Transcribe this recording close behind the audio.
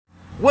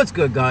What's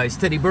good, guys?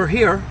 Teddy Burr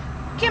here.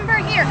 Kimber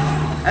here.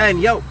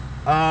 And yo,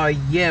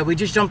 yeah, we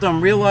just jumped on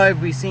real live.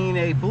 We seen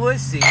a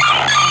Blissey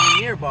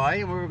nearby,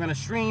 and we were gonna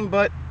stream,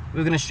 but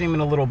we're gonna stream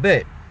in a little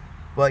bit.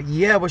 But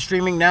yeah, we're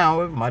streaming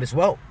now. Might as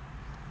well.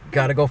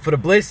 Gotta go for the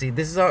Blissey.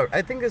 This is our,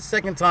 I think, it's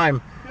second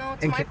time. No,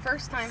 it's my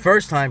first time.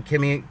 First time,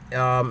 Kimmy.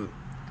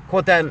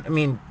 Caught that. I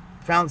mean,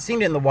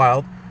 seen it in the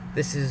wild.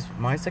 This is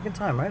my second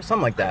time, right?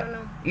 Something like that. I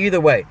don't know. Either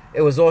way,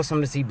 it was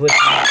awesome to see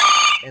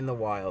Blissey in the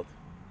wild.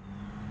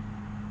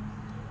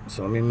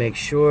 So let me make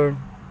sure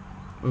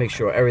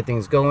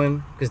everything's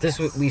going, because this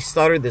we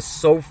started this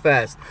so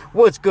fast.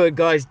 What's good,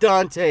 guys?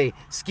 Dante,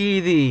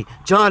 Skeethy,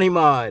 Johnny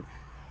Mod.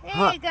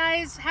 Hey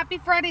guys, happy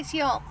Friday to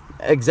y'all.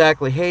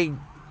 Exactly. Hey.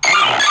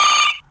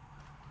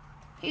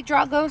 Hey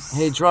Dragos.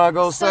 Hey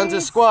Dragos, Sons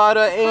of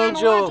Squatta,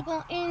 Angel.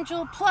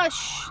 Angel,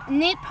 Plush,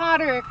 Nate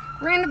Potter,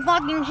 Random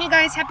Vlogging. Hey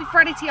guys, happy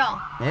Friday to y'all.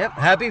 Yep,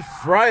 happy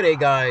Friday,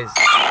 guys.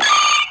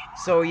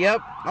 So yep,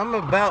 I'm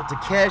about to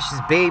catch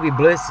this baby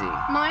Blissey.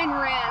 Mine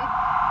ran.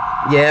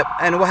 Yep,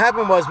 and what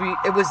happened was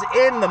it was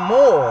in the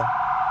mall,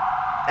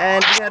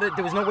 and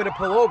there was nowhere to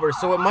pull over,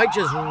 so it might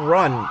just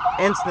run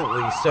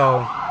instantly. So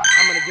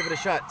I'm gonna give it a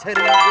shot.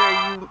 Teddy,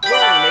 where you mate?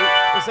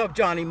 What's up,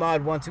 Johnny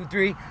Mod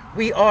 123?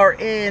 We are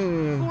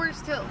in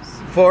Forest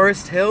Hills.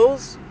 Forest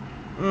Hills.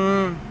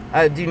 Do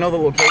you know the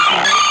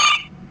location?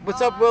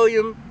 What's up,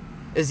 William,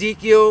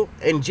 Ezekiel,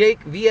 and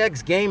Jake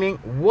VX Gaming?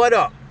 What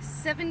up?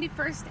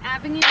 71st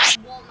Avenue,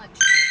 Walnut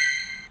Street.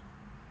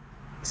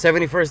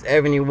 71st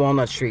Avenue,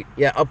 Walnut Street.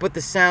 Yeah, up with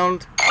the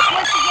sound.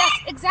 Yes,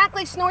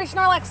 exactly. Snorri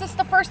Snorlax. This is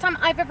the first time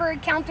I've ever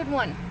encountered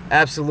one.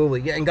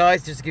 Absolutely. Yeah, and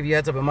guys, just to give you a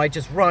heads up, it might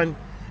just run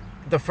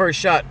the first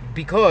shot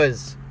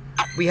because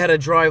we had to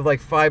drive like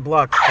 5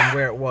 blocks from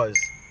where it was.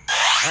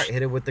 All right,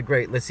 hit it with the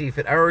great. Let's see if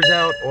it errors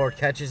out or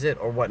catches it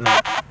or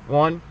whatnot.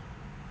 1,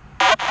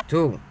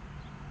 2.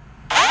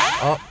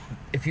 Oh,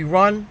 if you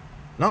run,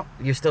 no,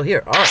 you're still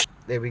here. All right,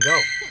 there we go.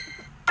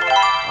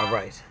 All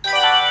right.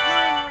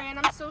 Mine ran.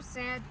 I'm so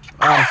sad.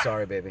 I'm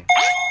sorry, baby.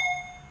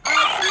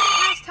 Somebody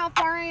asked how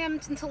far I am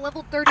until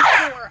level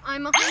 34.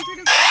 I'm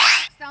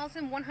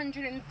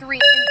 146,103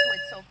 into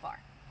it so far.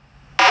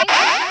 Thank you,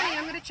 Connie.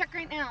 I'm going to check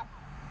right now.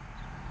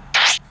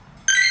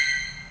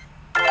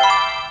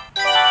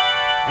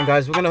 And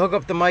guys, we're going to hook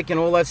up the mic and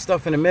all that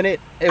stuff in a minute.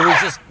 It was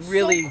just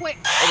really, so quick.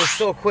 It was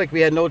so quick.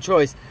 We had no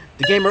choice.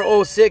 The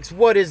Gamer 06,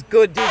 what is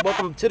good, dude?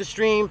 Welcome to the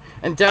stream.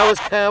 And Dallas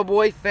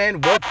Cowboy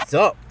fan, what's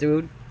up,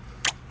 dude?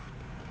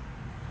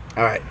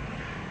 All right.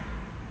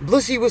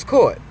 Blissey was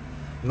caught.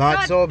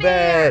 Not so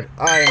bad.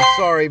 I am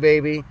sorry,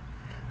 baby.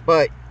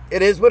 But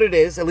it is what it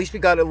is. At least we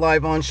got it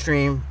live on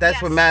stream.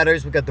 That's what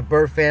matters. We got the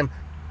BurrFam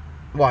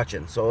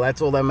watching. So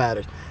that's all that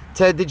matters.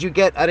 Ted, did you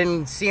get... I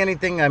didn't see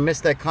anything. I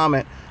missed that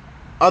comment.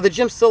 Are the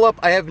gyms still up?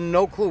 I have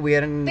no clue. We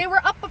hadn't... They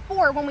were up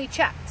before when we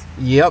checked.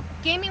 Yep.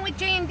 Gaming with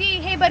J&D.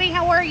 Hey, buddy.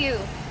 How are you?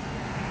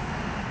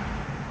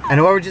 And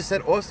whoever just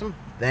said awesome,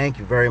 thank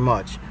you very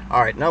much.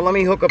 All right. Now let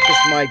me hook up this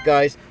mic,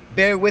 guys.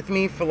 Bear with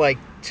me for like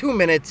 2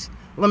 minutes.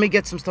 Let me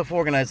get some stuff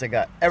organized. I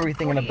got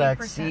everything in the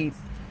back seat.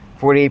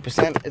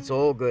 48%. It's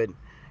all good.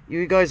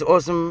 You guys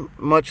awesome.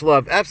 Much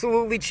love.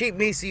 Absolutely cheap,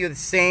 Nisa. You're the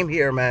same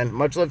here, man.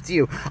 Much love to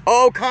you.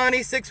 Oh,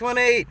 Connie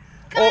 618.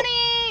 Connie.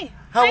 Oh,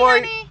 how are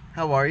you?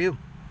 How are you?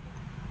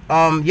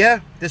 Yeah,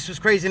 this was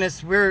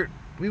craziness.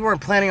 We weren't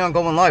planning on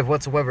going live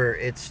whatsoever.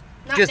 It's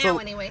not just now,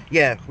 anyway.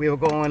 Yeah, we were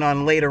going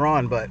on later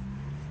on, but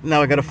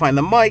now I gotta find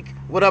the mic.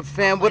 What up,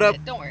 fam? What up?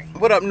 Don't worry.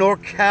 What up,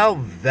 NorCal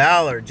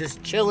Valor?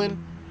 Just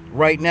chilling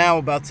right now.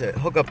 About to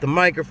hook up the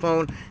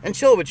microphone and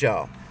chill with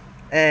y'all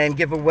and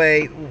give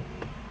away.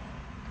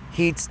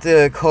 Heat's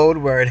the code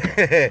word.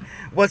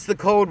 What's the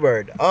code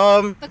word?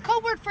 The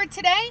code word for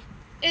today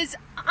is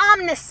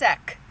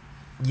Omnisec.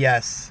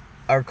 Yes,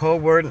 our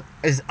code word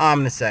is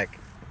Omnisec.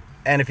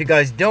 And if you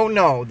guys don't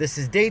know, this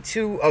is day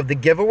 2 of the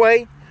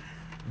giveaway.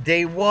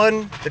 Day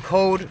 1, the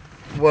code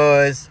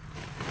was,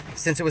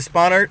 since it was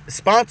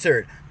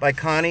sponsored by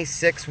Connie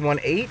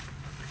 618.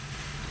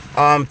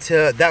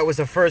 That was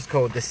the first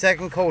code. The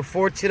second code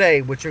for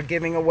today, which we're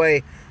giving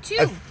away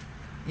 2.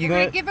 We're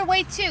going to give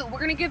away 2. We're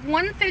going to give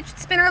 1 fidget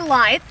spinner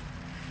live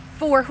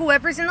for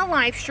whoever's in the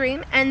live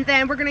stream, and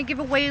then we're going to give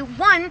away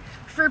 1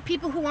 for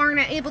people who aren't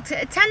able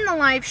to attend the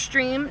live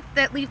stream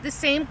that leave the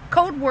same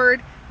code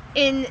word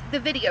in the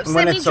video. So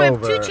that means you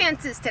have 2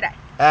 chances today.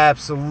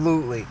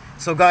 Absolutely.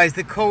 So guys,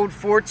 the code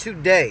for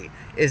today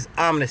is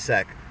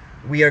Omnisec.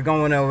 We are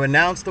going to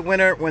announce the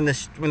winner when the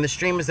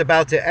stream is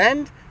about to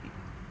end,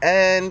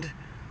 and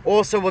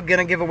also we're going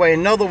to give away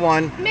another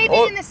one. Maybe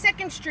in the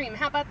second stream.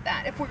 How about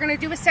that? If we're going to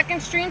do a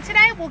second stream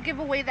today, we'll give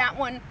away that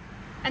one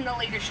in the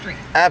later stream.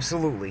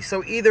 Absolutely.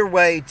 So either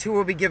way, 2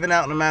 will be given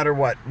out no matter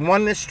what.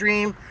 1 this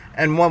stream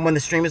and 1 when the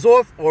stream is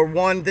off, or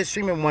 1 this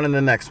stream and 1 in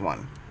the next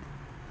one.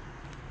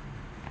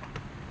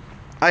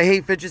 I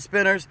hate fidget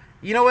spinners.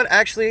 You know what?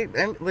 Actually,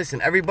 and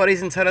listen,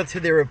 everybody's entitled to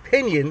their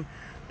opinion,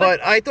 but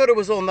I thought it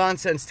was all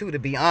nonsense too, to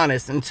be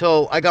honest,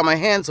 until I got my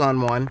hands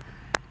on one,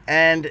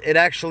 and it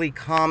actually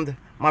calmed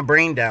my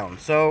brain down.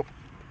 So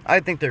I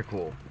think they're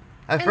cool.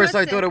 At first,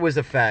 I thought it was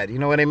a fad. You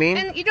know what I mean?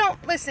 And you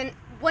don't listen.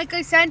 like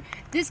I said,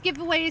 this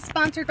giveaway is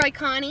sponsored by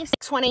Connie,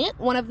 28,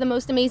 one of the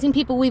most amazing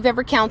people we've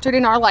ever encountered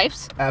in our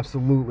lives.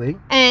 Absolutely.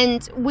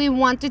 And we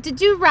wanted to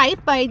do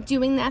right by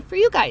doing that for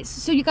you guys.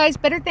 So you guys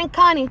better thank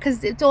Connie,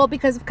 because it's all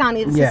because of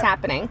Connie this is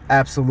happening.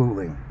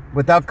 Absolutely.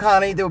 Without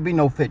Connie, there would be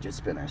no fidget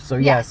spinners. So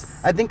yes,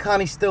 I think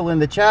Connie's still in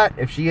the chat.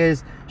 If she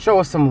is, show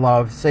us some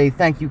love. Say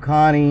thank you,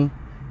 Connie.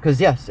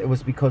 Because yes, it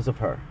was because of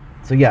her.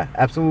 So yeah,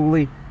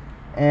 absolutely.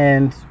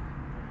 And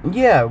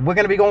yeah, we're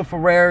going to be going for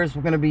rares.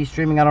 We're going to be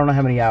streaming, I don't know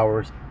how many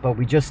hours. But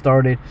we just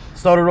started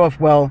off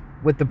well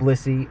with the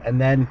Blissey. And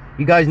then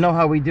you guys know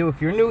how we do.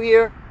 If you're new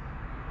here,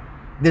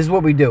 this is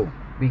what we do.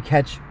 We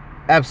catch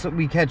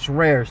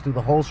rares through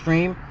the whole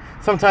stream.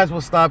 Sometimes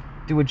we'll stop,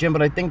 do a gym.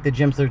 But I think the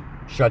gyms are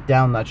shut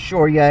down, not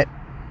sure yet,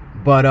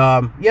 but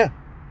yeah,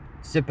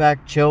 sit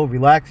back, chill,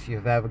 relax, you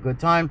have a good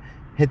time,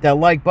 hit that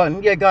like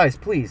button. Yeah, guys,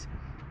 please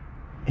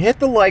hit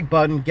the like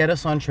button, get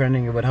us on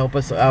trending. It would help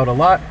us out a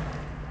lot.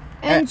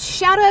 And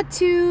shout out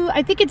to,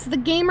 I think it's the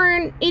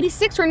Gamer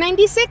 86 or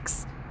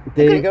 96.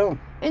 There you go.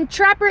 And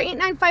Trapper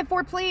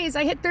 8954 plays.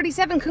 I hit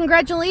 37.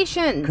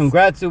 Congratulations.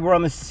 Congrats, dude. We're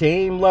on the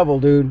same level,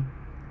 dude.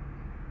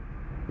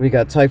 We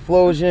got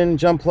Typhlosion,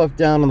 Jump Left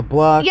down on the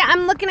block. Yeah,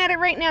 I'm looking at it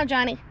right now,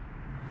 Johnny.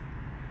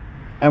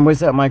 And where's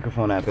that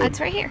microphone at, baby? It's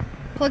right here.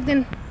 Plugged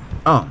in.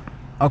 Oh.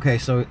 Okay,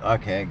 so,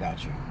 okay, I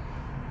got you.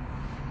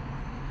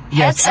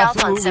 Head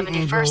south on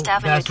 71st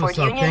Avenue toward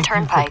Union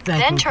Turnpike,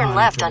 then turn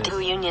left onto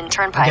Union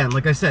Turnpike. Again,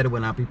 like I said, it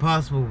would not be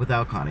possible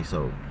without Connie,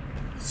 so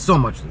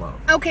much love.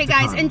 Okay,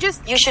 guys, Connie. and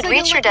just... You should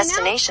reach your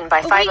destination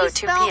by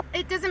 5:02 p.m.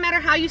 It doesn't matter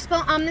how you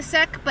spell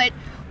Omnisec, but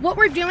what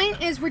we're doing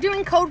is we're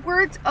doing code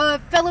words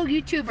of fellow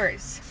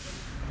YouTubers.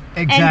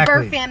 Exactly. And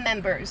BurrFam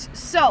members.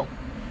 So...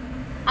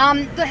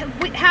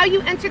 how you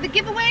enter the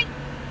giveaway,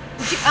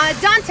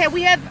 Dante,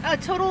 we have a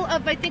total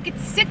of, I think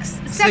it's six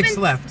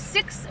left.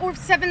 6 or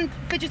 7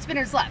 fidget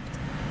spinners left.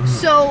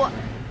 So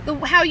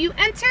how you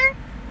enter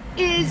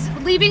is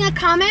leaving a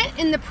comment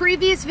in the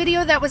previous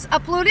video that was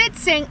uploaded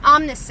saying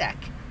Omnisec,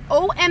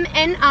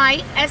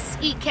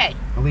 OMNISEK.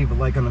 Leave a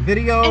like on the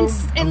video.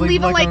 And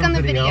leave a like on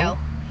the video.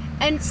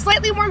 And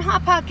Slightly Warm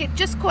Hot Pocket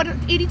just caught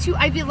 82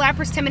 IV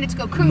Lapras 10 minutes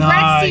ago.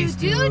 Congrats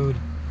to you, dude.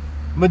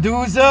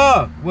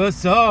 Medusa,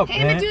 what's up,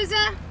 Hey, man?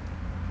 Medusa,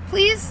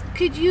 please,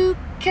 could you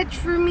catch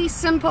for me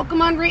some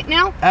Pokemon right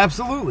now?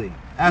 Absolutely.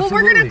 Well,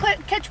 we're going to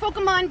catch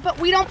Pokemon, but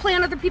we don't play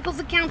on other people's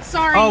accounts,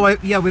 sorry. Oh,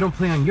 yeah, we don't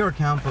play on your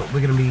account, but we're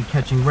going to be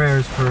catching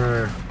rares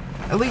for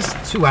at least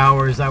 2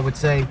 hours, I would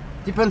say.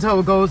 Depends how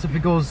it goes. If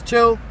it goes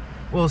chill,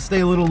 we'll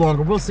stay a little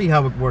longer. We'll see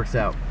how it works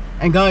out.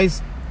 And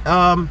guys,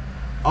 OMNISEK.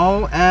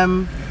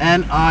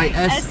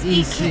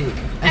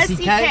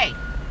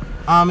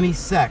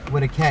 Omnisec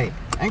with a K.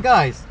 And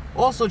guys,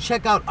 also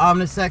check out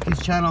Omnisec, his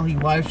channel. He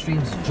live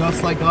streams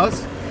just like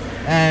us,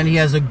 and he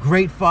has a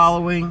great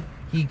following.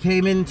 He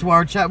came into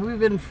our chat. We've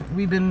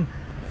been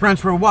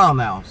friends for a while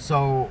now,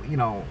 so you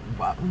know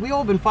we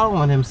all been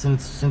following him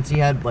since he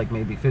had like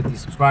maybe 50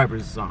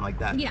 subscribers or something like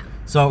that. Yeah.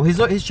 So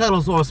his channel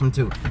is awesome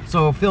too.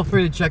 So feel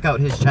free to check out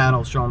his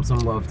channel. Show him some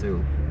love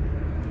too.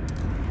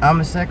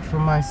 Omnisec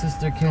from my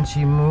sister. Can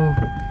she move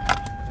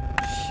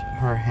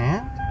her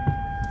hand?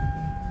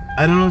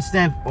 I don't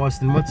understand,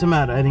 Austin. What's the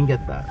matter? I didn't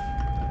get that.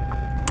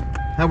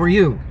 How are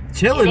you?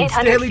 Chilling,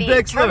 Stanley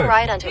Bixler.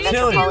 Right onto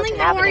Metropolitan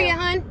How are you,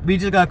 Avenue. hon? We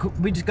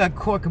just got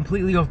caught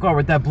completely off guard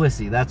with that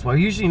Blissey. That's why.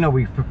 Usually, you know,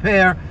 we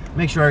prepare,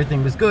 make sure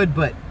everything was good,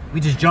 but we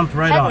just jumped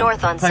right on. Head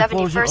north on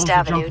 71st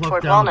Avenue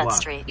toward Walnut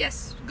Street.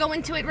 Yes, go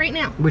into it right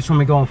now. Which one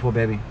we going for,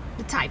 baby?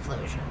 The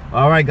Typhlosion.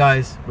 All right,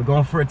 guys, we're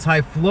going for a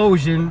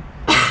Typhlosion.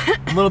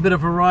 A little bit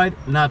of a ride,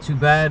 not too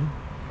bad.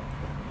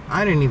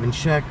 I didn't even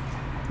check.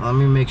 Let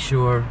me make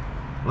sure.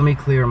 Let me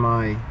clear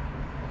my.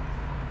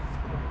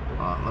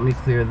 Let me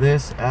clear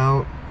this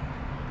out.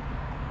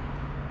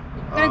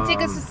 It's gonna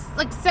take us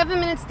like 7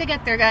 minutes to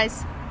get there,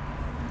 guys.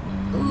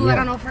 Ooh, yeah. I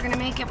don't know if we're gonna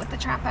make it with the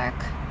traffic.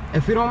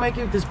 If we don't make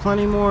it, there's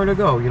plenty more to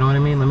go. You know what I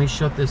mean? Let me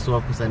shut this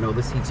off because I know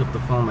this heats up the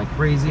phone like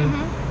crazy.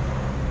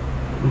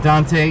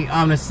 Dante,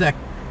 Omnisec.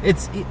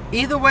 It's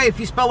either way. If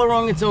you spell it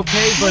wrong, it's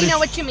okay. But we know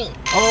what you mean.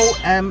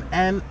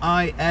 OMNISEK.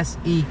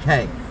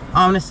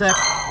 Omnisec.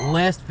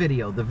 Last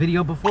video. The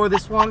video before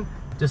this one.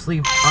 Just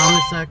leave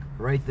Omnisec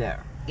right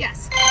there.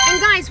 Yes.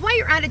 And guys, while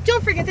you're at it,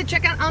 don't forget to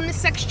check out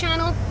Omnisec's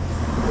channel.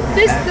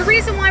 The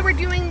reason why we're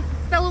doing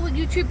fellow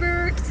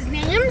YouTubers'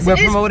 names we're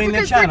is promoting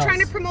because their we're channels.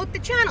 trying to promote the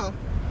channel.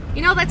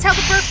 You know, that's how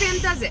the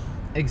BurrFam does it.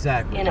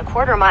 Exactly. In a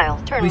quarter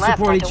mile, turn We left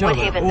support onto each other.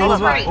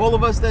 Woodhaven All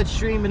of us that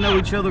stream and know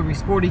each other, we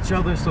support each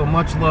other. So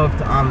much love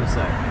to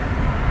Omnisec.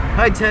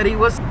 Hi, Teddy.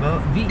 What's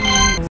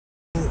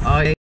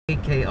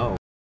VEIKO?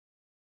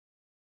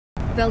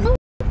 Velvet.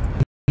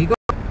 You go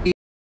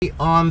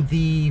on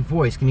the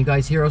voice. Can you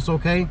guys hear us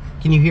okay?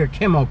 Can you hear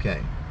Kim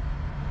okay?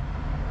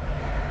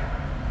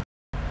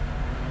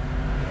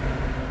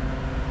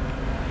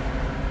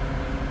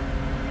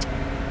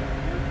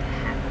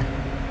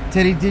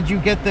 Teddy, did you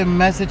get the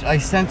message I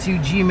sent you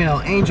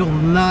Gmail? Angel,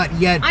 not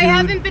yet, dude. I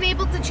haven't been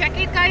able to check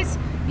it, guys.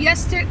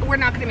 Yesterday, we're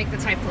not going to make the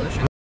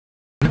Typhlosion.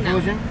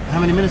 Typhlosion?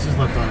 How many minutes is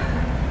left on it?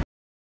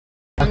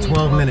 20.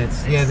 12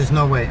 minutes. Yeah, there's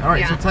no way. All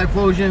right, so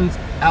Typhlosion's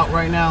out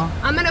right now.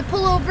 I'm gonna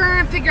pull over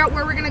and figure out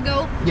where we're gonna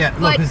go. Yeah,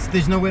 look,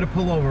 there's no way to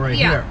pull over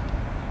here.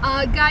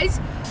 Guys,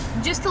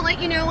 just to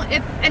let you know,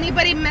 if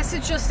anybody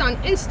messaged us on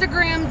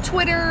Instagram,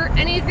 Twitter,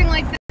 anything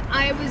like that,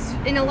 I was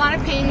in a lot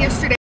of pain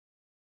yesterday.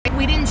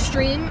 We didn't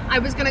stream. I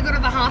was gonna go to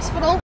the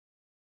hospital.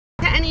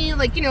 To any,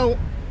 like, you know,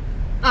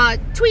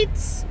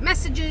 tweets,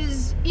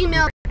 messages,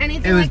 email,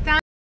 anything like that.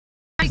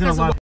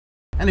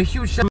 And a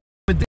huge shout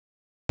out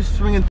to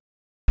swinging,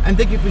 and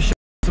thank you for showing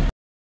support.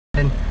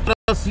 And what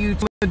else you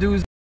do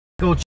is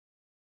go check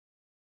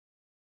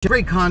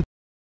great content,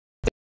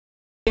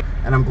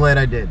 and I'm glad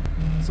I did.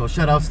 So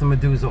shout outs to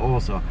Medusa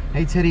also.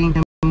 Hey Teddy and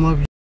Kim, love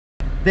you.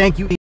 Thank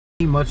you,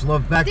 much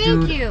love back,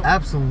 dude. Thank you.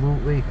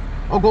 Absolutely.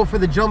 Oh, go for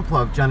the jump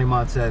love, Johnny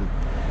Mott said.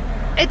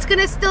 It's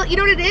gonna still, you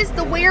know what it is?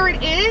 The where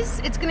it is,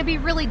 it's gonna be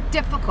really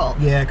difficult.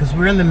 Yeah, because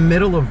we're in the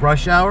middle of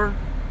rush hour,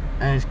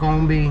 and it's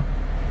going to be,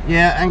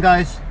 and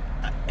guys,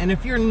 and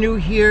if you're new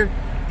here,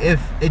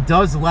 if it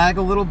does lag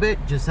a little bit,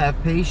 just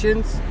have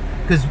patience,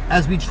 because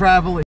as we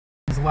travel, it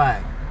does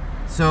lag.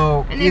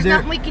 So and there's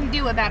nothing we can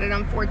do about it,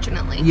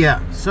 unfortunately. Yeah.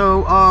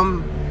 So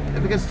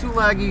if it gets too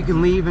laggy, you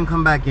can leave and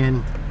come back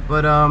in,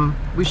 but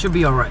we should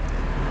be all right.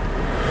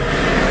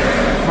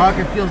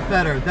 Rocket feels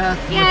better. That's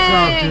what's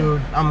up,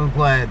 dude. I'm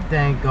glad.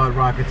 Thank God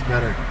Rocket's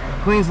better.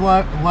 Queen's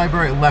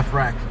Library, left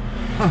rack.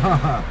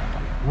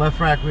 Left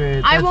rack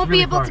with... I won't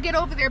be able to get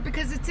over there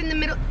because it's in the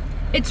middle.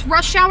 It's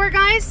rush hour,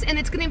 guys, and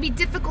it's going to be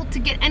difficult to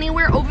get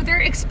anywhere over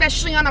there,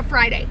 especially on a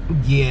Friday.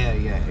 Yeah,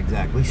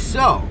 exactly.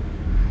 So,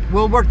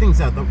 we'll work things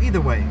out, though, either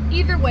way.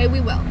 Either way,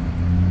 we will.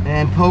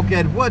 And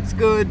Pokehead, what's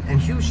good? And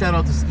huge shout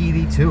out to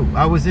Skeety, too.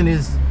 I was in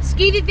his...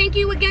 Skeety, thank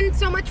you again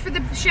so much for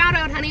the shout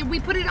out, honey.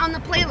 We put it on the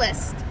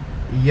playlist.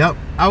 Yep,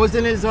 I was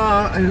in his.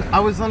 I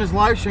was on his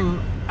live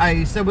stream.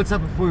 I said what's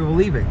up before we were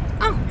leaving.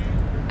 Oh,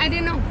 I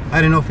didn't know. I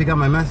didn't know if he got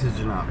my message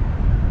or not.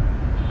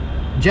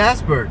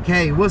 Jasper,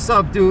 Kay, what's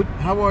up, dude?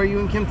 How are you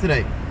and Kim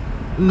today?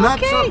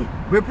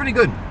 We're pretty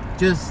good.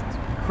 Just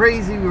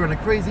crazy. We were in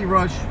a crazy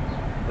rush,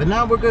 but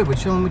now we're good. We're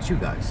chilling with you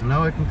guys, so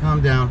now I can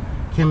calm down.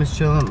 Kim is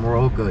chilling. We're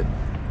all good.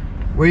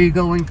 Where are you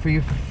going for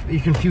your?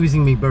 You're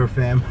confusing me,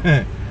 BurrFam.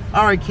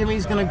 All right,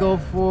 Kimmy's gonna go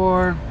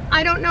for...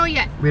 I don't know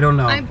yet. We don't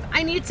know.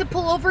 I need to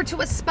pull over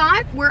to a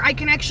spot where I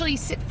can actually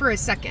sit for a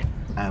second.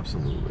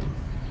 Absolutely.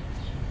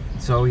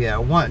 So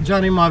yeah,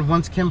 Johnny Mod,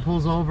 once Kim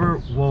pulls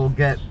over, we'll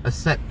get a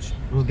set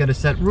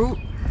route,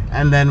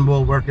 and then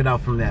we'll work it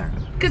out from there.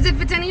 Because if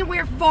it's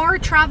anywhere far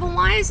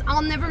travel-wise,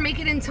 I'll never make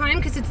it in time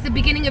because it's the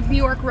beginning of New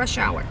York rush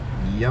hour.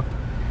 Yep.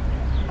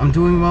 I'm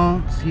doing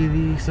well.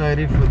 Skeety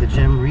excited for the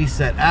gym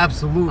reset.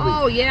 Absolutely.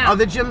 Oh, yeah. Are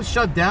the gyms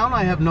shut down?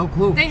 I have no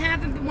clue. They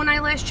haven't. When I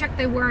last checked,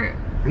 they weren't.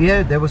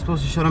 Yeah, they were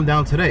supposed to shut them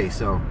down today.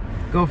 So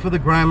go for the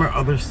Grimer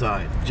other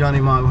side. Johnny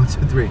Mon 1,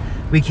 2, 3.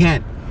 We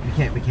can't.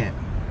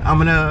 I'm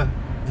gonna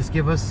just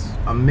give us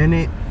a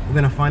minute. We're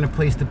gonna find a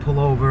place to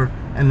pull over,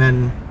 and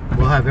then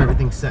we'll have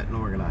everything set and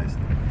organized.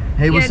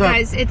 Hey, what's up?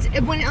 Yeah, guys,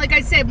 when, like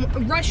I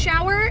said, rush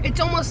hour, it's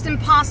almost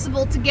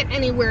impossible to get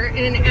anywhere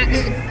in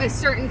a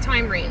certain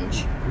time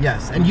range.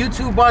 Yes, and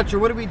YouTube watcher,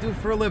 what do we do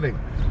for a living?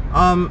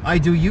 I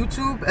do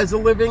YouTube as a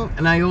living,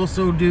 and I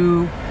also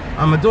do,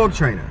 I'm a dog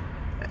trainer.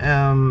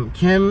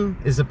 Kim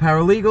is a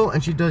paralegal,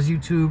 and she does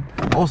YouTube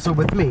also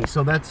with me,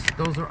 so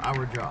those are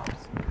our jobs.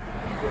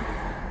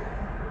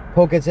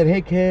 Pokehead said,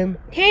 hey, Kim.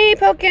 Hey,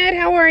 Pokehead,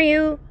 how are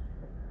you?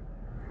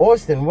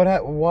 Austin, what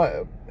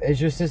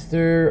is your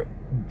sister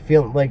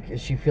feeling like?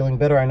 Is she feeling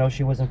better? I know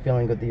she wasn't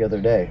feeling good the other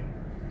day.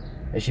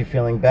 Is she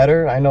feeling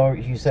better? I know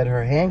you said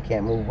her hand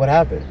can't move. What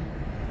happened?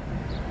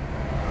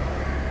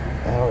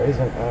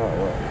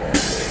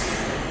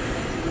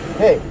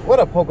 Hey, what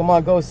up,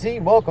 Pokemon Go See?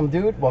 Welcome,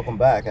 dude. Welcome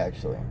back,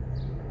 actually.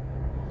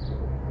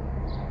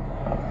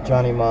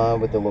 Johnny Ma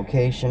with the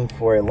location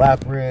for a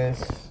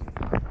Lapras.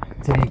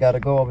 Till you gotta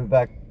go. I'll be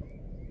back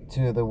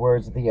to the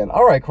words at the end.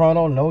 All right,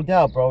 Chrono, no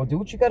doubt, bro. Do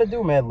what you gotta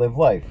do, man. Live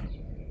life.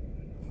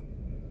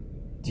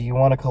 Do you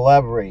want to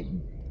collaborate?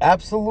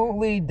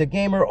 Absolutely. The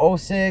Gamer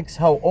 06.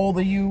 How old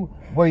are you?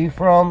 Where are you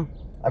from?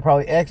 I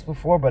probably asked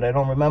before, but I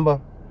don't remember.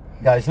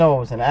 You guys know it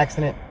was an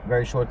accident.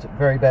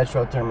 Very bad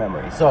short-term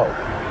memory. So,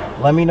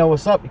 let me know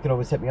what's up. You can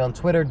always hit me on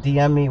Twitter,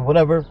 DM me,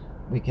 whatever.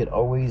 We could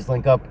always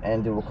link up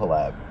and do a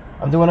collab.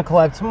 I'm doing a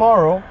collab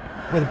tomorrow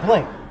with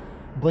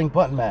Blink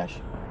Button Mash.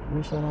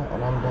 And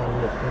I'm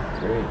done with 5th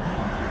grade.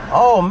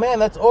 Oh man,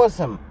 that's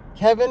awesome.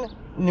 Kevin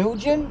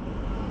Nugent,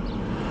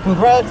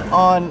 congrats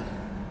on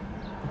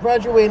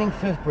graduating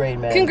 5th grade,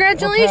 man.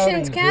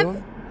 Congratulations,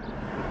 Kev.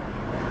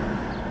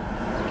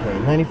 Okay,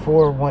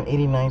 94,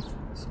 189th,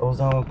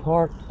 Ozone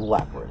Park,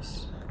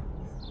 Lapras.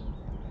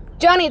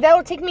 Johnny,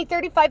 that'll take me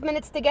 35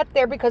 minutes to get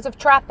there because of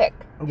traffic.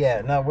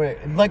 Yeah, no,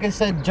 like I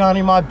said,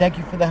 Johnny Mod, thank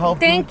you for the help.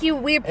 Thank you,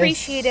 we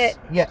appreciate it.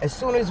 Yeah, as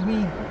soon as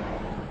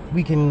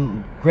we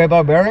can grab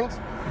our bearings,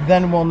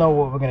 then we'll know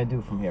what we're going to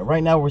do from here.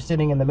 Right now, we're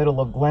sitting in the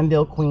middle of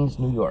Glendale, Queens,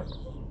 New York.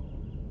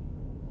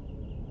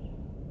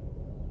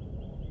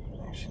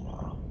 Actually,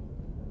 no.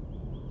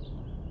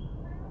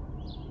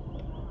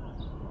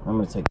 I'm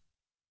going to take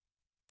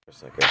for a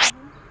second.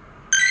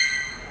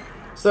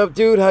 What's up,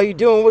 dude? How you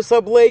doing? What's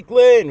up,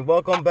 Lakeland?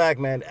 Welcome back,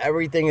 man.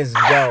 Everything is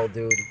well,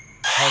 dude.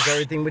 How's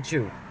everything with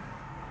you?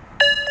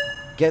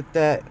 Get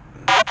that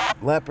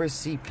Lapras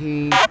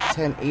CP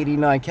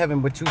 1089.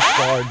 Kevin, we're too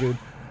far, dude.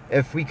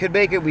 If we could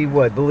make it, we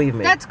would. Believe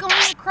me. That's going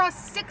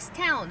across 6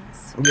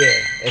 towns. Yeah,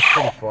 it's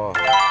pretty far.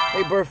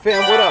 Hey,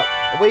 BurrFam, what up?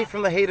 Away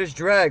from the haters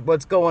drag.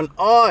 What's going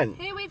on?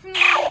 Hey, away from the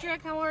haters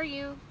drag. How are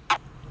you?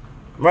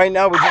 Right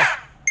now, we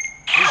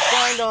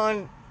signed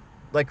on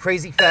like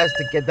crazy fast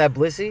to get that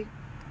Blissey.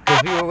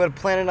 Because we were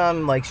planning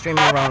on like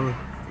streaming around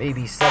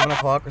maybe 7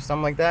 o'clock or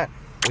something like that.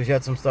 We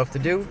had some stuff to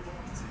do.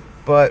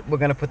 But we're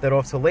going to put that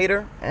off till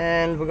later.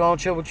 And we're going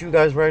to chill with you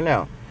guys right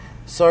now.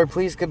 Sorry,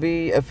 please could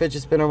be a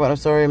fidget spinner. I'm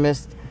sorry I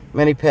missed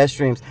many past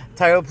streams.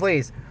 Tyler,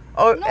 please.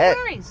 Oh, no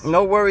worries.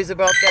 No worries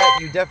about that.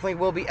 You definitely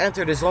will be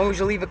entered as long as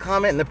you leave a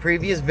comment in the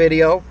previous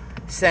video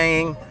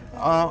saying,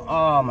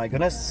 oh my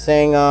goodness,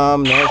 saying,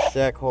 no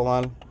sec, hold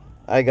on.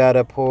 I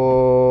gotta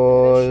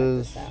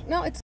pause.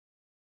 No, it's.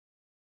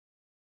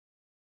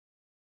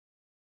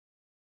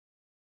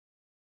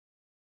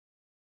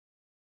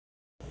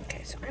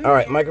 Okay, so all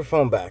right,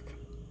 microphone back.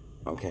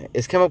 Okay,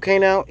 is Kim okay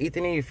now?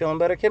 Ethan, are you feeling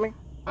better, Kimmy?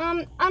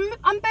 I'm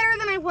better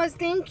than I was,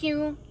 thank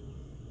you.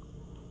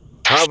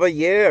 How about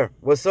year?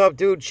 What's up,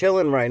 dude?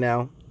 Chilling right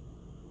now.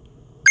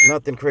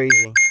 Nothing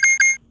crazy.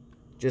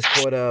 Just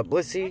caught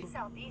Blissey.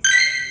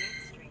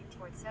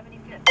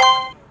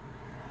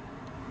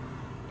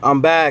 I'm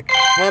back.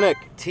 Hennick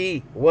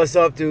T. What's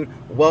up, dude?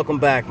 Welcome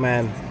back,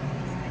 man.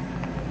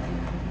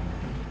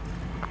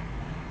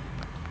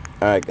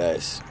 Alright,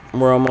 guys.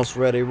 We're almost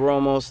ready. We're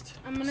almost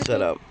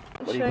set up.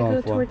 What Should I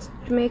go towards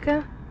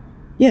Jamaica?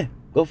 Yeah,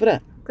 go for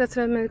that. That's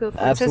what I'm going to go for.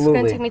 Absolutely. So it's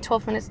going to take me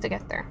 12 minutes to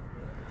get there.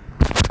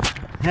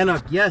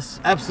 Hennock, yes,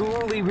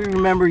 absolutely, we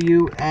remember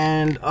you.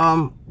 And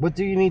what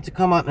do you need to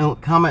comment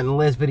in the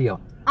last video?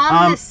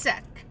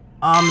 Omnisec.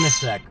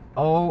 Omnisec.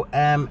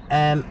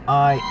 OMNISEK.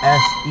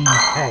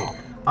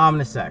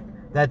 Omnisec.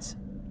 That's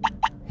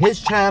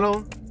his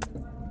channel.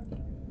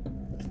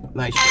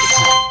 Nice.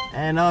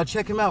 And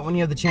check him out when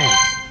you have the chance.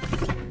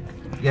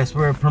 Yes,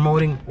 we're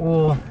promoting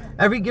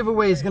every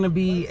giveaway is gonna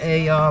be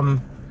a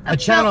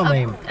channel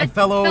name, a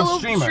fellow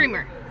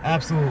streamer.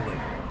 Absolutely.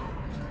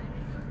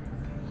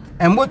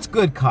 And what's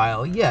good,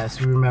 Kyle?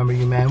 Yes, we remember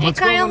you, man. Hey, what's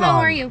Kyle, going on? how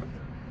are you?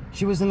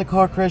 She was in the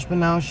car crash, but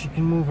now she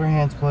can move her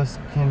hands. Plus,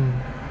 can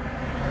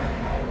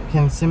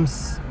Kim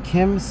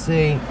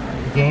say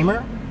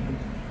gamer?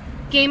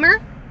 Gamer?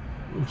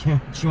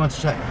 She wants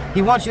to shout.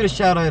 He wants you to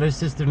shout out her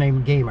sister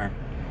named Gamer.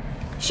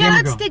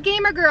 Shoutouts to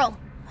Gamer Girl.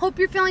 Hope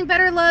you're feeling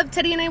better, love.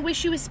 Teddy and I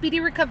wish you a speedy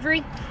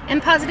recovery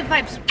and positive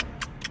vibes.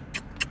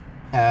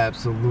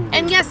 Absolutely.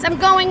 And yes, I'm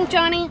going,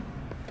 Johnny.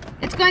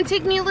 It's going to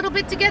take me a little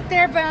bit to get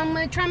there, but I'm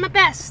going to try my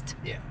best.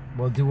 Yeah,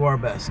 we'll do our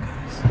best,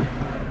 guys.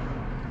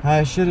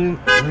 I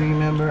shouldn't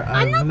remember.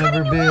 I'm not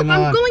cutting you off.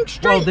 I'm going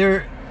straight. Well,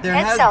 there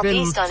Head has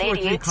southeast been on 2 or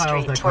 3 88th Kyles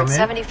Street that towards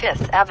come in.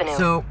 75th Avenue.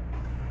 So,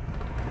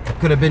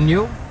 could have been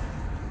you.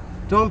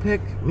 Don't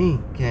pick me.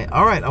 Okay,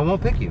 all right, I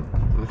won't pick you.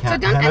 Okay. So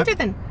don't enter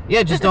then.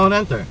 Yeah, just don't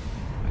enter.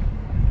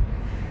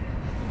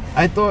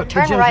 I thought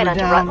turn the gyms right were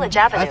onto down. Rutledge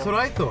Avenue. That's what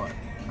I thought.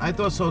 I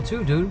thought so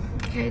too, dude.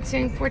 Okay, it's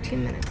saying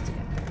 14 minutes to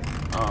get there.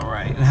 All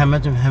right. How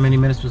many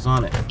minutes was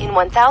on it? In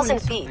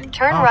 1,000 feet,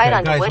 turn right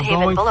onto guys, Woodhaven we're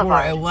going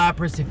Boulevard. for a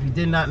Lapras. If you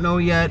did not know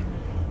yet,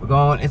 we're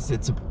going. It's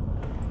a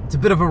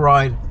bit of a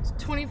ride. It's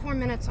 24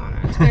 minutes on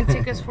it. It's going to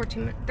take us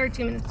 13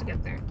 minutes to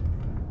get there.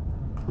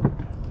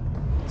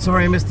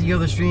 Sorry I missed the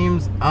other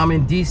streams. I'm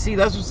in DC.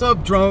 That's what's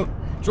up, drone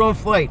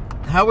flight.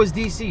 How was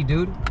DC,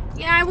 dude?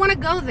 Yeah, I want to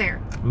go there.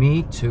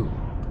 Me too.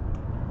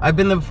 I've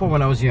been there before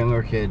when I was a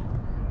younger kid,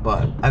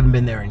 but I haven't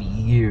been there in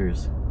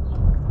years.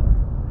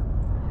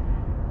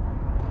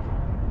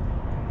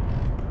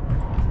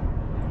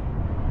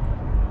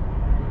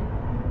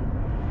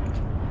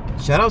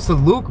 Shoutouts to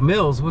Luke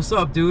Mills. What's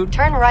up, dude?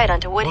 Turn right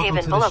onto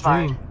Woodhaven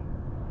Boulevard.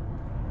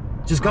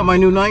 Just got my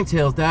new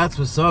Ninetales. That's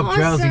what's up, Awesome.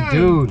 Drowsy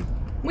dude.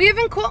 We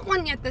haven't caught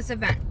one yet this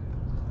event.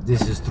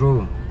 This is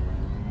true.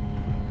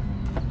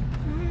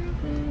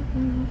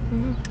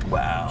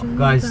 Wow,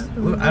 guys,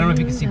 look, I don't know if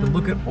you can see, but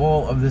look at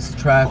all of this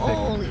traffic.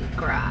 Holy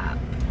crap.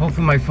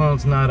 Hopefully my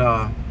phone's not,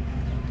 I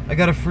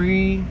got a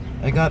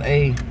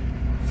Feraligatr.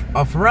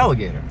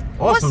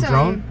 Awesome,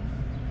 drone.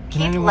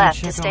 Keep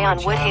left to stay on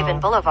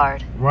Woodhaven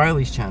Boulevard.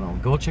 Riley's channel.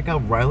 Go check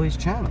out Riley's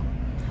channel.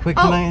 Quick,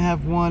 can I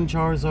have one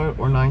Charizard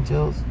or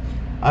Ninetales?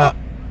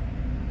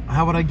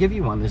 How would I give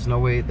you one? There's no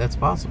way that's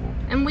possible.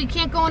 And we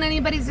can't go on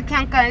anybody's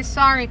account, guys.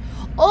 Sorry.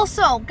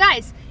 Also,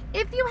 guys,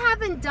 if you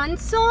haven't done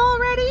so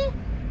already,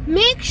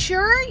 make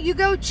sure you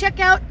go check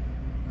out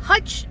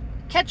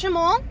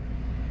HutchCatchEmAll,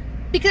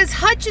 because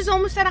Hutch is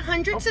almost at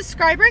 100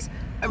 subscribers.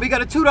 And we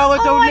got a $2 donation. I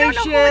don't know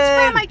who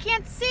it's from. I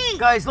can't see.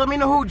 Guys, let me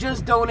know who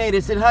just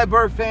donated. Said hi,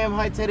 BurrFam.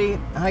 Hi, Teddy.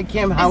 Hi,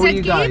 Kim. How are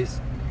you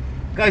guys?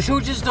 Guys, who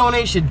just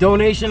donation?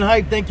 Donation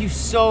hype. Thank you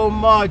so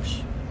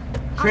much.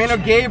 Trainer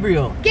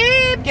Gabriel.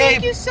 Gabe,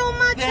 thank you so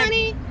much,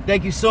 honey.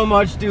 Thank you so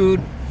much,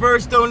 dude.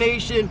 First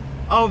donation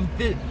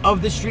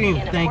of the stream.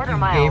 In a Thank quarter you,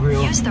 mile,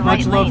 Gabriel. use the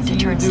Much right love lane to to you,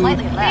 turn dude.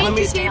 slightly left Thank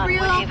to you, stay on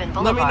Gabriel. Woodhaven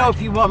Boulevard. Let me know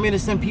if you want me to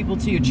send people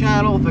to your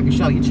channel, if I can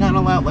shout your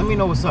channel out. Let me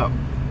know what's up.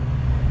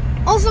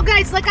 Also,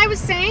 guys, like I was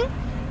saying,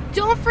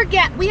 don't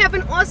forget, we have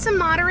an awesome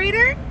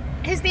moderator.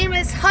 His name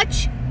is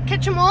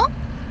HutchCatchEmAll.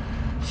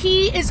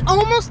 He is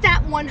almost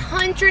at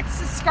 100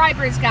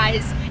 subscribers,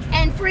 guys.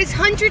 And for his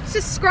 100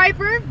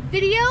 subscriber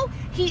video,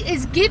 he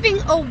is giving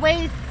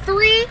away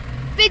 3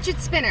 fidget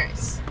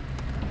spinners.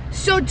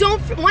 So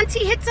once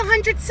he hits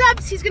 100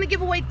 subs, he's going to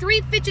give away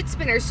 3 fidget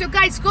spinners. So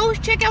guys, go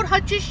check out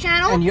Hutch's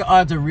channel. And your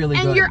odds are really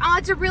good. And your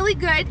odds are really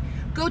good.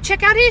 Go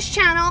check out his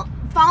channel.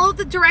 Follow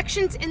the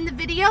directions in the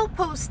video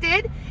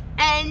posted.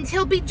 And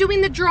he'll be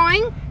doing the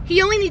drawing.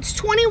 He only needs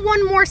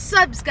 21 more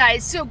subs,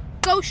 guys. So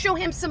go show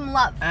him some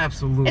love.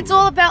 Absolutely. It's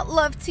all about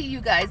love to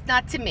you guys,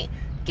 not to me.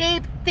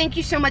 Gabe, thank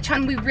you so much,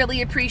 hon. We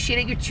really appreciate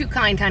it. You're too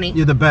kind, honey.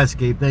 You're the best,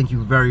 Gabe. Thank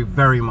you very,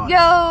 very much.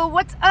 Yo,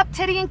 what's up,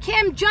 Teddy and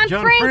Kim? John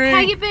Frank, how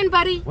you been,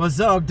 buddy? What's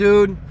up,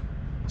 dude?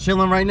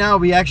 Chilling right now.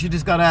 We actually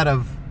just got out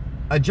of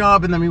a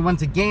job, and then we went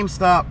to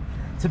GameStop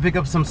to pick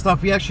up some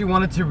stuff. We actually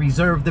wanted to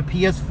reserve the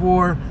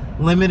PS4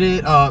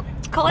 limited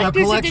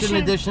collection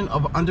edition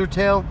of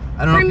Undertale.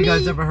 I don't know if you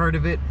guys ever heard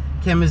of it.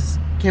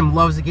 Kim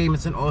loves the game.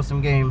 It's an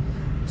awesome game.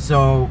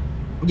 So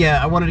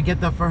yeah, I wanted to get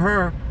that for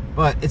her,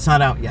 but it's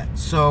not out yet,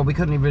 so we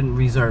couldn't even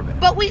reserve it.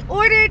 But we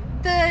ordered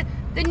the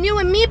new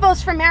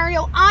amiibos for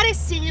Mario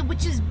Odyssey,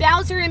 which is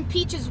Bowser and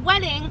Peach's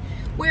wedding,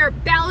 where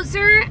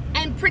Bowser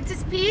and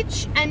Princess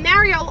Peach and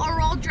Mario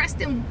are all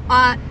dressed in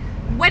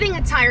wedding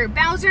attire.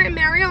 Bowser and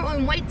Mario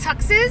in white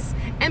tuxes,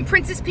 and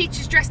Princess Peach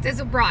is dressed as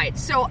a bride.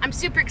 So I'm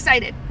super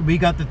excited. We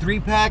got the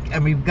 3-pack,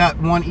 and we've got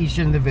one each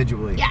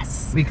individually.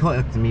 Yes. We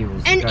collect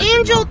amiibos. And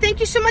Angel, thank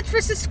you so much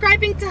for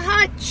subscribing to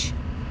Hutch.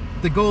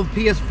 The gold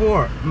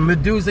PS4.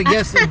 Medusa,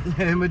 yes,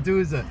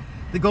 Medusa.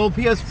 The gold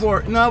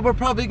PS4. No, we're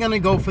probably gonna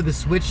go for the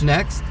Switch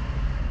next.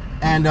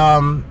 And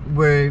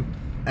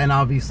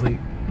obviously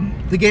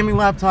the gaming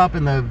laptop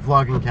and the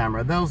vlogging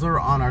camera. Those are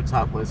on our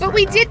top list. But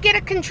we did get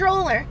a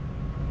controller.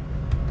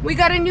 We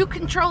got a new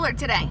controller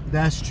today.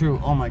 That's true.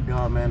 Oh my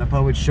god, man. If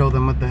I would show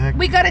them what the heck.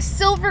 We got a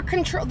silver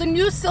control, the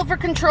new silver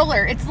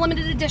controller. It's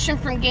limited edition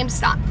from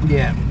GameStop.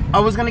 Yeah.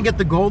 I was gonna get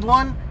the gold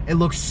one. It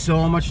looks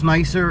so much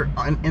nicer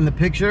in the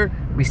picture.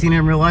 We seen it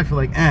in real life. We're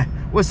like, eh.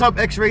 What's up,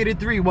 X-Rated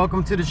 3?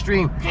 Welcome to the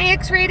stream. Hey,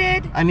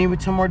 X-Rated. I need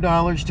 $10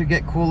 more to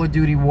get Call of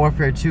Duty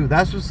Warfare 2.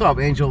 That's what's up,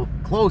 Angel.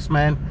 Close,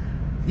 man.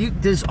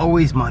 There's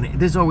always money.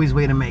 There's always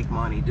way to make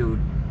money,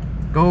 dude.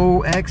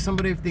 Go ask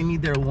somebody if they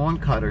need their lawn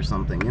cut or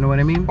something. You know what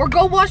I mean? Or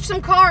go wash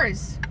some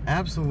cars.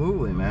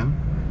 Absolutely, man.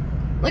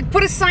 Like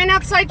put a sign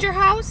outside your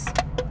house.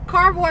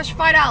 Car wash,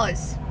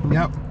 $5.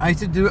 Yep. I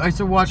used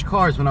to wash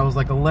cars when I was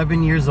like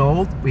 11 years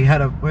old. We had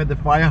the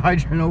fire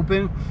hydrant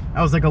open.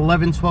 I was like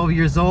 11, 12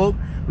 years old.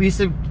 We used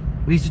to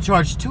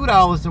charge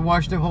 $2 to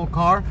wash their whole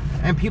car,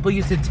 and people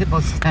used to tip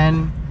us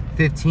 10,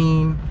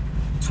 15,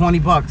 20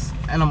 bucks.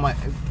 And I'm like,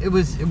 it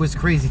was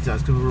crazy to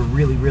us because we were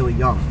really, really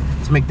young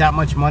to make that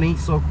much money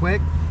so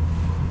quick.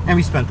 And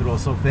we spent it all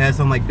so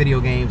fast on like video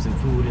games and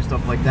food and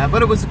stuff like that.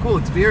 But it was a cool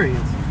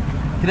experience.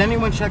 Can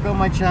anyone check out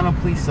my channel,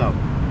 please sub?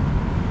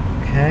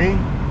 Okay.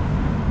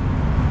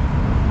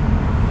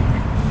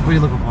 What are you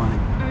looking for, honey?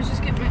 I was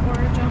just getting my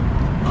order, John.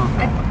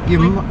 Okay.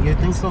 Your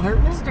thing still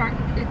hurting?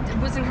 It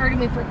wasn't hurting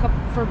me for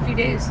a few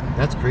days.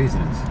 That's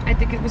craziness. I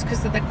think it was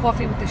because of the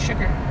coffee with the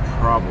sugar.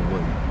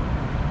 Probably.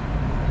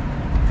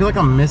 I feel like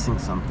I'm missing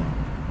something.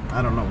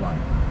 I don't know why.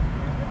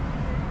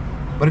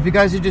 But if you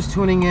guys are just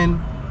tuning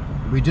in,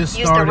 we just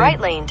started. Use the right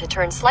lane to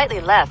turn slightly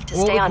left to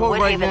stay on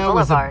Woodhaven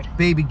Boulevard.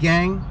 Baby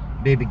gang.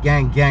 Baby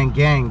gang,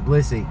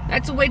 Blissey.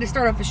 That's a way to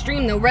start off a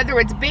stream, though, whether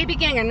it's baby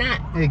gang or not.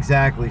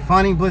 Exactly.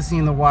 Finding Blissey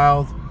in the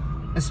wild,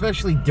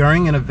 especially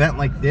during an event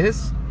like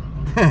this,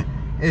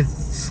 is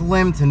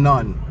slim to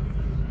none.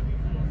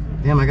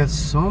 Damn, I got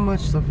so much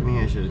stuff in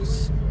here.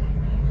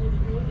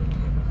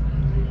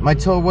 My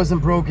toe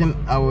wasn't broken.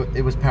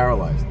 It was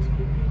paralyzed.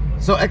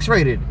 So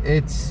X-rated.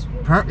 It's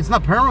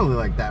not permanently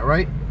like that,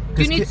 right?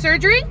 Do you need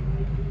surgery?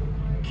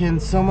 Can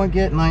someone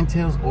get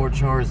Ninetales or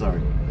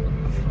Charizard?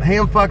 Hey,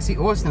 I'm Foxy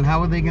Austin.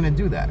 How are they gonna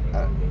do that?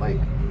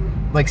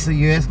 So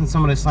you're asking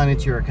someone to sign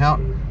into your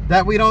account?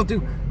 That we don't do.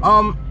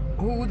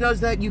 Who does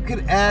that? You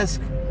could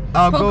ask.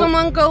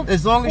 Pokemon Go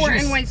as long as for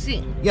you,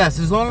 NYC. Yes,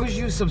 as long as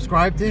you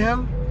subscribe to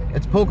him.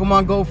 It's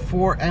Pokemon Go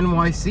for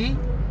NYC.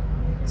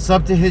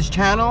 Sub to his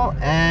channel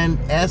and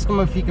ask him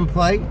if he can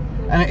play,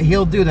 and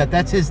he'll do that.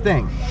 That's his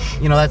thing.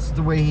 You know, that's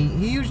the way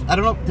he usually. I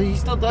don't know. He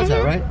still does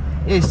that, right?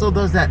 Yeah, he still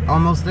does that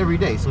almost every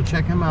day. So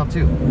check him out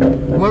too.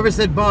 Whoever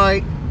said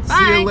bye.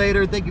 See you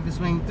later. Thank you for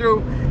swinging through.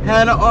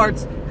 Hannah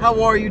Arts,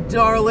 how are you,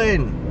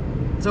 darling?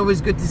 It's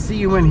always good to see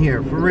you in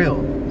here, for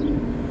real.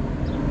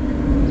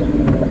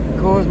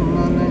 Of course,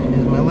 Monday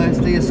is my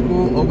last day of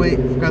school. Oh wait,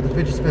 forgot the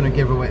fidget spinner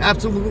giveaway.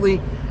 Absolutely.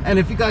 And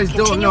if you guys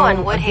don't know,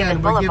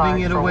 again, we're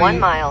giving it away. 1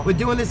 mile. We're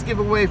doing this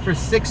giveaway for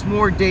 6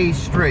 more days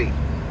straight.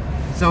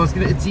 So it's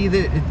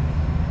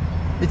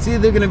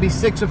either gonna be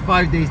 6 or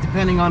 5 days,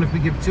 depending on if we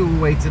give 2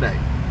 away today.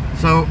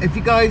 So if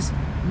you guys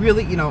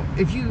really,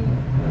 if you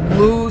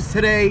lose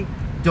today,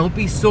 don't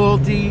be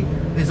salty.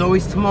 There's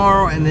always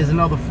tomorrow, and there's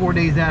another 4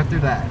 days after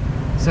that.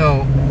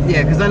 So,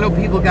 yeah, because I know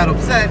people got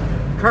upset,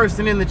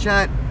 cursing in the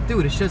chat.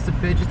 Dude, it's just a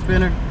fidget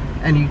spinner,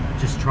 and you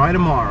just try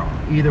tomorrow.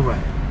 Either way.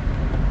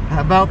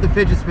 How about the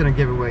fidget spinner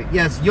giveaway?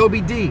 Yes,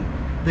 Yobi D.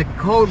 The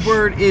code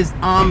word is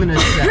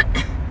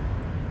Omnisec.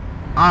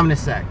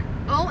 Omnisec.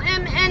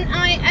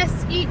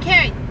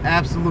 O-M-N-I-S-E-K.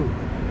 Absolutely.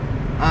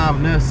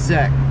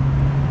 Omnisec.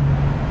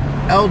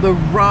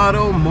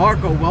 Eldorado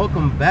Marco,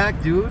 welcome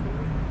back, dude.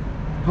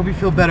 Hope you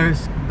feel better,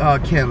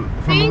 Kim,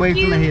 from away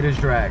from the haters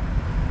drag.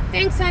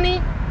 Thanks,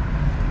 honey.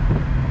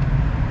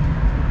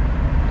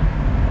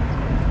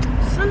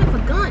 Son of a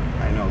gun.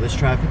 I know, this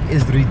traffic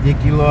is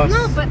ridiculous.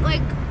 No, but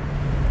like...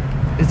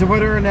 Is the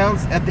weather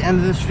announced at the end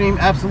of the stream?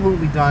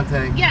 Absolutely,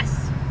 Dante. Yes.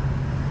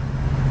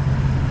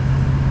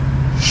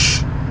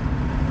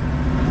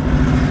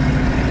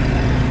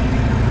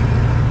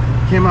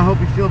 Kim, I hope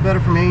you feel better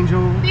from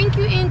Angel. Thank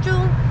you,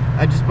 Angel.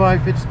 I just bought a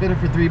fidget spinner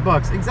for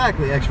 $3.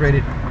 Exactly,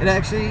 X-rated. It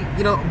actually,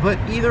 you know, but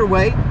either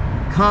way,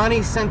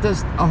 Connie sent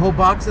us a whole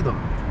box of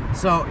them.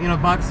 So, you know,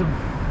 box of...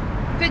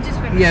 Fidget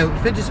spinners. Yeah,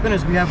 fidget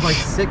spinners. We have like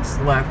 6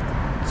 left.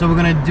 So we're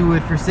going to do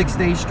it for 6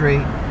 days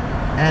straight.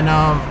 And,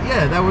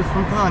 yeah, that was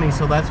from Connie,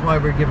 so that's why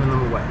we're giving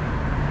them away.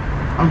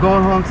 I'm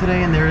going home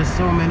today, and there is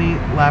so many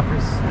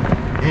Lapras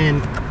in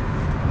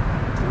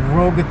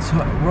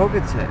Rogotea.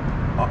 Rogotea?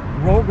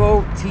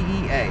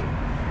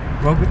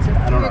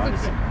 I don't know.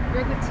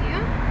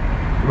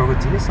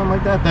 Rogotea, something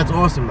like that. That's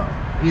awesome, though.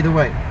 Either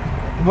way.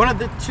 One of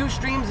the 2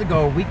 streams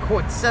ago, we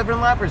caught 7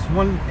 Lapras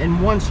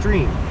in one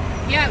stream.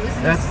 Yeah, it was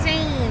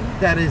insane.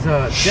 That is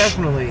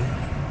definitely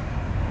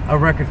a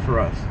record for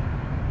us.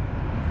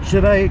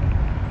 Should I...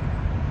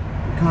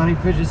 Connie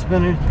fidget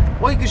spinners?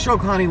 Well, you can show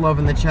Connie love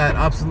in the chat.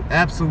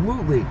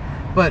 Absolutely.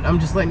 But I'm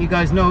just letting you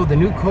guys know the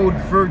new code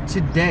for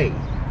today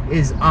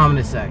is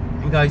Omnisec.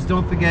 And guys,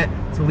 don't forget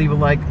to leave a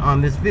like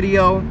on this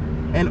video.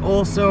 And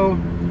also...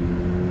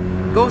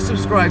 go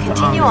subscribe to Omnisec.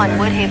 Continue on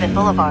Woodhaven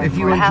Boulevard. If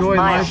you enjoy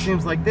live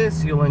streams like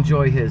this, you'll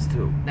enjoy his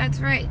too. That's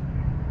right.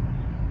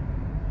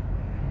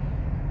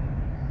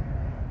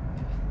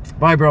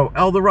 Bye, bro.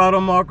 Eldorado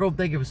Marco,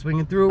 thank you for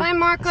swinging through. Bye,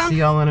 Marco. See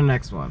y'all in the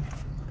next one.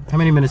 How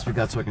many minutes we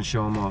got so I can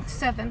show them off?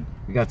 7.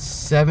 We got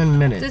 7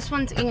 minutes. This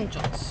one's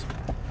Angels.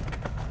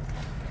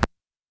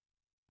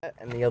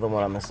 And the other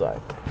one on the side.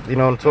 You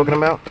know what I'm talking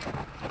about?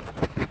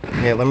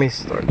 Yeah, let me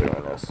start doing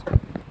this.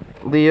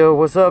 Leo,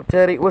 what's up,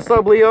 Teddy? What's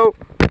up, Leo?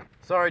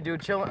 Sorry,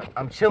 dude, chilling.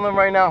 I'm chilling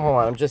right now. Hold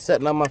on, I'm just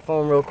setting up my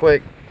phone real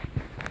quick.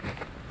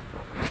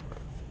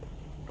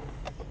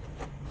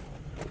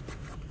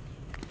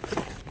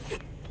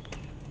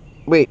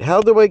 Wait,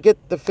 how do I get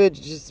the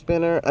fidget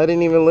spinner? I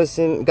didn't even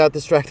listen. Got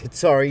distracted.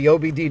 Sorry,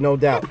 Yobi D, no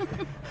doubt.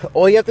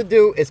 All you have to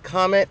do is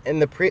comment in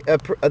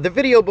the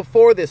video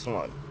before this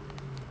one.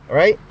 All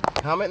right?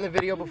 Comment in the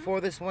video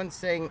before this one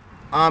saying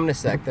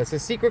Omnisec. That's a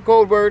secret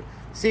code word.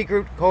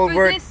 Secret code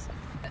word.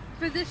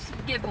 For this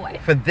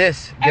giveaway. For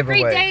this giveaway.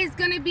 Every day is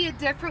going to be a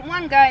different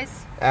one,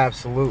 guys.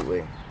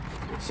 Absolutely.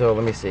 So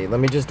let me see. Let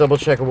me just double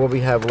check what we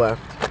have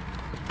left.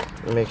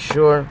 Make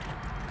sure.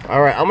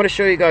 All right, I'm going to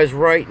show you guys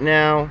right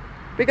now.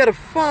 We got a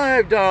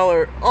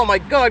 $5. Oh my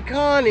God,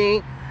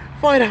 Connie.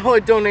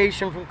 $5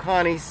 donation from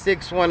Connie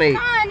 618.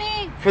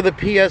 Connie. For the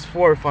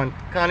PS4 fund.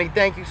 Connie,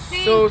 thank you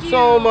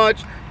so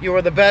much. You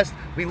are the best.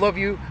 We love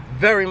you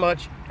very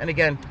much. And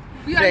again,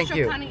 thank you. You gotta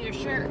show Connie your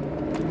shirt.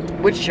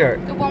 Which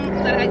shirt? The one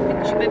that I think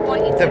I bought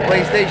you today. The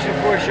PlayStation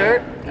 4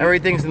 shirt?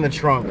 Everything's in the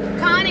trunk.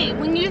 Connie,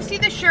 when you see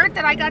the shirt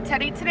that I got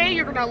Teddy today,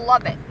 you're gonna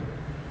love it.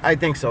 I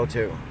think so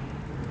too.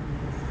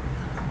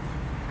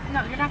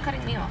 No, you're not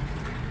cutting me off.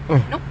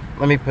 Nope.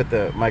 Let me put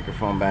the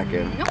microphone back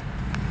in. Nope.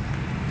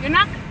 You're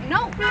not.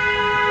 No.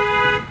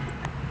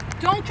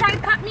 Don't try to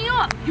cut me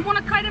off. You want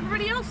to cut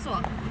everybody else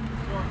off. Did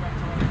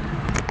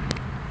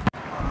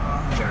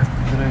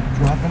I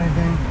drop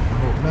anything? I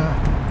hope not.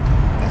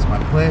 That's my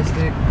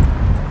plastic.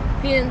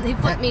 He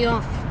flipped me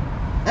off.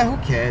 Who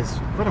cares?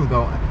 Let him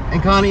go.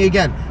 And Connie,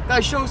 again,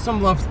 guys, show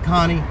some love to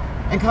Connie.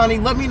 And Connie,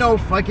 let me know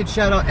if I could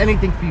shout out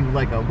anything for you,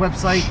 like a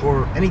website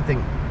or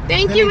anything.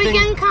 Thank you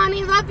again,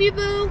 Connie. Love you,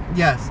 boo.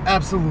 Yes,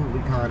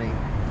 absolutely, Connie.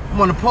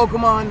 Want a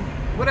Pokemon?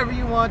 Whatever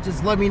you want,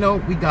 just let me know.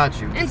 We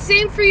got you. And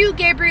same for you,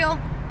 Gabriel.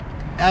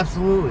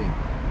 Absolutely.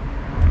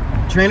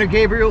 Trainer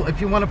Gabriel, if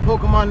you want a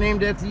Pokemon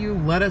named after you,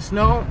 let us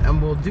know, and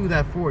we'll do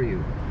that for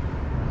you.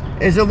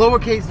 Is it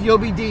lowercase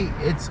Yobi D?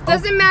 It's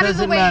doesn't matter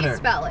the way you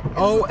spell it.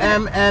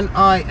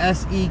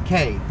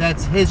 Omnisec.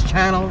 That's his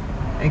channel.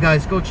 And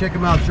guys, go check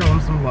him out. Show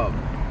him some love.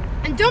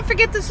 And don't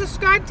forget to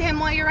subscribe to him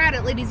while you're at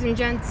it, ladies and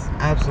gents.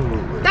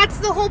 Absolutely. That's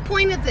the whole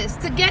point of this,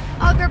 to get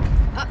other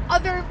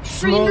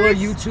smaller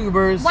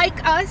YouTubers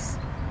like us.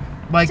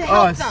 Like to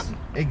help us. them.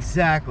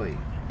 Exactly.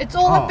 It's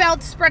all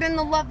about spreading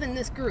the love in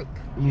this group.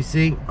 You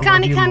see?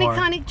 Connie, Charmeleon.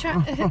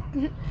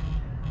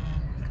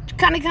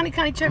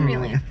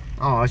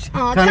 Oh,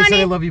 Connie said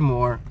I love you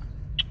more.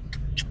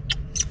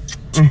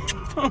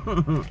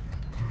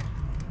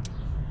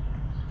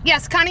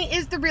 Yes, Connie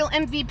is the real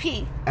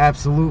MVP.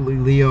 Absolutely,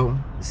 Leo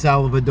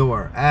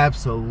Salvador.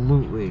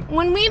 Absolutely.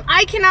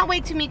 I cannot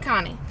wait to meet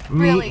Connie.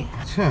 Really.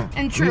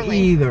 And truly.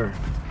 Me either.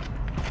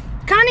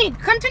 Connie,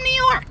 come to New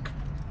York.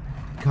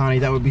 Connie,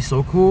 that would be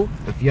so cool.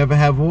 If you ever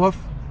have off,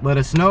 let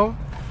us know.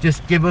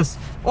 Just give us,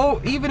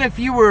 even if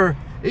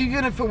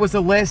it was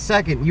the last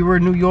second, you were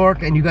in New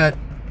York and you got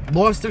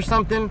lost or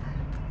something,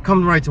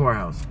 come right to our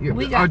house.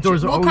 Our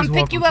doors are always welcome to you.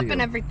 We'll come pick you up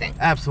and everything.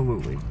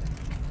 Absolutely.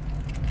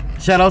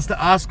 Shout outs to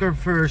Oscar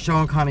for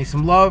showing Connie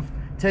some love.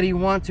 Teddy, you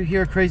want to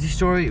hear a crazy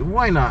story?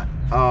 Why not,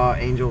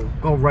 Angel?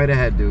 Go right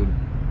ahead, dude.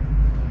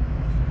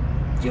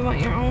 Do you want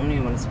your own or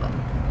you want to split?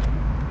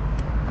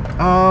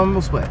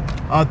 We'll split.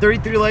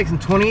 33 likes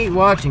and 28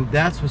 watching.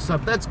 That's what's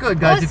up. That's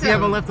good, guys. Awesome. If you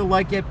haven't left a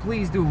like yet,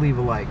 please do leave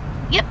a like.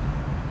 Yep.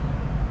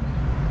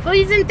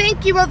 Please and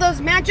thank you are those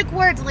magic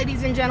words,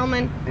 ladies and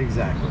gentlemen.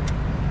 Exactly.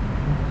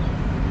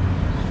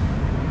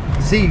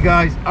 See you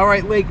guys. All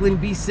right,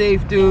 Lakeland, be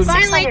safe, dude.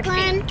 Bye,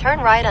 Lakeland. Turn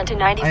right onto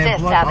 95th I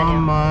have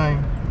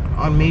Avenue.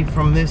 on me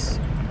from this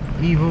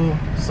evil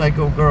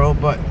psycho girl,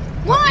 but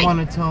why? I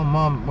want to tell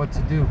Mom what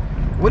to do.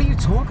 What are you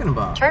talking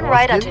about? Turn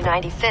right onto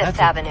 95th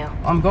Avenue.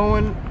 I'm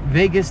going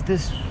Vegas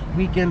this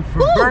weekend for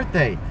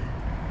birthday.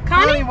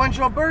 Connie, when's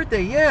your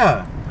birthday?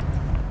 Yeah.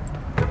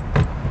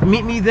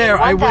 Meet me there.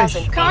 I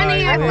wish.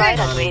 Connie, I right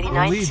wish. on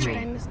 89th Street.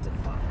 I missed the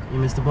block. You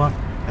missed the block?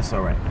 That's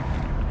all right.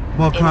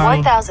 Well, In Connie,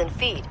 1,000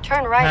 feet,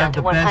 turn right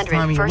onto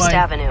 100 First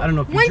Avenue. I don't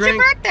know if you When's drink.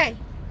 your birthday?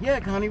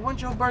 Yeah, Connie,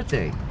 when's your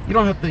birthday? You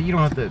don't have to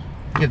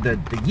give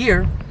the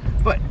year,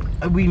 but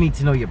we need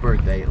to know your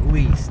birthday at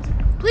least.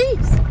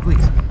 Please.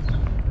 Please.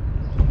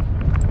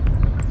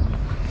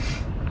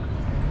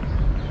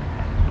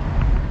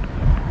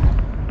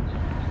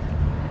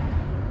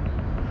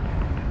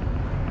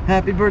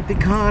 Happy birthday,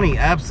 Connie.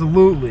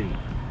 Absolutely.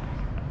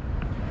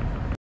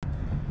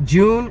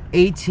 June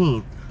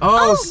 18th.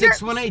 Oh,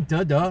 618.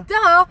 Duh. Duh.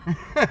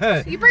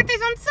 So your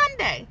birthday's on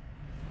Sunday.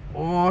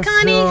 Awesome.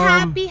 Connie,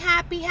 happy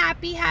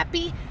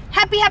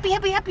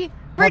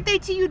birthday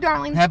to you,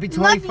 darling. Happy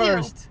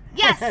 21st.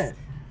 Yes.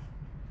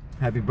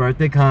 Happy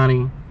birthday,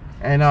 Connie.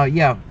 And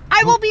yeah.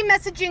 I will be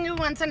messaging you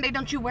on Sunday,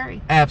 don't you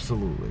worry.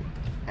 Absolutely.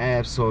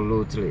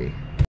 Absolutely.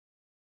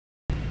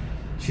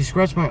 She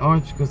scratched my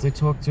arms because I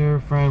talked to her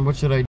friend. What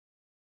should I do?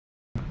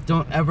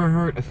 Don't ever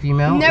hurt a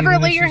female. Never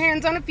lay your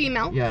hands on a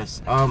female.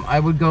 Yes. I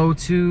would go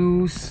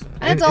to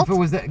an adult. If it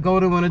was that, go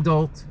to an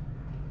adult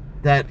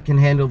that can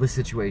handle the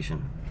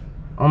situation.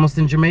 Almost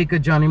in Jamaica,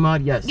 Johnny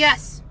Mod. Yes.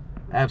 Yes.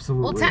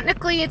 Absolutely. Well,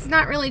 technically, it's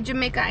not really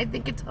Jamaica. I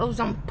think it's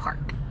Ozone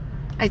Park.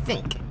 I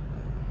think.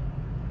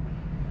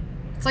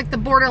 It's like the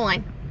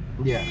borderline.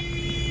 Yeah.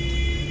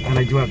 And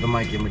I do have the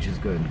mic in, which is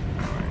good.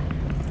 All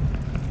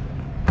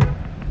right.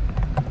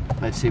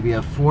 Let's see. We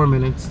have 4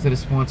 minutes to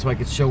this point, so I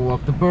could show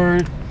off the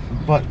bird.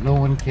 But no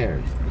one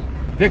cares.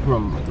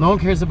 Vikram, no one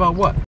cares about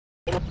what?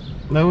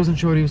 I wasn't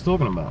sure what he was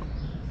talking about.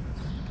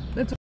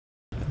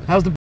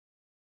 How's the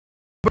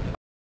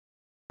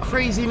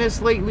craziness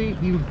lately?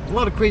 A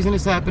lot of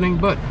craziness happening,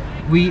 but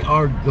we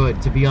are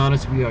good. To be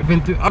honest, we are.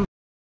 Been through. I'm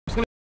just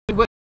gonna do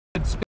what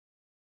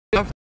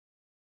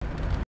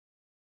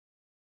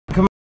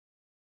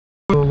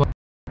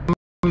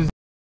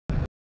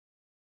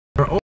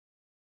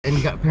and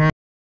you got parents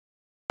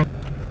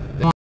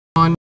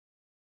on.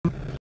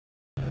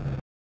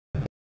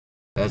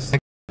 That's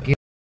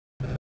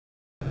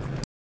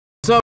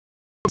so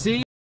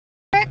see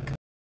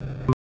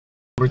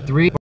number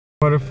 3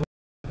 butterfly.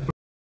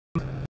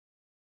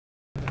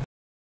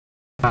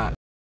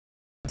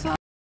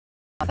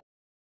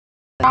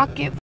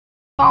 Rocket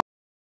falls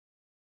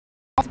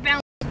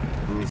bounce.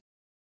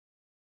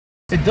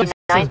 It does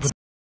says,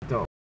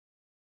 but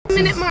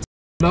Minute mark.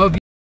 love you.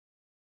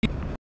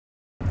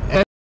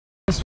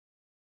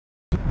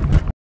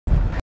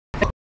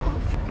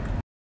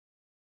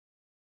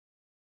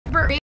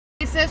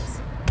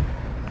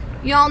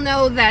 Y'all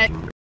know that.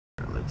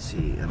 Let's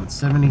see, I'm at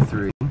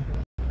 73. Oh,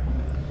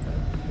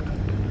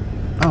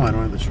 I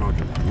don't have the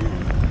charger.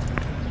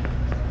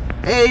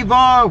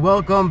 Ava,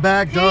 welcome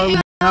back, darling.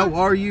 How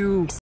are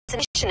you?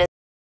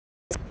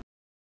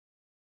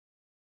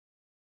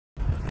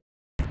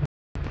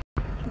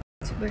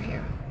 We're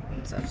here.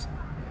 What's up?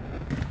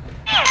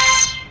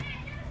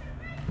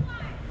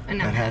 I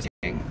know. That has,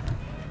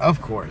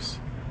 of course.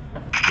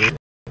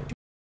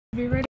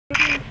 Be ready.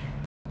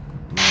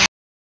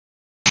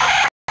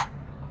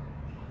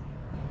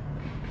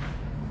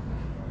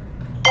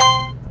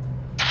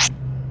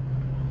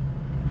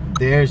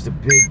 There's the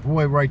big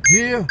boy right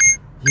there.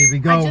 Here we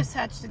go. I just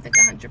hatched, I think,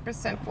 100%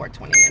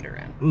 420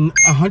 Nidoran.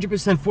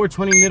 100%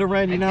 420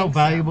 Nidoran. You know how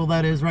valuable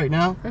that is right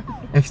now?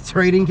 If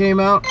trading came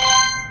out.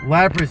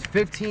 Lapras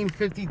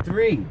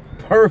 1553.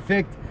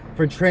 Perfect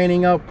for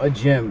training up a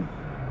gym.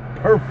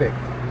 Perfect.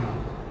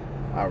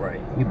 All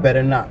right. You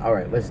better not. All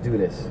right, let's do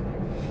this.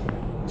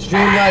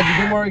 Streamline.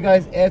 Don't worry,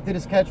 guys. After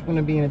this catch, we're going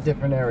to be in a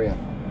different area.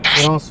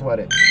 So don't sweat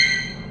it.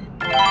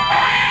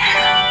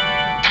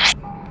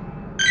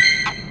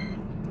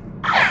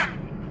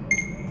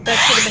 That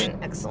should have been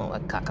an X. whistle a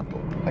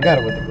cockapoo. I got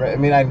it with the great. I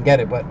mean, I didn't get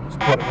it, but just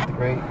caught it with the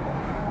great.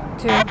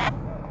 2.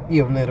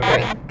 You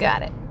literally. 3.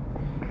 Got it.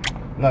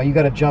 No, you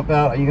got to jump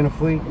out. Are you going to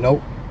flee?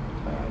 Nope.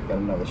 Alright, got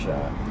another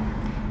shot.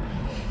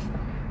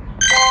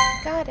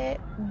 Got it.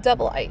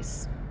 Double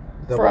ice.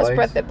 Double Frost ice?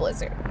 Breath and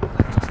Blizzard.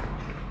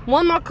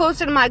 One more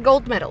closer to my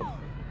gold medal.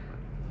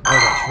 Oh,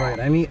 that's right.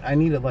 I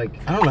need it like,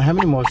 I don't know how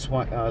many more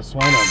swine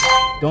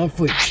Don't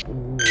flee.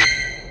 Ooh.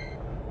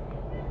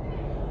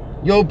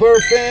 Yo,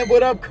 BurrFam,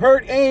 what up?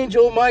 Kurt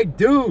Angel, my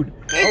dude.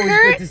 Hey, Always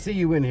Kurt. good to see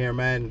you in here,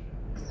 man.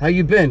 How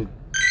you been?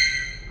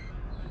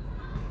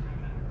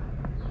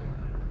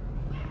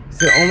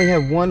 So only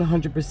have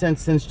 100%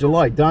 since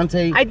July.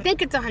 Dante? I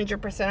think it's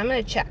 100%. I'm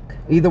going to check.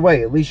 Either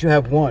way, at least you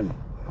have one.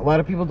 A lot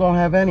of people don't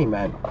have any,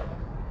 man.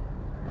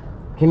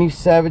 Can you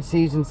Savage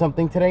Season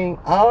something today?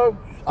 I'll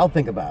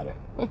think about it.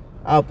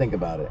 I'll think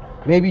about it.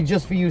 Maybe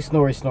just for you,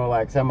 Snorri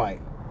Snorlax, I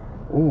might.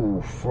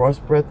 Ooh,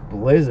 Frost Breath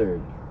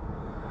Blizzard.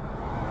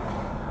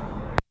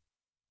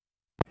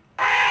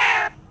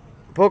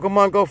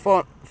 Pokemon Go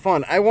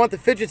fun. I want the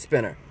fidget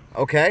spinner,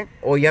 okay?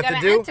 All you have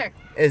to do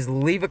is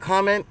leave a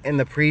comment in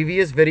the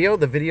previous video,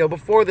 the video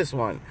before this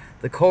one.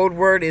 The code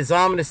word is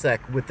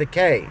Omnisec with the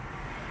K.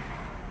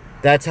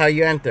 That's how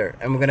you enter.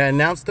 And we're going to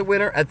announce the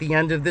winner at the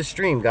end of this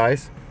stream,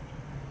 guys.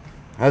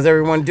 How's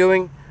everyone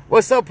doing?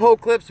 What's up,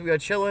 Pokeclips? We are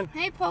chilling.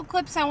 Hey,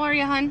 Pokeclips, how are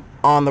you, hun?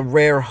 On the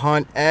rare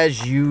hunt,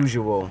 as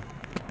usual.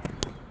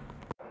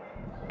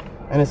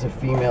 And it's a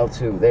female,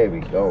 too. There we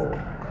go.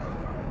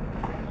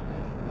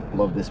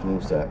 Love this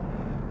moveset.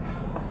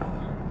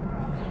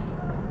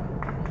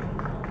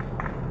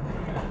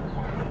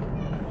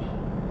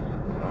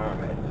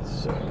 Alright,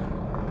 so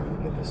let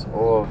me get this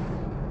off.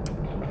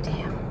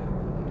 Damn.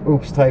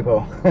 Oops,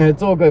 typo.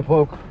 It's all good,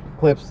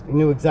 Pokeclips. You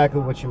knew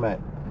exactly what you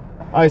meant.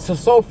 Alright,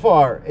 so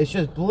far, it's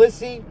just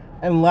Blissey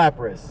and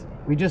Lapras.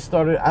 We just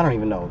started, I don't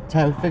even know,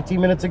 10,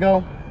 15 minutes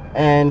ago.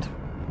 And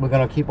we're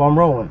going to keep on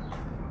rolling.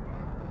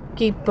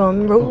 Keep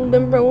on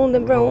rolling.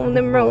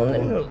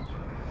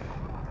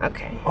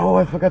 Okay. Oh,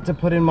 I forgot to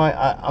put in my,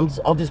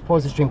 I'll just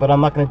pause the stream, but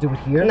I'm not going to do it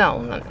here. No.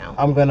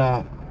 I'm going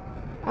to.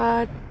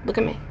 Look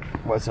at me.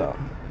 What's up?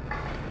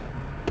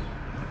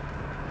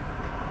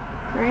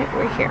 Right,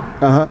 we're here.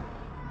 Uh-huh.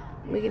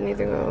 We can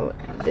either go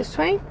this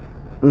way.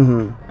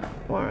 Mm-hmm.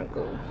 Or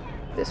go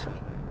this way.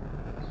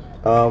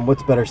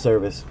 What's better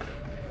service?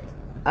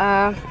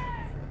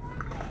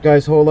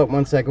 Guys, hold up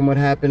 1 second. What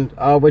happened?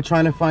 We're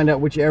trying to find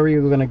out which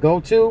area we're going to go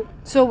to.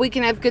 So we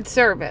can have good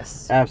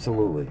service.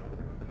 Absolutely.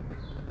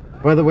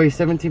 By the way,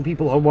 17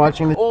 people are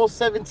watching. All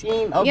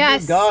 17 of you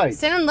guys. Yes,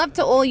 sending love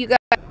to all you guys.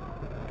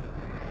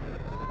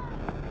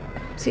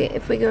 See,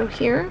 if we go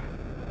here,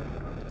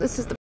 this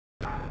is the...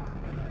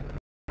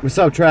 What's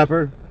up,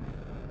 Trapper?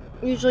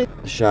 Usually...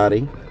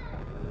 Shoddy.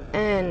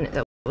 And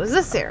that was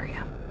this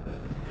area.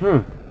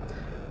 So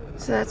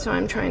that's what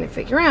I'm trying to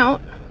figure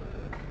out.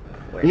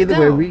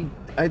 Either way,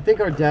 I think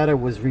our data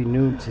was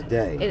renewed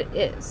today. It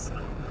is.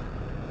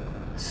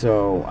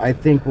 So I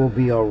think we'll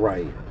be all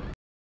right.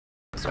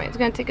 This way. It's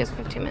going to take us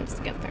 15 minutes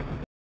to get there.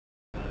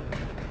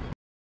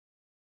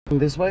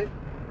 This way?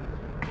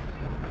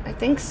 I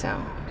think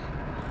so.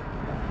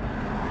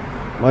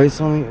 Why is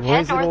only, why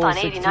Head is it north all on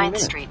 16 89th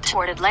minutes? Street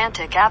toward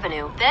Atlantic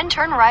Avenue, then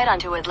turn right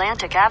onto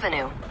Atlantic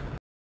Avenue.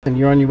 And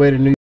you're on your way to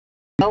New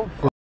York?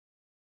 For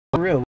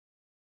real?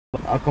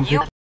 I'll come pick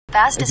you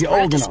fastest if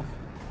you're old enough.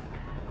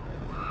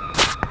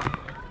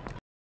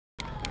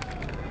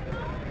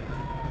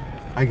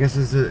 I guess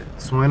it's a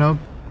swine up.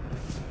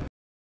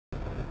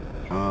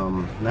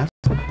 That's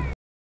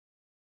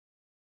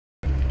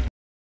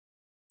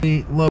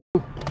low.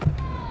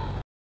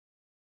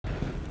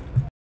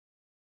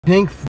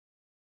 Pink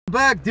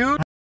back, dude.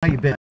 How you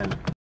been?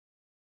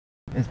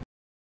 It's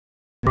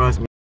trust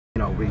me,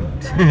 you know, we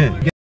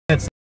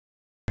get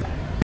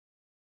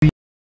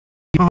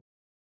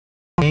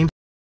games.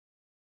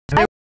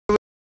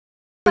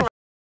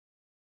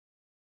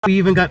 We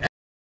even got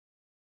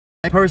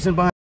a person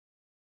behind.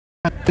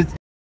 It's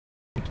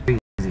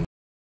crazy.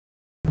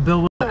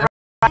 Bill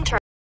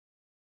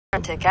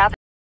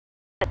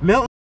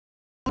Milton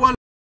one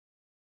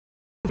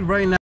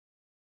right now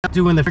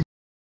doing the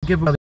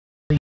giveaway.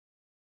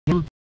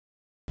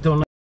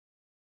 Don't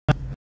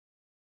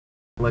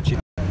let you.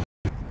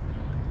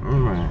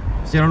 Alright.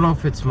 See, I don't know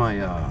if it's my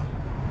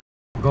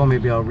goal.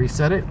 Maybe I'll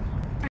reset it.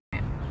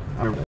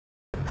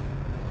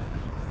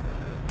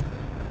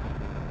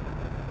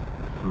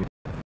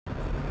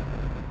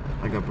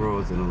 I got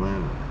bros in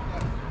Atlanta.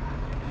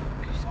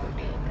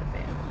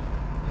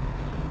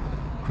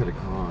 Credit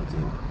cards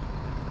and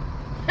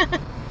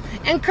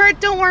and Kurt,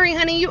 don't worry,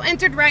 honey, you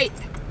entered right.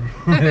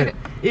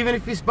 even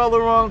if you spell it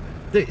wrong,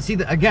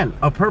 again,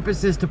 our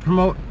purpose is to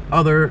promote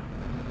other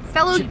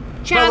fellow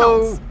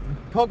channels,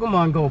 fellow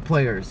Pokemon Go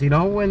players. You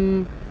know,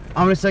 when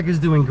Omnisec is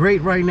doing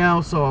great right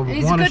now, so I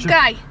he's a good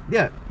guy.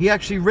 Yeah, he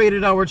actually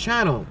rated our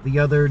channel the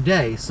other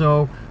day,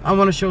 so I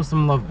want to show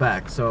some love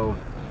back. So,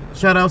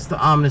 shout outs to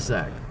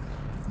Omnisec.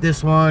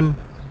 This one,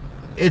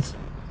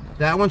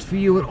 that one's for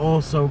you, and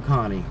also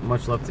Connie.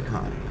 Much love to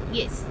Connie.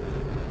 Yes.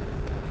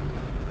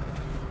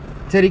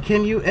 Teddy,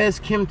 can you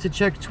ask him to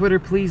check Twitter,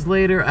 please,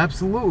 later?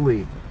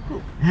 Absolutely. Who?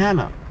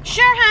 Hannah.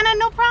 Sure, Hannah,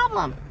 no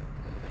problem.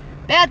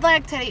 Bad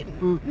luck, Teddy.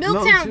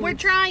 Milltown, no, we're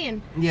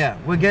trying. Yeah,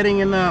 we're getting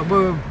in the...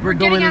 We're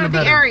getting going out in of the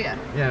the area.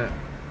 Yeah.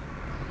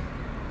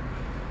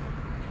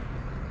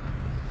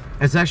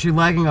 It's actually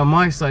lagging on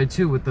my side,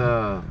 too, with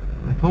the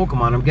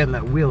Pokemon. I'm getting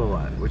that wheel a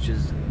lot, which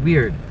is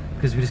weird,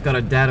 because we just got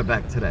our data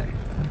back today.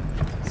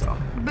 So.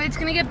 But it's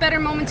going to get better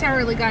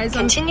momentarily, guys.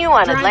 Continue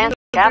on Atlantic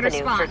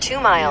Avenue for 2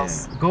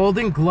 miles. Yeah.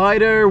 Golden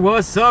Glider,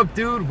 what's up,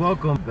 dude?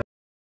 Welcome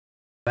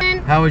back.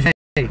 How is your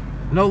day?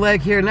 No lag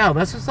here now.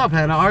 That's what's up,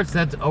 Hannah Arts.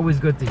 That's always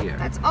good to hear.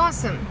 That's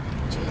awesome.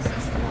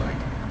 Jesus Lord.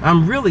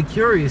 I'm really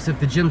curious if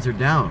the gyms are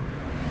down.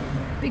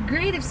 It'd be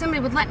great if somebody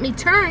would let me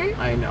turn.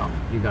 I know.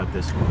 You got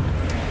this one.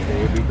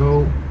 There we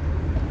go.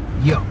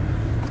 Yo.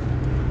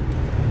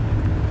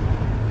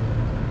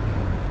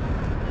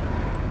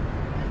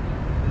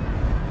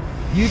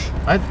 You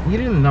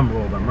didn't number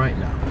all them right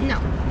now. No.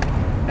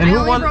 And I who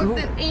only won? wrote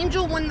that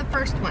Angel won the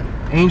first one.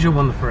 Angel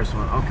won the first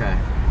one. Okay.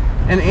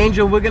 And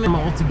Angel, we're gonna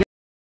all together.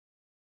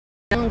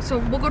 So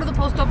we'll go to the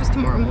post office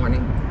tomorrow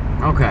morning.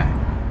 Okay.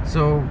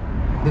 So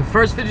the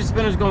first fidget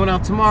spinner is going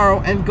out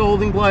tomorrow. And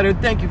Golden Glider,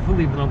 thank you for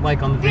leaving a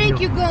like on the video. Thank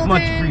you, Golden.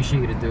 Much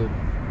appreciated, dude.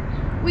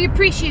 We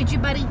appreciate you,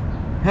 buddy.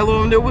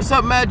 Hello, and what's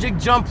up, Magic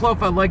Jump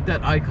Fluff? I like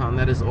that icon.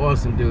 That is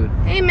awesome, dude.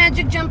 Hey,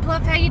 Magic Jump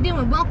Fluff, how you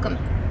doing? Welcome.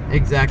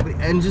 Exactly.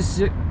 And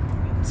just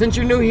since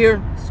you're new here,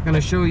 it's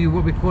gonna show you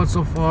what we caught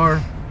so far.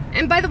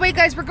 And by the way,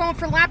 guys, we're going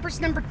for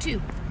Lapras number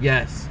 2.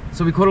 Yes.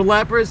 So we caught a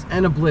Lapras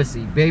and a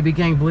Blissey. Baby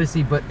Gang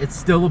Blissey, but it's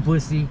still a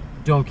Blissey.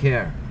 Don't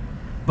care.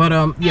 But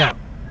yeah.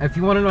 If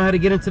you want to know how to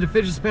get into the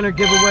fidget spinner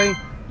giveaway,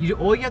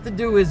 all you have to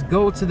do is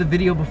go to the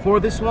video before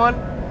this one,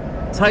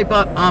 type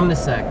out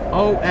Omnisec,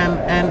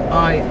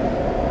 O-M-N-I-S-E-K,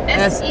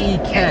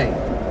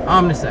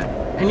 Omnisec,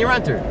 and you're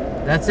entered.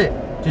 That's it.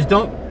 Just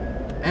don't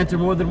enter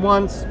more than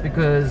once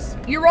because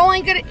you're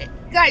only gonna,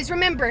 guys,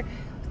 remember,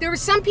 there were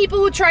some people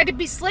who tried to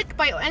be slick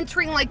by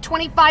entering like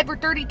 25 or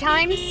 30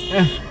 times.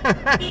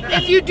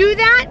 If you do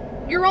that,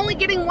 you're only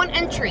getting 1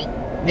 entry.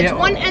 It's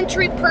 1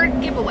 entry per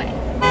giveaway.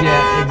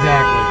 Yeah,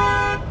 exactly.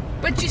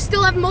 But you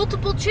still have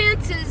multiple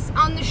chances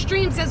on the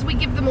streams as we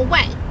give them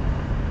away.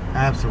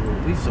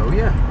 Absolutely. So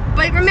yeah.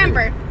 But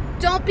remember,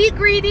 don't be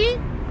greedy.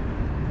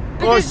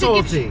 Or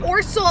salty.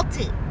 Or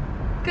salty.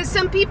 Because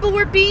some people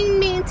were being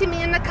mean to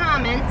me in the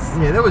comments.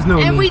 Yeah, there was no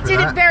need and we for did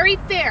that. it very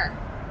fair.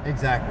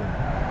 Exactly.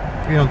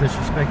 We don't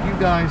disrespect you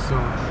guys, so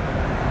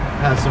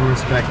have some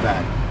respect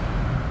back.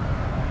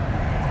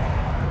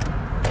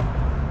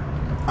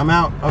 I'm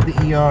out of the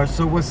ER,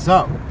 so what's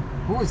up?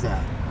 Who is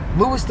that?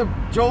 Louis the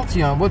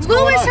Jolteon. What's going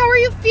on? Louis, how are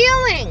you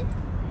feeling?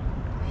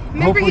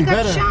 Remember, Hopefully you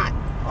got better. shot.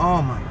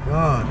 Oh my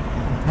God.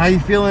 How you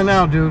feeling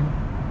now, dude?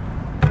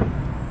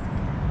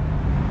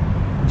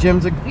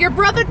 Jim's a... Your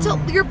brother told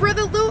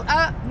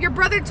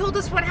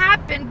us what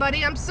happened,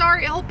 buddy. I'm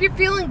sorry. I hope you're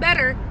feeling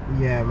better.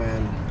 Yeah,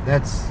 man.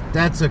 That's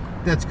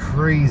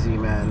crazy,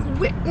 man.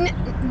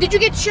 Did you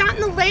get shot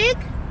in the leg?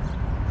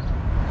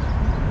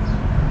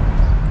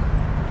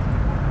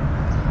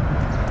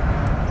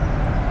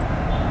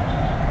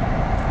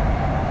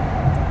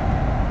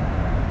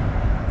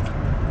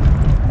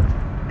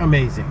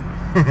 Amazing.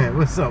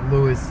 What's up,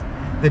 Louis?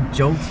 The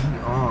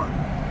Jolteon.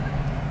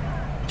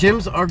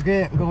 Gyms are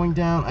going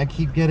down. I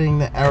keep getting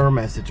the error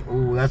message.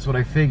 Oh, that's what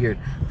I figured.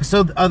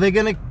 So are they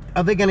gonna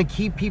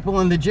keep people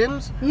in the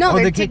gyms? No,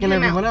 or they're kicking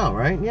everyone out,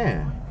 right?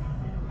 Yeah.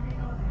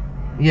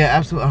 Yeah,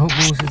 absolutely. I hope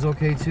Louis is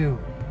okay too.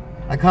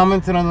 I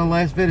commented on the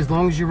last vid. As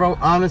long as you wrote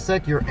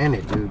Omnisec, you're in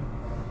it, dude.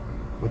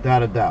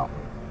 Without a doubt.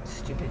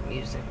 Stupid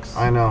music.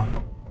 I know.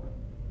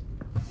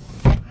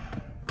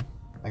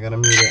 I gotta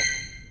mute it.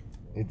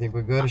 You think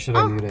we're good, or should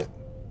I mute it?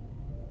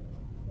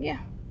 Yeah.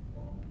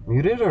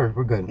 Mute it, or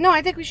we're good? No,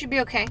 I think we should be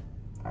okay.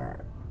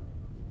 Alright.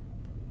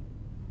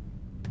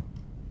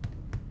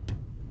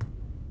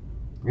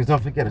 Because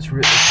don't forget, it's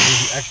really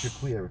extra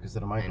clear because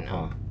of the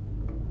microphone.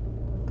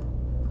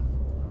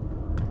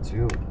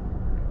 2,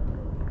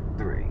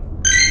 3.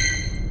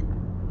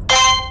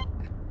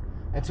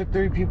 I took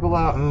 3 people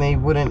out and they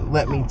wouldn't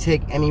let me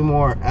take any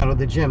more out of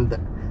the gym.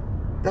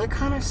 That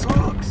kind of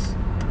sucks.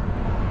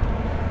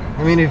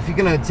 I mean, if you're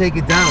gonna take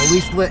it down, at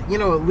least at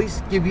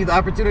least give you the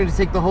opportunity to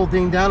take the whole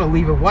thing down and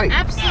leave it white.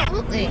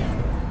 Absolutely.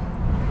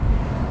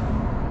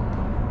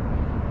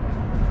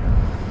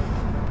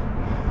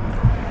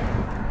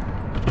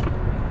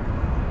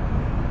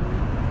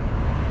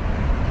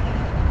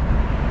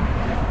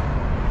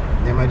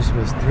 Damn, I just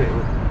missed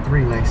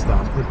 3 nice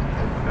stops, but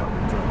I forgot to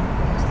drive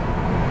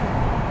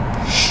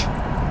fast.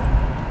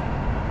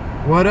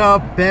 What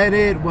up,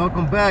 Bennett?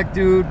 Welcome back,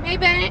 dude. Hey,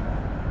 Bennett.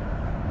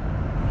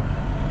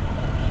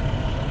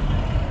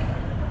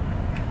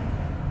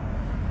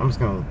 I'm just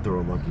gonna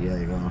throw a lucky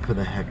egg on for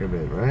the heck of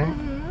it, right?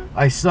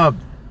 I subbed.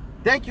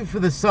 Thank you for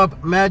the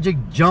sub, Magic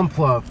Jump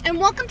Fluff. And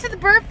welcome to the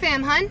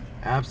BurrFam, hun.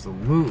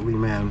 Absolutely,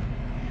 man.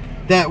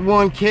 That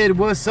one kid,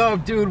 what's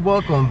up, dude?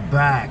 Welcome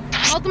back.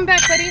 Welcome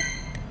back, buddy.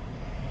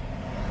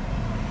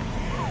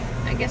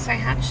 I guess I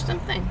hatched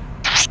something.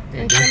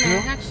 Didn't show me I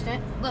hatched it.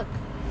 Look.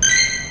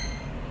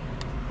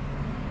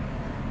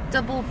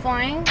 double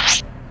flying.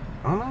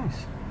 Oh,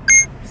 nice.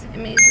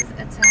 Amazes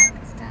attack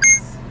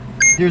stats.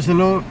 There's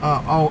an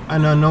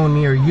unknown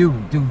near you.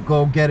 Dude,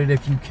 go get it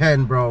if you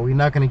can, bro. You're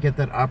not gonna get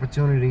that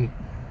opportunity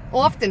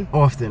often,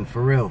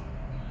 for real.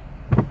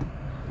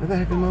 Where the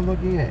heck are my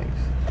lucky eggs?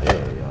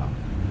 There you go.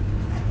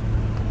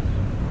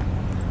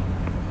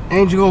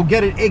 Angel, go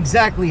get it.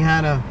 Exactly,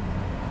 Hannah.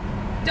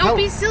 Don't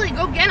be silly.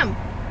 Go get him.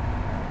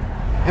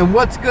 And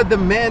what's good, the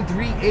man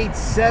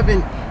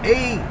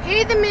 3878?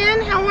 Hey, the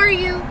man. How are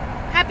you?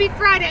 Happy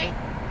Friday.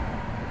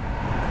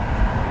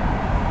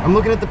 I'm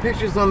looking at the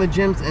pictures on the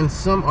gyms, and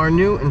some are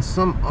new and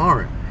some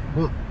aren't.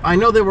 Well, I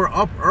know they were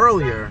up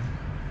earlier.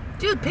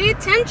 Dude, pay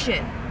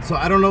attention. So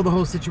I don't know the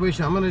whole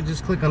situation. I'm gonna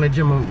just click on a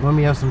gym when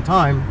we have some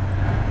time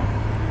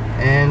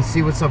and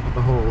see what's up with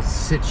the whole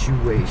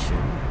situation.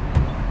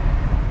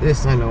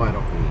 This I know I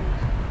don't need.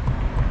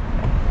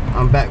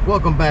 I'm back.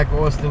 Welcome back,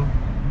 Austin.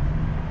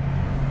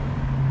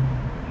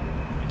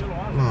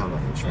 No,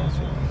 let me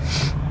transfer that.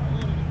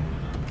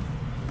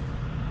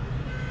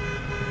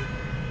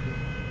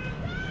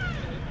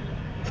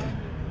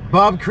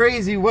 Bob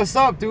Crazy, what's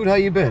up, dude? How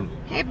you been?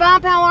 Hey,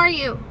 Bob, how are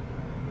you?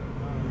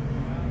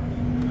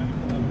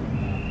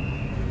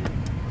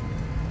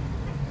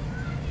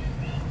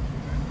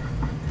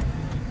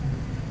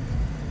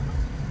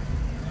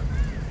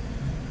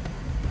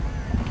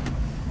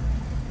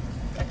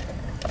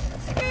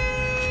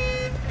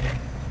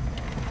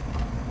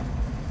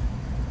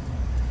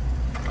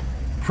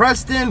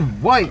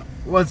 Preston White,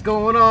 what's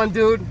going on,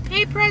 dude?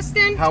 Hey,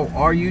 Preston. How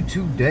are you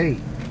today?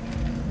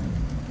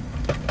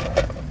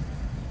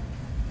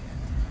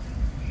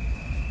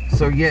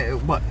 So yeah,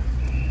 what?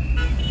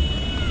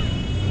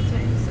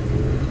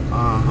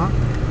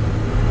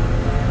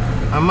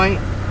 I might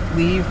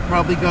leave,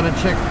 probably gonna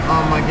check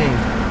on my games.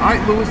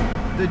 Alright, Louis,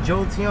 the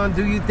Jolteon,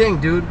 do you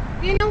think, dude?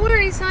 You know what,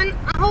 son?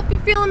 I hope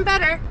you're feeling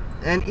better.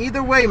 And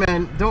either way,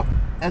 man,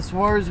 as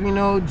far as we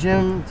know,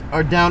 gyms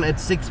are down at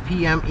 6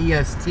 p.m.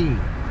 EST.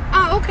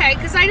 Oh, okay,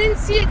 because I didn't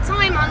see a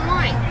time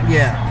online.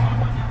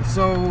 Yeah.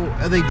 So,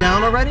 are they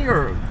down already,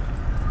 or?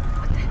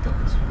 What the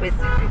hell is with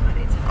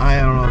everybody? I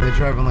don't know, they're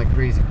driving like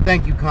crazy.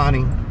 Thank you,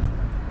 Connie.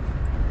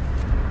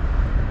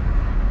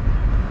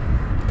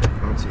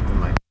 Let's see the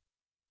mic.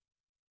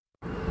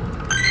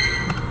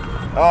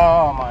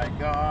 Oh my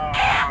God.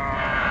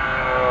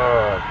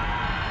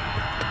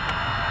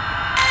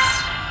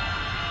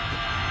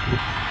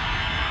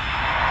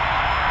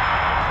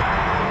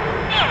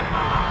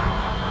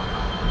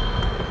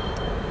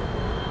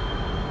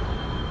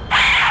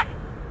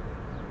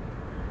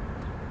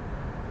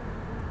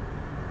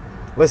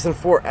 Less than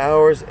 4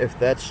 hours, if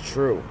that's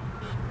true.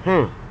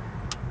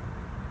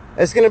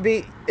 It's gonna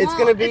be.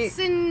 It's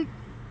in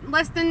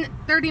less than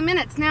 30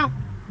 minutes now.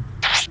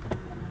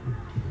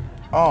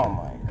 Oh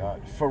my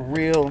God, for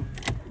real.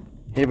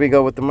 Here we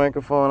go with the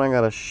microphone. I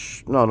gotta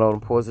no,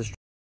 pause this.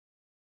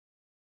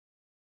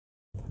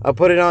 I'll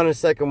put it on in a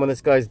second when this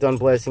guy's done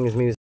blasting his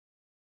music.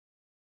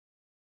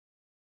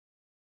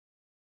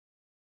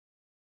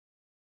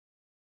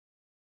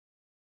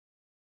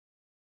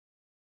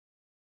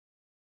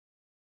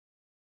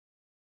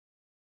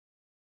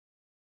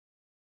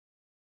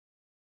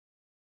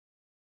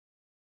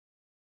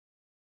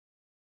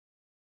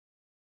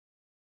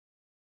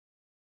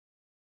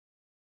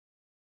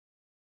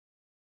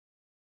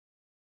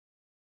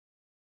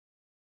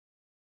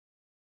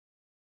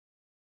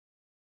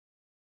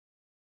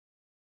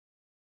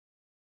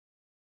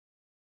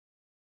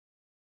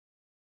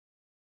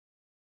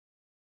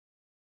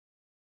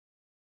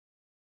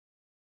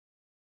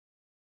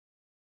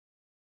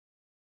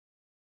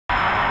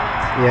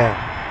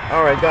 Yeah.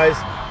 Alright, guys.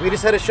 We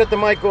just had to shut the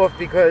mic off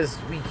because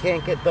we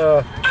can't get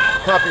the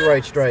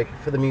copyright strike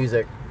for the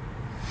music.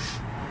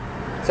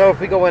 So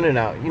if we go in and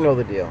out, you know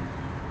the deal.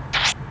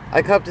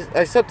 I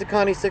subbed to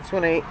Connie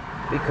 618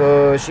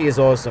 because she is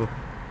awesome.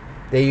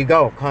 There you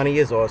go. Connie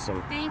is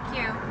awesome. Thank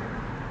you.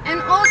 And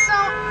also,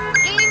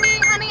 Amy,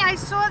 honey, I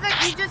saw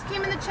that you just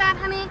came in the chat,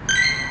 honey.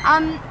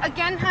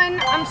 Again,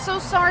 hun, I'm so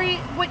sorry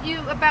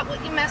about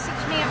what you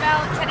messaged me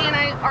about. Teddy and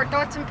I, our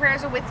thoughts and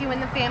prayers are with you and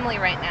the family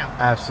right now.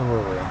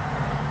 Absolutely.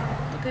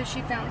 Because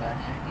she found out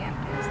Aunt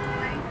passed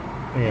away.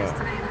 Yeah.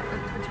 Yesterday, and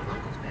her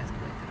uncles passed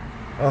away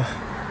today. Oh.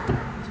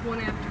 It's one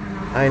after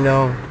another.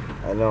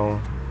 I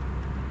know.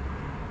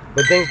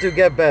 But things do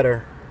get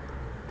better.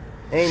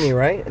 Amy,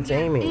 right? It's yeah,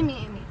 Amy.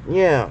 Amy.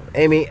 Yeah,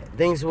 Amy,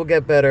 things will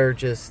get better.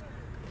 Just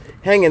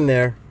hang in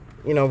there.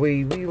 You know,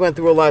 we went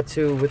through a lot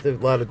too with a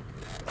lot of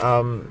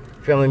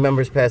family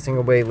members passing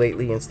away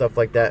lately and stuff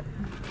like that.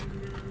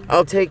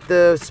 I'll take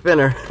the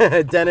spinner.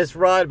 Dennis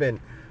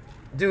Rodman.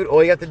 Dude,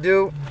 all you have to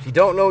do, if you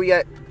don't know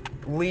yet,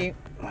 leave.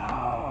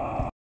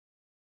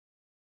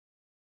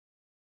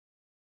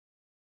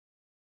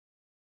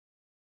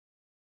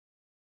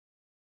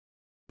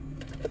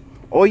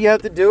 All you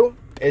have to do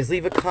is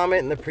leave a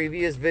comment in the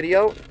previous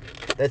video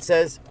that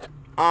says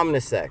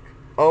Omnisec.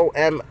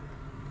 O-M-N-I-S-E-K.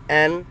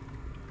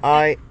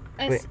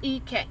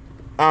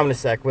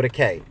 Omnisec with a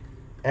K.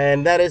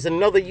 And that is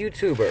another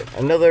YouTuber,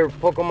 another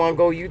Pokemon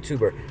Go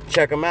YouTuber.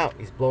 Check him out.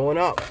 He's blowing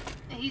up.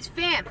 he's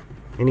fam.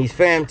 And he's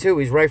fam too.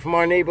 He's right from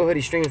our neighborhood.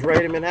 He streams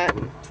right in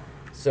Manhattan.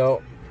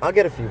 So I'll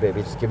get a few,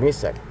 baby. Just give me a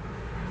second.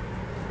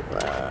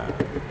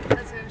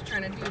 That's what I was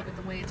trying to do with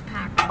the way it's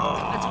packed.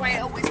 That's why I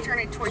always turn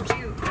it towards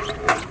you.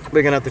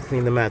 We're gonna have to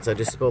clean the mats. I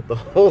just spilled the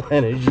whole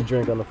energy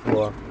drink on the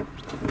floor.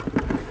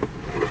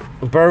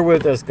 Bear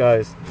with us,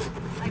 guys.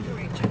 I can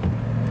reach it.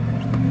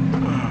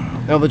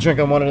 Now the drink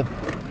I wanted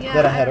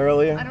that I had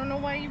earlier. I don't know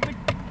why you would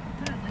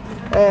put it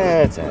like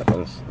that. It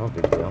happens. No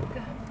big deal.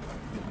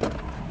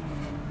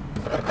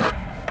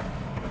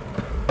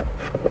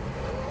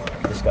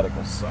 Just gotta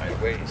go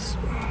sideways.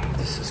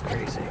 This is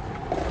crazy.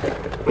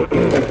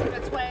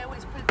 That's why I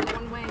always put it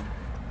one way.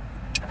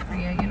 For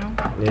you, you know?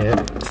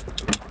 Yeah.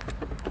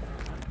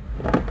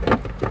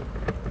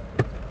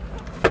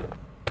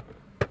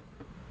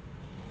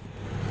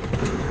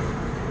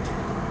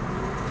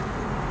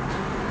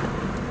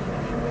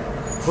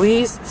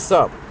 Please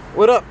sup.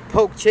 What up,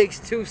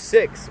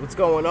 PokeChakes26? What's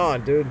going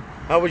on, dude?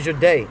 How was your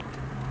day?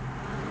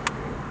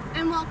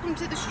 And welcome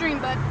to the stream,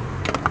 bud.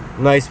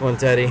 Nice one,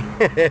 Teddy.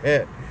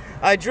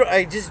 I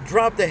just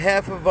dropped a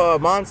half of a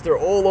monster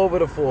all over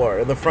the floor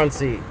in the front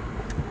seat.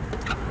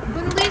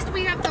 But at least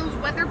we have those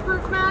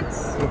weatherproof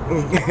mats.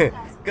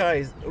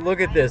 Guys,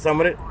 look at this.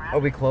 Are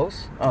we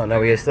close? Oh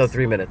no, we still have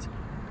 3 minutes.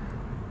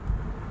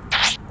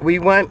 We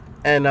went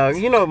and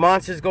you know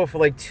monsters go for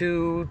like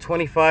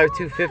 $225,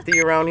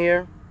 $250 around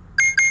here.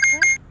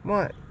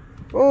 What?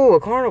 Oh, a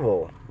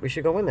carnival. We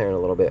should go in there in a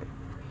little bit.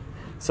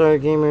 Sorry,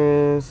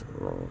 gamers.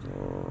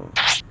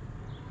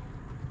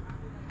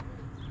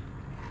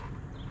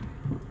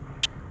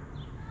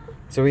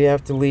 So we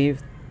have to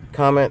leave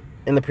comment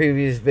in the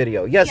previous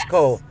video. Yes,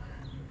 Cole.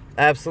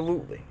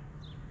 Absolutely.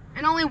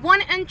 And only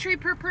one entry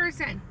per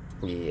person.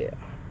 Yeah.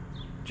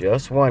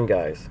 Just one,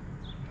 guys.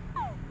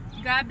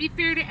 You gotta be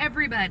fair to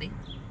everybody.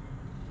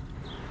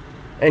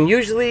 And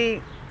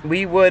usually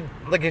we would,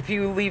 like if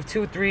you leave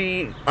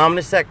 2-3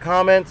 Omnisect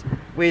comments,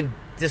 we'd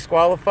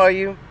disqualify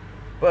you.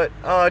 But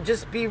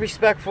just be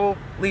respectful,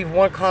 leave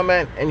one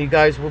comment, and you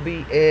guys will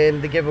be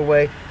in the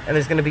giveaway. And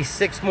there's going to be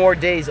 6 more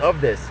days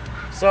of this.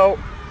 So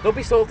don't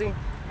be salty,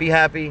 be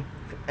happy.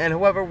 And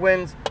whoever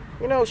wins,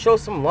 you know, show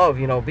some love,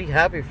 you know, be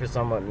happy for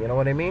someone, you know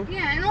what I mean?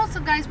 Yeah, and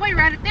also guys, while you're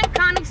at it, thank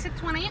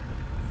Connie618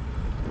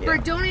 for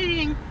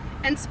donating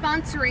and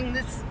sponsoring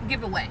this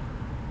giveaway.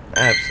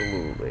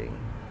 Absolutely.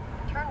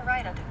 Turn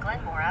right onto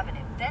Glenmore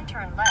Avenue, then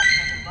turn left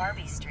onto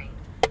Barbie Street.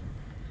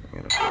 Do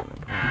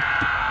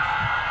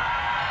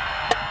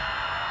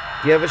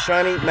you have a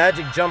shiny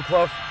magic jump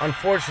pluff?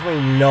 Unfortunately,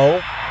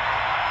 no.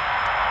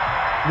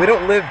 We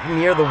don't live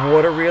near the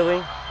water,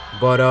 really.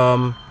 But,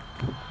 I'm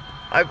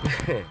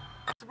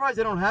surprised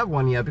I don't have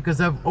one yet because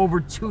I have over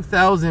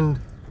 2,000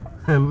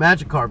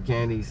 Magikarp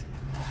candies.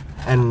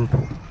 And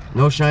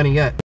no shiny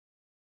yet.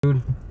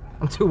 Dude,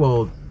 I'm too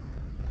old.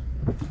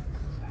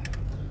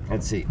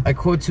 Let's see. I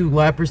caught 2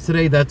 Lapras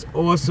today. That's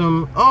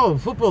awesome. Oh,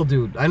 football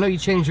dude. I know you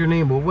changed your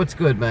name, but what's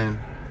good, man?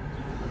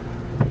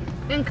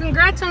 And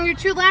congrats on your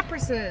 2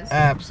 Laprases.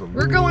 Absolutely.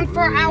 We're going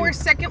for our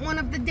second one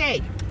of the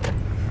day.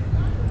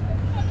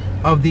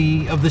 Of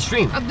the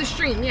stream. Of the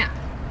stream, yeah.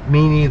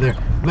 Me neither.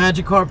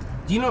 Magikarp.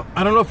 Do you know?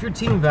 I don't know if you're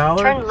Team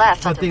Valor. Turn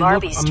left but onto they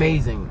Barbie look Street.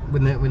 amazing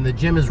when the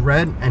gym is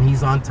red and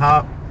he's on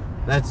top.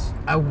 That's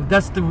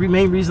the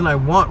main reason I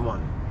want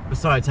one.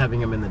 Besides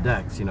having him in the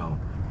decks, you know,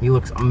 he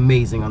looks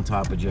amazing on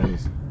top of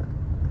gyms.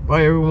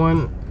 Bye,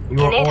 everyone. In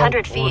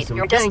 800 feet, awesome.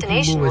 your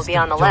destination will be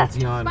on the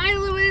left. Bye,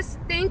 Lewis.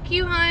 Thank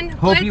you, hon.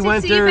 Hope Glad you to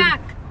entered. see you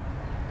back.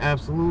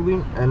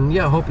 Absolutely. And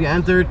yeah, hope you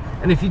entered.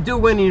 And if you do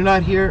win and you're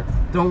not here,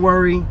 don't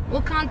worry.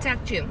 We'll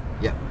contact you.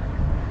 Yeah.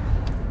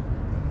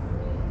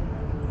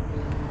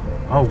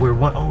 Oh, we're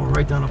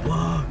right down the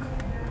block.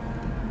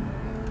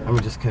 Let me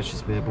just catch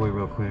this bad boy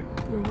real quick.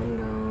 Your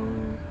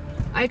window.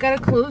 I got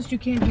it closed. You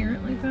can't hear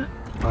it like that.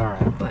 All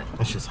right. But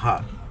it's just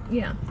hot.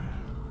 yeah.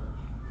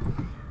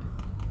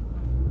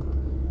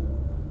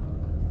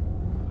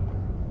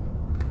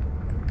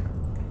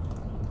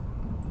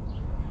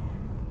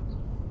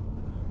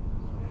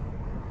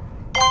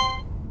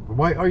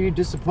 Why are you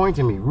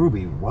disappointing me,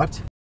 Ruby?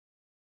 What?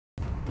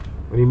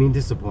 What do you mean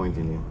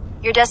disappointing you?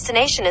 Your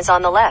destination is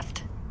on the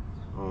left.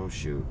 Oh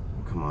shoot.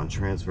 Come on,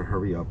 transfer,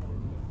 hurry up.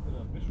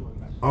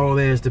 Oh,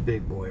 there's the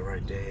big boy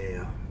right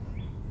there.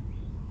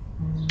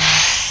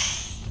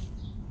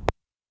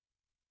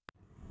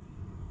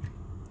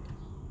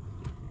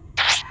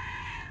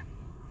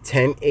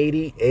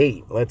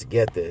 $10.88. Let's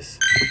get this.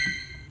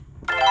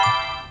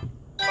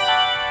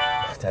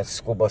 That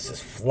school bus is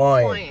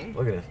flying.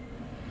 Look at it.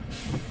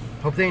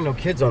 Hope there ain't no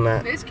kids on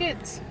that. There's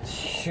kids.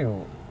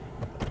 Shoot.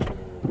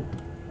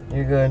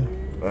 You good?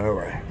 All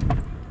right.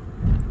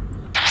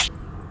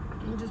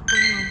 I'm just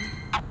pulling over.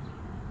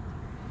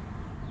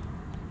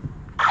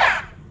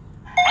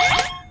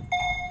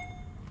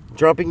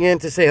 Dropping in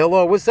to say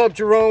hello. What's up,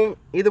 Jerome?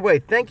 Either way,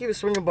 thank you for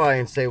swinging by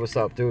and say what's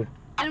up, dude.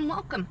 And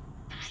welcome.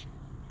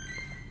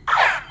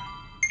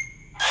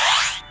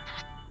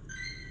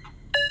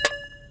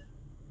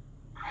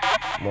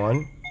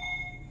 One.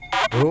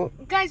 Who?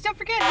 Guys, don't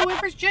forget,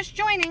 whoever's just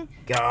joining.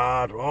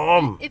 God,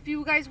 If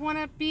you guys want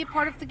to be a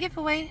part of the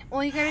giveaway,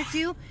 all you gotta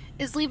do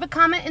is leave a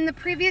comment in the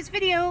previous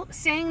video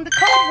saying the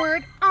code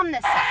word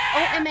Omnisec.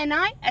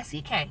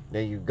 OMNISEK.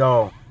 There you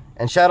go.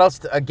 And shout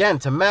outs again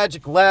to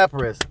Magic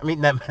Lapras. I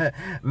mean,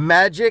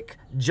 Magic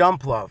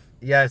Jump Love.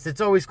 Yes,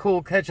 it's always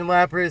cool catching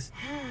Lapras.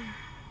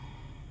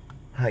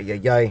 Ay,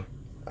 ay, ay.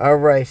 All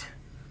right.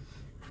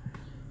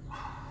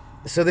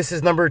 So this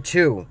is number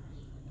 2.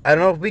 I don't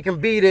know if we can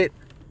beat it,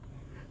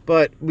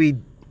 but we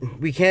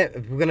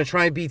can't. We're gonna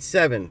try and beat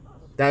 7.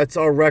 That's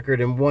our record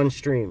in one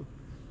stream.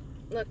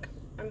 Look,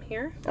 I'm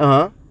here.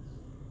 Uh-huh.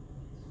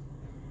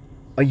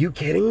 Are you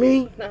kidding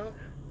me? No.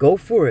 Go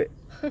for it.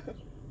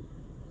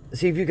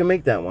 See if you can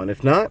make that one.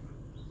 If not,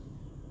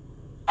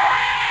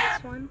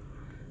 this one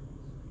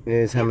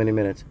is how many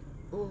minutes?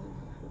 Ooh.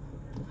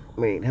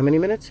 Wait, how many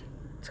minutes?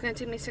 It's gonna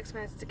take me 6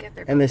 minutes to get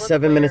there. And there's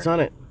 7 minutes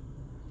on it.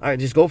 All right,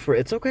 just go for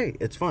it. It's okay.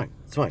 It's fine.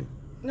 It's fine.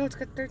 No, it's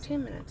got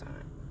 13 minutes on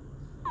it.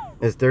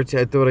 It's 13.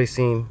 I thought I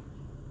seen.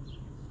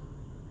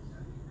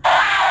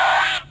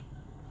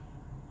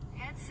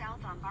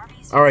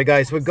 All right,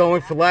 guys, we're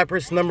going for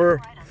Lapras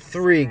number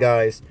 3,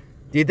 guys.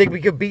 Do you think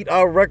we could beat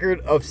our record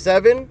of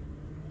 7?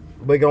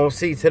 We're going to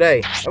see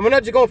today. And we're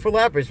not just going for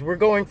Lapras. We're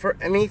going for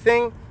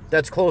anything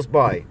that's close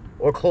by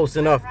or close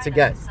enough to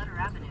get.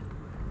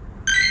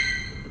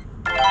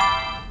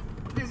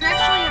 There's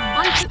actually a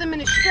bunch of them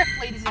in a strip,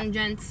 ladies and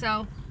gents,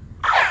 so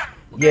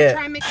we're yeah,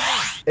 try and make it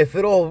work. If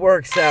it all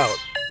works out,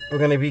 we're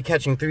going to be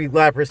catching 3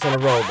 Lapras in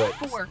a row. But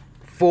 4.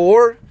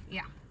 4?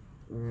 Yeah.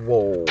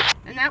 Whoa.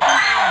 And that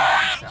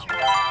one, so.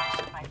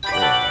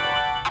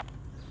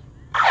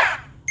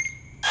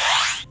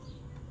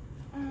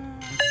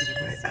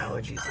 My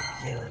allergies are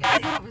killing me. I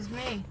thought it was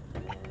me.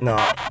 No.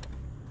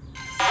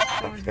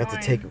 I forgot to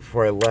take it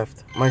before I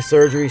left. My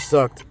surgery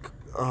sucked.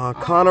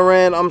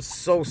 Conoran, I'm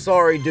so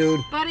sorry,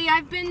 dude. Buddy,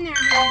 I've been there,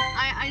 man.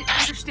 I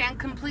understand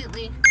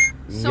completely.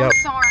 So Yep.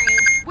 sorry.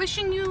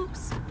 Wishing you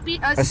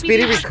a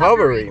speedy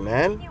recovery,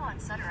 man.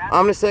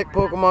 Omnisec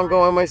Pokemon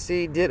Go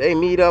MIC did a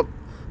meetup.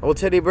 Old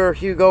Teddy Bear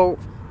Hugo.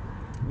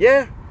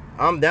 Yeah,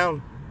 I'm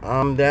down.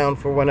 I'm down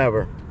for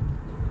whenever.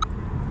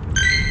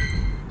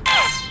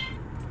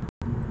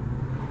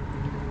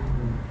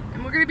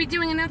 And we're gonna be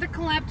doing another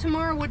collab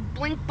tomorrow with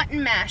Blink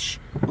Button Mash.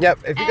 Yep,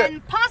 if you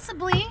and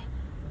possibly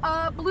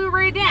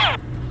Blu-ray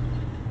Dan.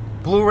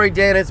 Blu-ray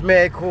Dan is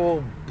mad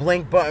cool.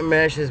 Blink Button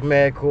Mash is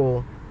mad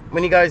cool.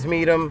 When you guys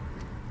meet them,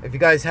 if you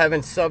guys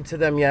haven't subbed to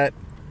them yet,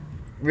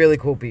 really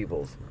cool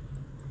peoples.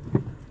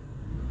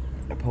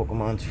 The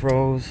Pokemon's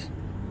froze.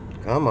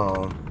 Come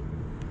on.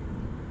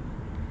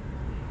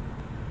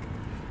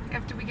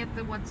 After we get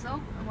the what's up?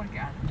 Oh my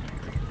god.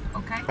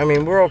 Okay. I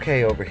mean, we're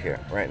okay over here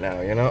right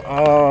now, you know?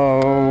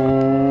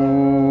 Oh,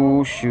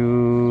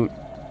 shoot.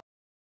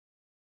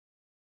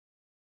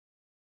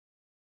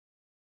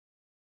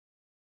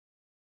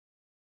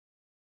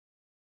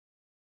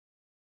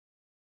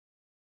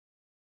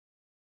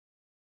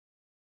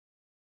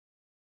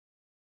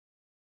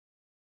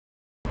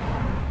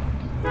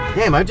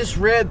 Damn, I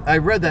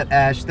read that,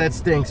 Ash. That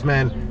stinks,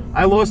 man.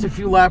 I lost a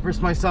few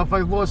Lapras myself.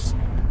 Rare I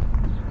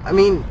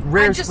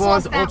just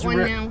spawns, lost that ultra one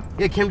rare. now.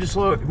 Yeah, Kim just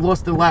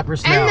lost the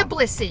Lapras now. And the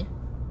Blissey.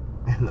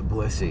 And the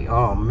Blissey.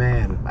 Oh,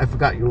 man. I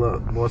forgot you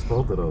lost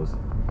both of those.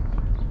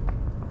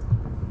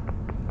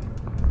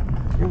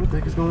 Yeah, what the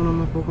heck is going on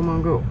with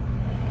Pokemon Go?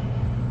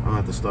 I'm gonna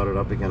have to start it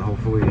up again.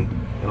 Hopefully,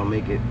 it'll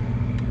make it.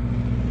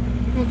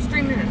 Well, it's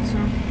 3 minutes, so.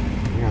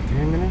 You got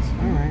 3 minutes?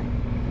 Alright.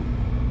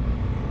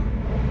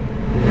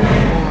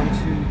 1,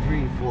 2,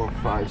 3, 4,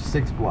 5,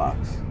 6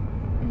 blocks.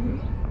 Mm-hmm.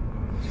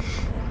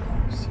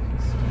 6.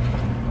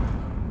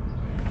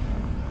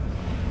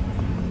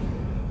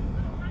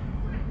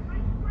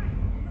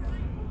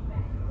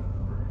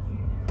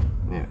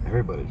 Yeah,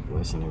 everybody's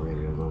blessing their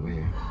radios over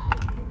here.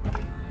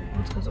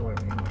 It's because of what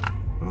I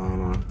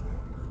know.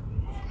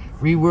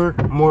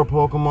 Rework, more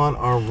Pokemon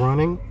are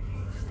running.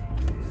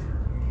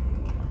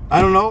 I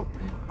don't know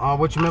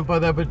what you meant by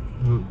that, but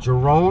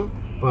Jerome,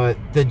 but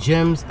the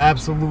gyms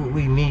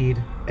absolutely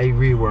need a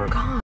rework.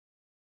 God.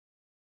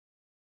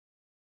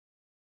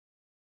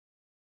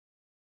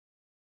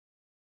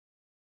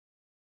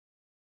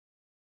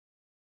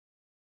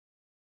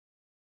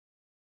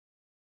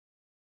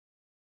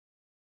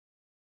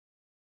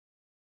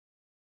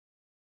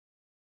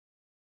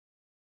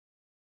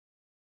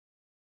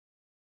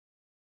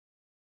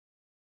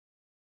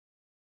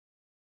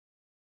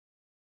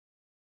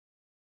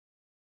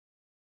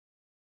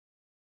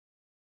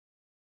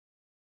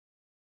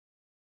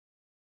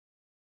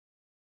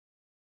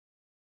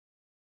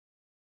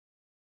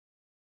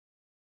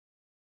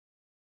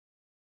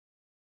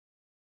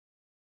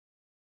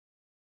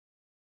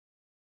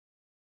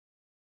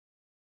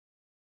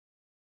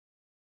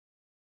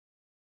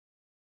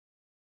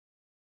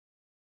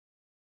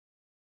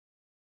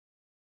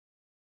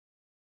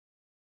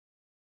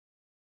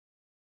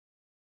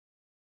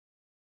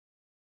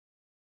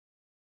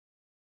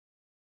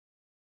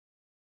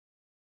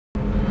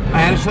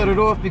 had to shut it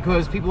off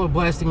because people are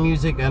blasting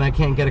music and I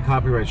can't get a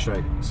copyright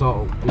strike.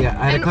 So, yeah,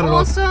 I had to cut it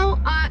off. And also,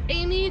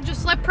 Amy,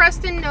 just let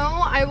Preston know.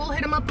 I will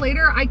hit him up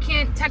later. I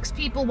can't text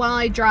people while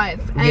I drive.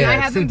 And yeah, I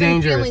haven't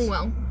been feeling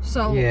well.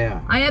 So,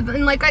 yeah.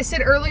 And like I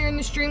said earlier in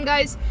the stream,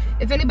 guys,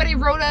 if anybody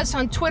wrote us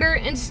on Twitter,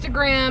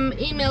 Instagram,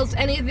 emails,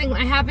 anything,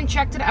 I haven't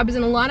checked it. I was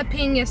in a lot of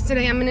pain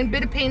yesterday. I'm in a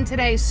bit of pain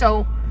today.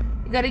 So,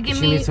 you got to give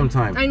me... She needs some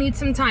time. I need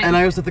some time. And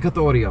I also have to cut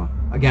the audio.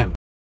 Again.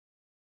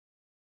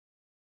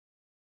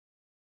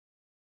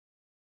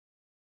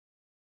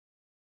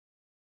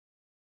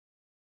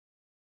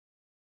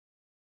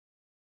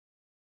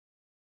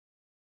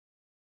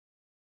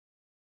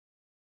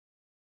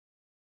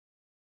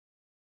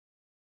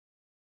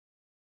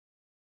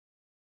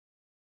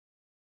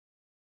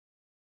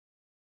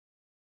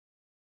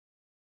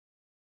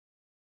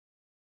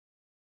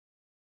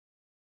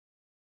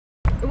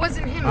 It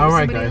wasn't him. All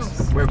right, guys,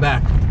 else. We're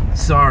back.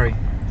 Sorry.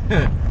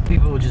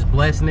 People were just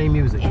blasting their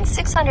music. In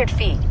 600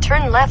 feet,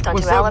 turn left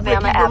onto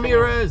Alabama Avenue.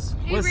 Ramirez?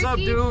 Hey, What's up,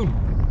 Ricky. dude?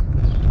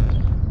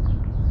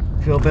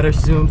 Feel better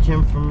soon,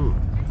 Kim from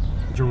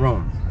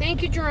Jerome.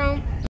 Thank you,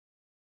 Jerome.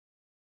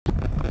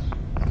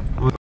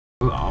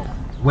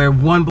 We're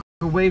one block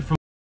away from.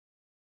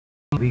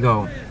 We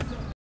go.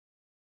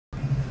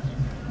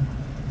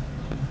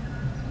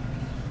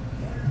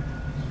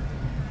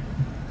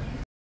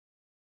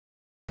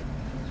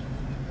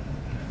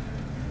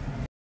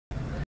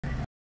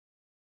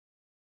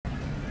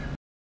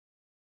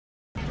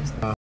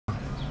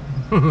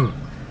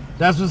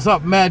 That's what's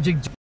up, Magic.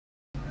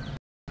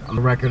 On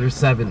the record of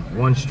 7,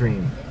 one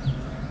stream.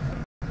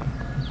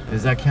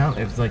 Does that count?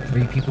 If it's like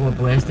 3 people are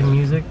blasting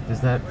music,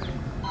 does that?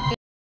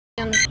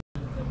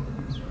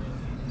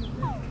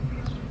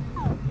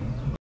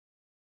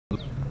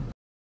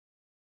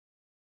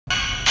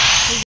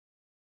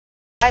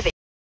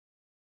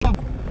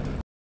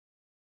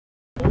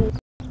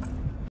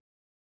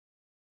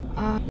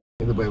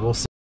 Either way, we'll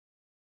see.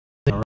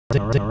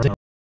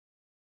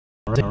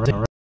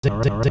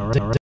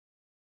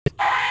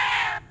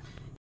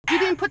 You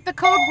didn't put the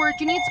code word.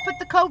 You need to put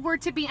the code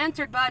word to be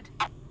entered, bud.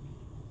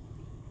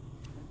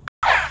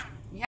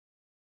 Yeah.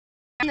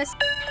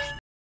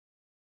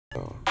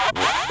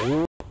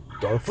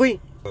 Don't flee.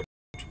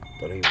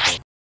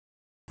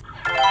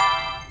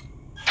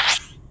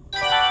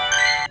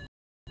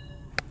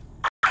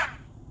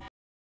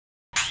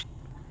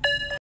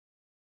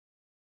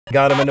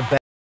 Got him in the back.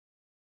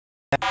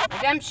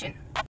 Redemption.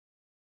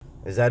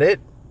 Is that it?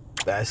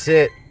 That's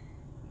it.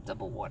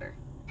 Double water.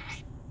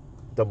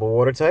 Double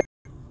water type.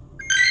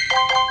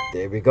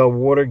 There we go.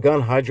 Water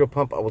gun, hydro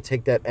pump. I will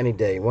take that any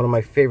day. One of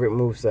my favorite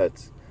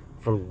movesets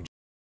from.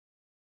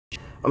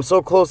 I'm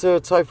so close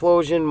to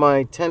Typhlosion.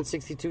 My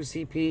 1062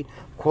 CP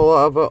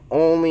Quilava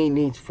only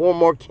needs 4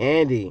 more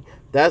candy.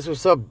 That's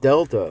what's up,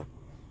 Delta.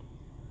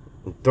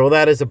 Throw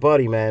that as a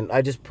buddy, man.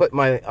 I just put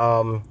my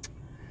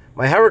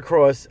my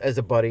Heracross as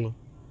a buddy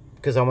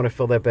because I want to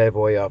fill that bad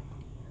boy up.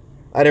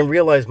 I didn't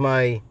realize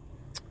my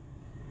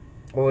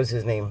what was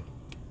his name?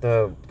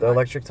 The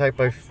electric type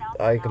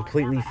I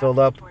completely filled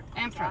up.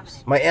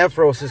 Ampharos. My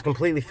Ampharos is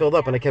completely filled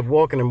up, and I kept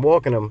walking him,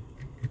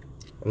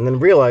 and then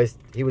realized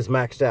he was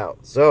maxed out.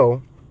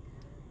 So,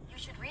 You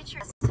should reach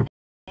your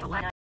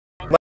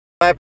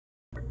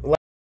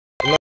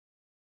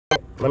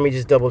let me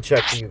just double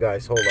check for you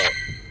guys. Hold up.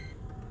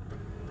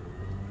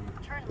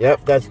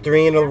 Yep, that's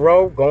 3 in a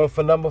row. Going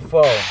for number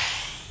 4.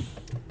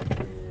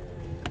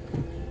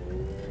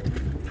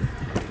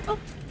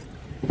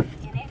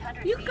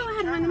 You go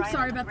ahead, hon. I'm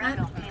sorry about that.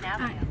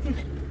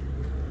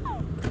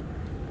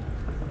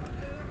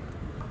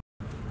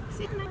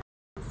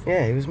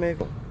 Yeah, he was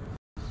making.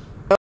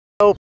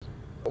 Oh,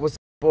 what's up,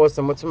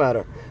 Boston? What's the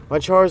matter? My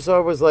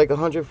Charizard was like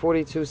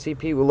 142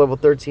 CP with level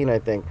 13, I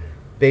think.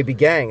 Baby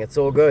gang, it's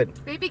all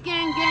good. Baby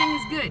gang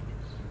is good.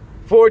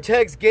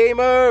 Vortex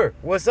Gamer,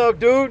 what's up,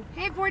 dude?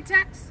 Hey,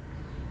 Vortex.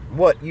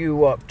 What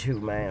you up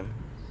to, man?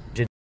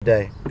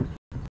 Today.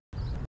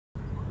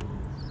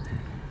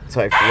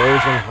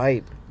 Typhlosion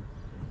hype.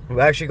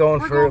 We're actually going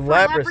for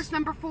Lapras. Lapras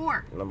number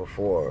 4. Number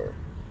 4.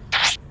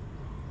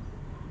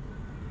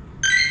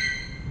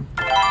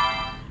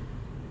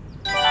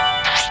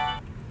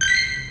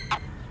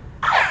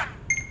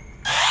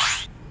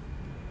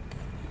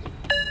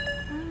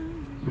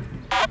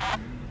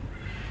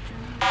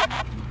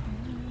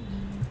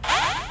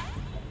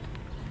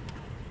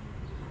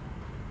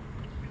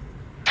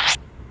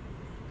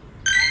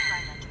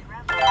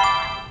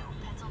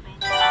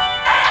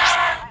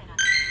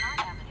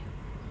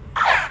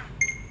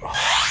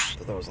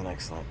 That was an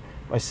excellent.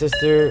 My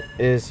sister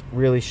is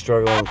really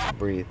struggling to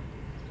breathe.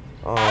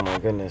 Oh my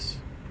goodness.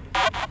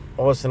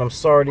 Austin, I'm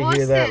sorry to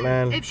hear that,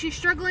 man. If she's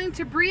struggling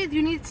to breathe,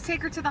 you need to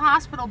take her to the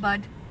hospital,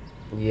 bud.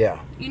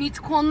 Yeah. You need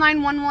to call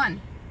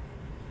 911.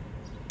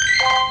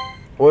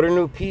 Order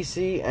new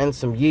PC and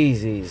some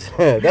Yeezys.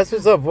 That's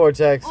what's up,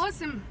 Vortex.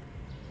 Awesome.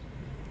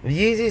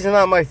 Yeezys are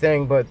not my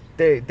thing, but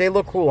they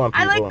look cool on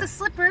people. I like the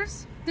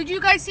slippers. Did you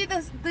guys see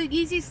the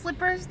Yeezy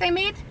slippers they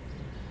made?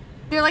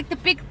 They're like the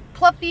big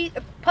puffy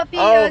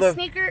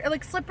sneaker,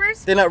 like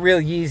slippers. They're not real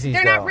Yeezys.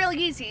 They're not real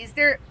Yeezys.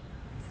 They're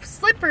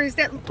slippers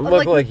that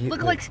look like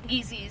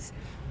Yeezys.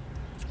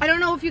 I don't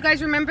know if you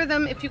guys remember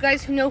them. If you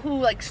guys know who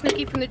like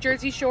Snooki from the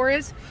Jersey Shore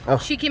is,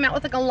 she came out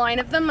with like a line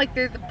of them. Like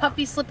they're the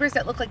puffy slippers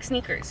that look like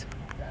sneakers.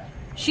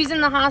 She's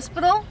in the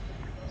hospital,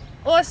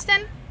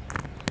 Austin.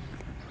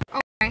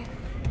 Okay.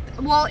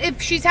 Well,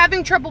 if she's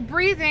having trouble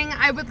breathing,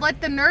 I would let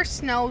the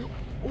nurse know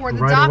or the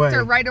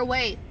doctor right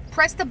away.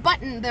 Press the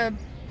button.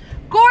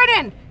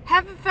 Gordon,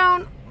 haven't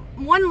found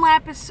one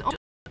Lapras.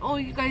 Oh,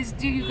 you guys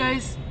do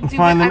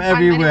find them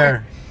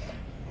everywhere.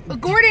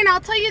 Gordon, I'll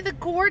tell you the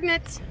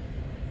coordinates.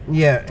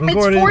 Yeah, and it's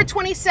Gordon,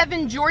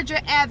 427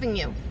 Georgia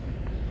Avenue.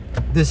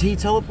 Does he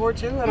teleport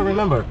too? I don't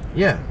remember.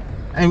 Yeah.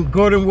 And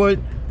Gordon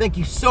Wood, thank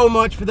you so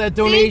much for that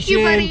donation.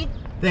 Thank you,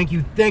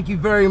 buddy. Thank you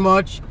very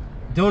much.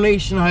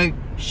 Donation hype.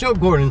 Show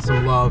Gordon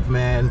some love,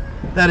 man.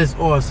 That is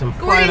awesome.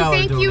 Gordon, $5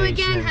 thank donation. you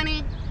again,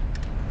 honey.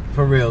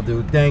 For real,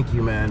 dude. Thank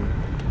you, man.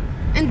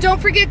 And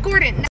don't forget,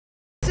 Gordon,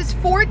 this is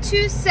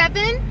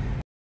 427.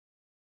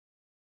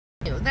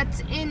 That's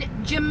in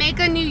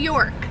Jamaica, New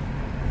York.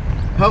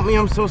 Help me,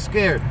 I'm so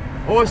scared.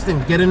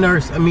 Austin, get a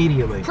nurse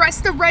immediately.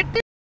 Press the red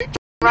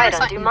right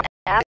onto my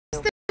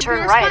avenue.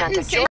 Turn right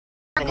onto Georgia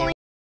Avenue.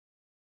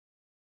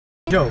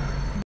 Joke.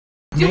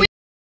 Do it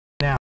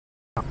now.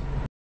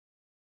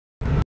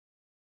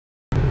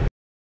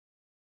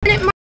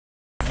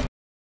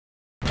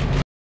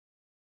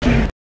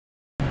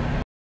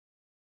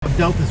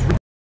 Delta's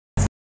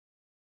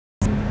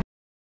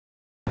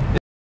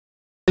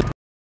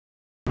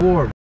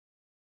war.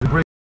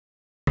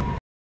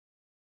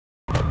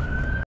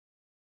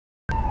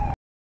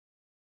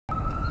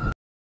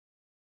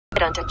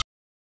 Onto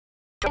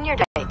in your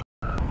day.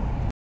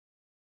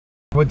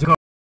 What's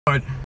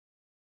card?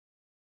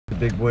 The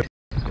big boy.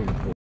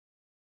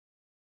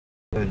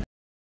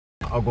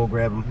 I'll go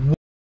grab him.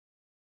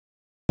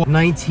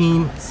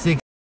 1960.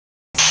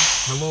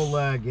 Hello,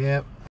 lag.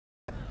 Yep.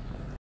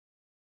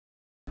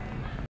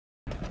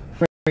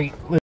 Great.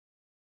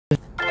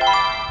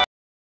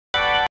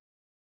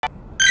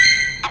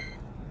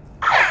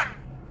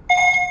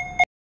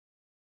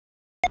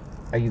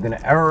 Are you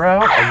gonna error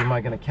out, or am I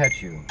gonna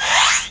catch you?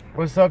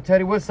 What's up,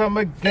 Teddy? What's up,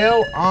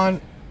 Miguel? Andre?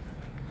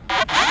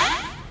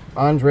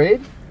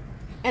 Andrade.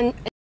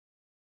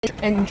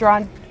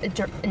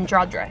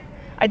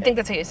 I think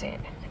that's how you say it.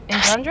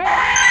 Andrade?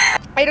 I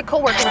had a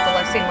coworker with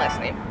the same last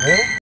name.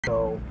 Really?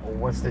 So,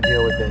 what's the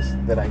deal with this?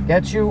 Did I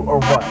get you, or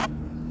what?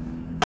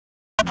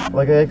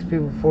 Like I asked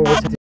people before,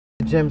 what's the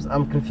gyms?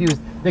 I'm confused.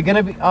 They're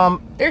gonna be,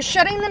 They're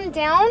shutting them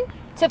down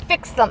to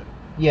fix them.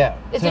 Yeah.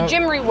 It's a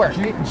gym rework.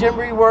 Gym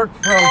rework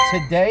from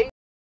today?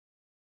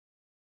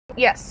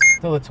 Yes.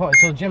 Till the 20th.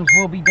 So gyms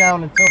will be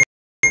down until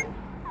the,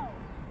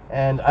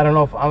 and I don't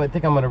know if I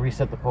think I'm gonna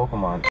reset the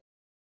Pokemon.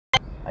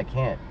 I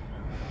can't.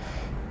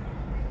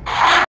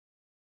 My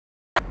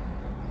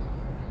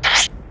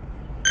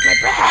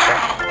brother's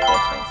birthday,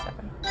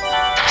 427.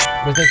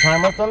 Was there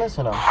time left on this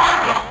or no?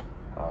 Yeah.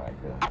 Alright,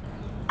 good.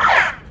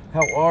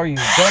 How are you?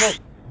 Done it?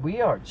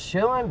 We are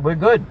chilling. We're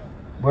good.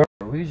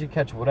 We usually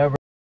catch whatever.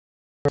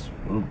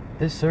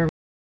 This service.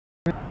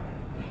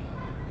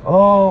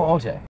 Oh,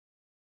 okay.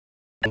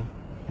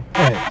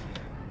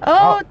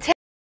 Oh,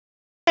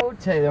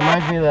 Tay, that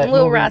reminds me of that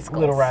Little movie, Rascals.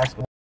 Little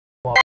Rascals.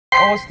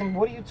 Austin,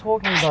 what are you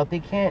talking about? They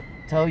can't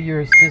tell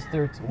your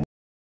sister to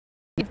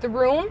leave the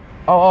room.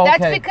 Oh, okay.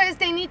 That's because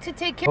they need to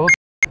take care.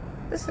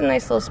 This is a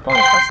nice little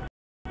spawn.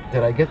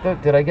 Did I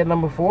get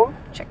number 4?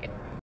 Check it.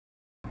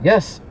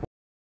 Yes.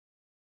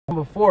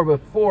 Number 4,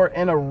 but 4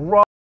 in a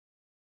row.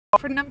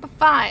 For number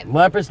 5.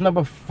 Lapras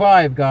number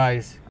 5,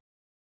 guys.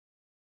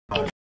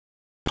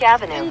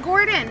 Avenue. And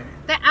Gordon,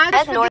 the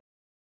address for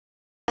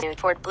the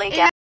Fort Blake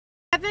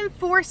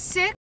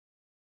 746-66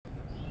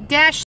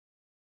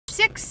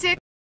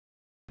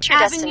 your Avenue,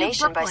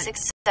 destination by Brooklyn.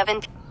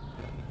 6-7.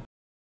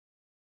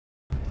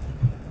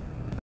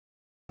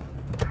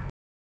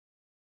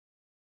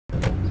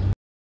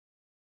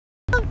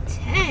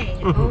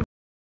 Okay.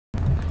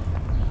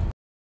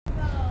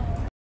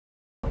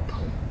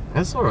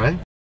 That's all right.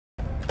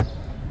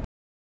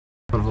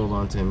 I'm gonna hold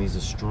on to him. He's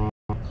a strong.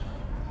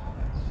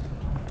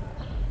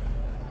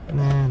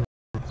 Nah.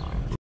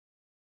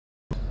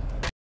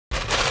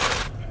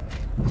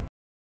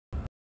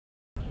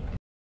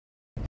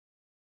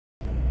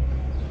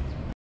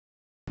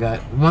 Got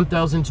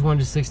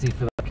 1,260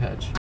 for that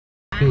catch.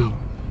 B.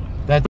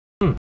 That.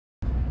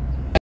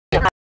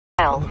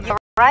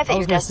 Arrive at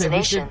your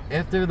destination.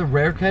 After the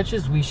rare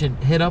catches, we should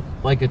hit up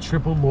like a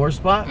triple lore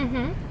spot,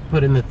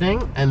 put in the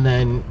thing, and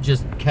then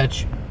just get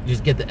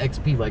the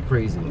XP like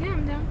crazy. Yeah,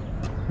 I'm down.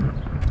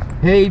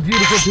 Hey,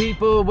 beautiful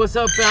people. What's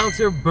up,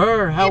 Bouncer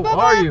Burr? How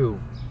are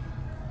you?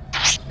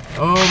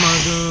 Oh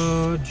my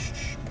god.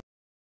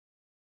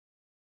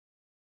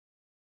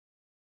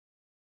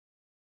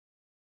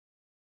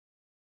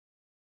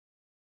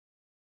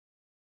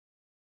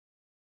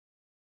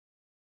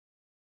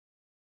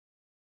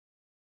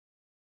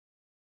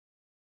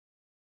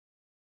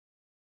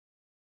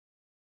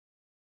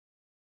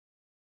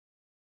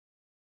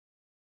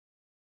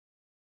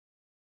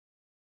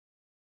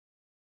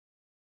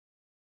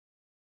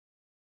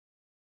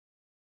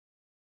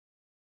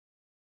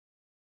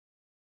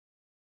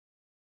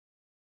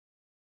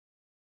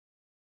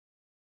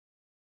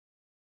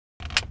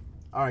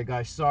 All right,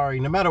 guys, sorry.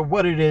 No matter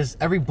what it is,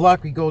 every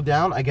block we go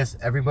down, I guess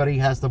everybody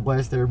has to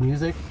blast their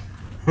music.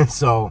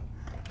 So,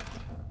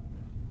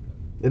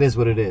 it is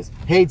what it is.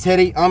 Hey,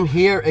 Teddy, I'm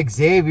here.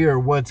 Xavier,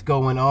 what's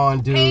going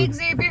on, dude? Hey,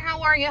 Xavier,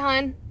 how are you,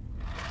 hon?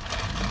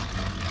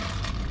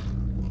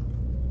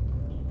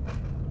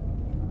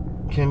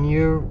 Can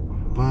you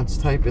mods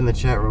type in the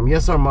chat room?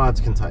 Yes, our mods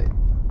can type.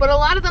 But a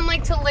lot of them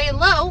like to lay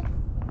low.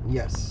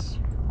 Yes.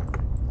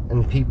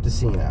 And peep the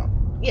scene out.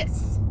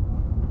 Yes.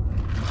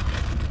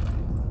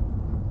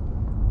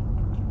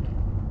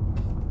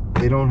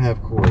 They don't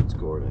have chords,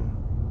 Gordon.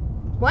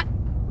 What?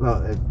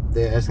 No,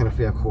 they're asking if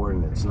we have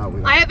coordinates. No, we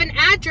don't. I have an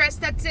address,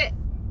 that's it.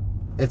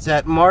 It's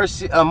at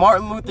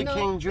Martin Luther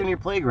King Jr.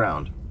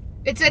 Playground.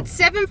 It's at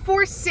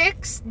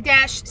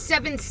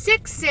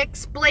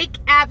 746-766 Blake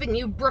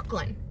Avenue,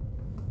 Brooklyn.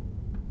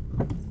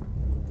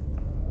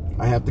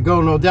 I have to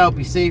go, no doubt.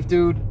 Be safe,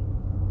 dude.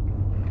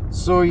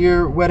 Saw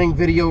your wedding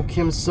video,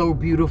 Kim. So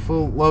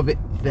beautiful. Love it.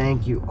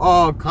 Thank you.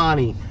 Oh,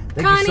 Connie.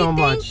 Thank you so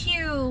much. Thank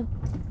you.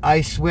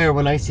 I swear,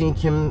 when I seen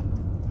Kim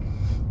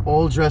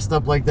all dressed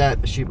up like that,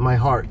 my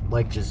heart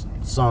like just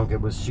sunk.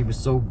 She was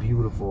so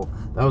beautiful.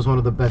 That was one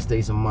of the best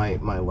days of my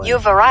life.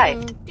 You've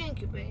arrived.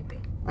 Thank you,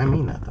 baby. I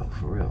mean that though,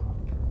 for real.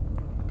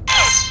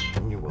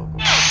 You're welcome.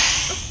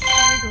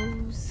 There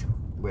he goes.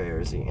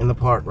 Where is he? In the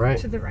park, right?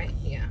 To the right,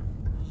 yeah.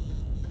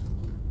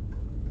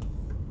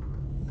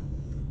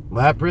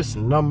 Lapras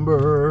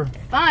number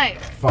 5.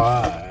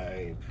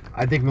 5.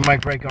 I think we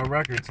might break our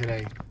record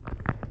today.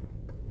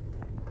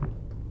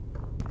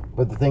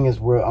 But the thing is,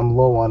 I'm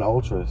low on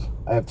ultras.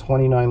 I have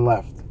 29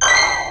 left.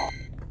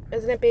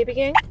 Isn't it Baby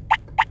Gang?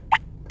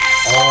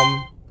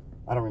 I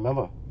don't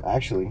remember,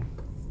 actually.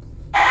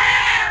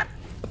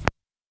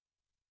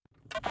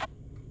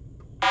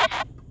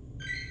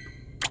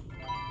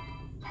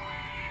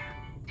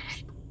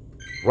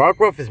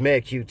 Rockruff is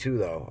mad cute too,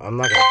 though. I'm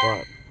not gonna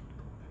front.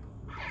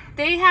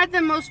 They had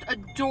the most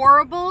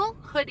adorable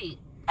hoodie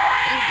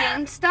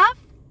in GameStop.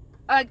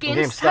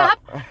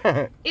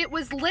 GameStop. It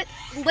was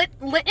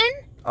Litten.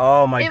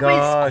 Oh my gosh. It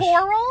was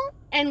coral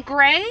and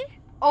gray.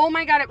 Oh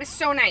my god, it was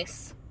so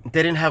nice.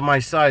 They didn't have my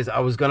size. I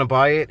was gonna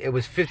buy it. It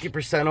was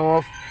 50%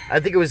 off.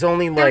 I think it was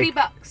only like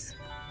 $30.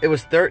 It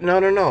was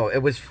No.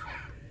 It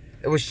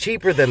was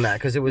cheaper than that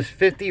because it was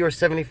 50 or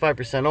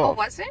 75% off. Oh,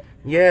 was it?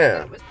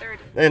 Yeah. It was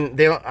 30. And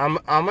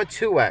I'm a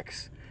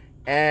 2X,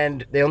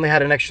 and they only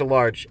had an extra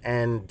large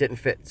and didn't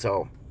fit.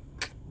 So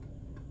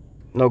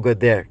no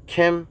good there.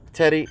 Kim,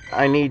 Teddy,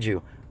 I need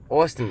you.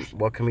 Austin,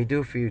 what can we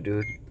do for you,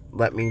 dude?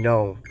 Let me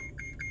know.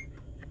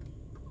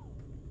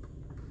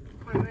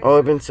 All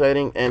I've been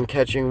sighting and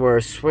catching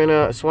were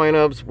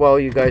swine-ubs while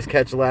you guys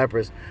catch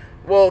Lapras.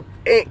 Well,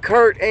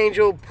 Kurt,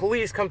 Angel,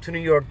 please come to New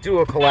York, do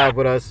a collab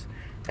with us,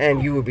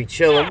 and you will be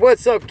chilling.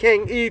 What's up,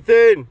 King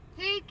Ethan?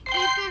 Hey,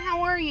 Ethan,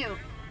 how are you?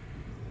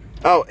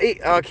 Oh,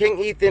 King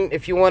Ethan,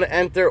 if you want to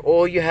enter,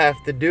 all you have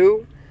to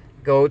do,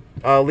 go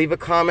leave a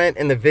comment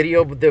in the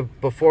video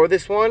before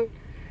this one,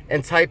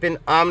 and type in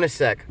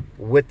Omnisec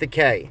with the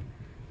K.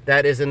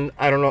 That is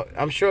I don't know,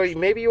 I'm sure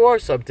maybe you are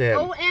sub to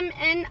him.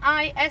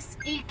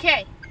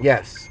 OMNISEK.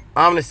 Yes,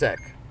 Omnisec.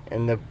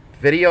 In the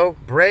video,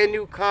 brand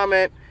new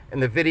comment in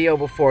the video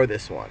before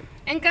this one.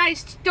 And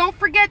guys, don't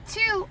forget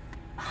to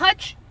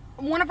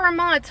one of our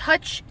mods,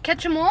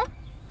 HutchCatchEmAll,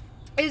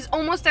 is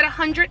almost at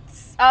 100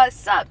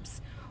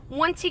 subs.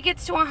 Once he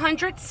gets to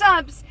 100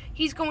 subs,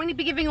 he's going to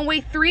be giving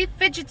away 3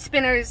 fidget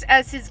spinners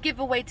as his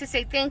giveaway to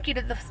say thank you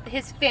to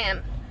his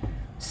fam.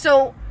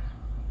 So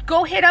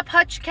go hit up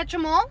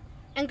HutchCatchEmAll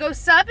and go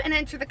sub and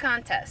enter the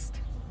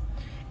contest.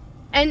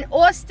 And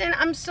Austin,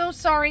 I'm so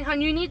sorry,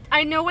 hon.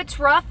 I know it's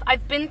rough.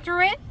 I've been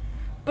through it,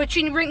 but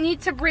you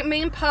need to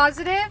remain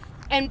positive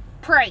and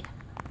pray.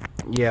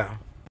 Yeah.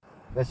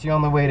 That's the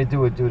only way to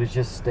do it, dude, is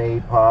just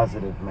stay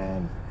positive,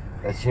 man.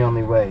 That's the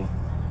only way.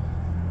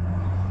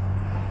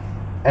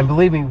 And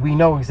believe me, we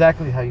know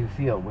exactly how you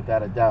feel,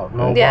 without a doubt.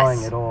 No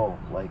lying at all.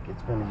 Like,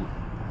 it's been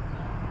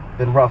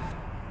rough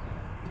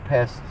the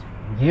past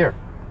year.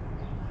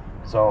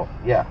 So,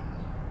 yeah.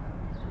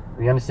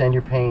 We understand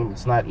your pain.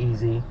 It's not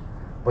easy.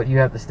 But you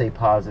have to stay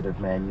positive,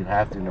 man. You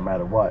have to, no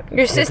matter what.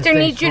 Your sister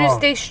needs you to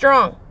stay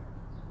strong.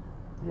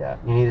 Yeah,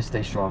 you need to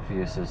stay strong for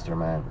your sister,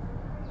 man.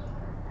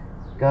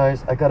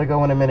 Guys, I gotta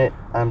go in a minute.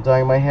 I'm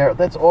dyeing my hair.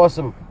 That's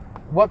awesome.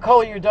 What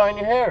color are you dyeing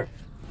your hair?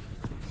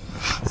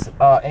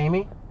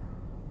 Amy?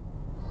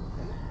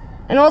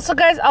 And also,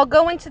 guys, I'll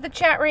go into the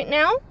chat right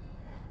now,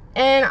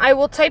 and I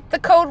will type the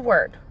code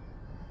word.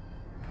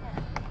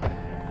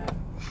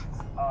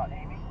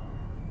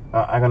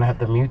 I'm gonna have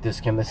to mute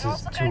this, Kim. This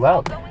is too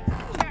loud. I'll go into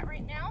the chat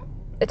right now.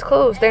 It's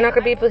closed. They're not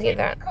gonna be able to hear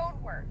that.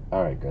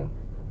 All right, good.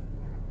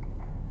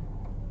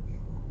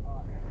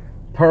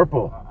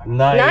 Purple.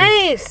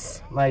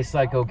 Nice. Nice,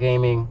 Psycho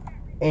Gaming.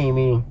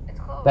 Amy.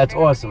 That's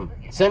awesome.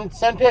 Send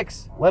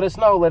pics. Let us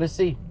know. Let us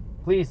see.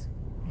 Please.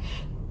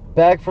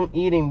 Back from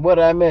eating. What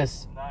did I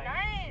miss?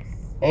 Nice.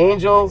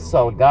 Angel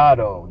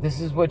Salgado.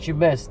 This is what you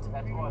missed.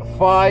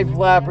 5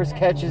 Lapras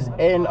catches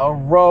in a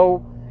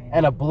row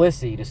and a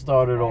Blissey to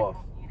start it off.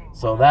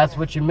 So that's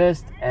what you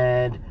missed.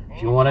 And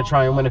If you want to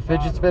try and win a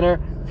fidget spinner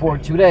for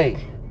today,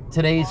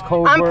 today's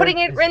code I'm word putting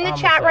it in the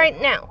chat right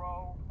now.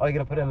 Oh, you're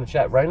going to put it in the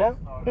chat right now?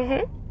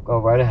 Mm-hmm. Go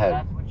right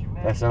ahead.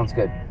 That sounds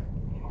good.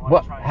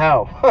 What?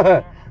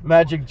 How?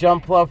 Magic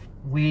Jump Fluff.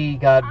 We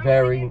got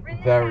very,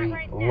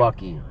 very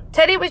lucky.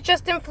 Teddy was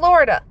just in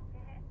Florida.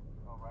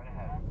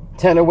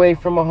 10 away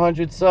from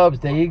 100 subs.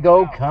 There you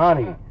go,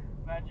 Connie.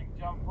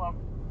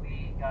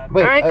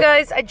 Wait, all right,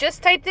 guys. I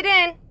just typed it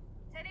in.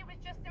 Teddy was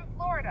just in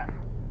Florida.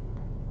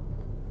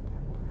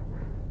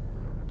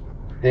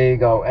 There you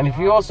go. And if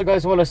you also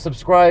guys want to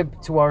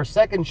subscribe to our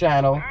second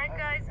channel,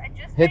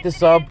 hit the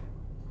sub.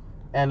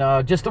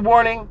 And just a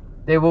warning,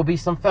 there will be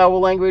some foul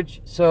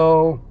language.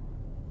 So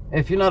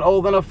if you're not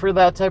old enough for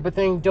that type of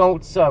thing,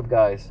 don't sub,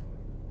 guys.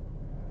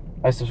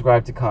 I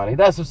subscribe to Connie.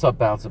 That's what's up,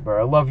 Bouncer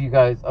Burr. I love you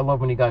guys. I love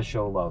when you guys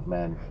show love,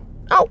 man.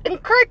 Oh,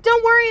 and Kurt,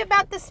 don't worry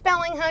about the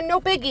spelling, huh? No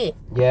biggie.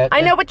 Yeah.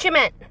 I know what you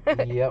meant.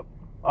 Yep.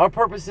 Our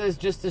purpose is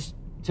just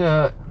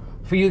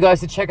for you guys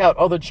to check out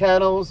other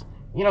channels.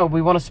 You know,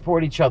 we want to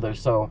support each other.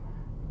 So,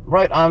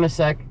 right on a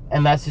sec,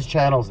 and that's his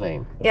channel's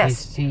name.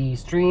 Yes. He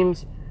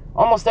streams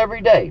almost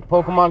every day.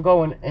 Pokemon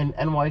Go in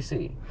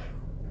NYC.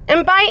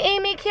 And bye,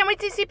 Amy. Can't wait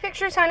to see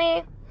pictures,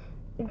 honey.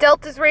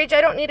 Delta's Rage.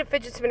 I don't need a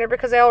fidget spinner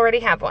because I already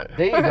have one.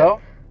 There you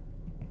go.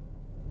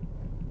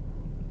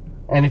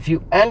 And if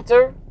you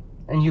enter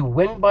and you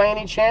win by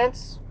any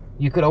chance,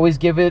 you could always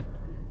give it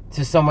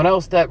to someone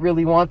else that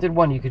really wanted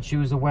one. You could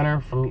choose a winner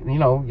from, you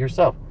know,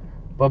 yourself.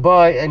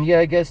 Bye-bye. And yeah,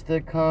 I guess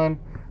the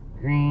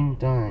green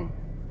dying.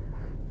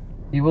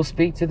 You will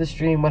speak to the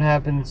stream what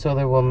happened so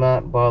they will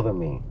not bother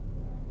me.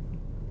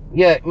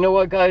 Yeah, you know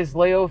what, guys?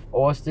 Lay off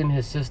Austin.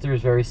 His sister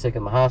is very sick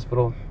in the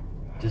hospital.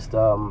 Just,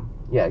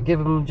 yeah,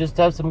 just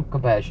have some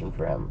compassion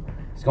for him.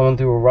 He's going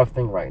through a rough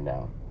thing right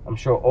now. I'm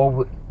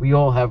sure we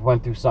all have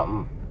went through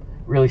something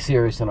really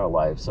serious in our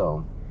lives.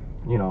 So,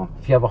 you know,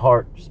 if you have a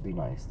heart, just be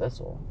nice. That's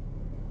all.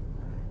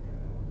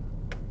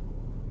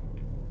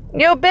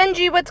 Yo,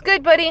 Benji, what's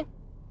good, buddy?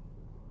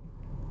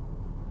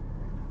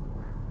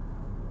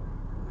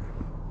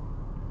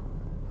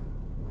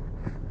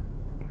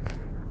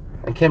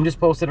 And Kim just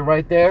posted it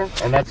right there,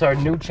 and that's our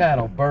new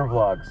channel, Burr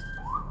Vlogs.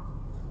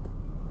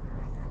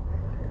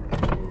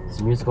 Is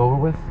the music over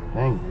with?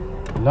 Dang.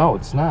 No,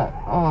 it's not.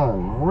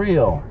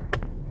 Unreal.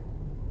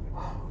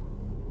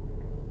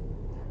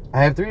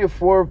 I have 3 or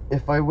 4.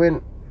 If I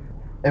win,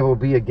 it will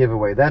be a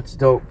giveaway. That's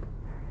dope.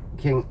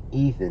 King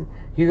Ethan.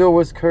 Hugo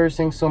was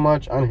cursing so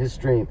much on his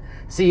stream.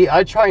 See,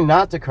 I try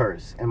not to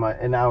curse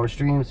in our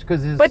streams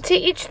because it's... But to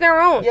each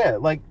their own. Yeah,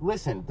 like,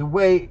 listen, the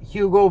way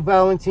Hugo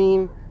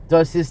Valentine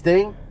does his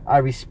thing, I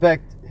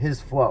respect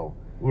his flow.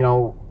 You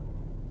know,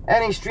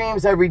 and he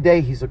streams every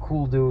day. He's a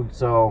cool dude.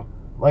 So,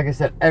 like I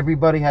said,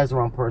 everybody has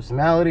their own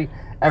personality.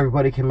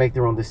 Everybody can make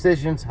their own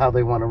decisions, how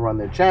they want to run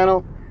their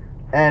channel.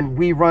 And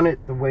we run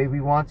it the way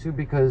we want to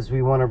because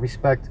we want to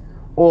respect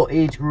all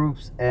age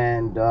groups.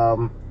 And,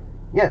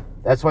 yeah,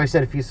 that's why I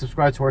said if you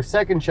subscribe to our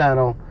second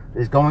channel,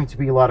 there's going to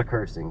be a lot of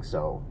cursing.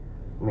 So,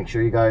 make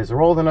sure you guys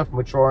are old enough,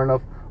 mature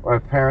enough, or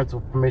have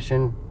parental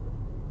permission.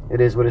 It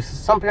is what it is.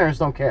 Some parents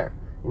don't care,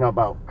 you know,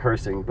 about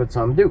cursing, but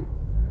some do.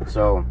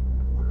 So,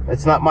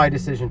 it's not my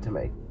decision to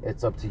make.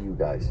 It's up to you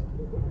guys.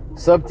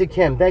 Sub to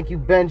Kim. Thank you,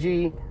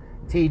 Benji.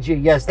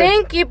 TG. Yes.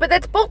 Thank you, but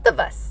that's both of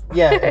us.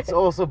 Yeah, it's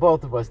also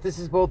both of us. This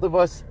is both of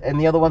us, and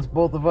the other one's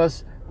both of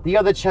us. The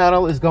other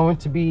channel is going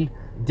to be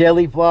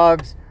daily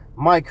vlogs.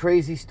 My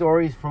crazy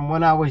stories from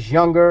when I was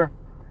younger.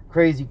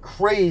 Crazy,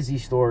 crazy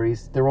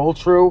stories. They're all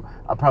true.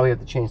 I'll probably have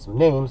to change some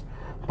names.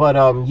 But,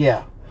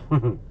 yeah.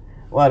 A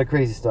lot of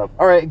crazy stuff.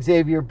 All right,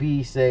 Xavier,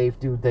 be safe.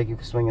 Dude, thank you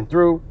for swinging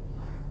through.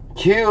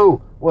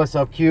 Q. What's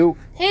up, Q?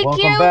 Hey,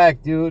 Welcome Q.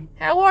 back, dude.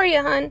 How are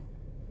you, hon?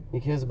 He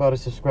cares about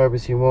his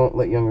subscribers. He won't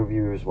let younger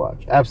viewers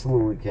watch.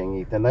 Absolutely, King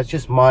Ethan. That's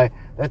just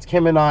that's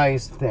Kim and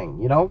I's thing,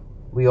 you know?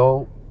 We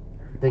all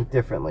think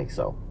differently,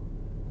 so.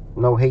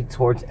 No hate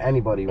towards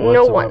anybody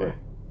whatsoever. No one.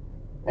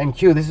 And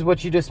Q, this is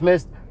what you just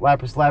missed.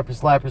 Lapras,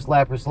 Lapras, Lapras,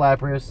 Lapras,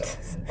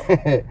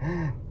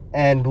 Lapras.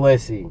 And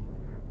Blissey.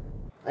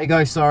 Hey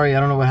guys, sorry, I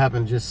don't know what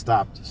happened, just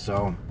stopped.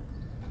 So,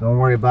 don't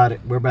worry about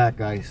it. We're back,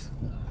 guys.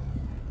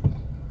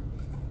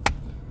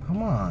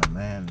 Come on,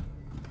 man.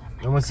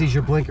 No one sees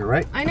your blinker,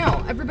 right? I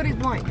know, everybody's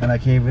blind. And I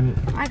can't even...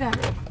 I got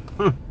it.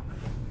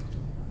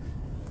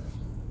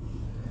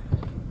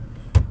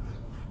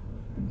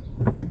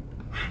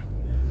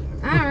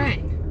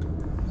 Alright.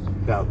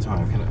 About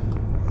time.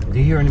 Do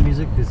you hear any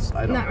music? Because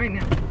I don't. Not right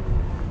now.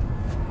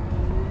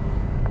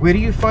 Where do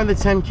you find the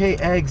 10K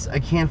eggs? I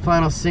can't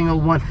find a single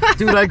one.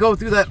 Dude, I go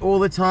through that all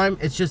the time.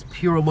 It's just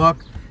pure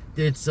luck.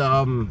 It's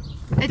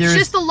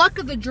just the luck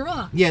of the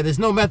draw. Yeah, there's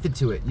no method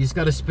to it. You just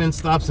gotta spin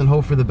stops and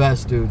hope for the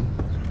best, dude.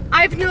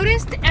 I've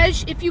noticed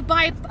as if you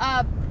buy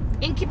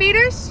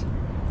incubators,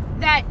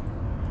 that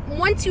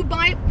once you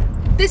buy,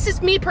 this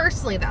is me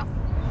personally though.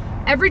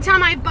 Every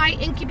time I buy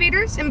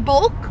incubators in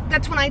bulk,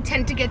 that's when I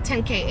tend to get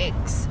 10K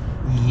eggs.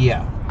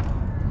 Yeah.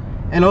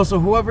 And also,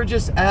 whoever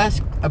just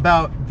asked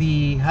about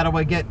how do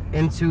I get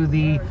into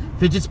the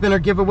fidget spinner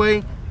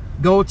giveaway,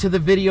 go to the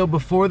video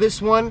before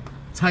this one.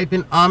 type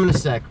in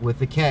Omnisec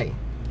with a K.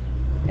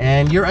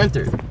 And you're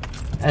entered.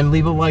 And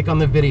leave a like on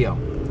the video.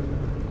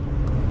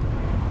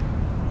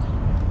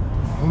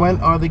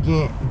 When are the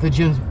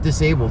gyms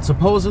disabled?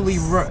 Supposedly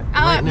right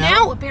now.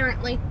 Now,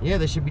 apparently. Yeah,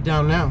 they should be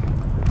down now.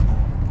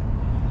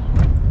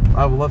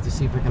 I would love to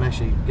see if I can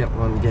actually get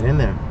in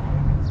there.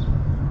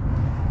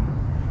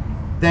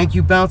 Thank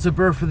you, Bouncer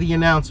Burr, for the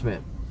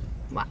announcement.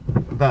 What?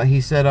 He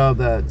said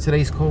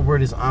today's code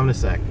word is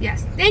Omnisec.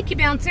 Yes. Thank you,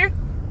 Bouncer.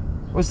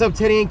 What's up,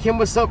 Teddy and Kim?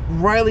 What's up,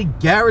 Riley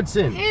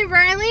Garrettson? Hey,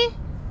 Riley.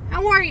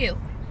 How are you?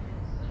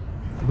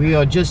 We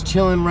are just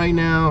chilling right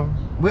now.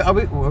 Are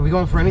we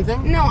going for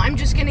anything? No, I'm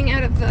just getting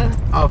out of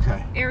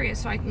the area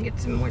so I can get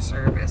some more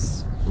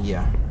service.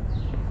 Yeah.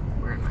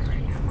 Where am I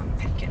right now? I'm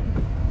picking.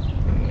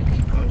 I'm going to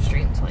keep going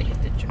straight until I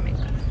get to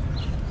Jamaica.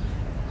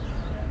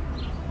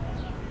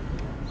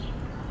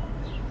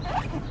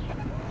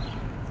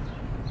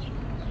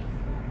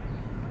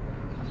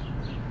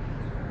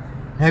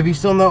 Have you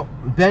still no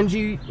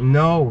Benji?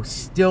 No,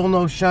 still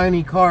no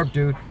shiny carp,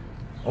 dude.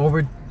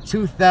 Over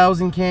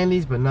 2,000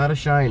 candies, but not a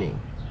shiny.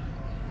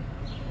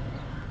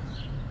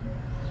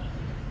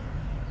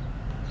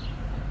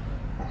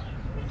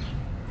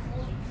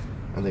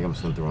 I think I'm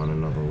still throwing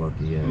another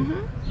lucky egg.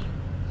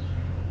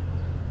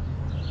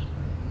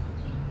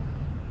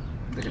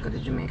 Better go to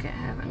Jamaica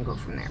and go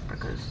from there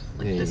because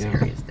this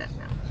area is dead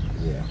now.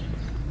 Yeah.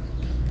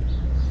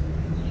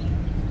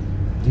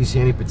 Do you see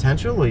any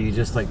potential, or you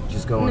just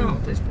going? No,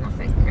 there's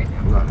nothing right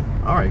now.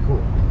 None. All right,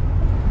 cool.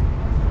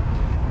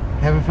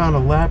 Haven't found a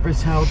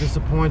Lapras. How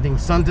disappointing.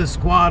 Santa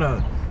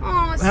Squatta.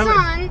 Oh,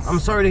 Sons. I'm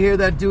sorry to hear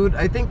that, dude.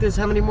 I think there's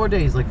how many more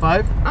days? Like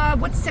 5?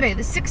 What's today?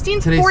 The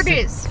 16th? Today's 4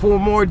 days. 4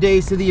 more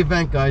days to the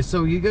event, guys.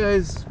 So you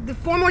guys... The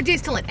 4 more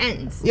days till it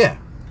ends. Yeah.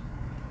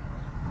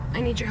 I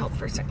need your help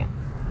for a second.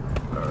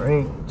 All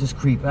right. Just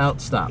creep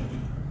out. Stop.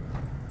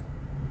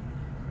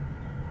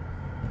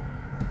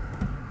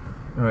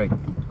 All right.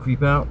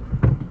 Creep out.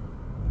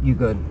 You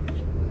good.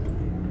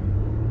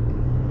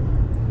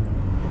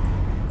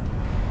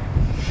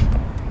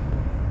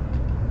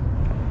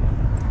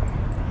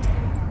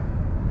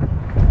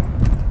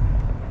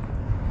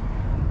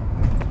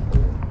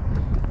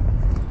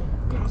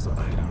 How's the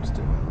items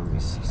doing? Let me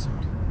see some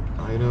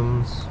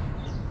items.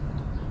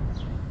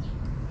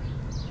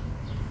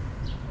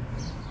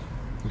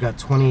 We got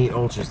 28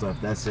 ultras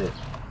left. That's it.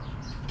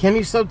 Can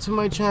you sub to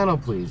my channel,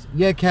 please?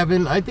 Yeah,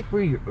 Kevin. I think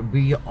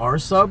we are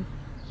sub,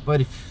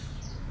 but if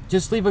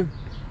just leave a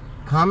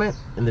comment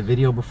in the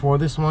video before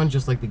this one,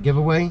 just like the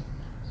giveaway.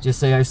 Just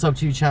say I sub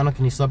to your channel.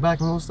 Can you sub back,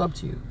 and we'll sub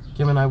to you.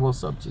 Kim and I will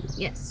sub to you.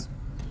 Yes.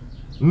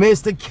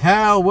 Mr.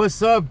 Cal,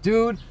 what's up,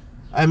 dude?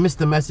 I missed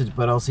the message,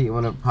 but I'll see it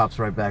when it pops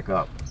right back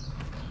up.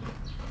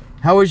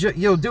 How was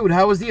dude?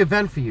 How was the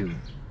event for you?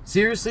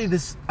 Seriously,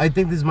 I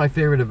think this is my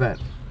favorite event.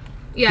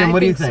 Yeah, Kim,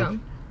 what do you think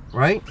think?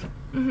 Right?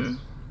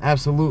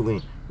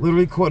 Absolutely.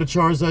 Literally caught a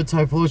Charizard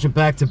Typhlosion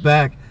back to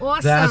back.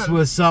 Awesome. That's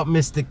what's up,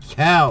 Mr.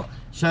 Cal.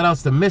 Shout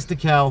outs to Mr.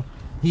 Cal.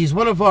 He's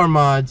one of our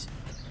mods.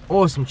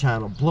 Awesome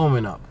channel,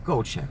 blowing up.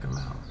 Go check him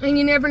out. And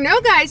you never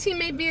know, guys. He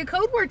may be a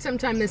code word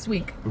sometime this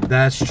week.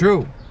 That's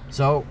true.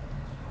 So,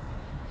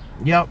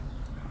 yep.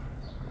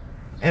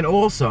 And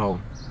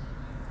also,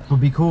 it would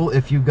be cool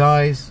if you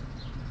guys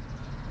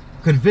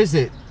could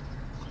visit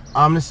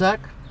Omnisec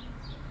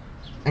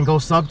and go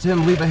sub to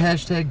him, leave a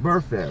hashtag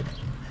BurrFam.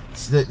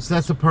 So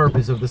that's the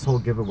purpose of this whole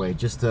giveaway,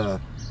 just to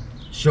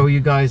show you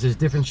guys there's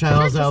different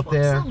channels out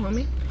there,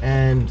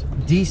 and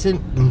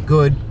decent and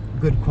good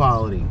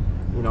quality.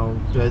 You know,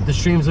 the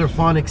streams are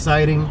fun,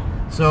 exciting,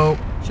 so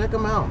check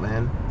them out,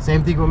 man.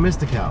 Same thing with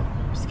Mr. Cal.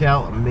 Mr.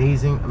 Cal,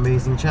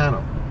 amazing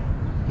channel.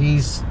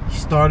 He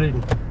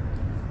started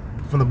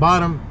from the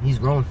bottom. He's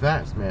growing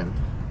fast, man.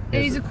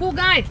 And he's a cool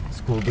guy.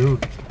 He's a cool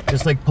dude.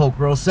 Just like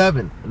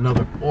Pokegirl7,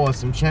 another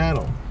awesome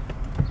channel.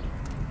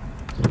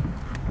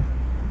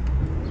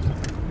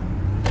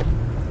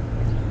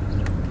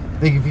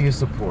 Thank you for your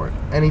support.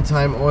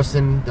 Anytime,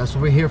 Austin. That's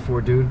what we're here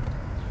for, dude.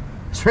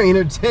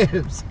 Trainer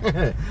Tips.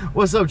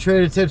 What's up,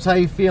 Trainer Tips? How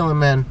you feeling,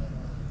 man?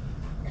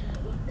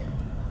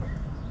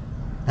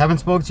 Haven't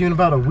spoke to you in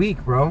about a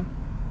week, bro.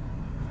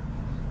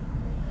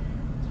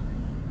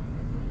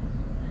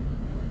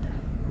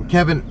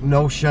 Kevin,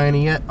 no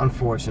shiny yet,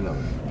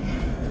 unfortunately.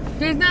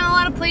 There's not a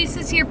lot of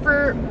places here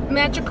for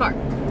Magikarp.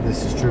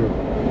 This is true.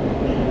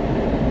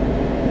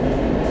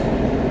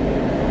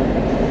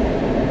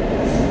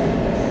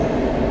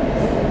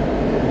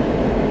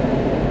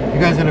 You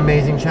guys are an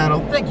amazing channel.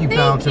 Thank you,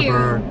 Bouncer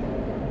Burr.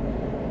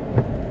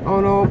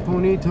 Oh no,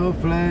 Ponyta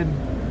fled.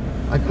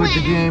 I quit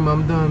the game,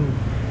 I'm done.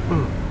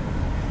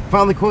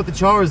 Finally caught the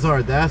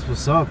Charizard. That's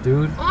what's up,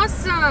 dude.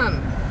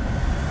 Awesome.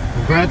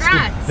 Congrats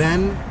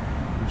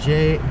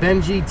to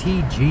Benji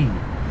TG.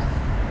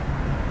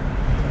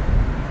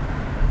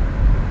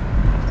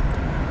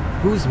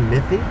 Who's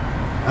Mithy?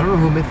 I don't know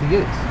who Mithy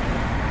is.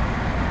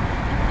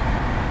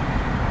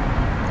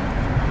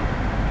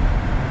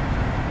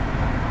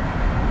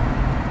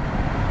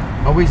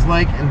 Always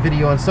like and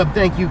video and sub.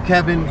 Thank you,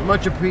 Kevin.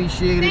 Much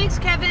appreciated. Thanks,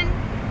 Kevin.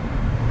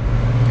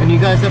 And you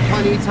guys have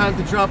plenty of time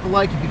to drop a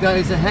like. If you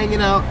guys are hanging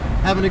out,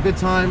 having a good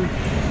time,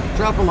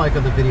 drop a like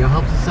on the video.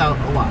 Helps us out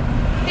a lot.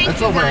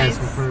 That's all we're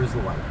asking for is a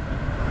like.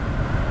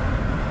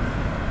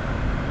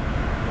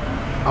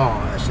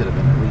 Oh, that should have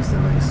been at least a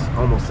nice,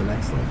 almost an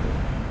excellent video.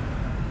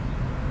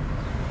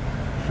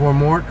 For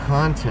more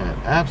content,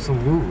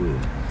 absolutely.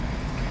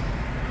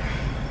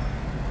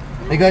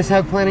 You guys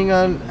have planning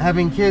on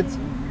having kids?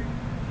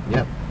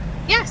 Yep.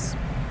 Yes,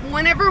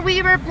 whenever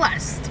we were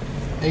blessed.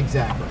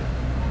 Exactly.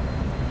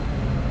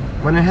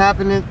 When it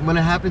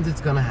happens,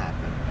 it's gonna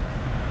happen.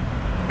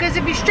 Because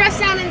if you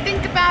stress out and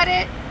think about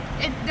it,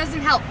 it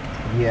doesn't help.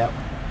 Yep.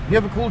 You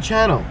have a cool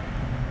channel.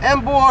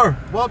 Embor,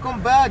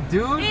 welcome back,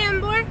 dude. Hey,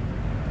 Embor.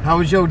 How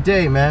was your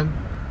day, man?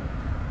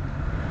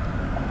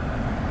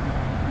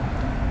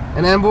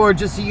 And Embor,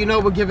 just so you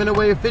know, we're giving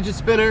away a fidget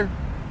spinner.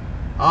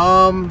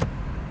 You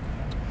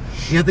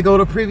have to go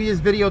to a previous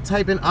video,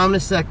 type in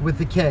Omnisec with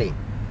the K.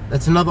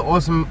 That's another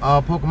awesome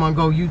Pokemon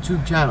Go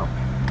YouTube channel.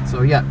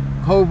 So yeah,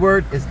 code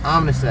word is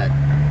Omnisec.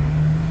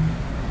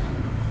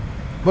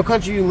 What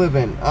country you live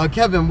in?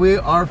 Kevin, we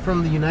are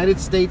from the United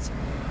States,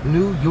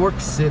 New York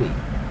City.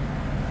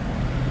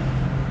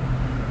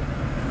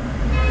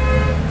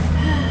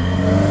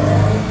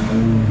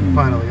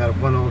 Finally got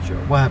one ultra.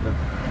 What happened?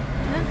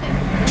 Nothing.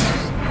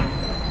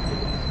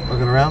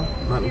 Looking around?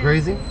 Nothing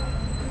crazy?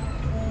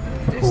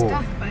 There's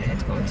stuff, but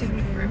it's going to take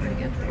me forever to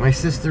get. My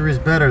sister is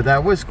better.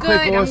 That was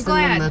quick, Good, Austin.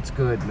 I'm glad. That's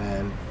good,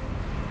 man.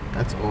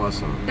 That's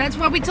awesome. That's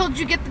why we told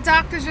you get the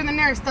doctors or the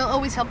nurse. They'll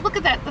always help. Look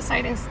at that. The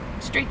side is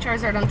straight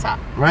Charizard on top.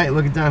 Right?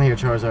 Look it down here,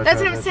 Charizard.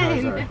 That's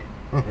Charizard,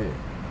 what I'm saying.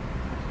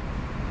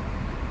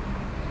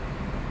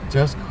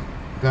 Just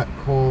got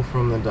call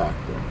from the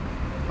doctor.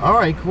 All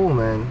right, cool,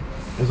 man.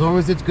 As long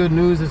as it's good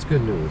news, it's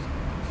good news.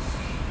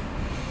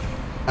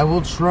 I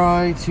will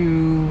try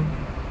to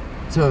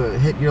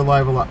hit your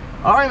live a lot.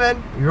 All right,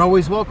 man. You're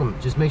always welcome.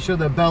 Just make sure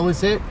that bell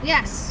is hit.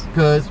 Yes.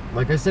 Because,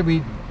 like I said,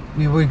 we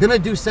were gonna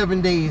do 7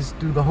 days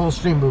through the whole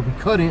stream, but we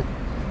couldn't.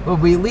 But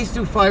we at least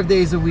do 5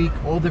 days a week,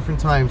 all different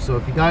times. So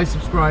if you guys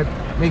subscribe,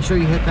 make sure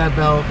you hit that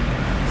bell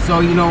so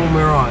you know when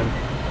we're on.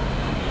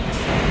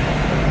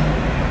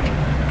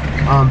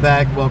 I'm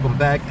back. Welcome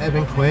back,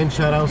 Evan Quinn.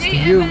 Shout outs to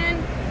you. Evan.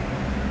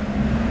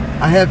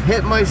 I have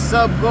hit my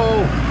sub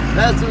goal.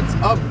 That's what's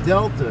up,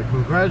 Delta.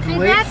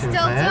 Congratulations, Congrats,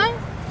 Delta. man.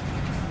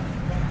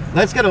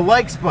 Let's get a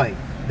like spike.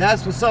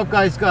 That's what's up,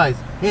 guys.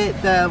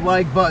 Hit that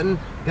like button.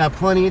 Got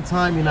plenty of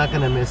time. You're not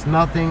gonna miss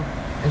nothing.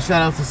 And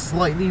shout out to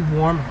Slightly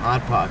Warm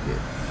Hot Pocket.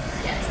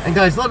 Yes. And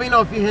guys, let me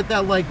know if you hit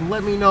that like.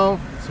 Let me know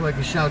so I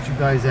can shout you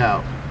guys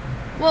out.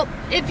 Well,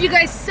 if you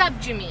guys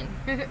subbed, you mean?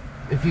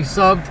 If you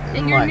subbed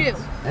and you're liked.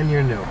 new. And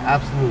you're new,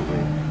 absolutely.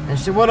 And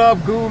what up,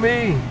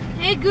 Goomy?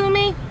 Hey,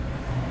 Goomy.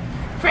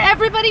 For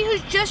everybody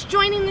who's just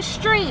joining the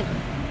stream,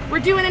 we're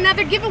doing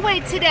another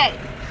giveaway today.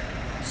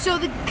 So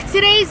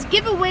today's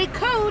giveaway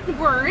code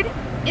word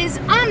is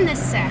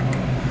Omnisec.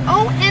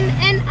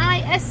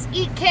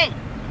 OMNISEK.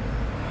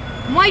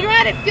 While you're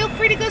at it, feel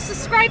free to go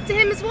subscribe to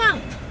him as well.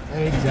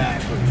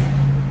 Exactly.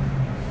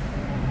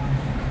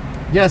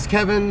 Yes,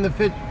 Kevin,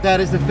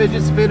 that is the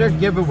fidget spinner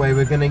giveaway.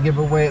 We're going to give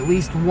away at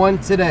least one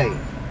today.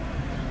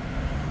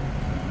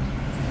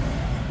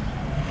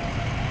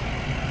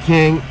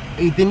 King,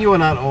 Ethan, you are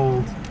not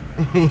old.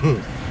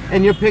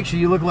 In your picture,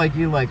 you look like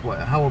you're like, what?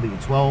 How old are you?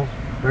 12?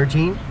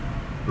 13?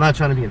 I'm not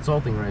trying to be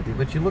insulting or anything,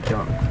 but you look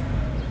young.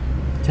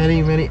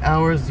 Teddy, many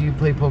hours do you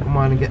play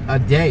Pokemon a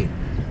day?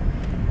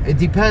 It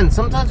depends.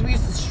 Sometimes we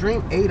used to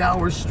stream 8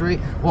 hours straight.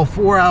 Well,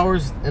 4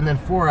 hours and then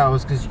 4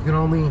 hours because you can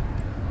only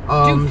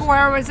do 4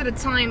 hours at a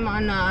time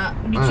on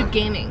YouTube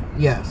Gaming.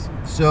 Yes.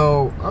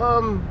 So,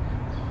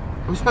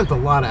 we spent a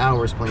lot of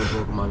hours playing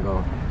Pokemon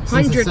Go.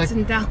 Hundreds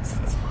and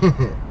thousands.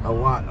 A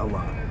lot.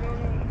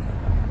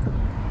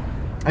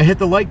 I hit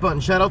the like button.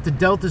 Shout out to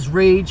Delta's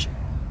Rage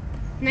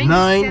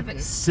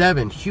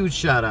 97. Huge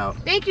shout out.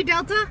 Thank you,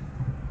 Delta.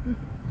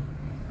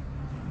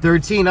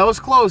 13. That was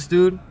close,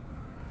 dude.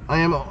 I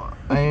am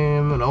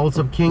an old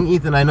sub king.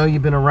 Ethan, I know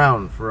you've been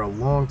around for a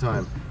long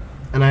time.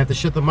 And I have to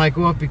shut the mic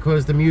off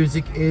because the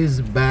music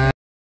is bad.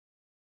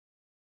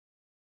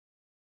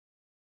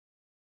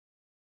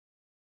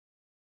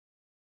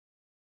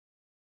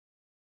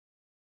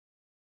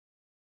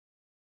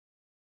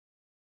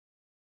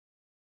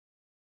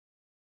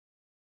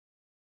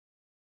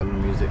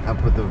 I'll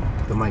put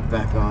the mic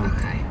back on.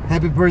 Okay.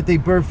 Happy birthday,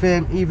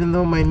 BurrFam. Even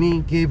though my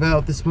knee gave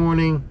out this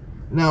morning,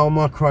 now I'm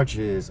on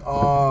crutches.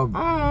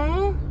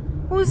 Oh,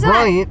 who's that?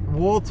 Bryant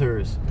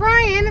Walters.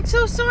 Brian, I'm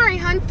so sorry,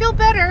 hon. Feel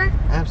better.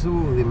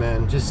 Absolutely,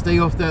 man. Just stay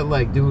off that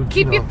leg, dude.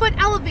 Keep your foot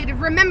elevated.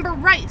 Remember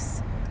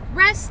rice.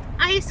 Rest,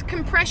 ice,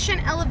 compression,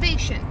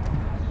 elevation.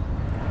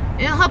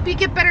 It'll help you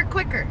get better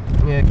quicker.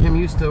 Yeah, Kim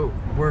used to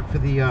work for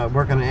the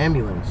work on an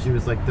ambulance. She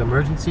was like the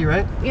emergency,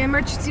 right? Yeah,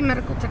 emergency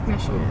medical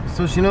technician. Yeah.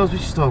 So she knows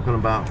what she's talking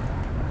about.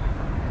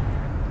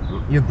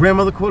 Your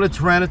grandmother called a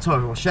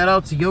Tyranitar. Well, shout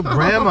out to your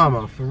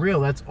grandmama. For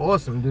real, that's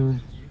awesome, dude.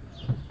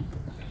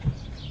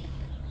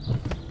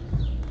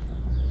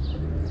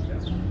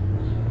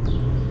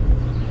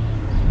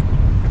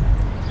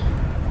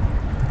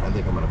 I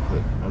think I'm gonna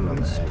put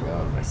Let's just pull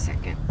over a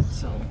second.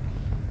 So.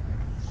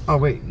 Oh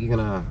wait, you're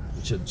gonna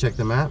check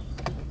the map.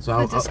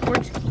 So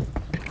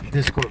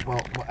Discord.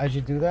 Well, as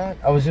you do that,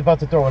 I was about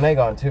to throw an egg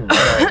on too. So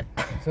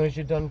as soon as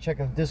you're done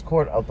checking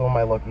Discord, I'll throw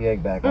my lucky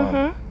egg back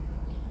on.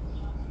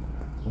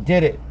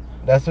 Did it.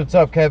 That's what's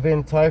up,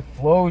 Kevin.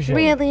 Typhlosion.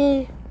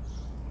 Really?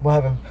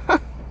 What happened?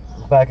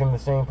 Back in the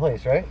same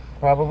place, right?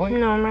 Probably?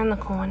 No, I'm around the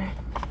corner.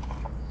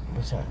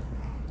 What's that?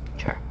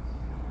 Sure.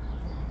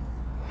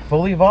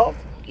 Fully evolved?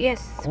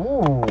 Yes.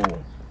 Ooh.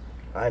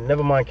 I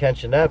never mind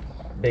catching that,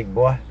 big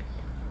boy.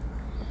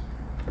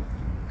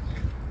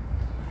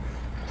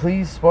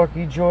 Please,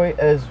 Sparky Joy,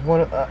 as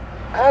one of...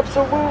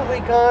 absolutely,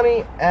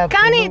 Connie.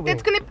 Absolutely. Connie,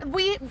 that's gonna...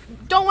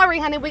 Don't worry,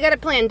 honey. We got a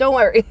plan. Don't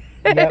worry.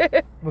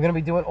 Yep. We're gonna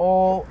be doing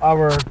all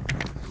our...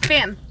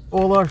 Fam.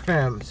 All our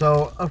fam.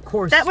 So, of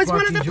course, that was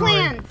Sparky one of the Joy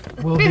plans.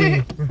 Will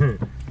be...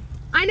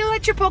 I know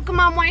that's your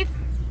Pokemon wife.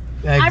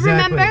 Exactly. I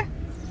remember.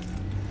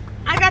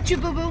 I got you,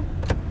 boo-boo.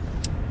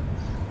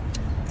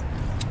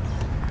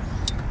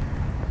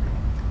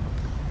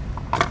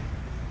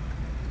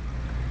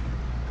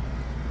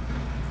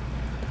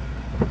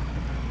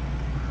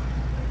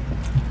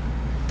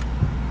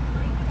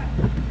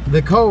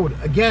 The code,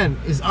 again,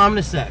 is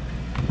Omnisec.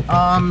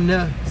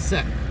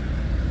 Omnisec.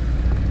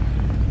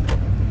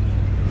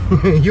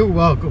 You're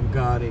welcome,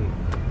 Connie.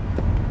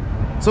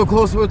 So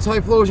close to a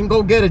Typhlosion,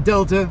 go get it,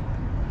 Delta.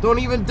 Don't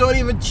even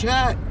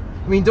chat.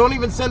 I mean, don't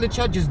even send a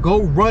chat, just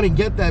go run and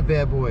get that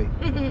bad boy.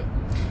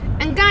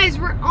 And guys,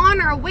 we're on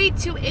our way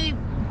to a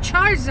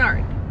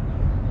Charizard.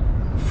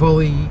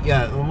 Fully,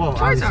 yeah, well,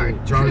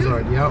 Charizard.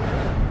 Charizard, yep.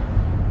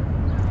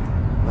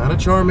 Not a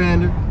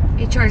Charmander.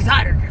 A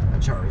Charizard. A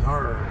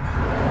Charizard.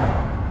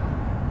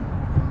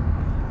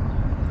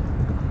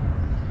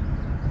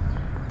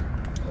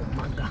 Oh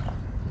my god.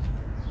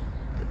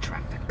 The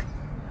traffic.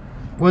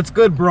 What's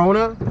good,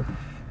 Wrona?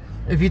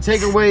 If you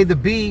take away the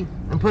B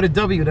and put a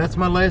W, that's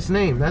my last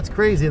name. That's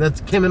crazy.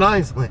 That's Kim and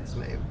I's last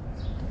name.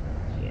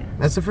 Yeah.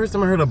 That's the first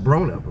time I heard of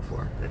Wrona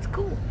before. That's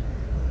cool.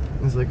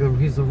 It's like,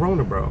 he's the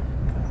Wrona bro.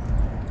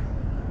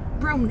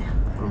 Wrona.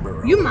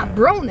 You my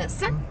Wrona,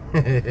 son.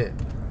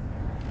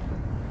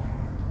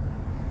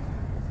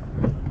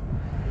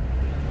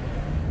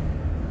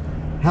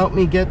 Help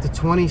me get to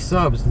 20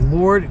 subs.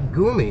 Lord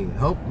Goomy.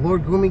 Help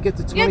Lord Goomy get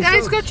to 20 subs. Yeah,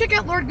 guys, go check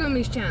out Lord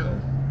Goomy's channel.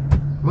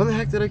 When the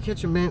heck did I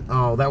catch a man?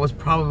 Oh, that was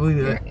probably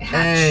the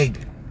egg.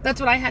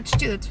 That's what I hatched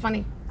too. That's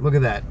funny. Look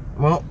at that.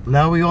 Well,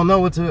 now we all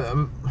know it's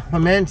a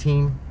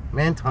mantine,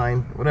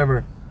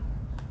 whatever.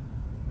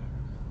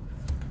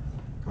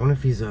 I wonder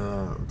if he's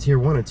a tier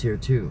 1 or tier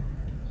 2.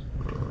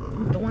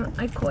 The one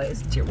I call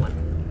is tier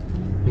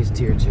 1. He's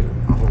tier 2.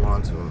 I'll hold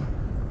on to him.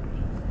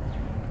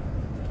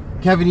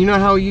 Kevin, you know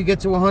how you get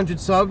to 100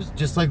 subs,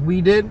 just like we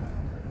did?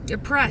 You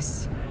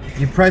press.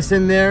 You press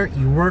in there,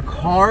 you work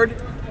hard.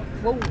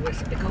 Whoa,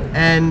 where's the code?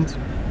 And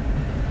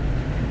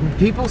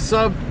people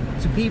sub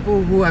to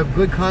people who have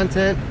good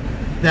content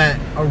that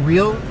are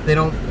real. They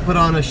don't put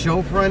on a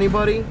show for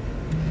anybody.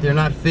 They're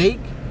not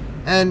fake.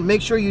 And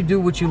make sure you do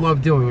what you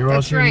love doing, or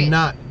else you're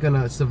not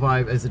gonna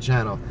survive as a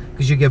channel,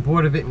 because you get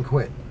bored of it and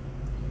quit.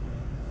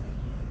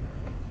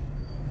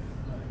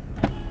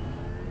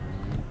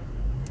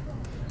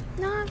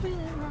 Not really.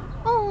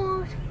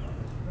 Oh,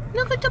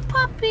 look at the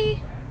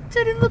puppy.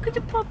 Look at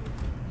the puppy.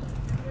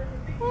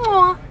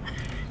 Aw.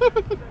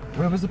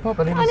 Where was the pup?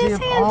 I didn't On see his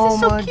him. hands, Oh it's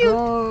so my cute.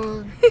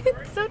 god.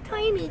 It's so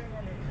tiny.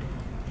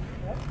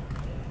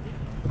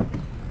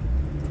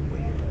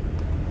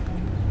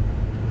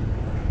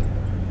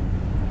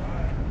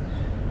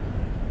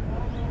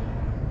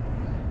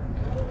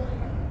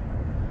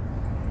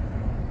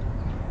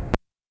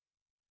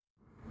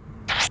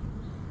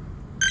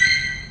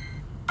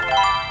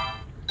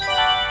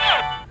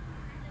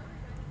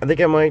 I think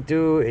I might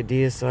do a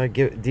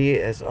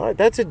DSI.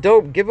 That's a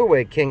dope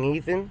giveaway, King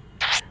Ethan.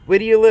 Where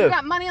do you live? You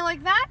got money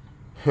like that?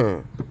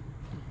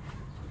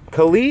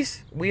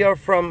 Khalees, we are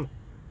from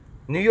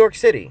New York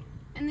City.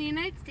 In the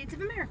United States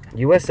of America.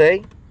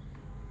 USA,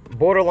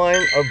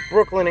 borderline of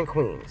Brooklyn and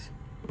Queens.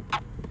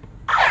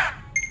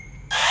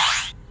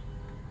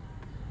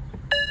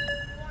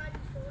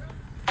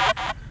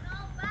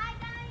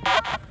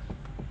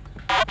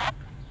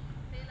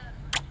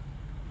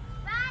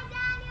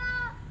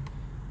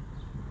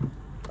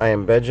 I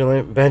am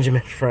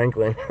Benjamin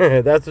Franklin.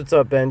 That's what's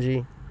up,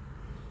 Benji.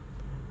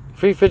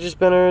 Free fidget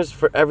spinners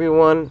for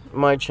everyone.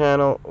 My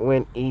channel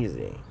went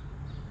easy.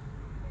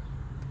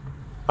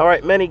 All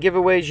right, many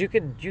giveaways. You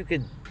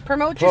could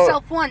promote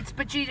yourself once,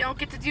 but you don't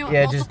get to do it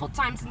multiple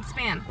times in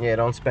spam. Yeah,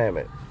 don't spam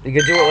it. You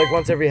could do it like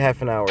once every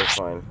half an hour. It's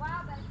fine.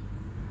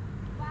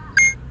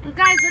 And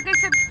guys, like I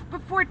said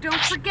before,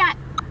 don't forget.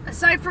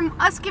 Aside from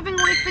us giving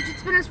away fidget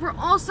spinners, we're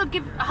also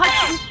giving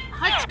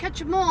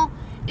HutchCatchEmAll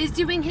is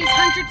doing his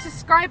 100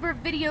 subscriber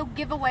video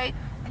giveaway.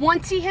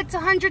 Once he hits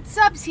 100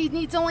 subs, he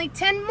needs only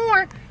 10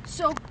 more.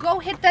 So go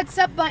hit that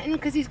sub button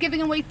because he's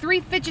giving away 3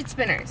 fidget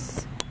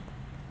spinners.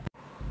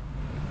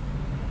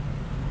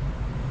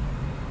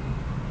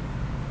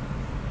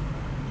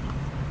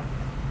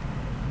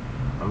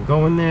 I'm I'm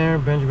going there.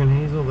 Benjamin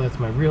Hazel, that's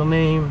my real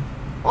name.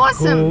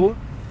 Awesome. Cool.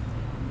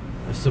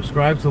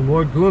 Subscribe to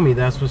Lord Goomy,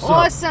 that's what's up.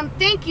 Awesome.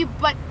 Thank you,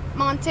 Butt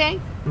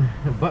Monte.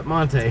 Butt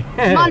Monte.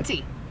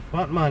 Monty.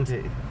 Butt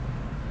Monte.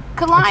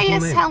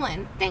 Callias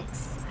Helen.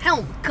 Thanks.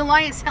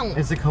 Callias Helen.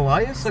 Is it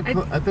Callias? I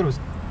thought it was...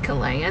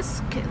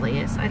 Callias?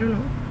 I don't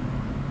know.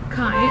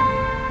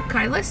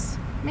 Kylis?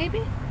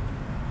 Maybe?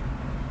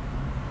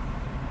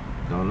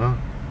 Don't know.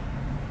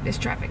 This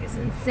traffic is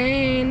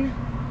insane.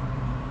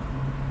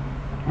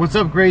 What's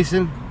up,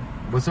 Grayson?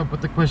 What's up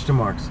with the question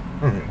marks?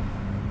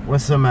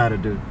 What's the matter,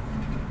 dude?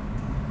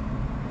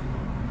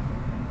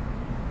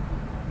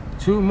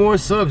 2 more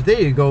subs. There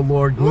you go,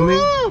 Lord Gloomy.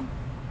 Woo!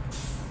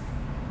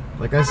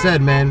 Like I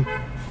said, man,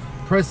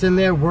 press in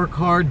there, work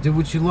hard, do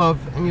what you love,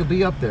 and you'll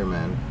be up there,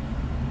 man.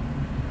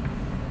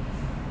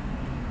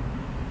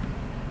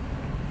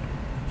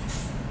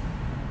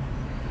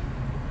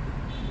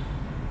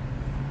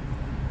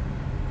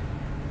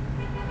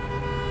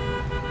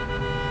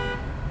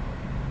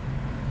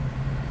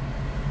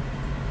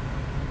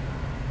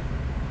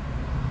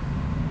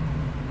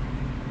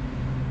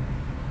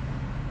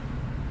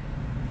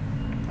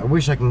 I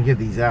wish I can give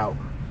these out.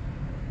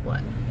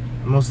 What?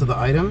 Most of the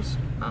items?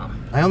 Oh.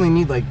 I only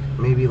need like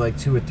maybe like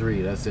 2 or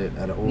 3. That's it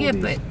out of all yeah,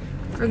 these.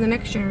 but for the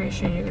next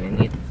generation, you're gonna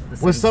need.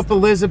 What's up,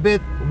 Elizabeth?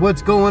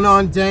 What's going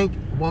on, Dank?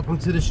 Welcome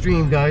to the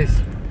stream,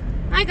 guys.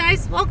 Hi,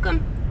 guys.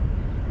 Welcome.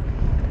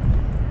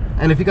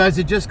 And if you guys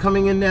are just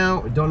coming in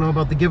now, don't know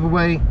about the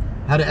giveaway,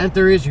 how to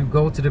enter is you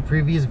go to the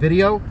previous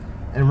video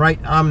and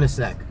write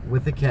Omnisec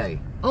with a K.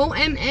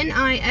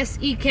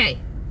 OMNISEK.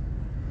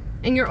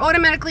 And you're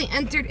automatically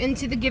entered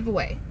into the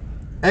giveaway.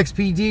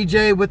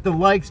 XPDJ with the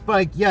like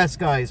spike. Yes,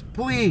 guys,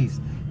 please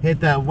hit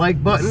that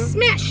like button.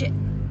 Smash it.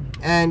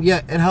 And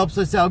yeah, it helps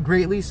us out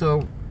greatly.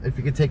 So if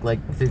you could take like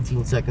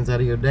 15 seconds out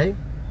of your day,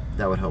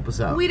 that would help us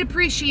out. We'd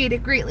appreciate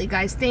it greatly,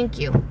 guys. Thank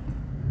you.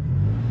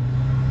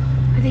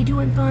 Are they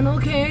doing funnel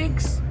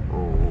cakes?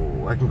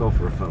 Oh, I can go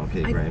for a funnel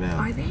cake right now.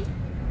 Are they?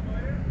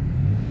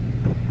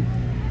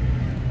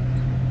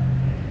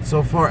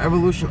 So far,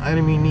 evolution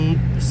item you need,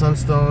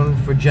 Sunstone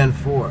for Gen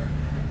 4.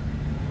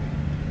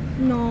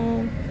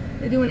 No.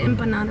 They're doing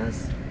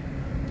empanadas.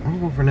 I'm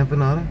going for an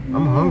empanada. No.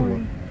 I'm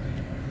hungry.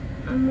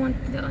 I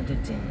want the other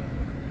thing.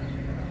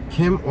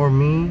 Kim or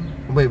me?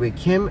 Wait.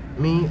 Kim,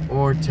 me,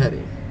 or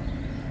Teddy?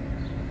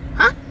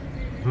 Huh?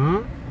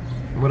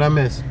 What'd I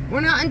miss?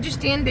 We're not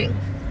understanding.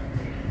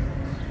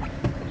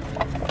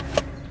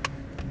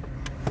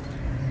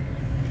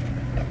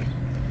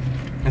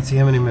 Let's see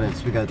how many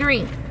minutes we got.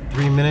 3.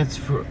 3 minutes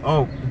for.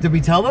 Oh, did we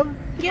tell them?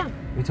 Yeah.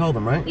 We told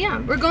them, right? Yeah,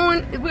 we're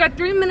going. We got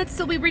 3 minutes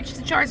till we reach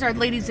the Charizard,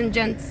 ladies and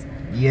gents.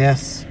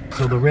 Yes.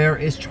 So the rare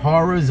is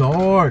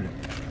Charizard.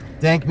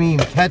 Thank me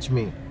and catch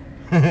me.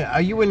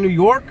 Are you in New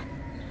York?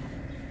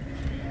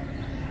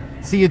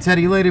 See you,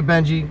 Teddy. Later,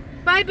 Benji.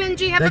 Bye,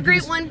 Benji. Have a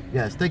great one.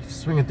 Yes, thank you for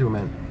swinging through,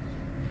 man.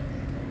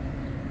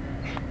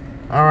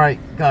 All right,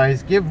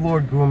 guys, give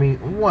Lord Goomy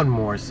 1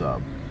 more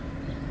sub.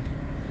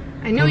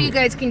 I know you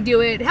guys can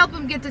do it. Help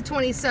him get to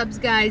 20 subs,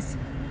 guys.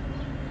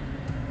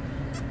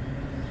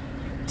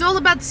 It's all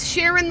about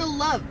sharing the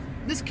love.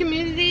 This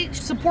community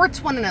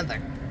supports one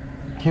another.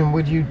 Kim,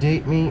 would you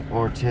date me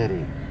or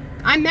Teddy?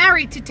 I'm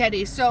married to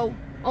Teddy, so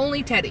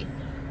only Teddy.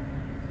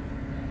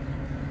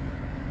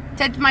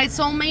 Ted's my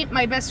soulmate,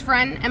 my best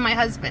friend, and my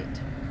husband.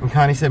 And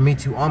Connie said, "Me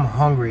too. I'm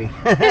hungry."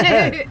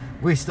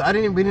 we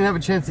didn't have a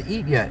chance to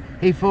eat yet.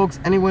 Hey, folks,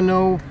 anyone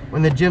know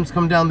when the gyms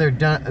come down? They're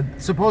done.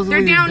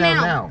 Supposedly they're down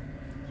now.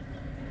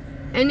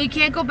 And you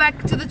can't go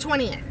back to the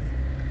 20th.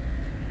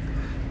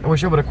 I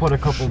wish I would have caught a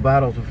couple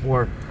battles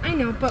before. I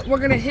know, but we're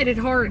gonna hit it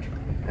hard.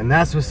 And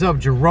that's what's up,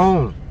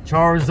 Jerome.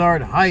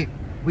 Charizard hype.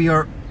 We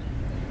are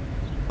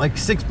like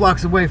 6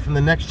 blocks away from the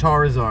next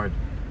Charizard.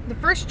 The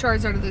first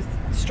Charizard of the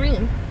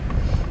stream.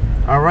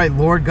 All right,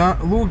 Lord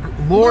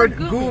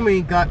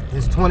Goomy got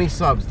his 20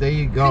 subs. There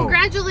you go.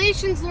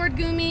 Congratulations, Lord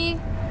Goomy.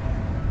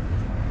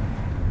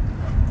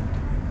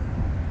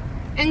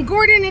 And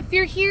Gordon, if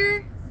you're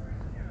here,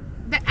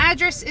 the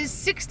address is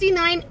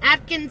 69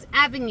 Atkins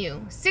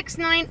Avenue.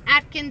 69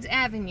 Atkins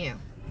Avenue.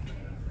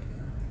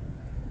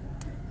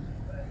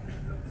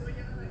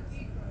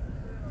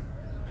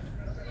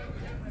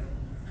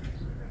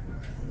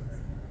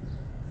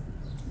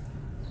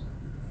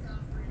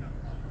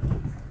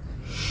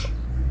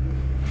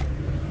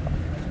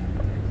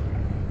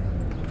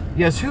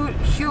 Yes,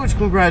 huge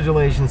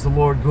congratulations to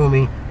Lord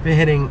Goomy for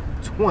hitting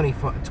 20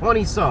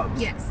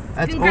 subs. Yes.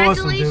 That's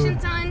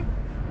Congratulations, awesome, dude.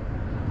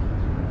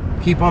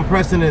 on. Keep on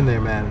pressing in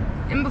there, man.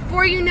 And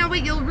before you know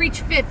it, you'll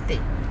reach 50.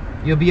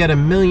 You'll be at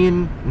 1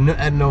 million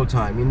at no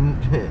time.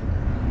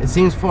 It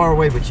seems far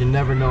away, but you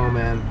never know,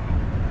 man.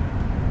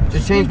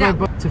 Just changed my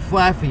butt to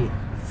Flaffy.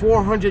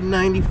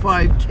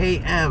 495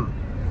 km.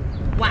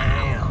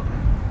 Wow.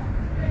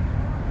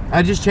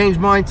 I just changed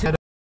mine to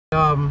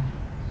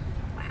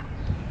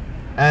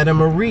at a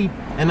Marie,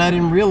 and I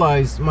didn't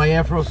realize my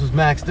Ampharos was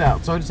maxed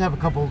out, so I just have a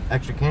couple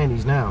extra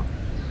candies now.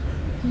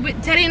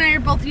 But Teddy and I are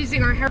both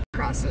using our hair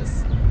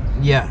crosses.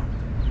 Yeah.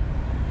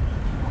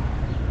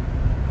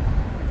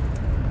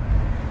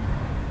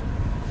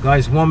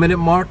 Guys, 1 minute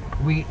mark.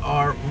 We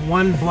are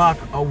 1 block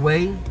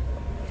away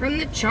from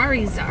the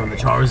Charizard. From the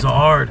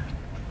Charizard.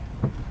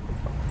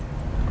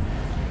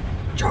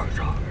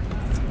 Charizard.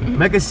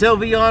 Mega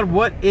Sylveon,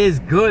 what is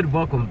good?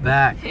 Welcome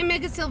back. Hey,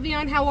 Mega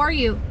Sylveon, how are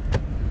you?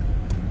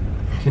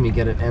 Can you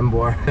get an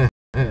M-bar?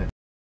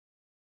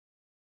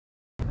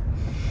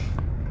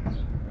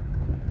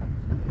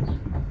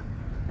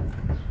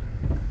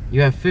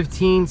 You have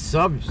 15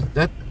 subs.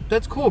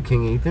 That's cool,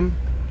 King Ethan.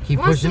 Keep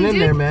pushing in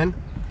there, man.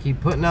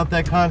 Keep putting out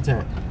that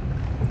content.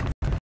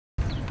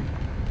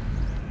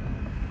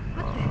 What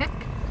the heck?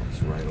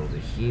 He's right over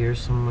here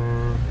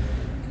somewhere.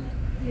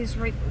 He's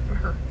right over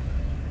her.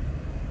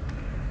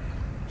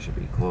 Should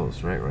be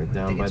close, right? Right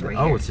down by the. Right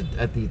oh, here. it's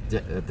at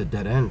the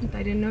dead end.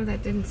 I didn't know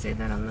that. Didn't say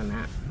that on the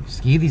map.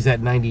 Skeethy's at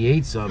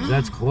 98 subs.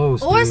 That's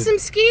close. Awesome,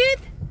 Skeet.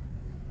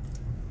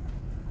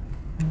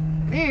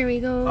 There we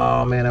go.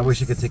 Oh man, I wish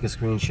I could take a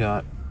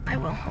screenshot. I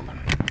will. Hold on.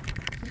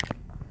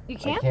 You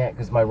can't? I can't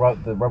because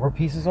the rubber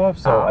piece is off,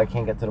 so I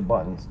can't get to the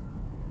buttons.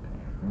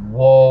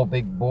 Whoa,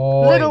 big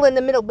boy. Little in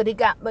the middle, but he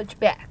got much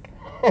back.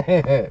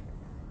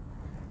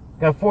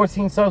 Got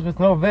 14 subs with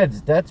no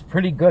vids. That's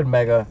pretty good,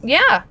 Mega.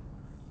 Yeah.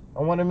 I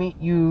want to meet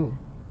you,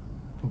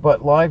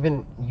 but live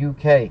in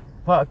UK.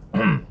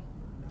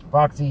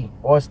 Foxy,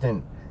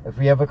 Austin. If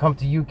we ever come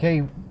to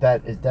UK,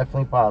 that is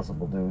definitely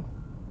possible, dude.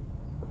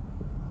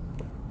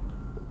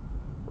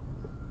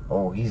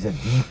 Oh, he's a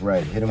deep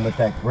red. Hit him with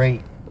that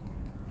great.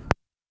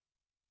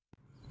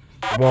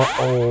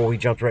 Oh, he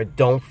jumped right.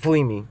 Don't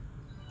flee me.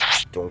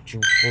 Don't you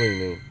flee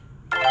me.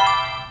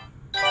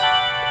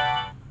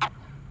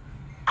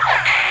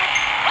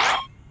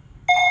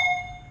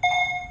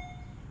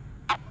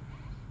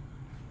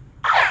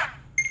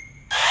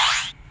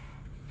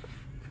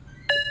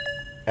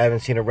 I haven't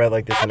seen a red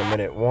like this in a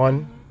minute.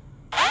 1.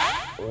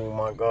 Oh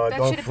my God,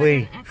 don't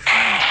flee.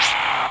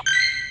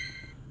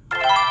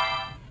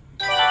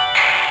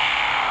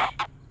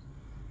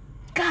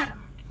 Got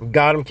him.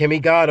 Got him,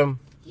 Kimmy, got him.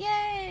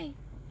 Yay.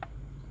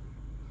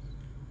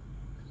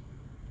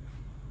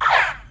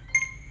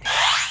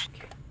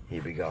 Okay,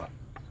 here we go.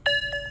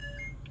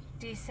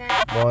 Decent.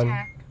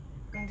 1,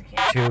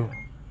 2.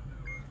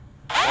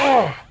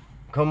 Oh,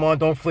 come on,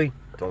 don't flee.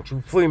 Don't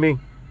you flee me.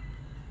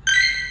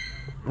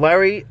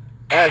 Larry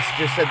S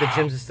just said the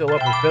gyms is still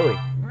up in Philly.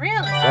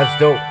 Really? That's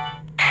dope.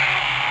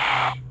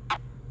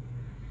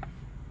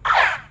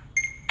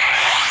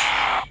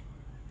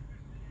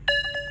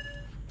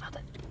 Hold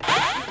on.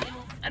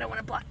 I don't want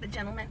to block the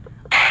gentleman. You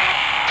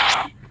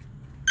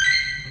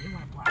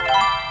want to block him?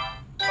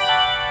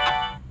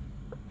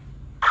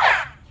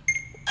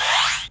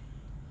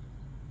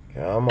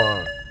 Come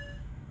on.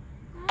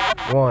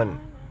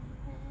 1,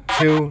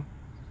 2.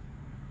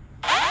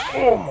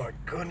 Oh my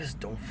goodness,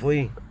 don't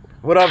flee.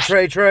 What up,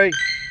 Trey?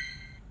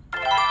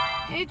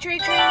 Hey, Trey,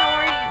 how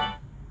are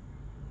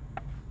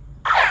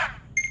you?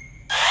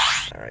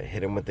 Alright,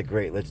 hit him with the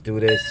great. Let's do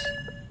this.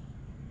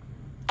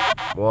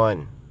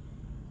 1,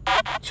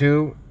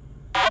 2.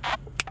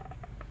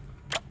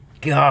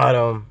 Got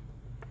him.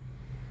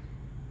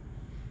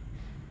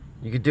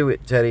 You could do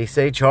it, Teddy.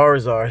 Say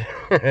Charizard.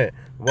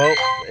 Well,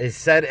 it's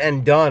said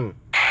and done.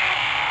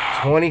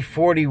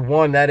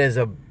 2041. That is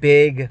a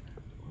big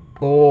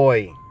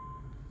boy.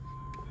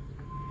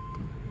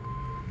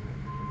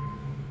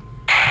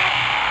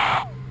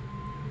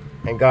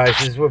 And guys,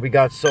 this is what we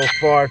got so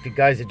far. If you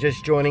guys are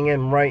just joining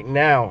in right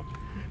now,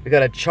 we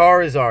got a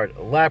Charizard,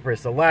 a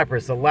Lapras, a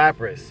Lapras, a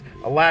Lapras,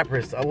 a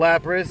Lapras, a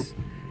Lapras,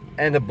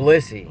 and a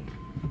Blissey.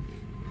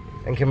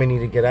 And can we need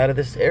to get out of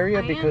this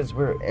area because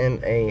we're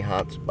in a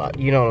hot spot?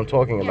 You know what I'm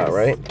talking about,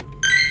 right?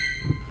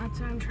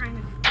 That's what I'm trying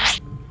to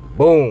do.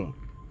 Boom.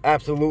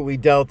 Absolutely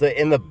Delta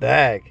in the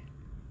bag.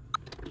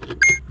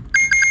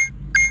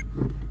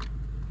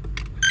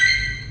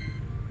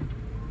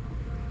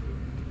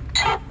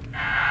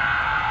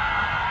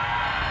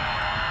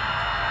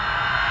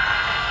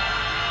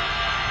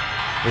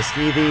 The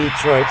Skeethy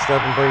tried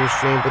stopping by your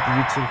stream, but the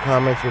YouTube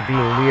comments were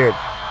being weird.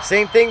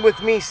 Same thing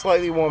with me,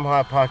 Slightly Warm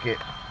Hot Pocket.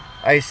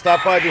 I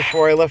stopped by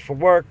before I left for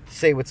work to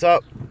say what's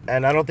up,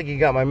 and I don't think he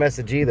got my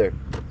message either.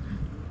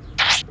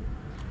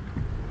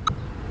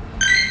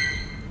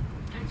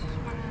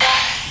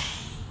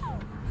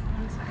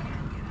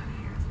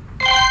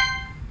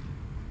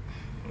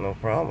 No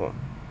problem.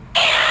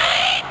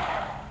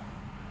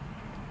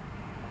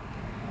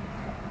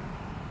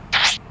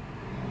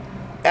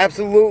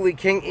 Absolutely,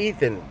 King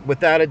Ethan,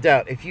 without a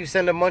doubt. If you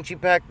send a munchie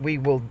pack, we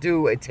will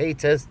do a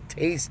taste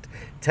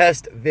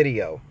test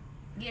video.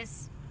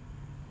 Yes.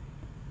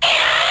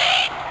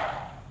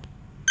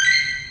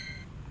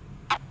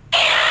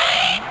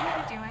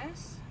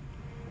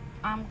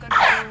 I'm gonna go.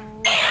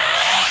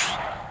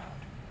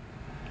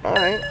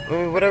 Alright, I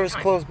mean, whatever's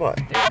close by.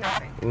 There's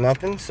nothing.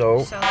 Nothing,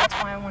 so that's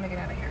why I want to get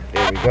out of here.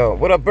 There we go.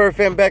 What up,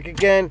 BurrFam? Back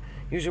again.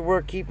 Use your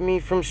work, keep me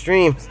from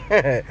streams.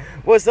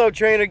 What's up,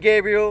 Trainer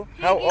Gabriel?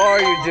 Hey, How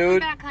are you, dude? Welcome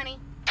back, honey.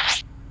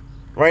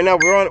 Right now,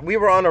 we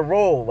were on a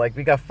roll. Like,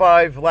 we got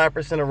 5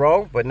 Lapras in a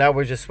row, but now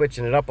we're just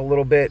switching it up a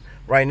little bit.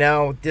 Right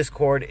now,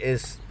 Discord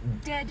is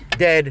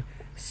dead.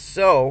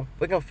 So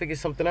we're gonna figure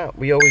something out.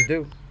 We always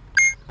do.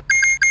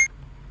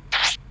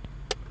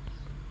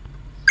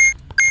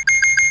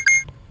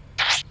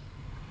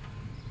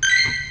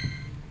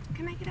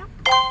 Can I get out?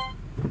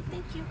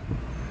 Thank you.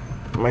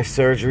 My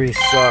surgery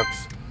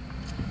sucks.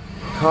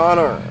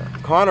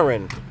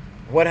 Connorin,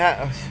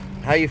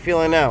 how you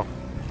feeling now?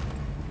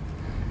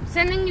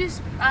 Sending you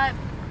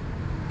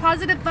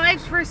positive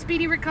vibes for a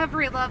speedy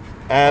recovery, love.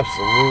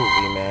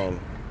 Absolutely, man.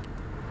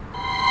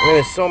 I mean,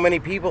 there's so many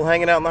people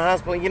hanging out in the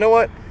hospital. You know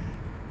what?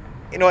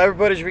 You know,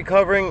 everybody's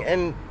recovering,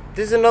 and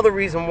this is another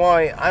reason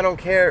why I don't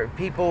care if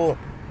people,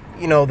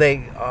 you know,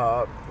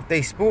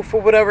 they spoof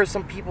or whatever.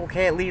 Some people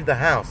can't leave the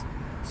house.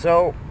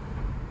 So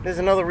there's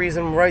another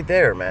reason right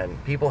there, man.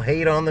 People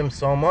hate on them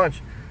so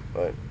much,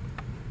 but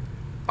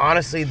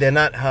honestly, they're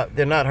not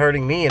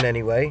hurting me in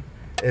any way.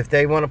 If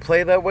they want to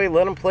play that way,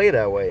 let them play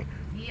that way.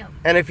 Yeah.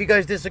 And if you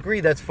guys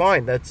disagree, that's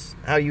fine. That's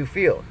how you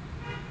feel.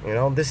 You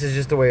know, this is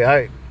just the way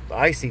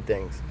I see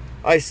things.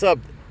 I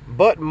subbed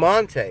But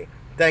Monte.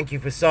 Thank you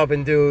for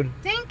subbing, dude.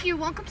 Thank you.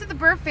 Welcome to the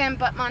BurrFam,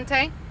 But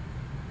Monte.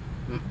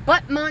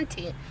 But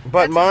Monty.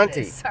 But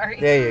Monty. Sorry.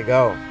 There you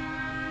go.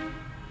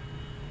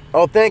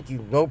 Oh, thank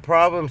you. No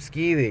problem,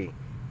 Skeevy.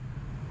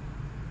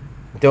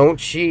 Don't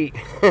cheat.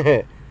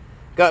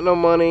 Got no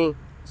money,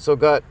 so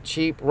got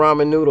cheap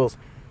ramen noodles.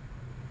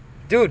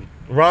 Dude,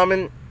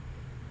 ramen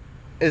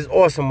is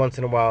awesome once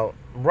in a while.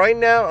 Right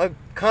now,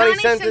 Connie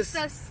sent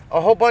us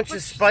a whole bunch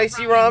of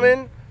spicy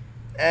ramen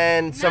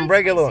and some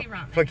regular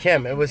for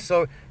Kim. It was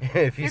so...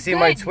 If you see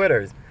my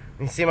Twitters,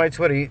 you see my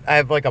Twitter, I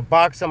have like a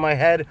box on my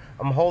head.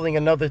 I'm holding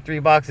another 3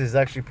 boxes. It's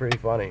actually pretty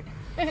funny.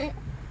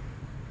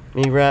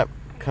 Me rap,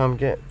 come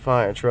get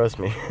fire, trust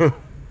me.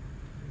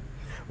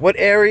 What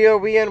area are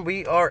we in?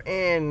 We are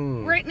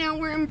in... Right now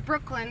we're in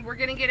Brooklyn. We're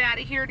going to get out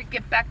of here to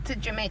get back to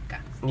Jamaica.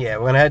 Yeah,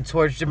 we're going to head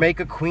towards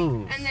Jamaica,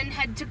 Queens. And then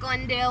head to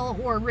Glendale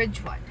or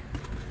Ridgewood.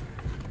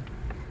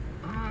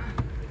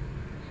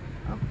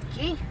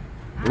 Okay.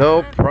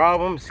 No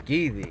problem,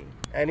 Skeevy.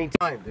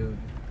 Anytime, dude.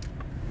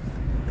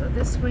 Go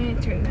this way,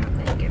 turn that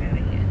way, get out of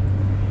here.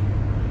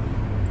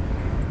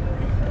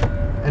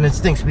 And it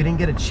stinks. We didn't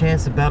get a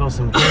chance to battle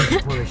some gyms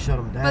before they shut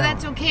them down. But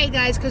that's okay,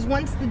 guys, because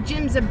once the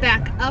gyms are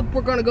back up,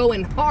 we're going to go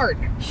in hard.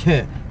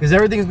 Yeah, because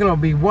everything's going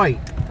to be white.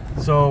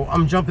 So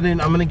I'm jumping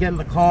in. I'm going to get in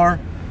the car.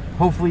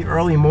 Hopefully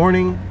early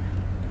morning,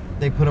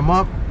 they put them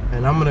up.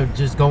 And I'm going to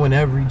just go in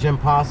every gym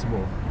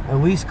possible. At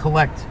least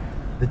collect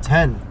the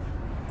 10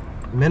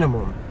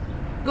 minimum.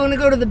 Going to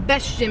go to the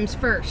best gyms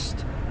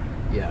first.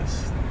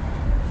 Yes.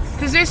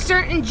 Because there's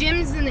certain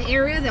gyms in the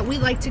area that we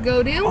like to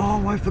go to.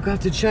 Oh, I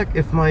forgot to check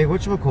if my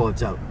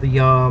whatchamacallit's out.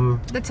 The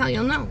That's how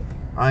you'll know.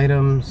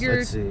 Items. Your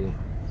let's see.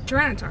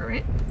 Tyranitar,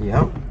 right?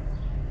 Yep.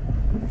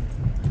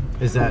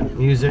 Is that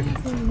music?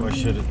 Or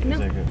should it? No. Is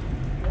that good?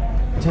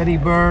 Teddy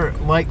Bear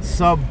liked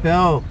sub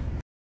bell.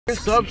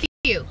 Sub.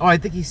 You. Oh, I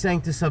think he's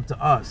saying to sub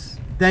to us.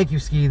 Thank you,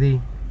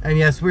 Skeevy. And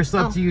yes, we're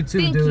sub to you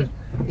too, dude.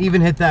 You.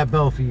 Even hit that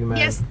bell for you, man.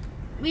 Yes,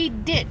 we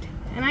did.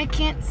 And I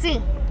can't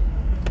see.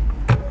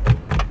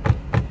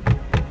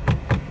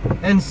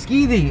 And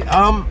Skeevy,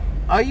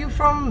 are you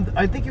from?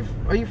 Are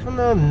you from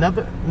the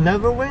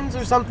Netherlands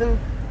or something?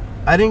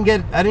 I didn't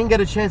get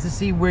a chance to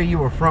see where you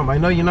were from. I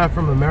know you're not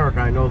from America.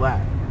 I know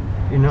that.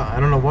 You know, I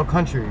don't know what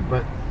country,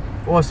 but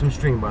awesome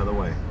stream, by the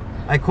way.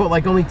 I caught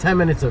like only 10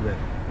 minutes of it.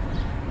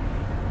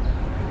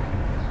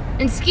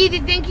 And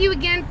Skeevy, thank you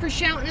again for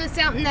shouting us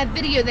out in that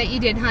video that you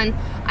did, hun.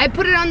 I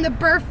put it on the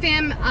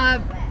BurrFam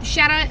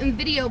shout out and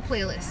video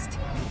playlist.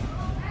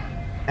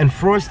 And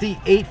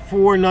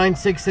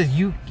Frosty8496 says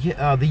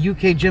the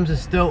UK gyms are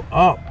still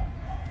up.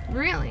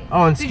 Really?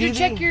 Oh, and did Skeevy, you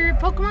check your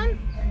Pokemon?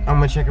 I'm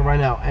gonna check it right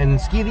now. And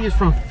Skeevy is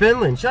from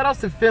Finland. Shout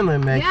outs to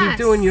Finland, man. Yes. Keep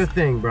doing your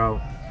thing, bro.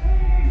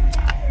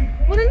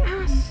 What an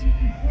ass.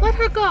 Let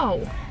her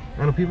go.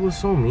 I know people are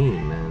so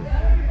mean, man.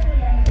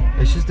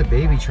 It's just a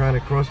baby trying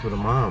to cross with a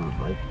mom.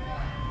 Like,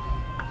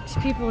 these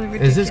people are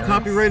ridiculous. Is this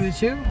copyrighted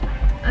too?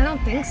 I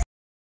don't think so.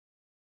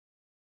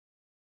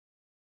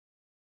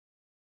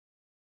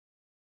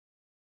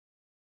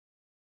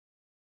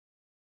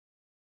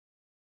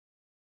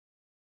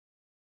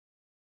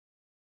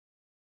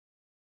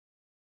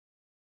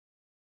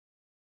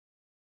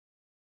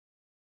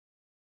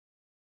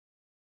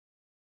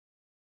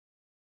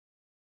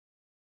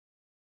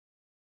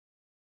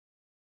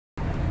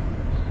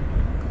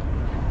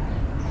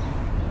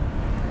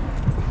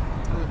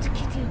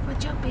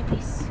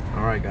 Babies.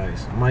 All right,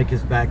 guys. Mike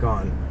is back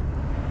on.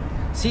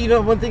 See, you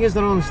know, one thing is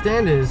that I don't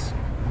understand is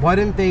why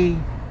didn't they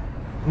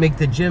make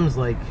the gyms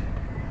like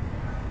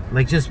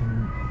just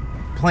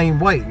plain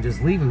white and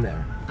just leave them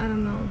there? I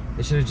don't know.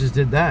 They should have just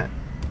did that.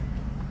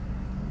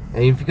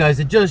 And if you guys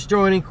are just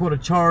joining, caught a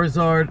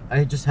Charizard.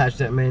 I just hatched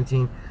that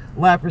Mantine.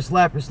 Lapras,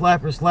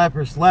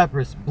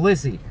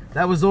 Blissey.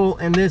 That was all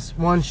in this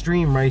one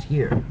stream right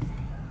here.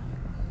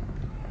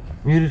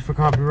 Muted for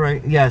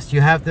copyright. Yes,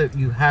 you have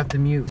to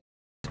mute.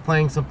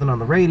 Playing something on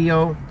the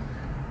radio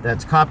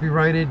that's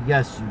copyrighted,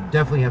 yes, you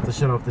definitely have to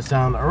shut off the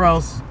sound, or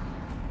else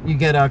you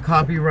get a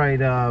copyright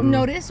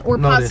notice or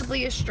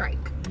possibly a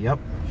strike. Yep.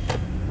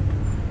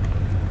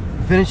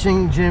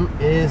 finishing gym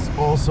is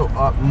also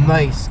up.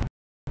 Nice.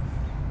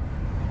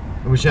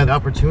 I wish I had the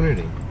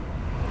opportunity.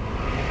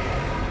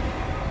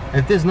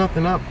 If there's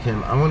nothing up,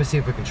 Kim, I want to see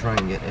if I can try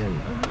and get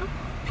in.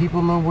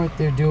 People know what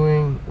they're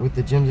doing with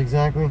the gyms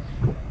exactly.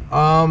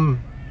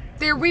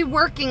 They're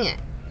reworking it.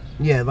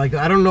 Yeah, like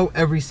I don't know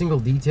every single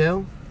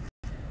detail,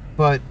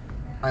 but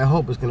I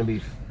hope it's gonna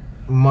be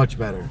much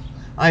better.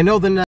 I know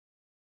the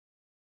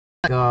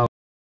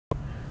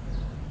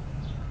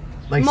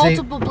like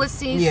multiple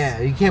Blissies.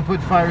 Yeah, you can't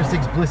put 5 or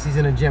 6 Blissies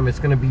in a gym. It's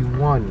gonna be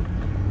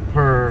 1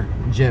 per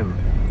gym.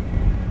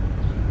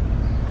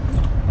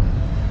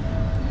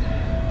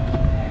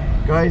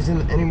 Guys,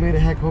 any way to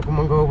hack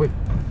Pokemon Go with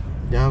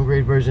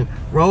downgrade version?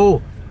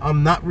 Roll.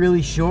 I'm not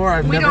really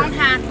sure. We don't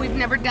hack. We've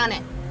never done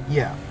it.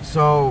 Yeah.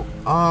 So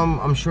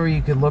I'm sure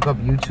you could look up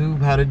YouTube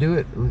how to do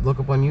it.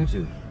 Look up on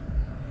YouTube.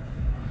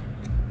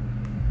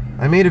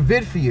 I made a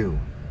vid for you,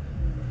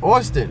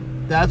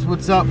 Austin. That's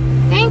what's up.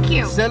 Thank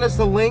you. Send us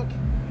a link,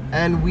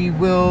 and we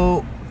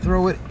will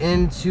throw it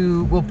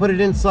into. We'll put it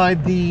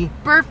inside the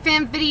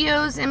BurrFam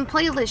videos and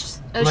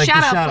playlists. Like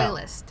shout out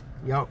playlist.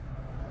 Yep.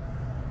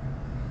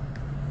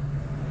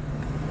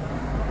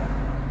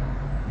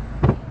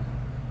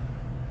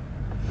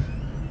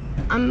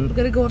 I'm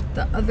gonna go up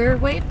the other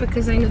way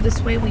because I know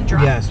this way we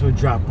drop. Yes, we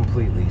drop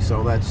completely.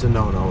 So that's a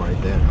no-no right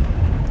there.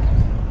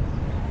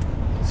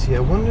 See,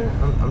 I wonder.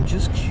 I'm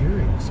just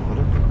curious. What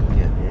if we can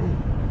get in?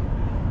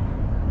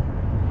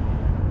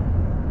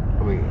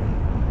 Wait,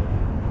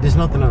 there's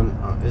nothing on.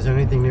 Is there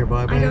anything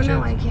nearby? By I don't any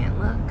know. chance? I can't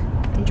look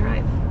and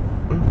drive.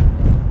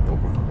 No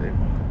problem, babe.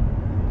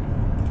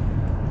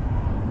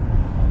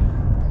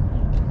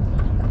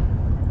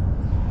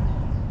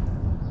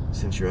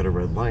 Since you're at a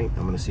red light,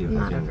 I'm gonna see if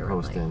I can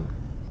post in.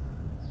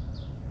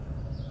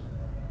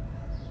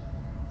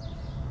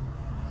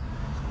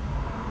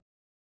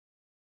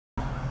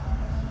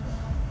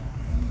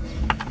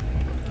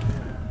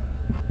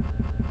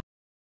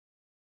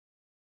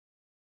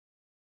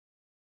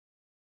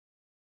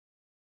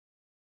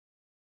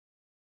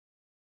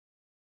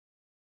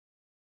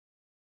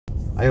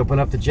 I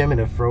opened up the gym and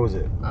it froze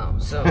it. Oh,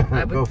 so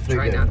I would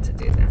try not to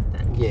do that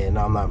then. Yeah,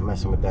 no, I'm not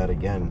messing with that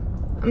again.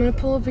 I'm gonna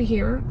pull over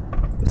here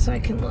so I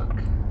can look.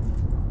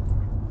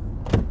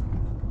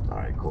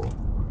 Alright, cool.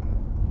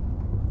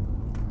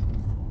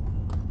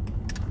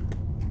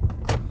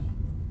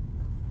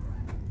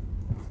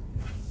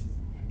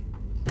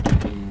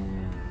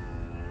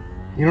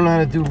 You don't know how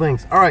to do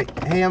links. Alright,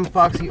 hey, I'm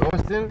Foxy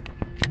Austin.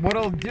 What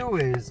I'll do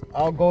is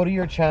I'll go to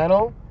your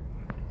channel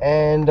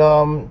and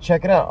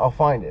check it out. I'll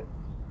find it.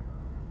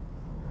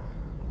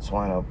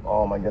 Swine up.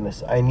 Oh my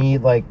goodness. I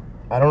need like,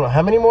 I don't know.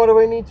 How many more do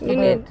I need? You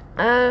need,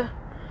 I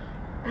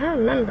don't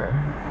remember.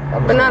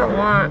 But not a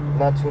lot.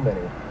 Not too many.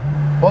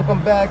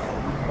 Welcome back.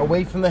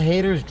 Away from the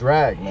haters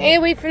drag. Man. Hey,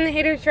 away from the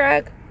haters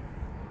drag.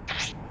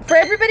 For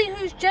everybody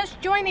who's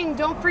just joining,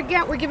 don't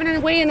forget we're giving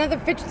away another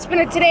fidget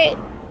spinner today.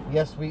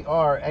 Yes, we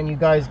are. And you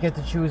guys get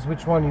to choose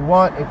which one you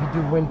want if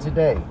you do win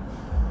today.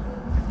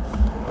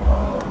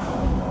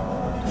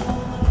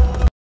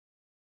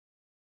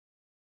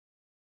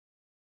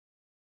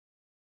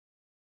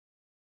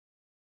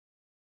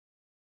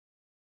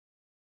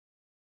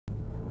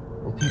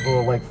 People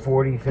are like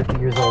 40, 50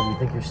 years old. You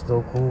think you're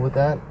still cool with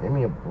that? Give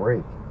me a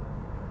break.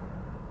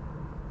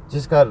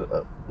 Just got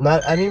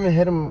not. I didn't even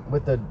hit him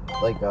with a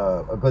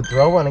good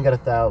throw, and I got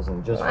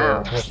 1,000 just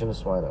for catching a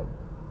swine up.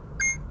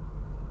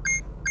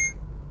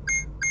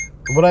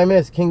 What I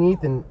missed, King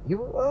Ethan.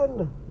 You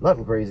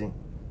nothing crazy.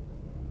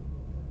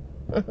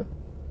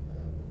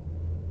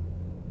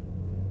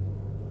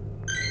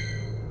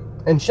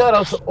 And shout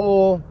out to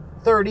all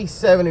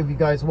 37 of you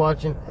guys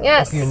watching.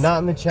 Yes. If you're not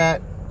in the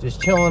chat, just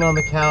chilling on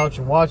the couch,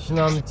 watching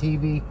on the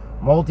TV,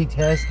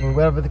 multitasking,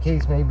 whatever the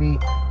case may be.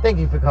 Thank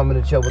you for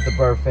coming to chill with the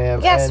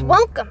BurrFam. Yes, and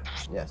welcome.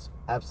 Yes,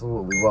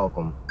 absolutely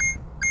welcome.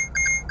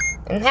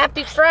 And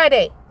happy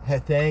Friday.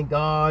 Thank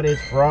God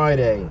it's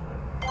Friday.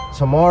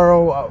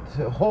 Tomorrow,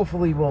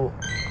 hopefully we'll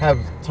have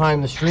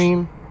time to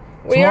stream.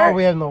 Tomorrow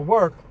we have no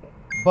work,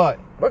 but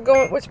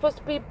we're supposed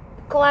to be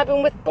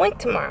collabing with Blink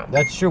tomorrow.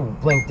 That's true.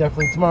 Blink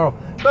definitely tomorrow.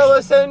 Bella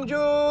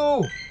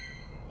Senju!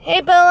 Hey,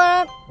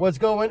 Bella. What's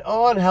going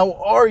on? How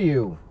are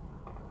you?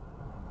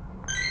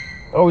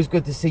 Always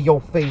good to see your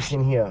face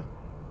in here.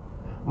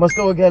 Must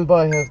go again,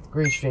 but have a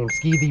great stream.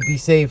 Skeethy, be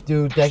safe,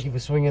 dude. Thank you for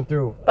swinging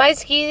through. Bye,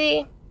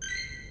 Skeethy.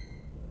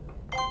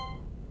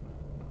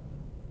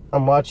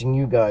 I'm watching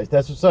you guys.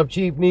 That's what's up,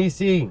 Cheap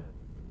Nisi.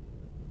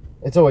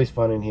 It's always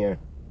fun in here.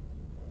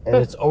 And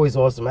it's always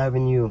awesome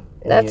having you.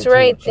 That's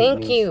right.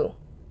 Thank you.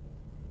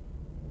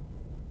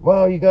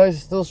 Wow, you guys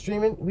are still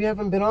streaming? We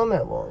haven't been on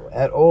that long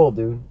at all,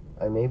 dude.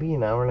 Maybe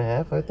an hour and a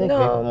half, I think.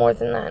 No, maybe. more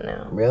than that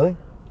now. Really?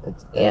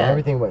 Yeah.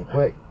 Everything went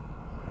quick.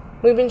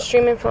 We've been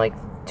streaming for like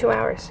 2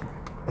 hours.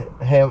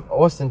 Hey,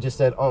 Austin just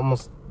said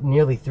almost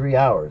nearly 3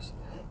 hours.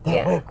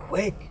 That went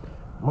quick.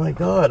 My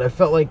God, I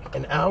felt like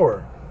an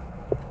hour.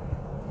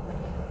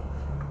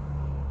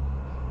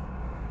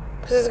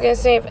 Because I was going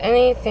to say, if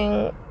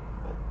anything,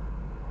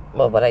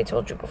 well, what I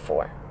told you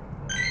before.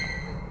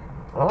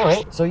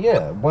 Alright, so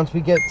yeah, once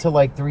we get to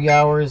like 3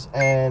 hours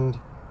and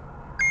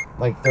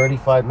like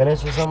 35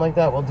 minutes or something like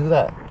that, we'll do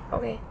that.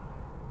 Okay.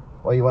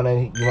 Well, you want to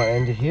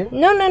end it here?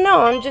 No.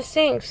 I'm just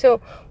saying, so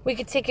we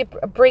could take a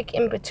break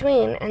in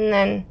between and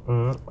then...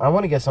 I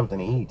want to get something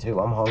to eat too.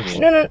 I'm hungry.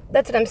 No,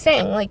 that's what I'm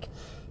saying. Like,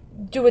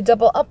 do a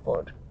double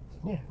upload.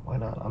 Yeah, why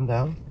not? I'm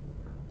down.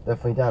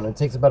 Definitely down. It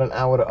takes about an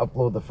hour to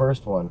upload the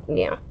first one.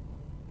 Yeah.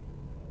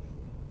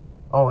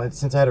 Oh,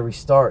 since I had to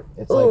restart,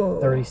 it's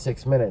like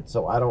 36 minutes,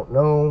 so I don't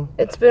know.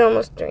 It's been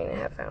almost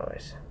 3.5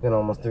 hours. Been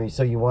almost 3.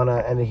 So you want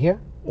to end it here?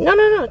 No,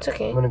 it's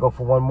okay. I'm going to go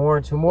for 1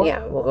 more, 2 more?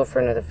 Yeah, we'll go for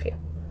another few.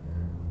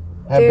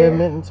 Have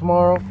badminton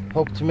tomorrow.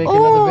 Hope to make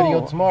another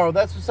video tomorrow.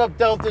 That's what's up,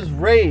 Delta's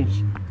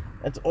Rage.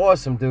 That's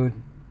awesome, dude.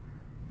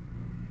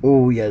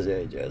 Oh, yes,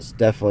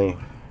 definitely.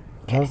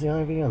 How's the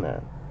IV on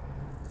that?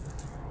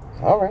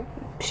 All right.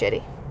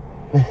 Shitty.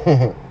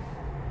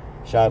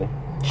 Shoddy.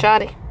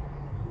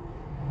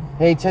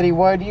 Hey, Teddy,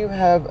 why do you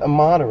have a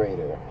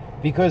moderator?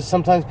 Because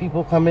sometimes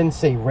people come in and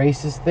say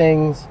racist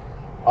things.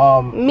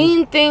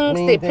 Mean things.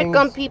 They pick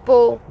on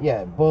people.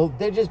 Yeah,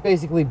 they're just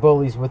basically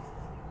bullies with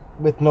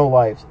no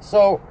lives.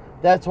 So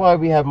that's why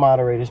we have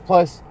moderators.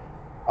 Plus,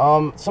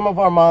 some of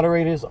our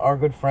moderators are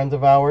good friends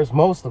of ours.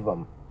 Most of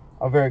them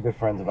are very good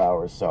friends of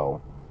ours.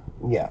 So,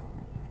 yeah.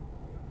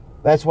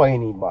 That's why you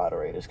need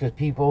moderators. Because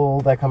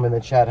people that come in the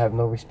chat have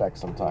no respect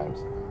sometimes.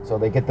 So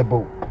they get the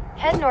boot.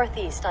 Head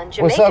northeast on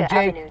Jamaica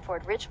Avenue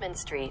toward Richmond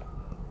Street.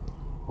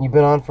 You've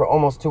been on for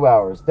almost 2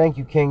 hours. Thank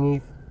you, King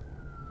Eth.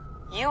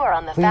 You are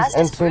on the Please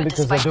fastest route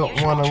because I despite don't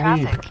usual want to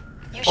traffic.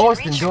 leave.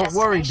 Austin, don't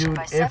worry, dude.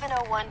 By If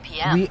 7:01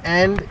 p.m. we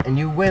end and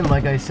you win,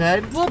 like I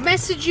said, we'll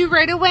message you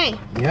right away.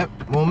 Yep,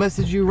 we'll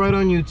message you right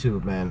on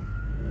YouTube, man.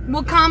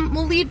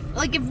 We'll leave,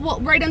 like,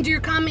 right under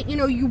your comment,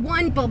 you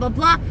won, blah, blah,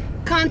 blah.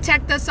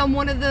 Contact us on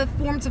one of the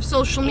forms of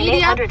social media.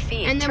 800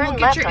 feet, and then turn we'll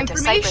get left your onto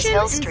information Cypress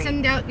Hill and Street.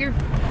 send out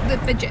the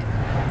fidget.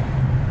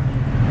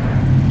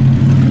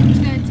 It's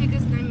gonna take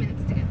us 9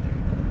 minutes to get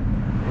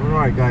there.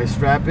 Alright, guys,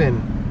 strap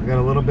in. We got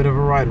a little bit of a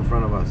ride in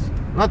front of us.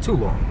 Not too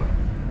long, but...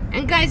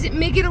 And guys, it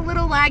may get a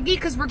little laggy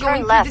because we're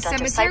going Turn left through the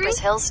onto cemetery. Cypress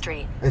Hill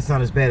Street. It's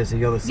not as bad as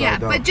the other side, Yeah,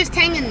 though. but just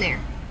hang in there.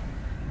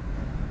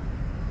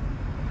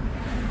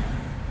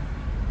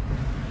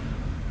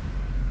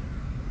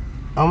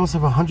 I almost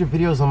have 100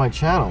 videos on my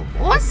channel.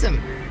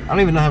 Awesome. I don't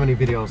even know how many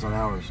videos on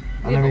ours.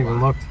 I never even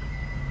looked.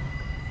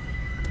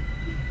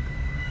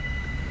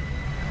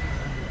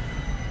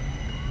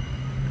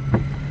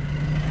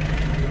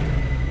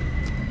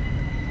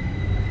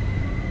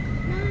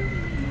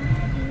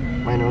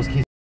 My nose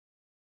keeps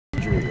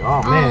injury.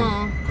 Oh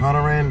man,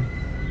 Connor ran.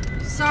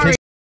 Sorry.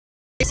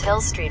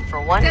 Hill Street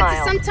for 1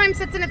 mile. Sometimes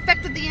that's an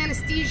effect of the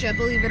anesthesia,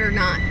 believe it or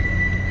not.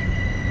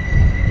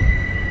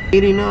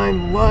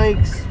 89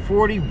 likes,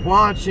 40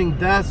 watching.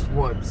 That's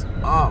what's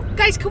up.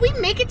 Guys, can we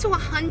make it to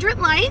 100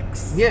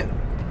 likes? Yeah.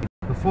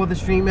 Before the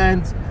stream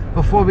ends,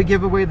 before we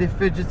give away the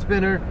fidget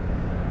spinner,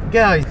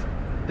 guys,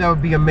 that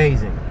would be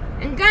amazing.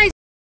 And guys,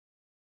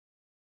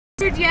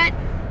 yet,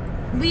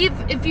 leave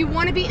if you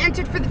want to be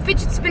entered for the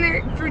fidget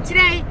spinner for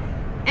today.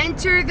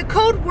 Enter the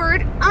code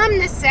word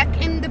OMNISEC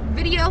in the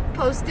video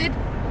posted,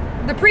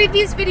 the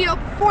previous video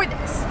before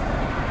this.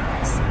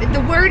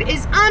 The word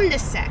is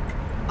OMNISEC.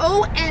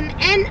 OMNISEK.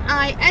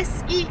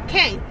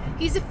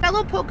 He's a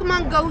fellow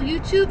Pokemon Go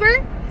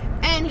YouTuber,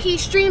 and he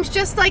streams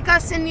just like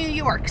us in New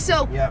York.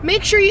 So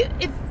make sure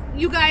if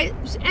you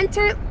guys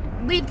enter,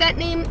 leave that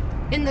name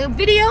in the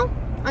video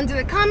under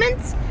the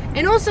comments,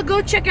 and also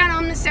go check out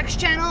OMNISEC's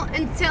channel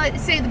and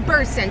say the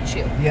Burrs sent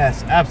you.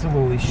 Yes,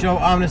 absolutely. Show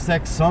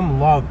OMNISEC some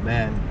love,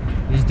 man.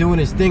 He's doing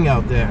his thing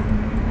out there.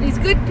 He's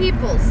good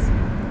peoples.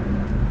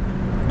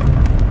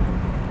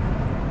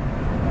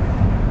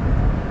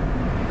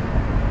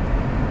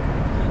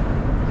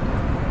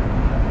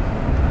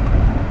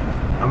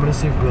 I'm gonna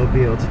see if we'll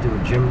be able to do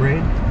a gym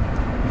raid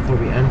before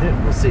we end it.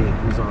 We'll see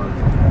who's on.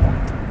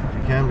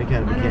 We can.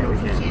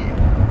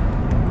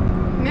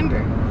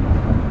 Remember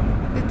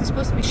that they're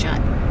supposed to be shut.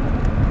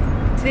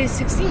 Today's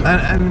 16th.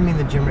 I didn't mean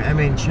the gym raid. I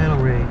mean channel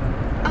raid.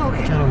 Oh,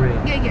 okay. Channel raid.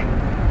 Yeah.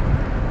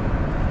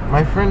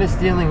 My friend is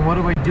stealing. What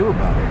do I do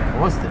about it?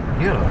 Austin,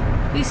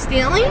 He's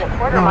stealing? In a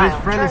quarter mile,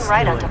 turn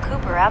right onto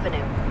Cooper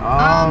Avenue.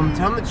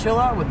 Tell him to chill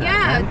out with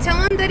that. Yeah, tell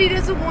him that he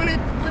doesn't want to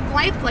live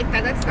life like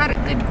that. That's not a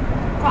good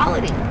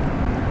quality.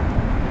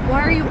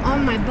 Why are you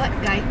on my butt,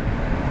 guy?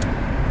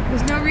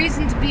 There's no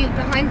reason to be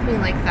behind me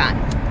like that.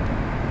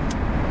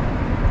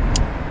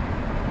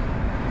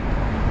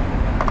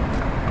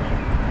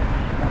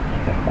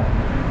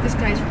 This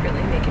guy's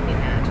really making me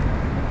mad.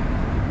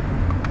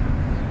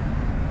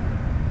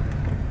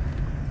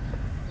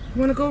 You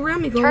want to go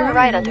around me? Go around. Turn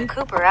right onto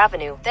Cooper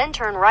Avenue, then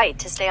turn right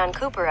to stay on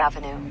Cooper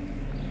Avenue.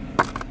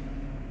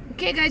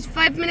 Okay, guys,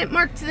 5-minute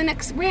mark to the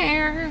next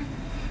rare.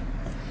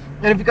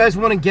 And if you guys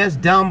want to guess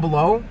down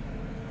below,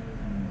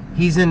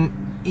 he's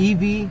an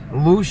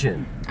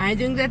Evolution. I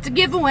think that's a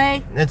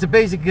giveaway. It's a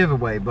basic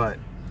giveaway, but...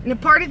 And a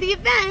part of the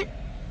event.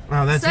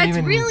 Oh, that's so it's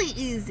really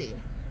easy.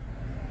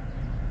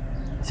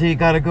 So you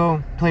gotta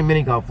go play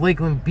mini golf.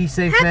 Lakeland, be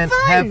safe, man.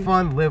 Have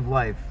fun, live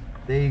life.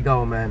 There you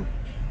go, man.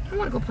 I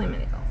want to go play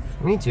mini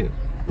golf. Me too.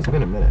 It's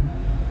been a minute.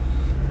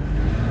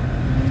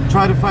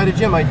 Tried to fight a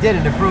gym. I did,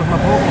 and it froze my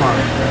Pokemon.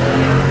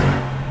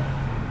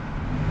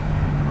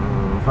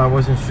 If I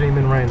wasn't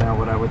streaming right now,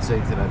 what I would say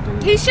to that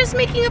dude? He's just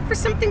making up for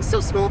something so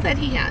small that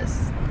he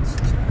has.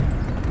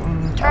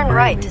 Turn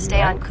right to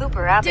stay on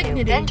Cooper Avenue,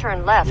 Dignity. then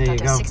turn left There you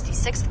onto go.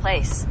 66th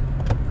Place.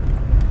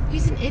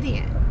 He's an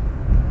idiot.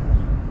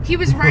 He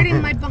was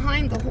riding my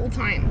behind the whole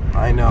time.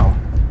 I know.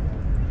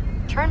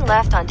 Turn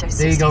left onto 66th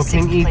There you go,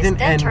 King Place, Ethan,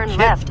 then and turn Kip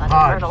left onto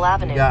Hodge. Myrtle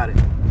Avenue. You got it.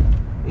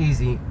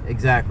 Easy.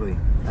 Exactly.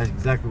 That's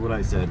exactly what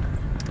I said.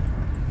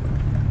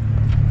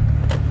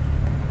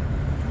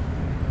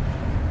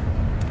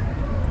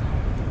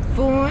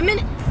 Four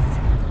minutes.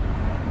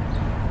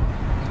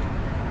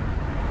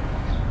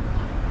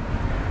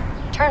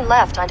 Turn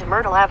left onto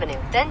Myrtle Avenue,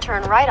 then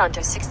turn right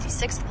onto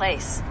 66th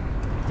Place.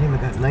 Damn, I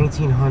got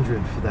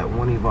 1900 for that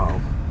one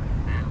evolve.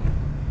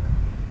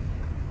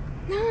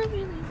 Not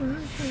really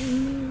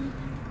working.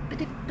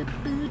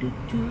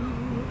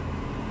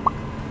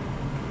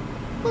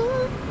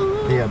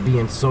 Yeah,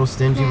 being so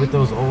stingy with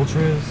those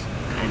ultras.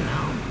 I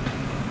know.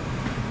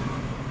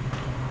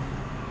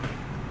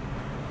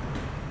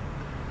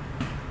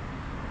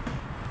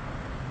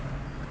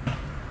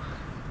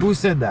 Who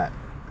said that?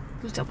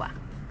 Who's so black?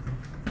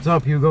 What's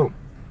up, Hugo?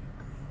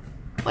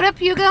 What up,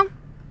 Hugo?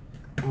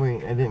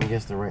 Wait, I didn't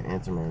guess the right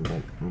answer, man,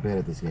 but I'm bad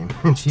at this game.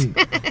 Cheap.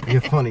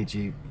 You're funny,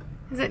 cheap.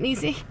 Is that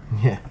easy?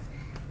 Yeah.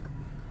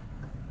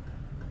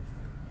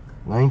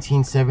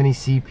 1970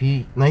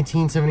 CP.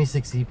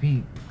 1976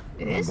 CP.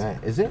 It is?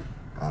 Is it?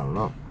 I don't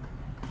know.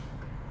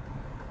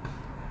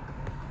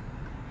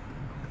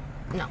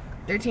 No,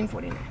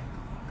 1349.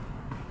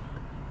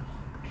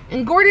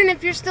 And Gordon,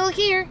 if you're still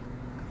here,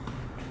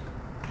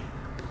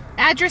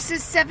 address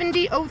is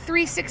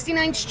 7003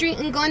 69th Street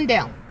in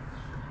Glendale.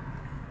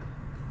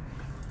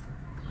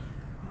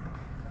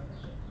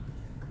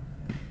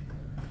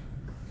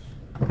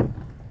 Can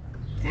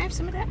I have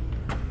some of that?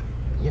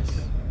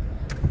 Yes.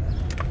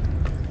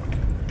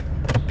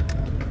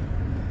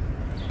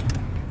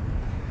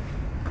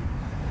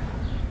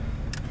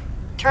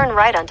 Turn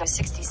right onto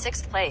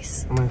 66th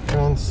Place. My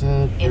friend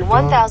said. In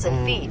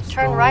 1,000 feet,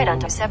 turn right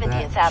onto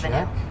 70th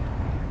Avenue.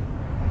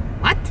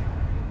 What?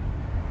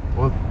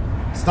 Well,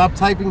 stop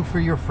typing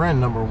for your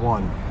friend, number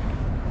one.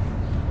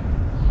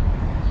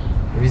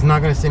 If he's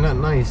not gonna say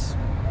nothing nice.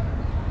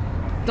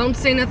 Don't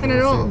say nothing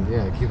at all.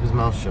 Yeah, keep his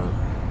mouth shut.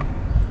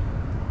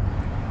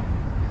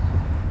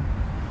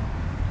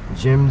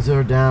 Gyms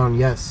are down.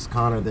 Yes,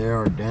 Connor, they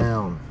are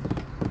down.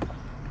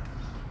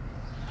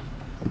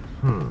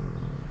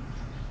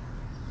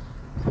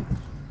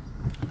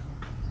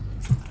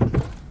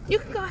 You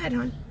can go ahead,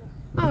 hon.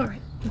 All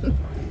right.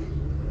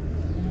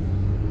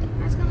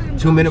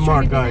 2-minute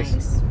mark,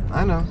 guys.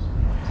 I know.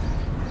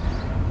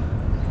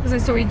 Because I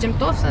saw he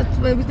jumped off, so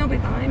there was nobody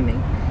behind me.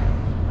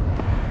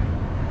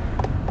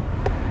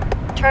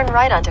 Turn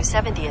right onto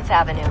 70th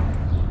Avenue.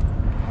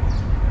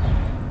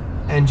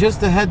 And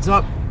just a heads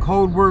up,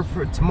 code word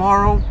for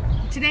tomorrow.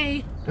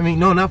 Today. I mean,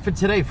 no, not for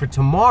today, for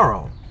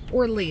tomorrow.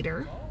 Or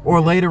later. Or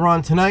later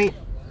on tonight.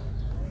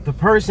 The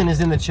person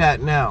is in the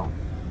chat now.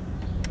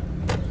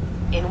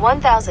 In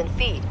 1,000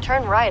 feet,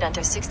 turn right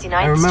onto 69th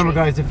And remember,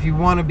 Street. guys, if you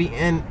want to be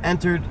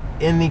entered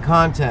in the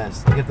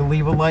contest, you have to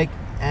leave a like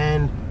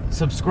and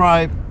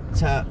subscribe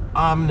to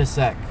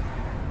Omnisec.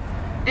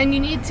 And you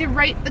need to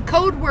write the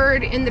code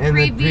word in the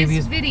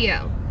previous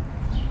video.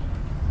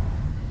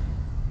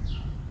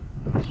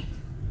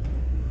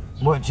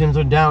 What, gyms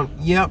are down?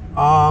 Yep.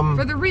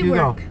 For the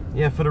rework.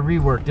 Yeah, for the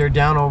rework. They're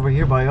down over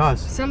here by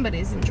us.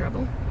 Somebody's in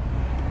trouble.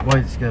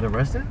 Why, just got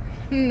arrested?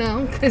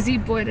 No, because he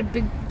bought a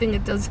big thing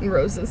of dozen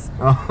roses.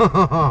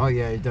 Oh,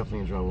 yeah, he's definitely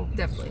in trouble.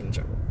 Definitely in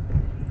trouble.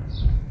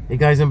 Hey,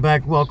 guys, I'm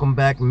back. Welcome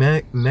back.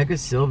 Mega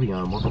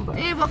Sylveon, welcome back.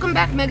 Hey, welcome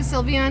back, Mega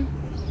Sylveon.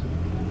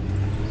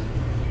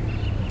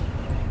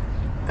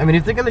 I mean,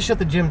 if they're going to shut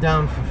the gym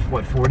down for,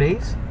 what, 4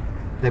 days?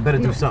 They better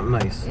do something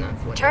nice. Not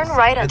 4 Turn days.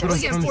 right I onto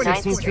thought it was from the 69th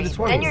 16th to the Street.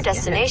 20th. Then your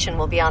destination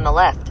will be on the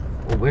left.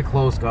 Well, we're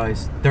close,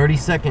 guys.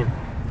 30-second.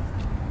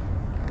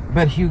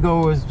 Bet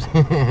Hugo is...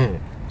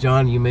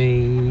 John, you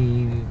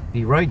may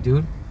be right,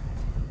 dude.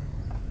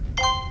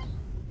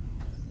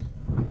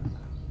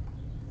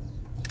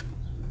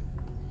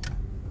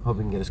 Hope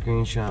we can get a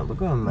screenshot. Look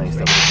how nice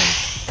that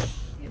was.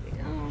 Here we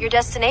go. Your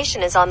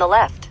destination is on the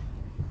left.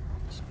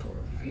 Just pull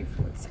over here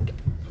for 1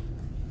 second.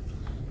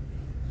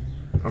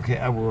 Okay,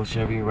 I will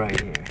shove you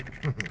right here.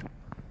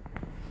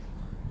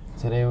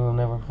 Today will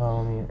never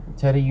follow me.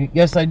 Teddy, you...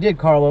 Yes, I did,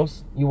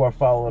 Carlos. You are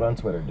followed on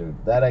Twitter,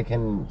 dude. That I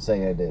can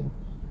say I did.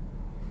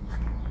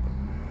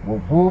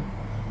 Whoop, whoop.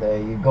 There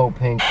you go,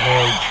 Pink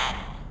Floyd.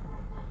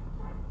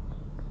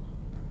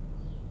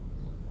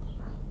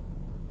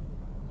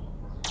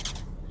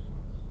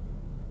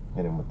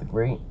 Hit him with the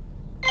great.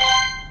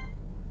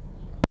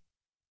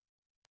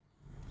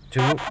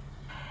 2.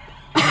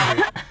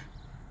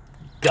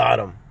 Got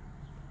him.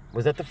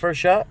 Was that the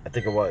first shot? I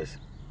think it was.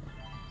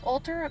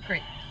 Alter or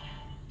great?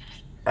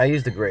 I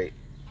used the great.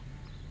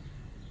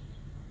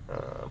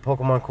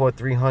 Pokemon caught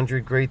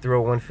 300. Great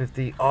throw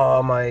 150.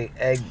 Oh, my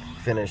egg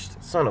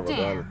finished. Son of a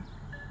gun.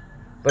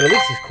 But at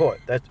least he's caught.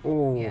 That's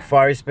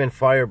Fire Spin,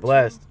 Fire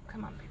Blast.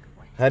 Come on, baby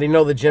boy. How do you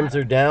know the gyms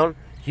are down?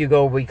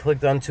 Hugo, we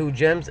clicked on 2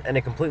 gyms and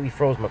it completely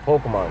froze my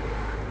Pokemon.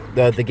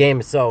 The game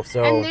itself.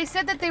 So. And they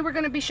said that they were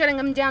going to be shutting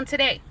them down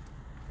today.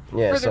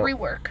 Yeah. For the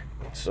rework.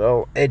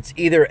 So it's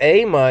either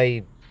A,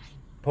 my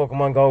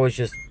Pokemon Go is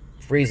just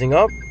freezing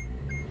up.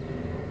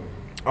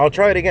 I'll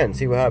try it again,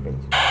 see what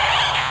happens.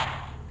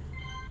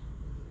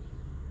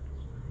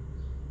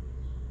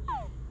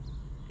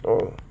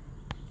 Oh.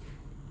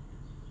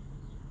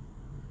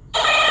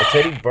 A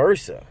Teddy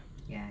Bursa.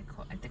 Yeah,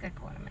 I think I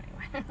caught him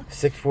anyway.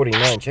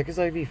 649. Check his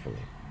IV for me,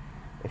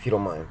 if you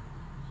don't mind.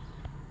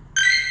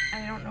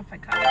 I don't know if I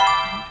caught it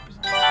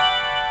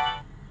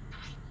 100%.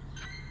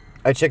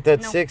 I checked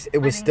at 6. It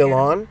was still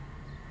on.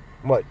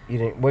 What you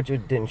didn't? What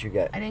didn't you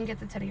get? I didn't get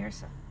the Teddy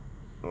Ursa.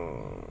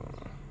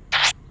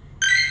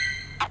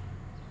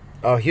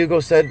 Oh, Hugo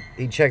said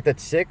he checked at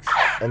 6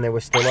 and they were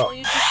still up. Well,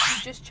 you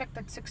just checked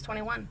at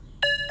 6:21.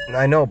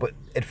 I know, but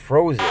it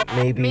froze it.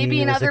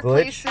 Maybe in it was other a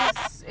glitch.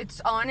 places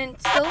it's on and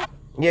still.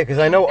 Yeah, because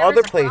I know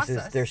other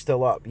places they're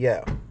still up.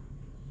 Yeah,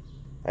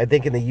 I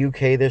think in the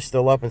UK they're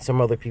still up, and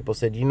some other people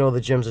said, you know,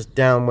 the gyms is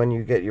down when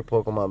you get your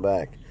Pokemon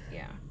back.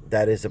 Yeah.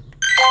 That is a.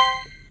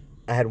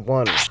 I had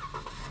one.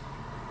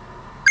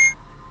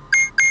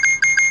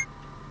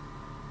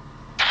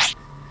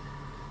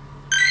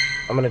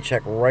 I'm gonna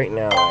check right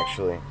now,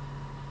 actually.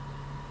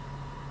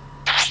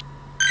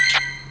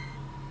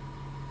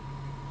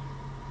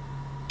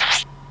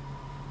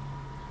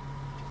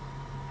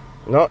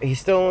 No, he's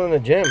still in the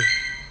gym.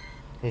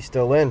 He's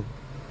still in.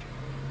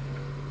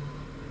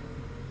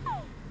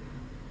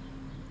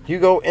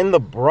 Hugo in the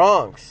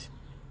Bronx.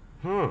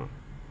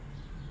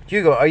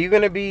 Hugo, are you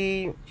gonna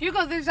be...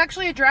 Hugo, there's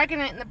actually a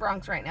Dragonite in the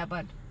Bronx right now,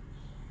 bud.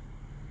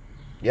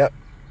 Yep.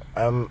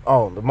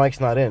 Oh, the mic's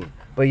not in.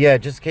 But yeah,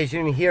 just in case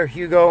you didn't hear,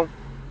 Hugo,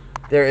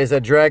 there is a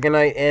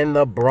Dragonite in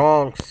the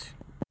Bronx.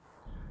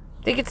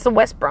 I think it's the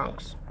West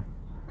Bronx.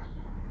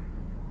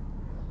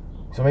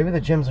 So maybe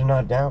the gyms are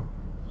not down.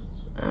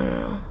 I don't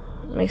know.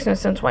 Makes no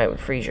sense why it would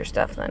freeze your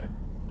stuff then.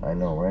 I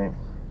know, right?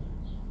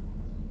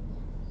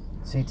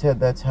 See, Ted,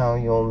 that's how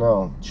you'll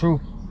know.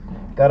 True.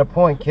 Got a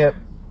point, Kip.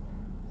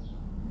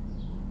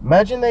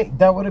 Imagine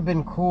that would have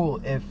been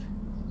cool if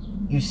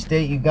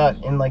you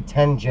got in like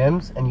 10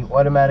 gyms and you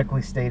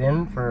automatically stayed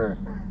in for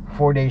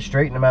 4 days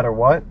straight no matter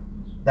what.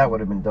 That would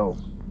have been dope.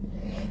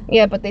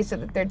 Yeah, but they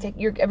said that they're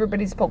taking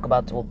everybody's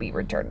Pokeballs will be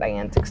returned.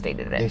 Niantic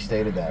stated it. They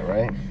stated that,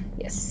 right?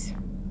 Yes.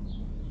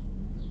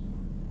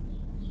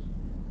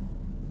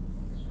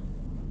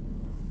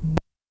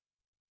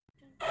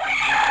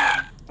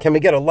 Can we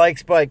get a like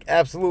spike?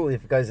 Absolutely.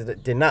 If you guys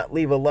did not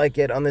leave a like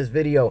yet on this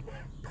video,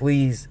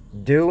 please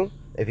do.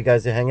 If you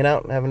guys are hanging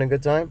out and having a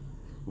good time,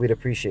 we'd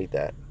appreciate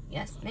that.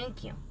 Yes,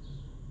 thank you.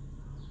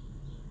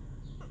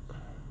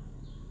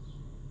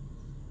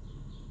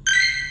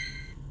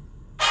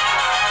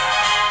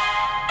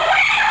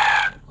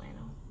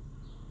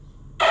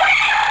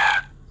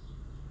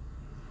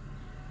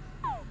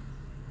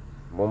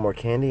 One more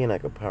candy and I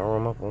could power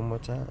them up one more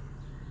time.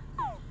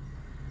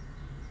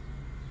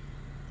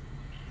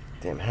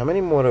 Damn, how many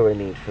more do I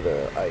need for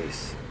the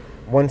ice?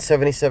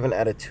 177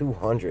 out of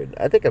 200.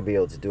 I think I'll be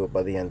able to do it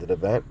by the end of the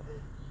event.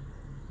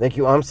 Thank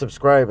you. I'm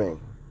subscribing.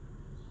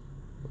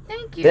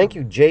 Thank you. Thank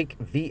you, Jake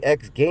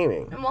VX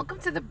Gaming. And welcome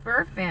to the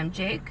BurrFam,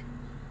 Jake.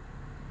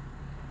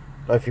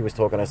 If he was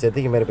talking, I think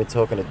he might have been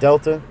talking to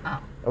Delta. Oh.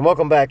 And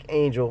welcome back,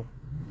 Angel.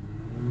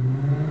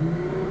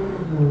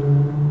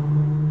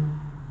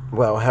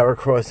 Wow,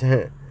 Heracross.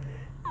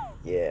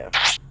 Yeah.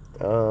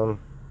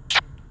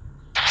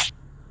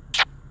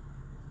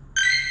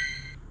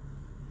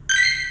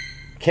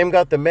 Kim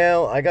got the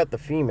male, I got the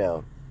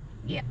female.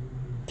 Yeah.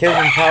 Kim's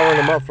been powering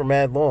them up for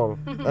mad long.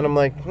 And I'm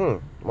like,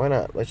 why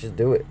not? Let's just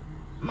do it.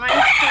 Mine's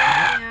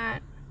currently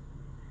at...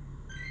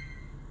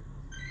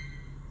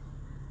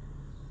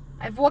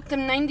 I've walked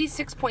them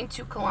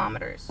 96.2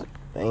 kilometers.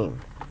 Damn.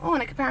 Oh,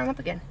 and I can power them up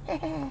again.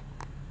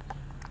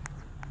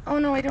 Oh,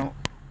 no, I don't.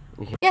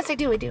 Yes, I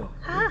do.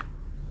 Ha!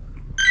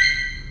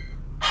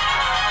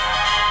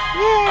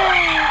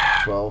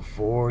 Yeah!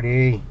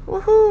 1240.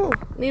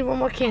 Woohoo! Need one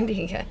more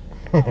candy again.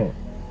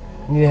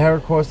 Need a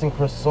Heracross and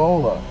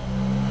Crasola.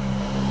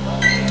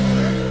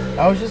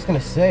 I was just gonna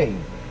say,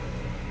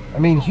 I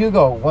mean,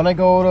 Hugo, when I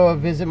go to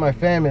visit my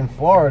fam in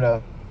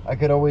Florida, I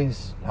could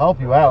always help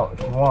you out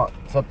if you want.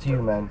 It's up to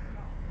you, man.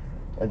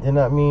 I did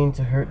not mean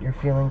to hurt your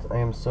feelings. I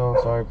am so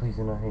sorry. Please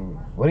do not hate me.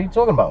 What are you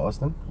talking about,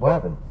 Austin? What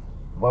happened?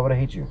 Why would I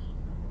hate you?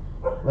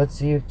 Let's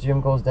see if Jim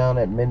goes down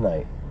at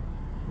midnight.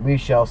 We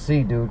shall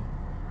see, dude.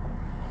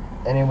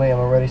 Anyway, I'm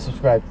already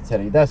subscribed to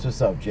Teddy. That's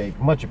what's up, Jake.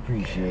 Much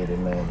appreciated,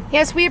 man.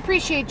 Yes, we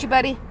appreciate you,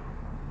 buddy.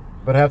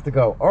 But I have to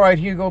go. All right,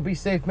 Hugo, be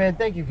safe, man.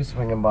 Thank you for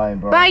swinging by,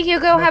 bro. Bye,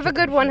 Hugo. Have a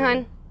good one,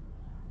 hun.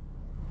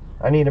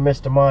 I need a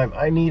Mr. Mime.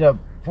 I need a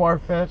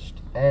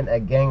Farfetch'd and a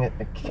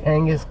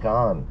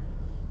Kangaskhan.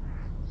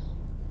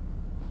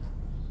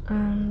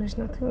 There's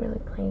nothing really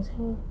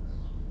crazy.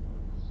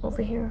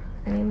 over here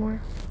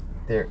anymore?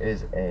 There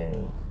is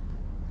a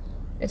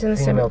It's in the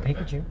female same.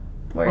 Pikachu.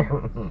 Where?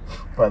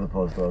 By the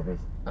post office.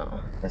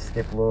 Oh. A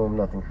skip loom,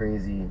 nothing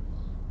crazy.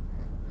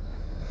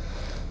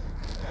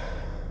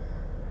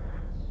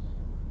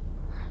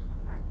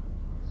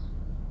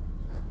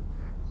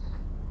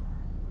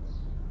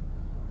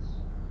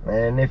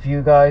 And if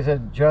you guys are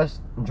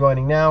just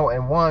joining now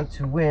and want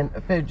to win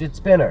a fidget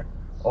spinner,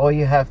 all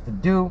you have to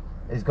do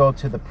is go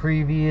to the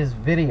previous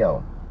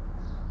video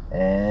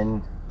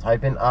and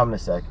type in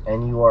Omnisec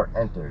and you are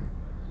entered.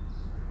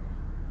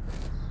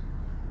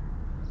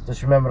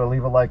 Just remember to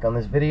leave a like on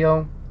this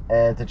video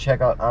and to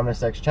check out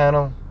Omnisec's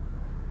channel,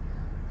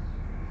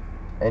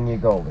 and you're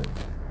golden.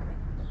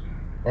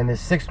 And there's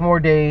 6 more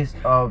days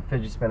of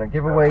fidget spinner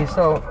giveaway,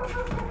 so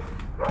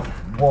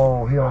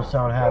whoa, he don't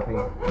sound happy.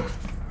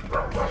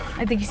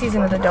 I think he sees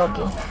another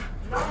doggy.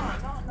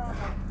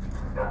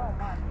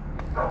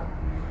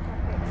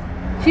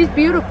 She's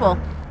beautiful.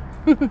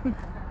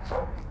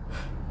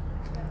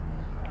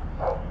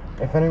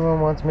 If anyone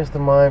wants Mr.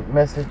 Mime,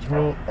 message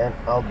me and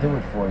I'll do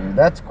it for you.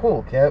 That's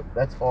cool, Kev.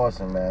 That's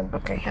awesome, man.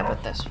 Okay, how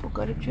about this? We'll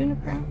go to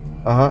Juniper.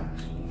 Uh-huh.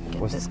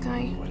 Get this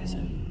guy. What is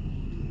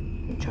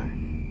it? Char.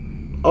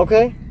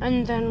 Okay.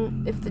 And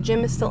then if the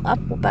gym is still up,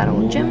 we'll battle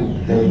the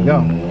gym. There you go.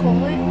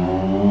 Call it.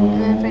 And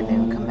then if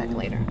anything, we'll come back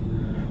later.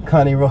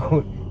 Connie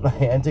wrote,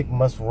 Niantic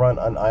must run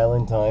on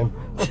island time.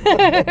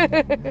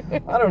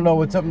 I don't know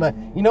what's up.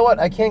 You know what?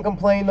 I can't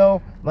complain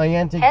though.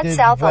 Niantic Head did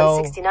south well.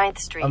 on 69th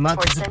Street I'm not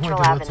towards disappointed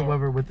Central Avenue.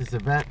 whatsoever with this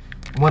event.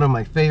 One of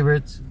my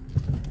favorites.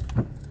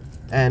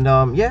 And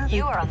yeah,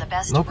 You are on the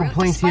best no route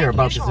complaints despite here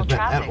about this usual event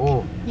traffic. at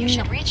all. You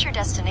should reach your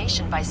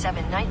destination by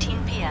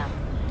 7:19 p.m.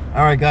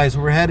 All right, guys,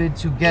 we're headed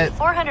to get.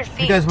 400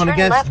 feet. You guys want to turn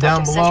guess left down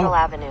onto below? Central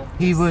Avenue.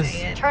 He was.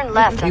 Turn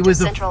left He onto was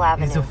Central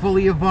Avenue. He's a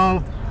fully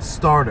evolved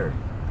starter.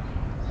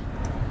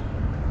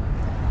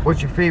 What's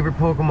your favorite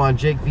Pokemon,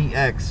 Jake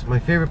VX? My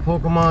favorite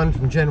Pokemon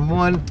from Gen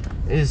 1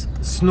 is In a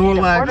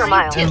Snorlax quarter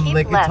mile, and keep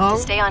left to Lickitung.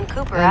 stay on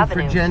Cooper And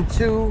Avenue. for Gen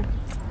 2,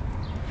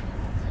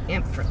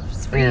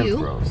 Ampharos for you.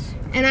 Ampharos.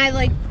 And I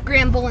like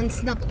Gramble and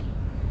Snubble.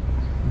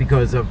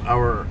 Because of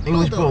our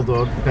English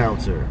Bulldog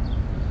Bouncer.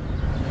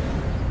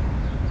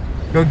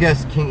 Go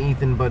guess King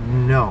Ethan, but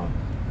no.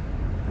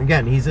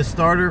 Again, he's a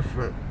starter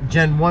for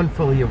Gen 1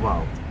 fully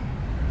evolved.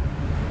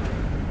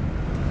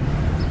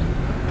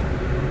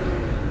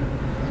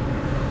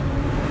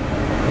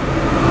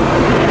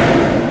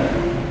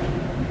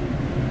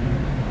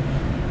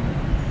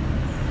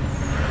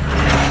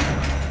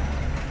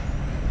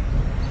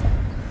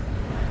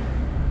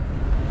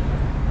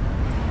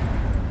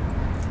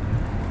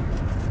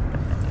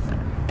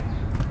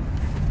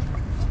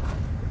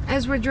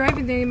 As we're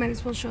driving there, you might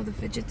as well show the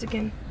fidgets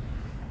again.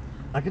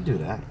 I could do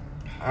that.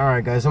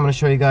 Alright guys, I'm going to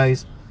show you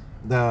guys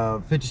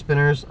the fidget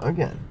spinners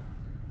again.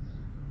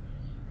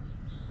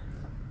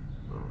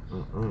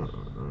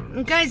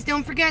 And guys,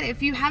 don't forget,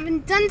 if you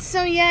haven't done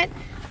so yet,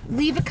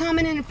 leave a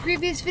comment in a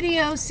previous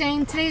video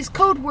saying today's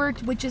code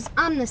word, which is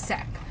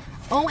Omnisec.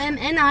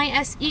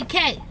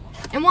 OMNISEK.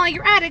 And while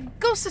you're at it,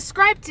 go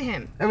subscribe to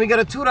him. And we got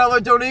a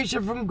 $2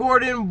 donation from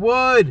Gordon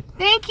Wood.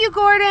 Thank you,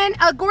 Gordon.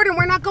 Gordon,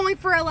 we're not going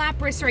for a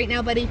Lapras right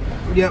now, buddy.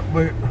 Yep,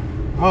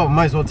 well,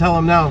 might as well tell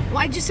him now. Well,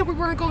 I just said we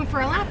weren't going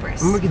for a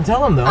Lapras. And we can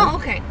tell him though. Oh,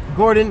 okay.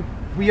 Gordon,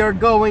 we are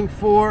going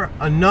for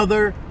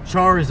another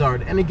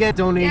Charizard. And again,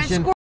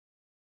 donation. Yes,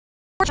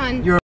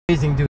 Gordon. You're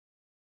amazing, dude.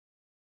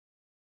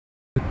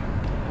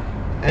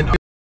 And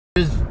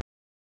there's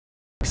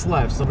 6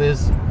 left, so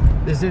is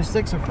there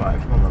 6 or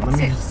 5? Hold on, let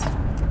me 6. just.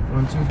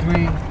 1, 2,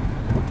 3.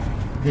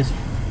 There's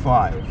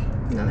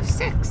 5. No, there's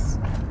 6.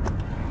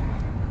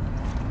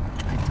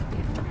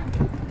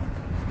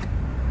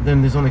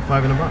 Then there's only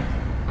 5 in a box.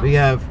 We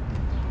have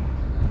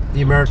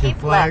the American Keep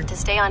flag. left to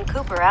stay on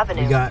Cooper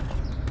Avenue. We got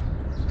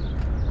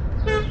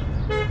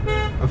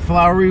a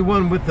flowery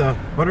one with a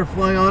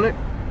butterfly on it,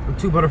 or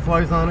 2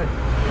 butterflies on it.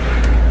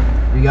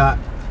 We got,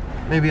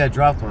 maybe I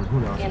dropped one, who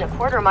knows? In a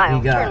quarter mile,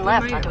 We got- turn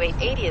left onto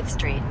 80th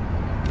Street.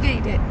 Yeah,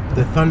 you did.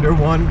 The thunder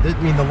one, I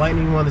mean the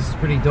lightning one. This is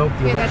pretty dope.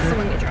 Yeah, that's the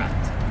one you dropped.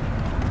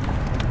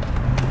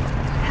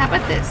 How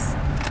about this?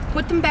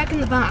 Put them back in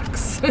the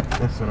box.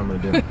 That's what I'm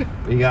gonna do.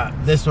 We got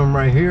this one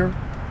right here.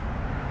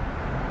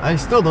 I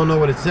still don't know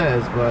what it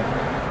says, but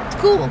It's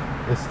cool.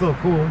 it's still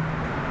cool.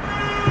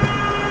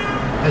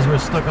 As we're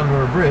stuck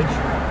under a bridge.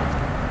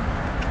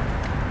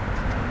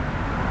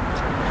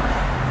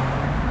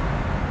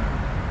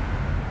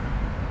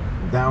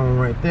 That one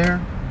right there.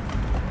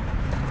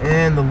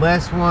 And the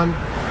last one,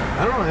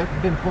 I don't know,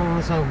 I've been pulling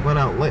this one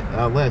out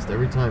last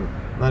every time.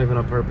 Not even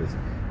on purpose.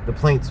 The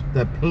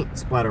paint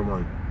splatter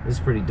one. This is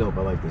pretty dope.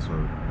 I like this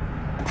one.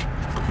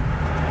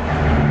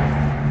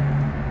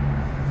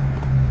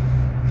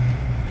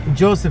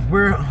 Joseph,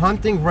 we're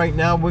hunting right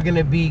now. We're going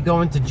to be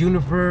going to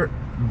Juniper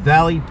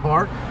Valley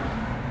Park.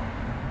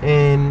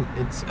 And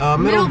it's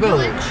Middle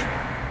Village.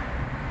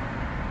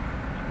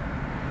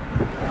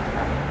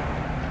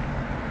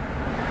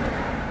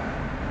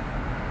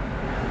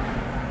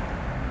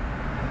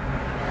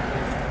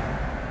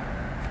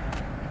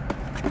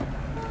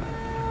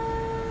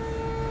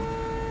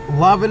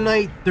 Lava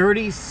Knight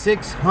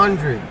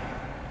 3600.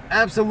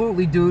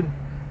 Absolutely, dude.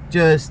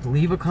 Just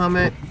leave a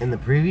comment in the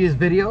previous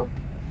video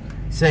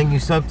saying you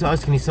sub to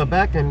us. Can you sub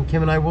back? And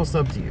Kim and I will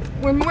sub to you.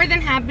 We're more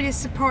than happy to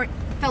support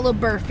fellow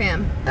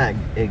BurrFam.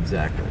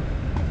 Exactly.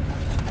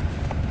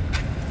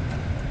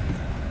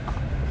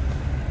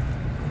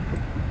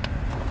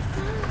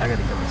 I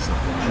gotta get myself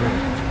a drink.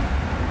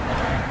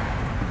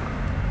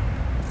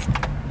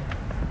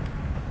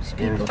 These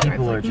people are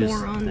like just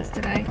morons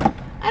today.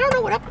 I don't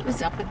know what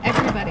was up with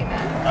everybody,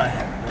 man. I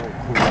have no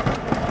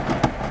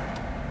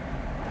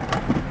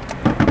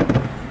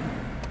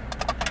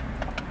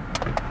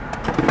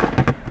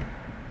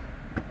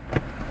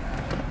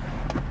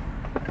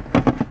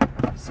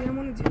clue. See, I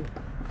want to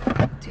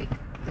take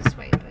this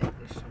way, but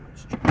there's so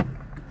much traffic.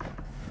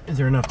 Is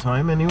there enough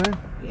time anyway?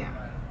 Yeah.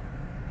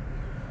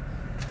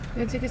 It's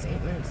gonna take us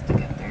 8 minutes to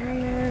get there,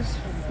 and there's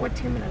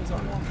 14 minutes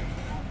on it.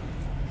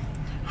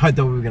 I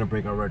thought we were gonna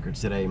break our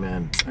records today,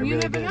 man. You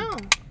never know.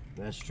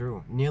 That's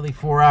true. Nearly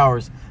 4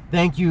 hours.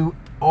 Thank you,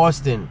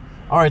 Austin.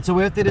 All right, so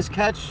after this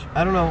catch,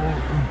 I don't know.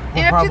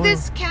 After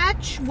this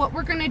catch, what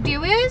we're gonna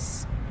do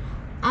is,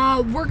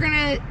 we're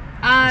gonna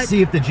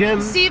see if the gym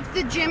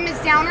is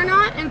down or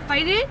not, and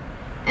fight it.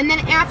 And then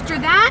after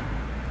that,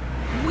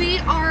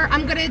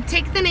 I'm gonna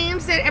take the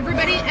names that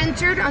everybody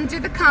entered under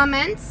the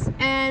comments,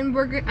 and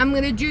I'm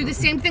gonna do the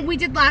same thing we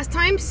did last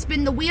time.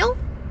 Spin the wheel,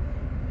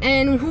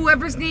 and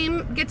whoever's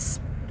name gets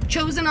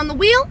chosen on the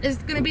wheel is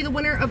going to be the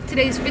winner of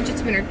today's fidget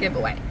spinner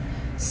giveaway.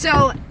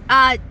 So,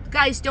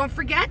 guys, don't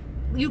forget,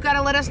 you got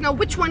to let us know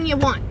which one you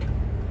want.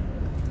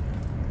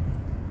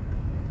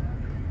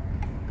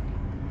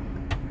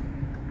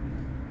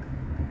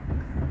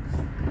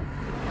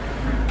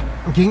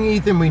 King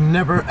Ethan, we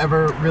never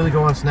ever really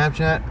go on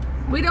Snapchat.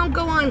 We don't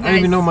go on, guys. I don't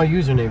even know my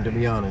username, to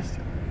be honest.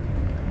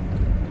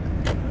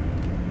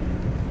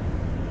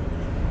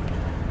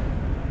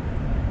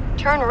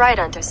 Turn right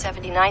onto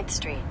 79th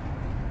Street.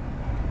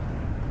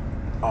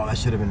 Oh, that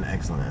should have been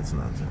excellent. That's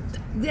nonsense.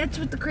 That's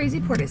what the crazy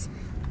part is.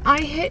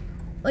 I hit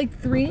like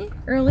 3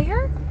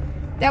 earlier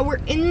that were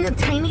in the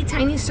tiny,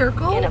 tiny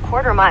circle. In a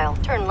quarter mile,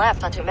 turn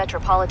left onto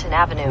Metropolitan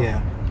Avenue.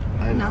 Yeah,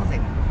 I know.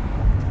 Nothing.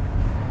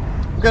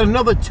 We got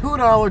another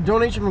 $2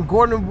 donation from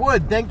Gordon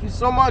Wood. Thank you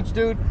so much,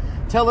 dude.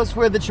 Tell us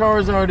where the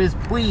Charizard is,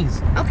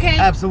 please. Okay.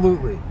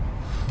 Absolutely.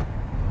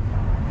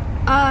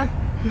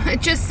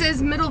 It just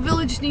says Middle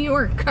Village, New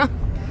York.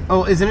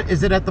 Oh, is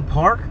it at the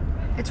park?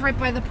 It's right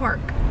by the park.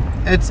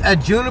 It's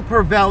at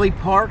Juniper Valley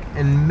Park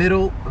in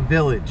Middle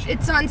Village.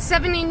 It's on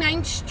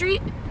 79th Street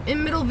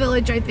in Middle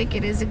Village, I think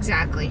it is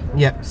exactly.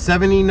 Yep,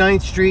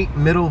 79th Street,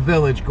 Middle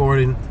Village,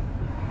 Gordon.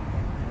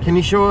 Can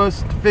you show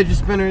us the fidget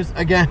spinners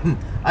again?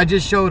 I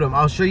just showed them.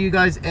 I'll show you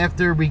guys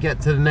after we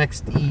get to the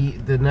next catch.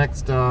 The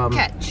next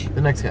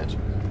catch.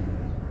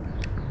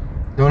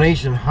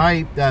 Donation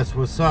hype. That's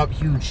what's up.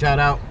 Huge shout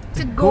out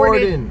to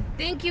Gordon.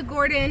 Thank you,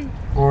 Gordon.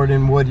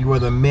 Gordon Wood, you are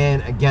the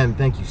man again.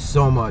 Thank you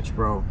so much,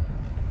 bro.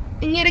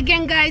 And yet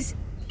again, guys,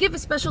 give a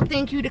special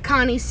thank you to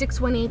Connie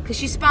 618 because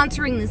she's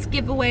sponsoring this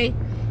giveaway.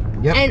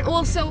 Yep. And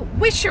also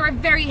wish her a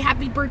very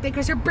happy birthday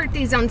because her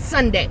birthday's on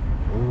Sunday.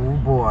 Oh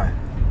boy.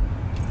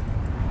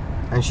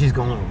 And she's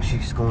going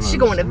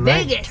to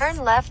Vegas. Turn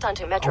left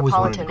onto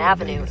Metropolitan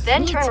Avenue,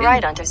 then turn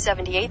right onto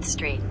 78th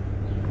Street.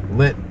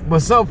 Lit.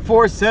 What's up,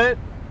 Forset?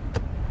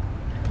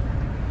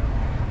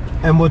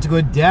 And what's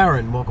good,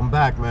 Darren? Welcome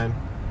back, man.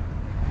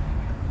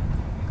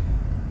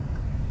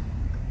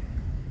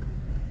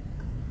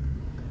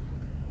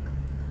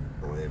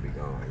 Oh, there we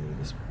go. I need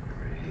this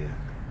right here.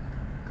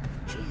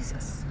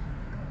 Jesus.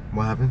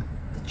 What happened?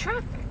 The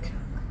traffic.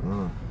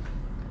 Oh.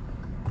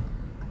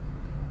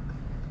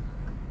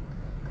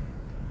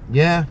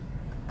 Yeah,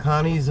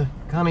 Connie's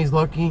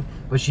lucky,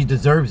 but she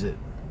deserves it.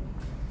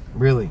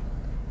 Really.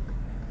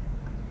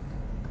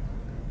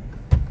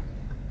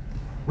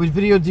 Which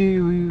video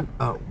do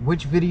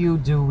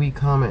we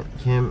comment,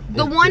 Kim?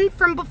 The one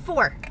from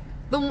before.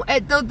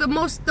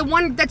 The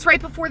one that's right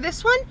before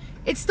this one.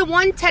 It's the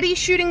one Teddy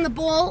shooting the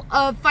ball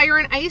of fire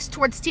and ice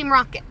towards Team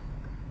Rocket.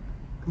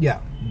 Yeah,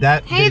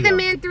 that Hey, video. the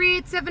man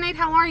 3878,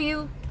 how are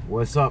you?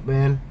 What's up,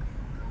 man?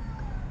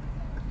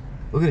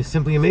 Look at it,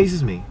 simply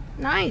amazes me.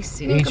 Nice.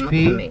 You didn't HP. come up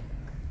with me.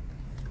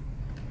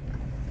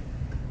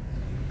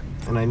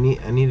 And I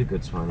need a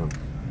good spine up.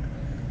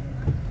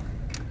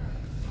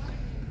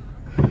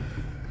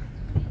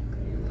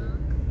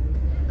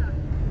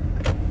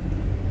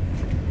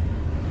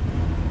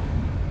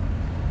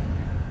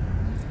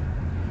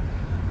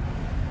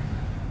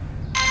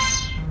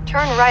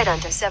 Turn right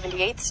onto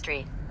 78th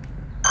Street.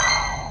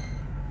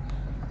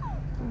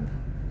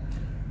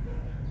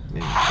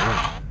 Maybe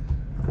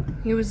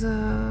He was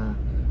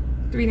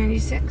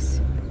 396.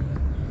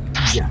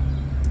 Yeah,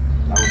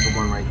 that was the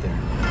one right there.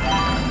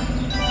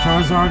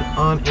 Charizard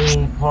on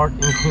a park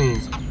in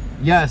Queens.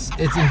 Yes,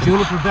 it's in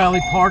Juniper Valley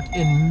Park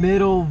in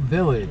Middle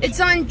Village. It's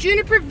on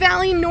Juniper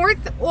Valley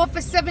North off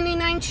of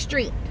 79th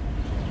Street.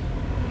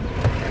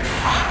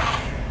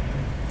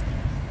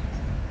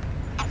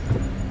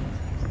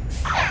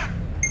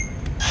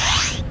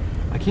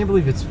 I can't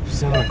believe it's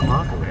 7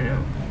 o'clock already.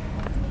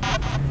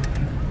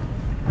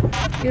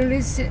 You're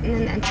just sitting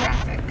in that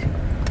traffic.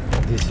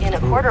 In a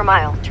quarter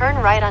mile, turn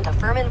right onto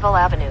Furmanville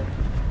Avenue.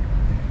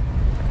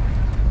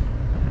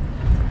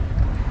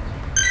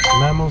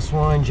 Mammal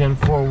Swine Gen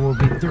 4 will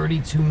be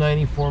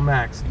 $32.94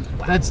 max.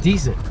 Wow. That's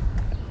decent.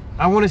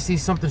 I want to see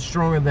something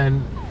stronger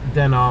than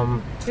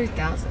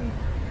 3,000.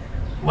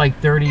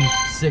 Like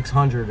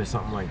 3,600 or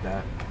something like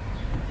that.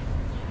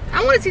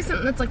 I want to see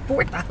something that's like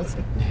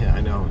 4,000. Yeah,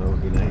 I know. That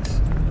would be nice.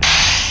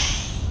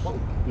 Oh,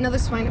 another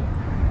swine.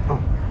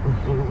 Oh.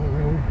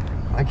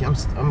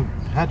 I'm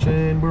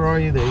hatching. Where are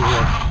you? There you go.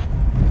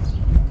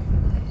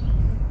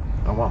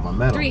 I want my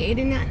medal.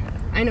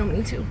 389. I know,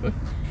 me too.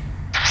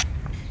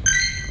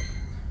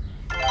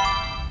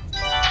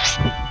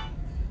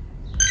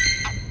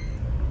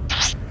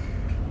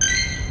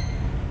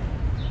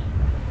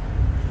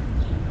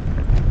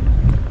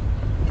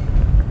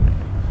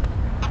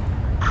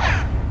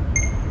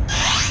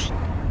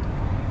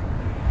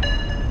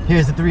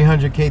 Here's the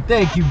 300K.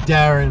 Thank you,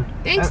 Darren.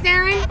 Thanks,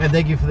 Darren. And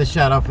thank you for the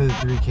shout out for the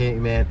 3K,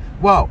 man.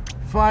 Whoa,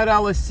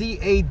 $5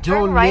 CA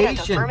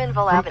donation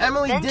from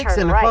Emily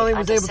Dixon. And finally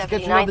was able to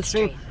catch another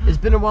stream. It's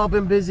been a while,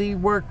 been busy,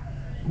 work.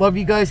 Love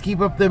you guys. Keep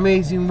up the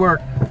amazing work.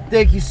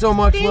 Thank you so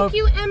much, love. Thank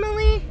you,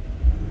 Emily.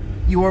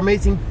 You are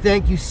amazing.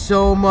 Thank you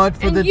so much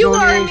for the donation. You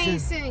are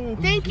amazing.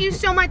 Thank you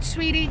so much,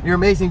 sweetie. You're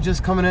amazing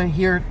just coming in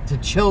here to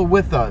chill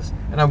with us.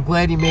 And I'm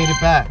glad you made it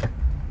back.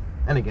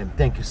 And again,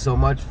 thank you so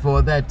much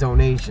for that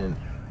donation.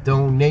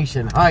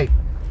 Hype.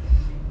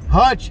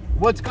 Hutch,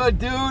 what's good,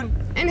 dude?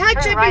 And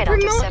Hutch, I've been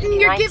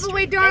promoting your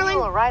giveaway, darling. Then you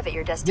will arrive at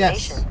your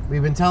destination. Yes,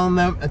 we've been telling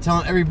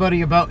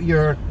everybody about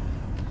your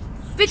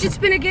fidget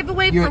spinner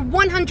giveaway for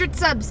 100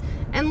 subs.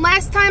 And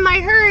last time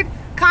I heard,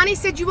 Connie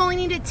said you only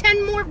needed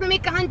 10 more to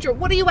make 100.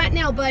 What are you at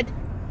now, bud?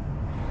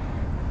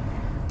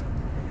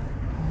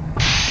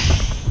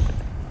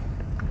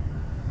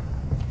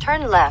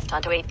 Turn left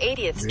onto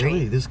 80th Street.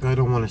 Really? This guy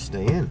don't want to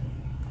stay in.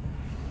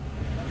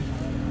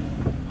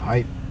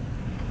 Hype.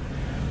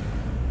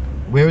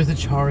 Where is the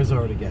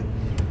Charizard again?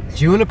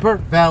 Juniper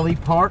Valley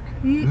Park,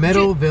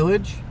 Middle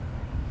Village.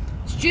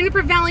 It's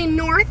Juniper Valley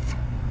North.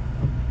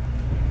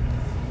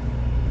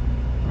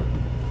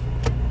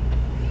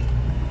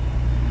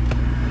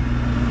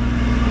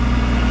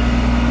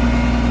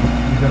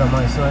 You good on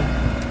my side?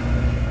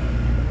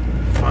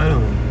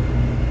 Finally.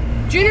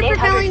 Juniper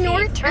Valley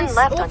North. Turn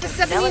left onto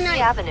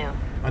 79 Avenue.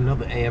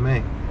 Another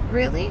AMA.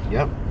 Really?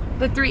 Yep.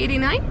 The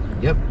 389?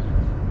 Yep.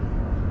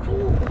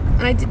 Cool.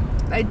 And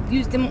I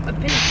used a pin on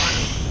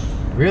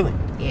him. Really?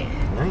 Yeah.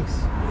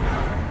 Nice.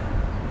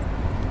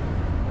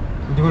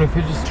 I'm doing a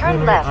fidget spinner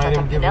turn left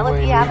item onto Penelope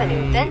giveaway.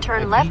 Avenue, then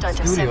turn left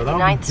onto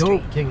 79th Street.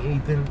 Dope, King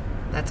Ethan.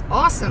 That's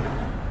awesome.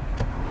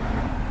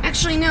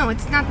 Actually, no,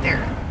 it's not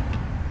there.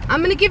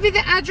 I'm going to give you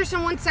the address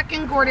in 1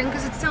 second, Gordon,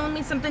 because it's telling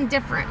me something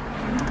different.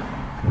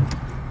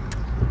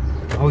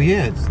 Oh,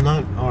 yeah, it's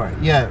not. All right.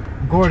 Yeah,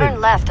 Gordon.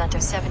 Turn left onto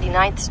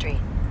 79th Street.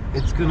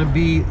 It's going to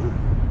be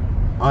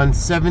on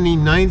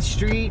 79th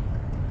Street.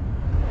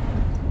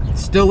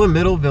 Still in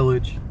Middle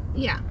Village.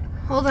 Yeah.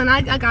 Hold on.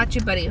 I got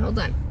you, buddy. Hold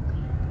on.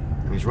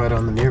 He's right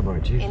on the nearby,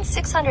 geez. In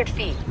 600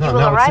 feet, you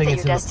will arrive at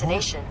your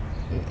destination.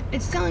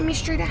 It's telling me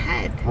straight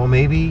ahead. Well,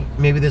 maybe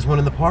there's one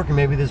in the park and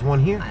maybe there's one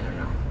here. I don't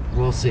know.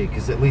 We'll see,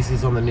 because at least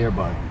he's on the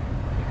nearby.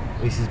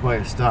 At least he's by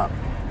a stop.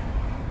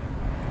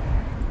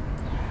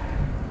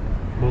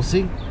 We'll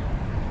see.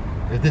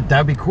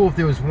 That'd be cool if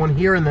there was one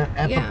here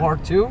at the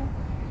park too.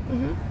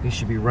 He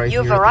should be right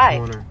here at the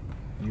corner.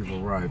 You've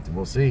arrived.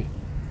 We'll see.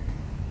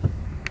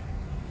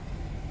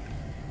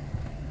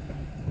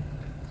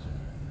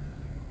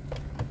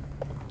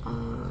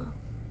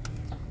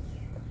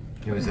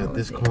 It was at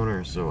this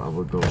corner, so I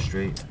would go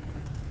straight.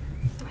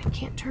 I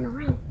can't turn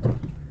around.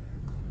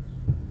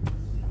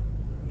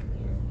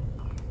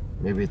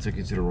 Maybe it took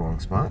you to the wrong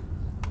spot.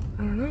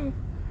 I don't know.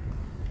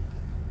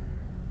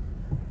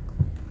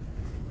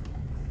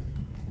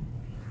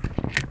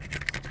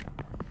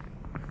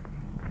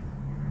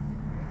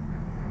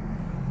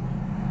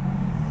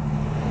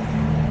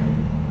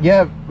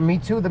 Yeah, me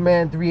too, the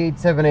man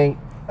 3878.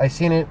 I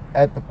seen it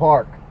at the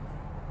park.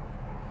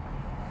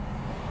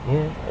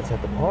 Yeah, it's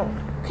at the park.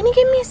 Can you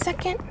give me a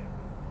second?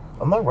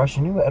 I'm not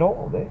rushing you at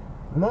all, babe.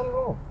 Not at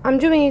all. I'm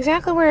doing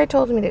exactly where it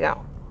told me to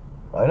go.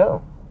 I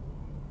know.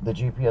 The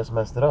GPS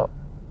messed it up.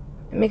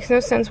 It makes no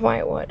sense why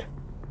it would.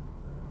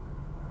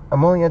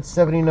 I'm only at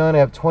 79. I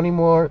have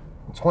 21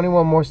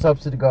 more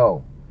steps to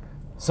go.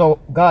 So,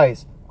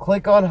 guys,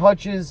 click on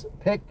Hutch's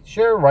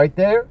picture right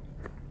there,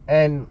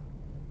 and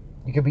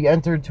you could be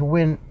entered to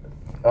win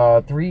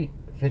 3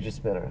 fidget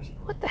spinners.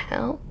 What the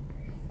hell?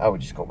 I would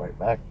just go right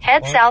back.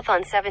 Head south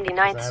on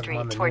 79th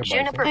Street toward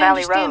Juniper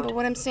Valley Road. I understand, but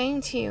what I'm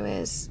saying to you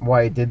is...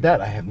 Why I did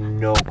that, I have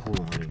no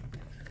clue, honey.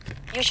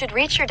 You should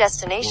reach your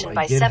destination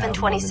by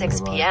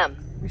 7:26 p.m.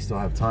 We still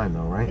have time,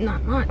 though, right?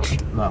 Not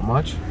much. Not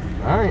much?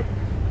 All right.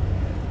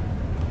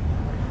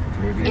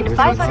 Maybe in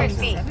 500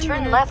 feet,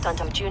 turn left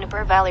onto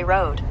Juniper Valley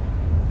Road.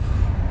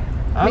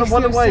 I don't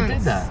wonder why I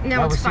did that.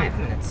 Now it's 5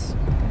 minutes.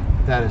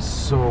 That is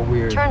so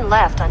weird. Turn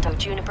left onto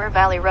Juniper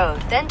Valley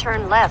Road, then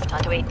turn left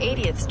onto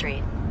 80th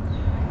Street.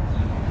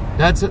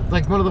 That's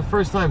like one of the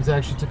first times they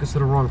actually took us to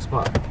the wrong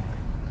spot.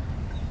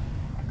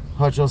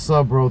 Hutch, I'll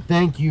sub, bro.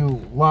 Thank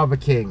you, Lava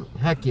King.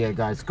 Heck yeah,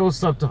 guys. Go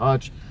sub to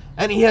Hutch.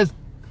 And he has...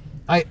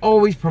 I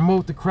always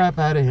promote the crap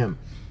out of him.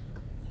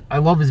 I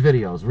love his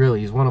videos, really.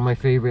 He's one of my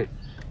favorite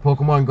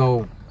Pokemon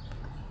Go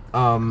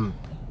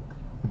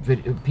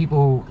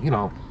people who, you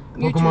know,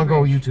 Pokemon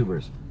Go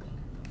YouTubers.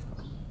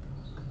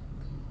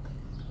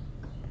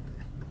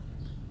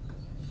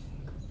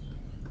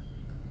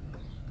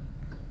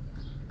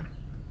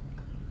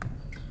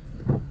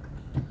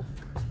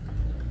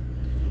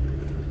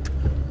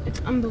 It's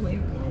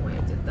unbelievable the way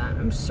I did that.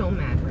 I'm so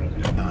mad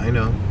right now. I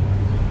know.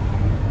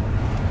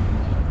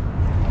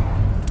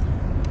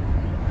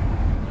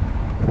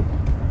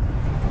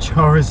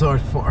 Charizard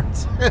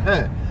farts.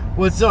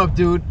 What's up,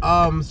 dude?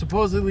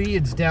 Supposedly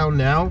it's down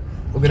now.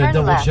 We're gonna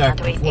double check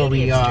before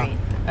we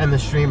end the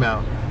stream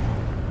out.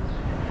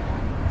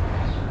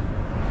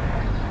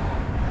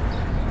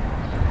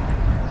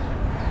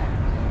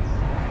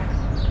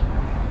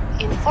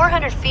 In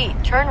 400 feet,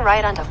 turn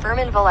right onto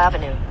Furmanville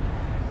Avenue.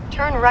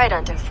 Turn right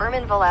onto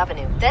Furmanville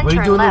Avenue, then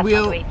turn left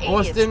onto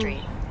 80th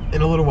Street.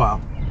 In a little while.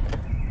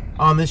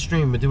 On this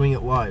stream, we're doing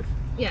it live.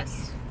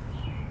 Yes.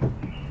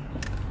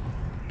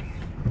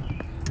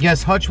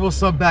 Yes, Hutch will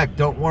sub back.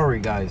 Don't worry,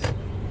 guys.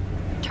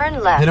 Turn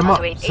left Hit him up.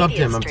 onto 80th Sub to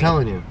him. Street. I'm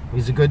telling you.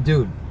 He's a good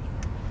dude.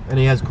 And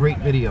he has great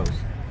videos.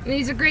 And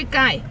he's a great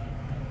guy.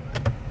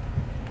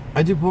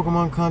 I do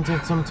Pokemon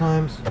content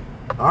sometimes.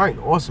 Alright,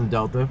 awesome,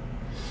 Delta.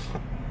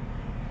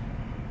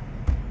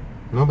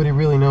 Nobody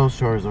really knows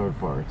Charizard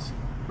farts.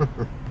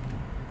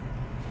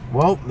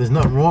 Well, there's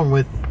nothing wrong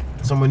with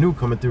someone new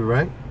coming through,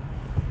 right?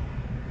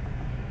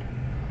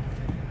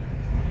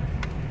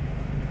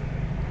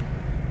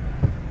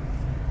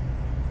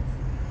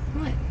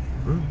 What?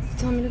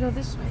 It's telling me to go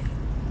this way.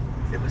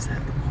 It was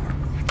at the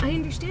park. I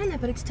understand that,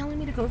 but it's telling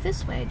me to go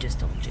this way. I just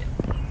told you.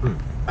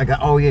 I got,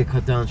 oh yeah,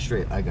 cut down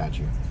straight. I got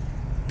you.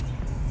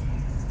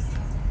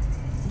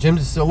 Gyms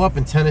is still up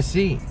in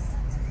Tennessee.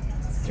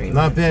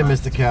 Not bad,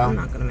 left. Mr. Cal. I'm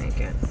not gonna make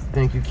it.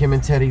 Thank you, Kim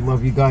and Teddy.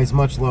 Love you guys.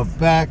 Much love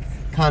back.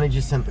 Connie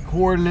just sent the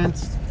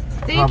coordinates.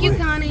 Thank you,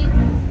 Connie.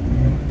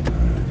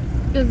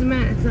 Doesn't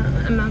matter. It's not,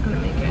 I'm not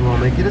gonna make it. You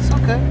won't make it? It's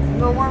okay.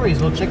 No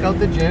worries. We'll check out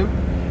the gym,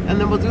 and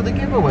then we'll do the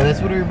giveaway.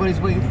 That's what everybody's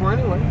waiting for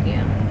anyway.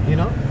 Yeah. You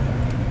know?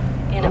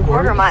 In a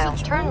quarter mile,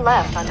 turn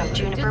left onto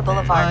Juniper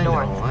Boulevard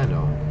North. I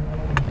know.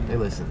 Hey,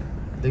 listen.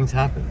 Things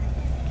happen.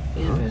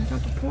 Yeah, but that's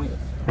not the point.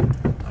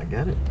 I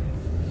get it.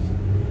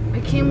 I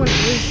came when it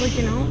was like,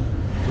 you know.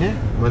 Yeah,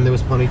 when there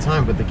was plenty of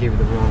time, but they gave you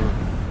the wrong.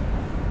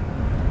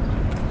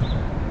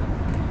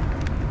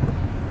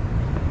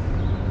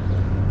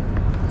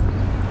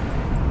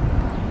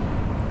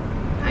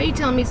 How are you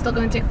telling me it's still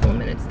going to take 4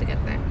 minutes to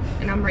get there?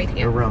 And I'm right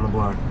here. Around the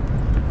block.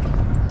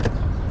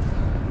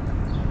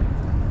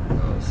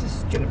 Oh, this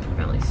is Juniper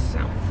Valley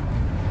South.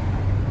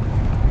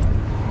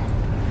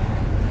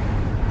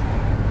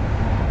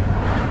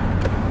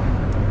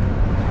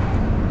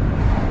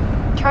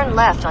 Turn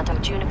left onto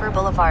Juniper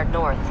Boulevard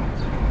North.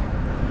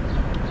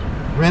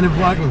 Random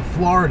vlogging,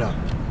 Florida.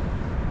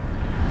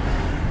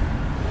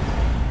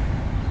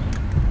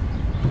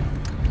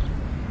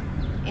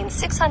 In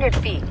 600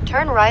 feet,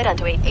 turn right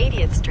onto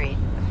 80th Street.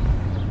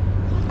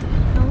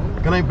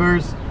 Good night,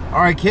 Burrs.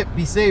 Alright, Kip,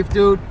 be safe,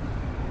 dude.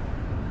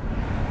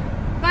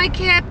 Bye,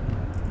 Kip.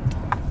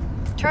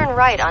 Turn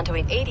right onto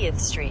 80th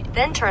Street,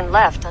 then turn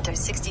left onto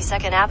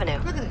 62nd Avenue.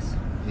 Look at this.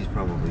 He's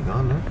probably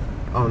gone now.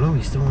 Oh no,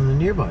 he's still in the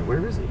nearby.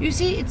 Where is he? You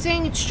see, it's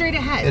saying it's straight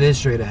ahead. It is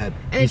straight ahead.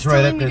 And He's it's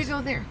right telling at me this. to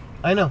go there.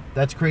 I know,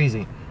 that's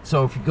crazy.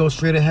 So if you go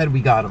straight ahead, we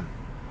got him.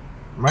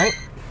 Right?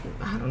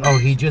 I don't know. Oh,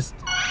 he just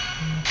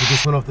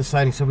went off the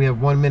sighting, so we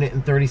have 1 minute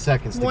and 30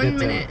 seconds to 1 get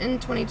minute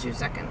and 22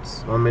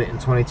 seconds. 1 minute and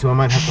 22. I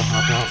might have to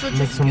hop out. So and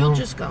make some you'll room.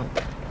 just go.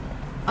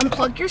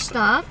 Unplug your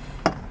stuff.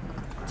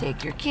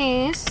 Take your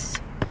case.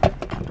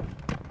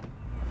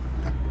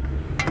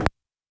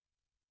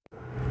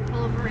 Pull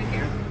over right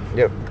here.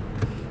 Yep.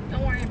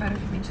 Don't worry about it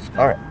for me. Just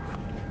go. All right.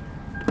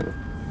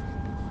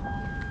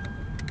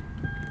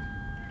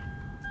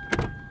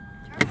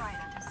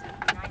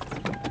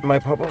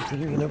 Might pop up for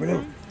you. You never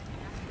know.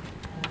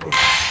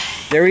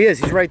 There he is.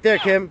 He's right there,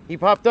 Kim. He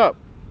popped up.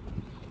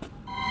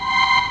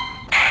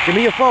 Give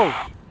me your phone.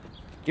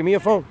 Give me your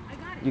phone. I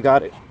got it. You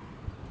got it.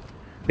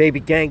 Baby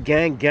gang,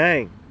 gang,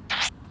 gang.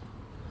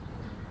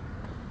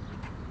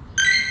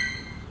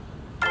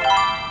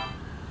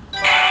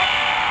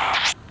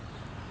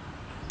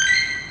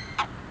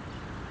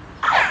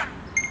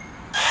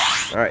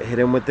 All right, hit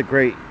him with the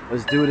grate.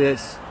 Let's do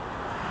this.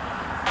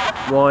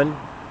 1,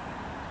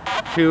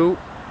 2.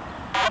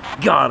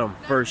 Got him.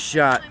 First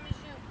shot.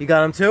 You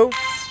got him too?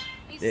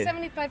 He's Yeah.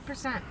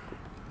 75%.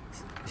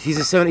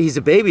 He's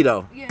a baby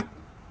though. Yeah.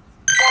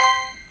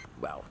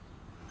 Wow.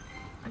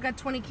 I got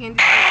 20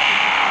 candy.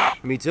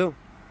 Me too.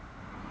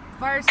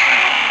 Virus.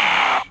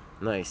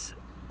 Nice.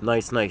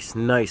 Nice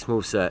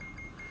moveset.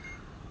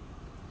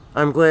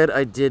 I'm glad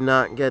I did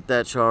not get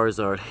that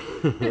Charizard.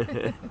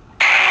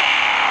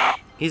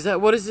 He's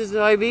at, what is his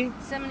IV?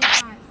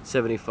 75.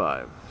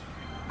 75.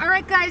 All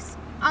right, guys.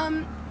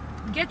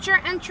 Get your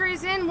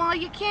entries in while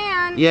you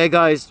can. Yeah,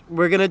 guys,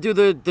 we're gonna do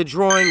the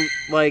drawing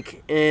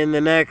like in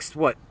the next,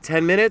 what,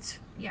 10 minutes?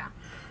 Yeah.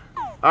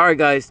 Alright,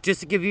 guys, just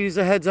to give you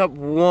a heads up,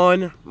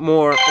 one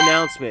more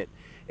announcement.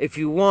 If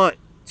you want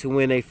to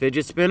win a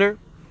fidget spinner,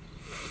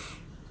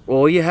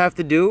 all you have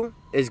to do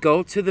is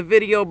go to the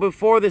video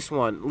before this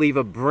one, leave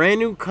a brand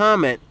new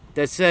comment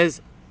that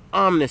says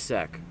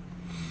Omnisec.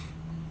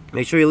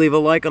 Make sure you leave a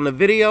like on the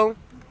video.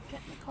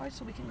 Get in the car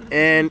so we can go to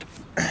and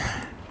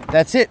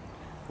that's it.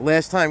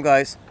 Last time,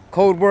 guys.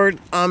 Code word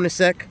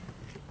Omnisec.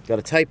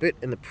 Gotta type it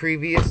in the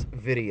previous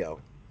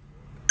video.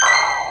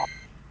 I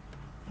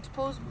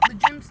suppose the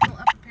gym's still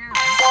up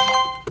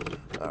apparently.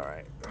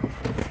 Alright.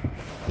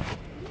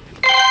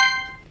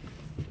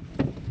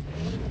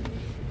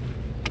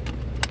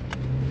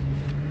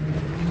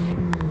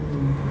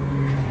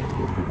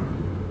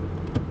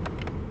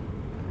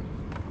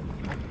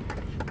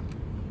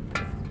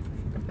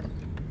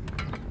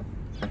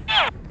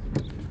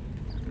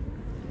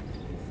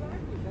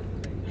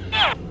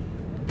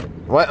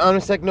 What?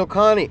 Omnisec, no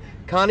Connie.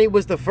 Connie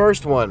was the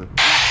first one.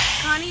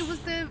 Connie was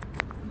the...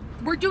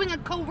 We're doing a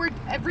code word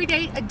every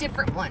day, a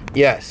different one.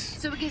 Yes.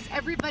 So it gives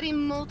everybody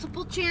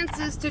multiple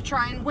chances to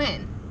try and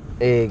win.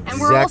 Exactly.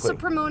 And we're also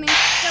promoting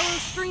fellow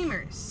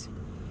streamers.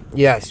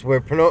 Yes, we're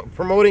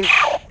promoting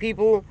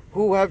people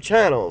who have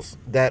channels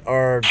that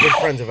are good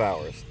friends of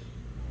ours.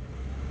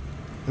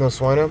 No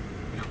swine.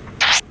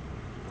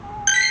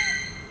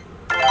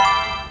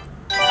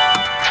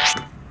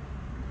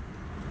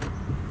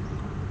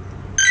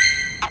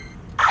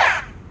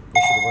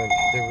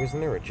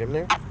 Wasn't there a gym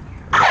there?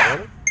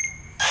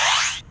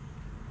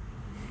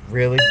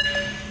 Really?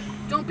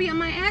 Don't be on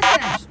my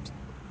ass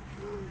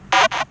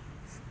then.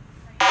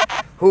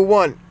 Who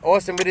won?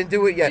 Austin, we didn't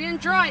do it yet. We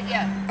didn't draw it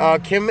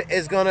yet. Kim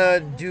is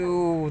gonna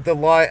do the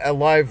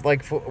live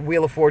like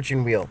Wheel of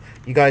Fortune wheel.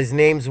 You guys'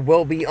 names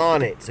will be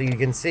on it, so you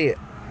can see it.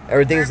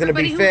 Everything's gonna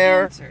be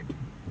fair.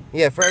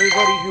 Yeah, for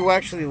everybody who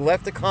actually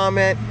left a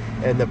comment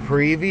in the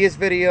previous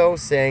video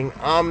saying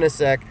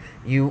Omnisec,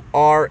 you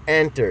are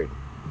entered.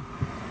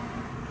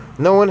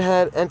 No one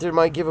had entered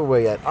my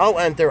giveaway yet. I'll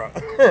enter.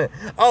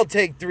 I'll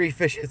take 3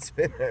 fidget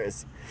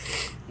spinners.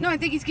 No, I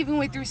think he's giving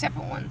away 3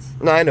 separate ones.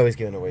 No, I know he's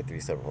giving away 3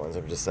 separate ones.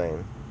 I'm just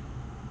saying.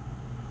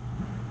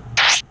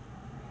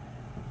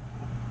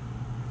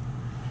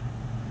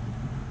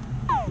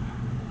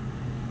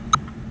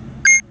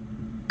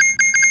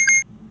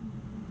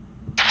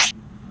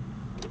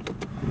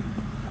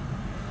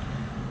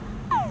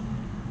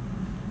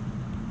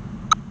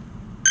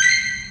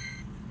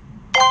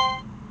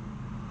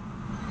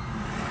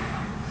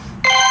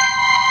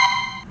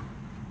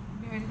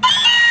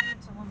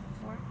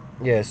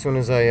 Yeah, as soon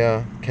as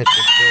I catch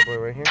this boy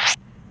right here,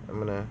 I'm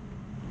gonna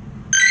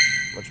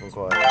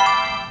whatchamacallit.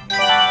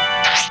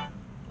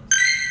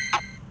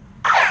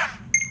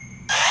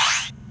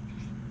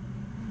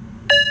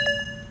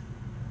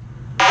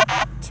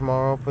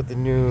 Tomorrow, put the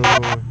new.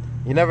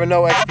 You never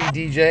know, XP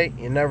DJ.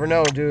 You never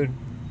know, dude.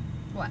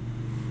 What?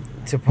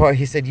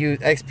 He said use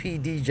XP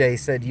DJ.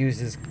 Said use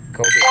his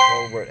code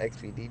word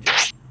XP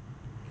DJ.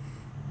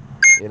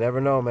 You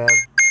never know, man.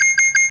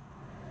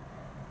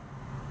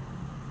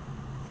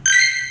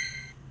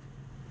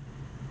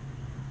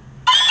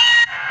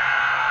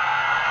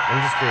 I'm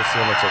just curious to see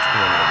how much XP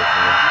I'm gonna get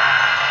from this.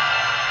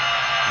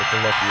 With the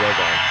lucky egg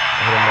on.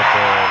 I hit him with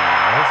the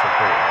nice or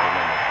cool, I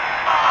remember.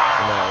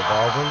 And then I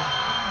evolved him.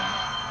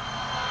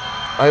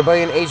 I buy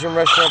an Asian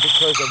restaurant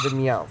because of the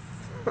meow.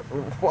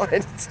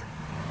 What?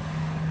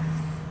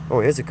 Oh,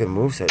 here's a good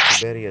moveset.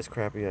 Too bad he has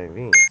crappy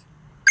IVs.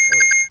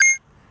 Oh.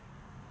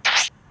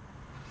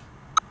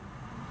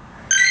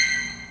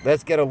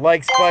 Let's get a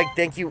like spike.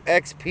 Thank you,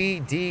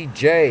 XP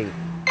DJ.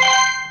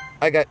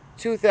 I got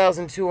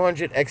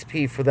 2,200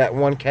 XP for that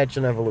one catch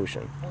in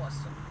evolution.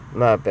 Awesome.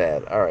 Not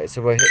bad. Alright,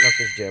 so we're hitting up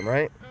this gym,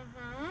 right?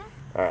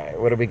 Mm-hmm. Alright,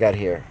 what do we got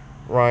here?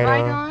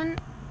 Rhino.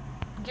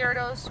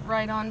 Gyarados,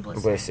 Rhydon,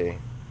 Blissey. Blissey.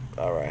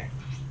 Alright.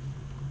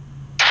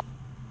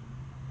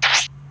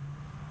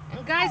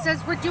 And guys,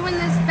 as we're doing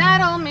this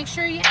battle, make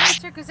sure you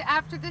enter, because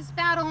after this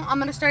battle, I'm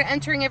going to start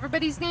entering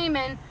everybody's name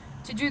in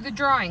to do the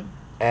drawing.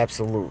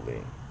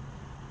 Absolutely.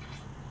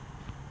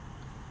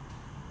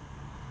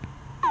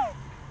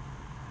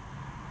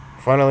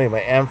 Finally, my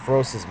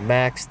Ampharos is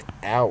maxed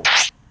out.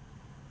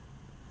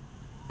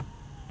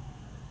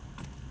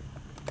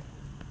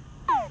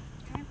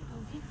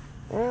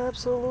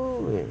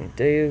 Absolutely.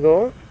 There you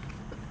go.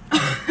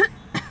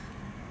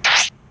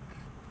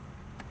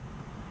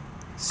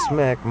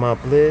 Smack my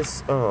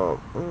bliss. Oh.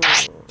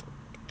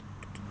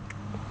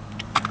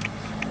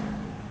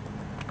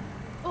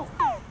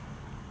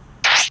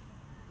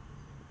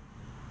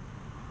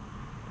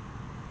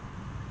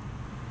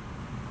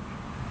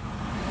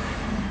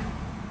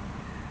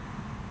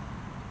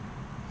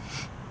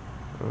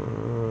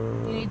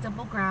 You need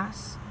double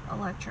grass,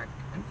 electric,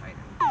 and fighter.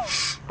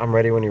 I'm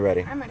ready when you're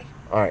ready. I'm ready.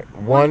 Alright,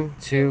 1,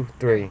 2,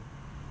 3.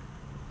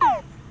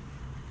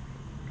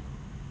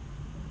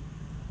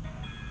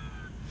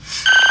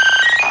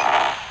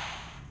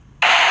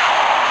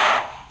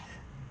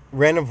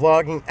 Random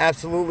vlogging,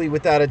 absolutely,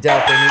 without a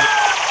doubt, they need it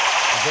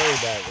very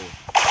badly.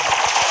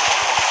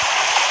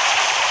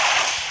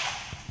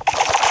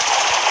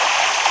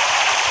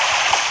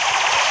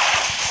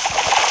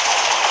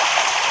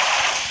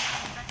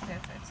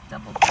 It's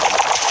double.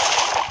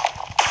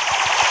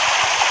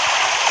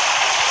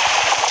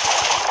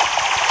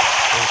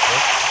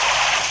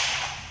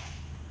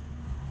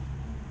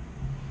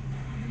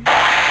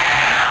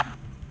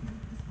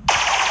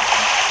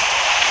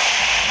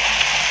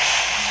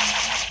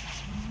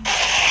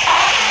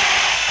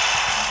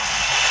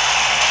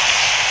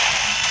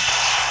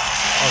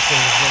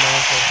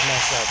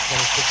 Max out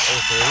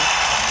 2603.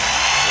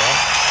 Yep.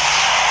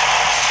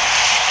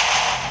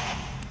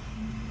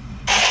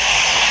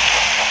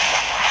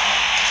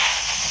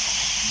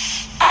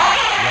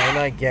 Night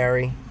night,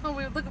 Gary. Oh,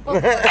 we look at both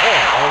of us.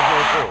 That was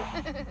very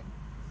cool.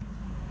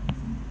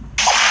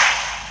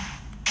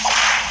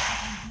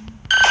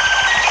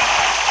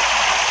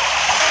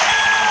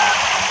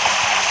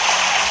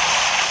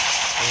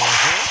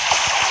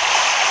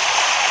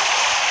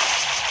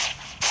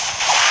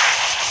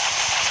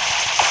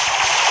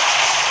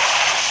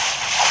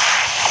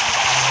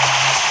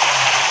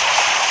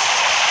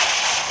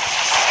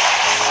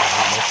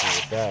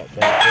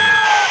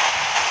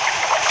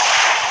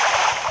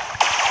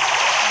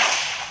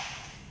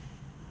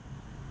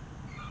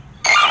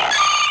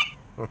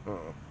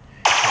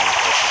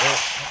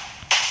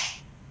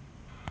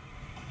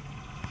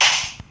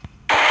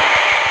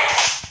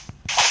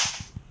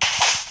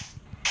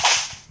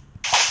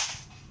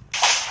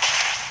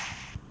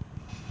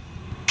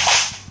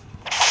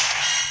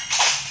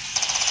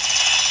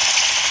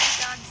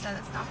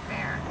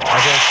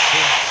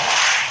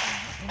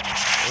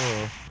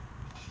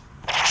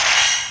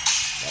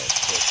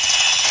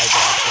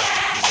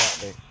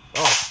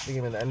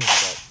 Give him the energy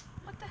back.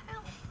 What the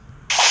hell?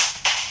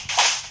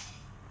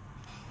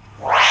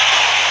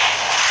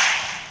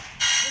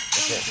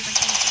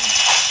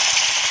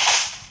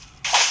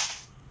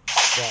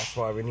 That's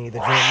why we need the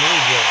gym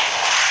media.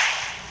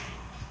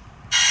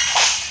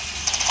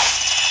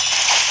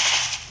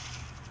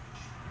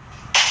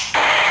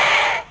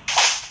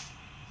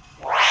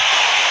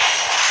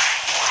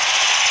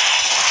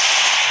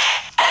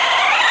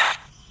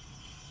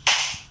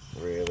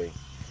 Really?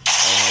 I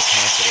don't have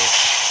time for this.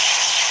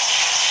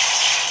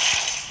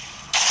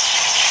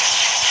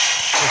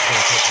 It's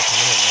gonna take a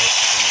minute, right?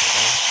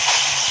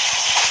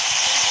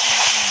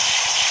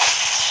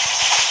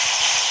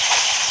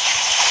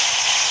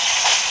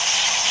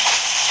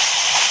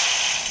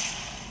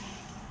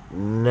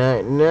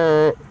 Night,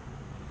 night.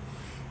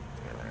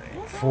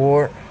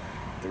 4,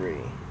 3.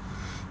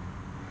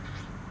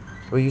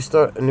 Will you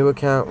start a new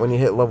account when you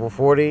hit level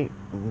 40?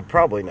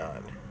 Probably not.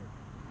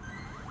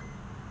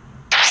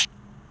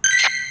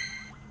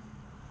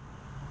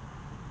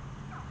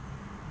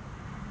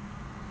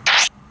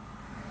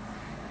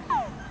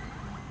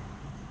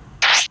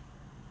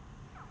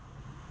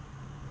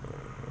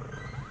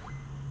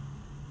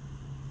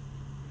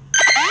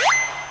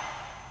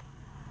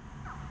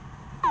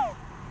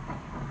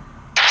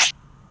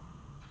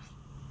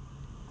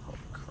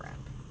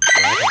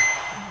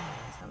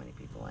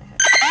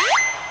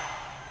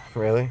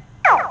 Really?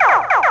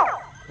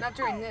 Not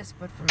during this,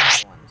 but from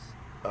other ones.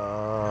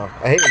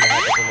 I hate when that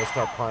happens when they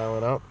start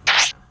piling up.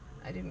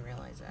 I didn't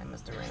realize it. I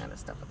must have ran out of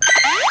stuff with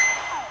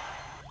that.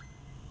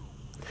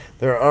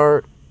 There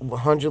are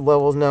 100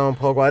 levels now in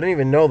Pokemon. I didn't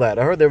even know that.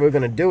 I heard they were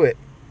going to do it.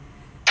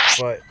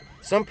 But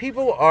some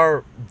people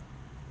are...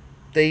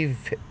 They've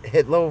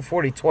hit level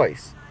 40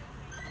 twice.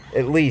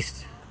 At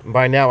least.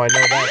 By now, I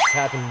know that's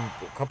happened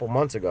a couple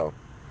months ago.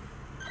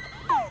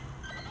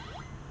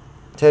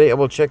 Teddy, I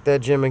will check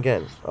that gym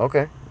again.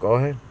 Okay, go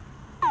ahead.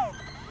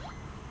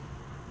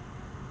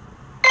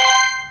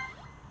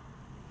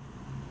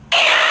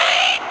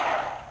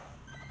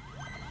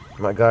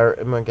 My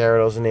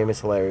Gyarados name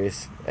is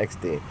hilarious.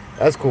 XD.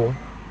 That's cool.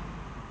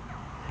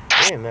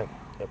 Man, that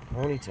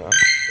Ponyta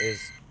is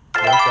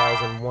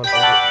 1,107.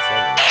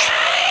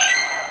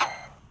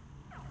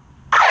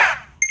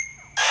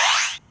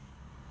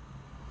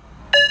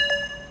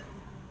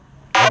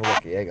 I have a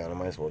lucky egg on him. I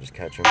might as well just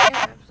catch him. Yeah,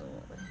 absolutely.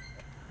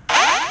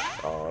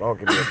 Oh, don't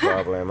give me a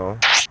problemo. Come on,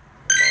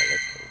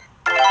 let's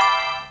go.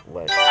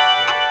 Let's go.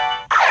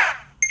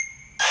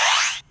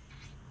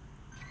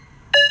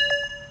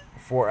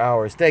 4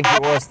 hours. Thank you,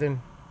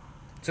 Austin.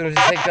 As soon as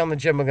you take down the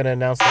gym, I'm going to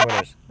announce the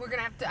winners. We're going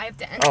to have to, I have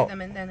to enter them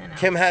and then announce.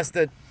 Kim has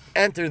to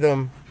enter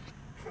them.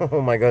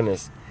 Oh my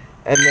goodness.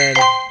 And then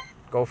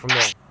go from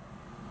there.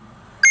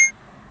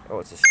 Oh,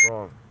 it's a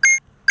strong.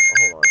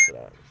 I'll hold on to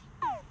that.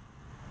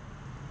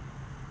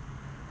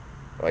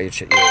 Oh, you're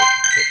chipping,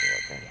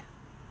 okay.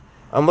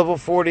 I'm level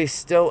 40,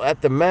 still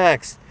at the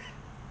max.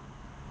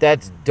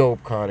 That's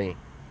dope, Connie.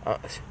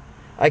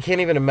 I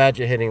can't even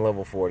imagine hitting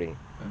level 40.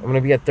 I'm going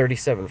to be at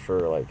 37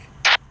 for, like,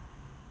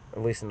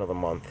 at least another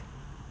month.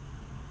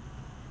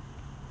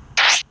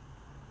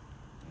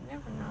 You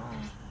never know.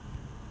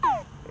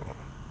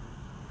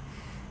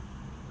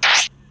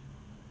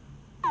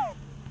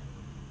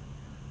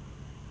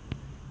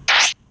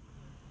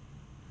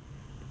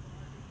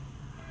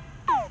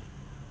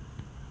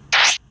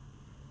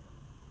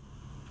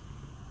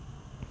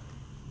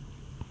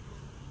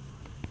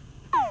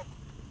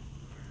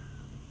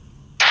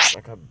 I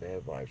got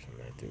bad vibes from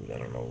that dude. I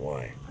don't know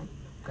why. I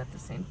got the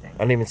same thing. I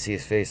didn't even see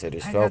his face. I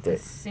just felt it.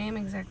 The same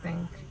exact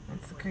thing.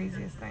 That's the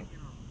craziest thing.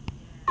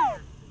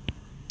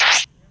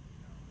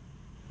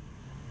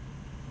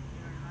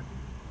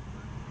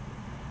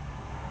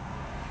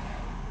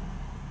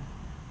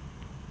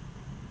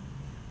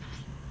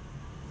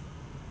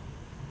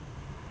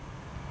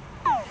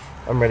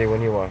 I'm ready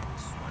when you are.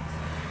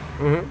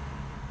 Mm-hmm.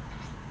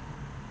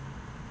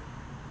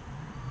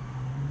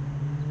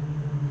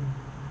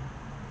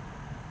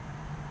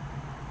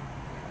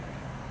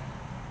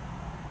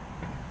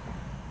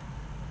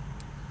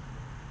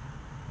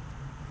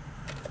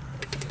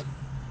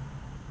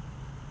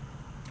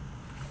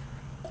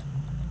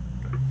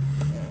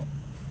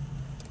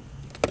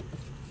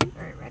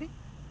 All right, ready?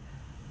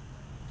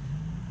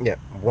 Yeah.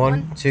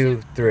 One,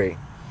 two, three.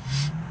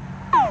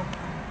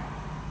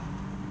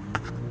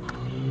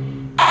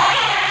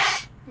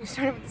 You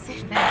started with the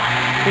same thing.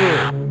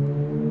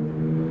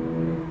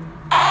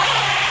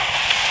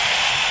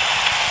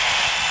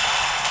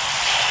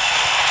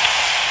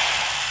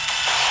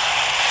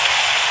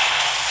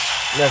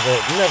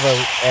 Never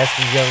ask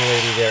a young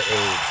lady their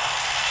age.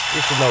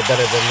 You should know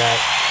better than that,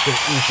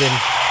 Ethan.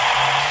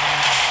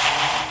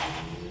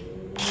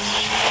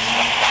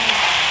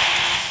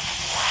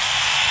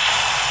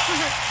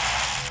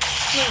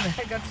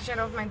 I got to shut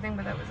off my thing,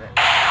 but that was it.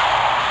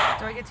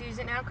 Do I get to use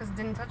it now? Because it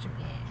didn't touch him.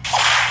 Yeah.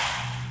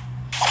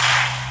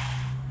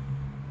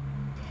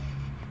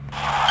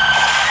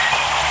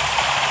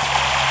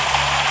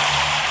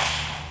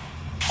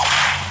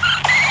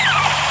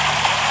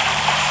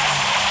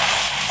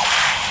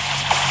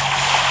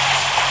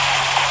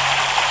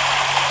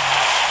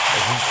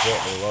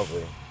 He's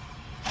lovely.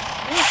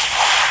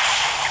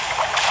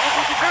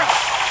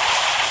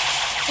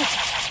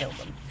 Killed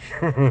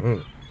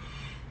him.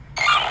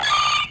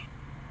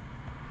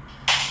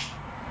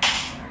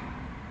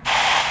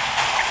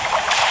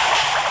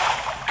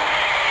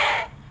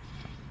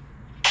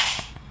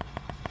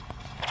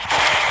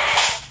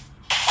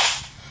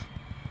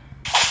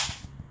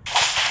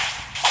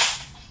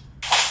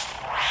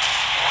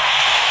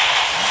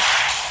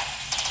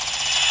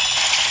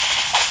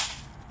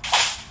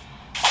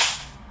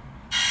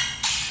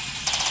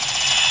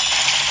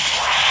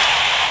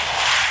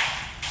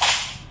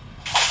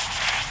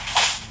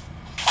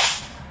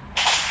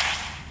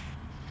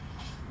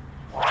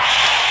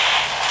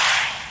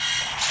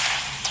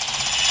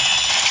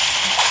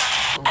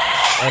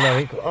 I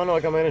know, oh no, I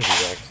got my energy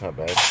back. It's not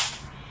bad.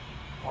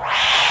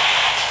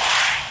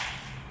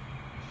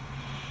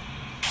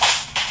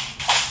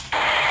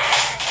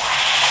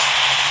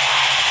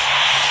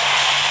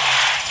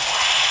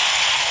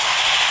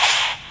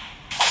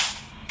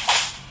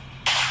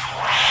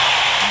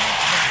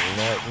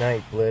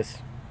 Night, Bliss.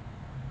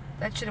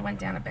 That should have went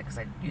down a bit because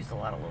I used a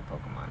lot of little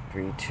Pokemon.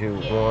 3,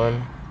 2,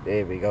 1.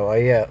 There we go. Oh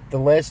yeah, the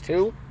last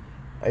two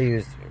I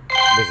used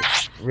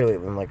was really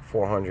like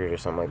 400 or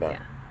something like that.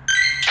 Yeah.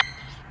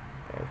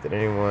 Did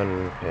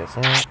anyone pass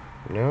out?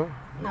 No?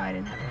 No, I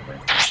didn't have any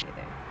birthdays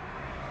either.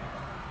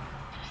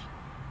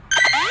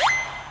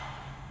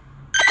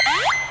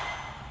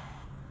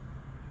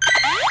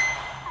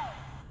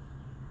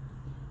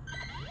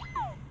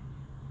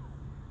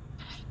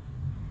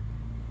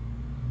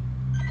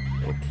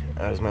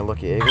 That was my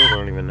lucky egg. I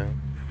don't even know.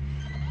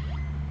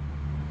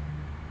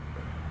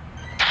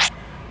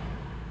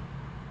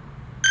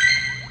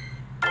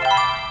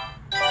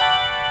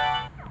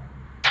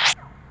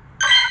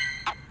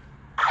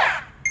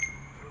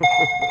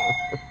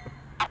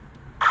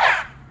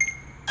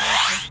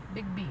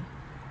 Big B.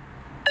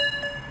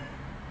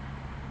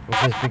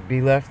 What's this Big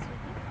B left?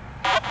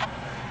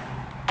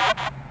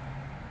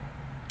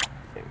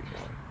 There we go.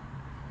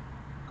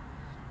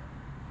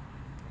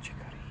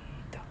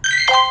 Chikorita.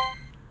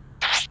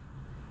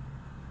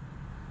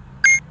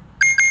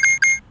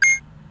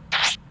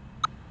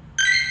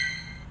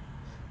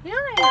 You know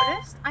what I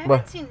noticed? I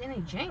haven't seen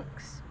any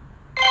Jinx.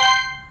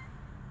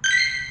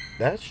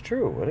 That's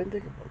true. I didn't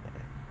think about that.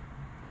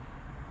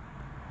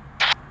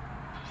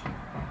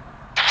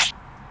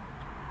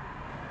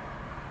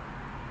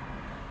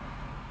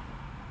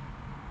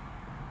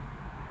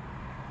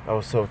 I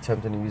was so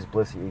tempted to use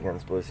Blissey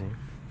against Blissey.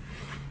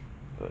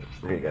 But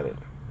we got it.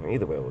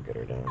 Either way, we'll get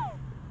her down.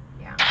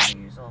 Yeah, I'm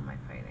gonna use all my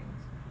fightings.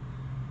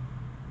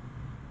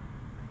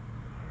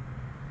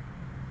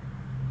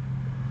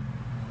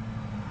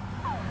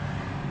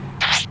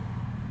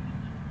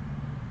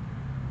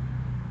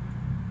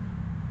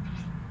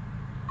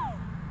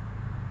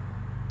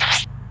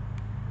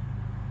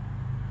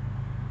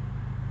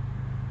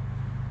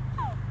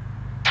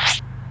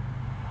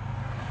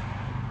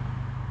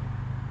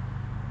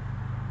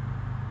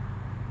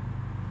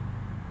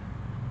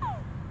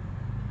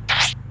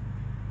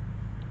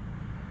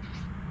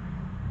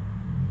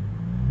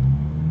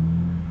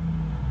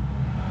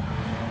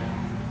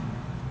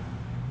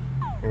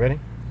 You ready?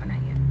 Oh,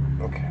 not yet.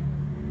 Okay.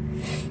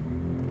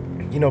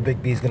 You know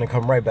Big B's gonna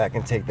come right back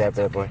and take that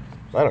bad boy.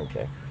 I don't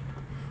care.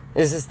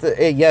 Is this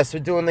the... yes,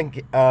 we're doing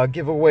the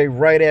giveaway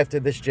right after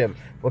this gym.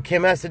 What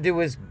Kim has to do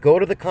is go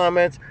to the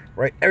comments,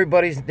 write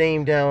everybody's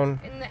name down.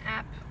 In the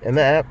app. In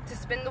the app. To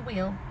spin the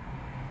wheel.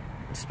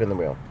 Spin the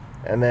wheel.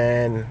 And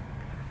then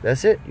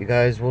that's it. You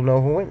guys will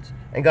know who wins.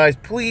 And guys,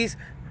 please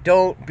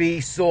don't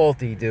be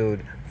salty,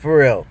 dude. For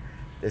real.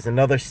 There's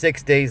another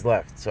 6 days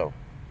left, so.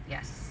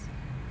 Yes.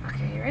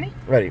 Okay, you ready?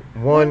 Ready.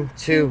 1,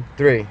 2,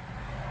 3.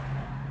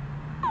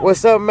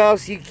 What's up,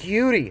 Mousy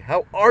Cutie?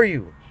 How are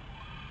you?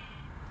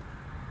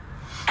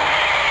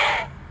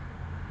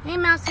 Hey,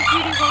 Mousy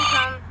Cutie,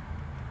 welcome.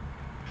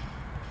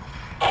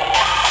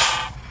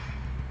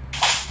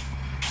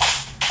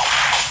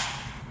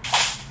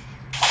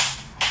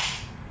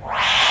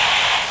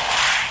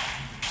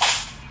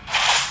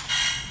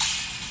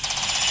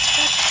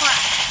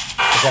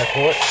 Is that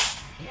for it?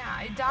 Yeah,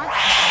 I dodged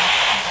it.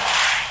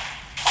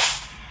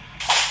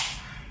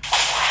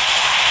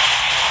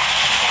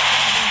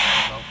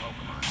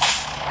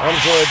 I'm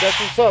good. That's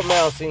what's up,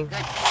 Mousy.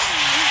 Good.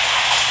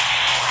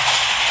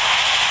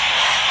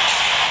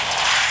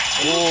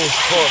 Ooh,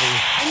 she caught me.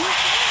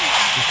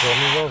 She caught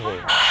me lovely.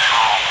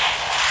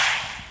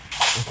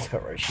 It's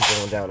alright. She's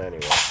going down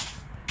anyway.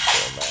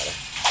 Don't matter.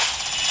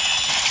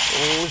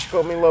 Ooh, she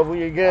caught me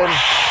lovely again.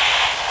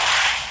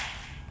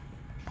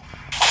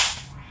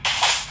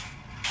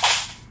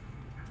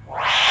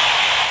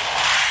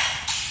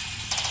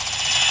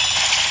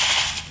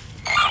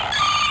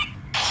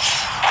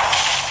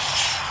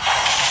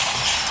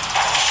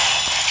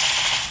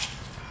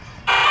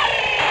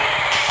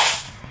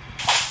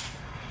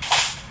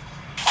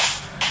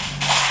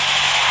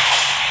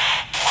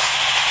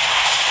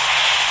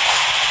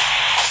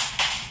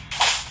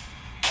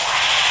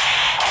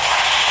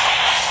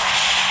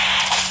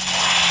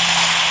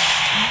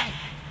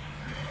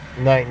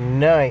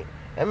 Night.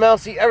 And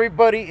Mousy,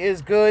 everybody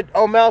is good.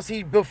 Oh,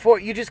 Mousy, before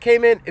you just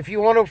came in, if you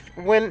want to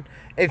win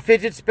a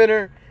fidget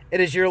spinner, it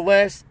is your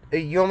last.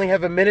 You only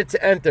have a minute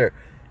to enter.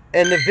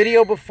 And the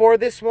video before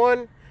this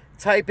one,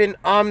 type in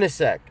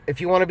Omnisec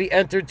if you want to be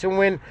entered to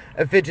win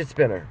a fidget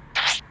spinner.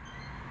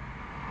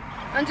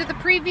 Under the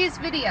previous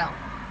video.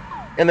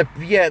 And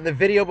the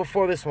video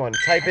before this one,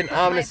 type in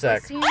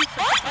Omnisec.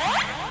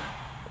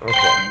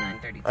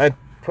 Okay. I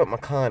put my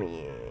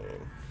Connie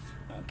in.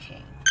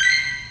 Okay.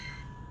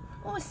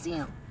 Oh, a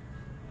seal.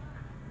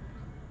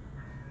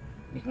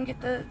 You can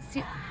get the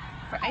seal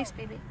for ice,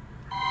 baby.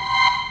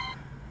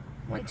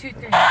 1, 2,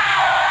 3.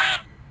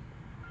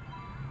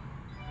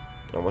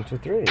 Oh, 1, 2,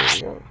 3. There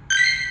you go.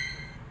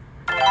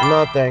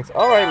 No, thanks.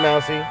 All right,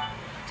 Mousy.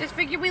 Just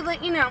figured we'd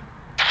let you know.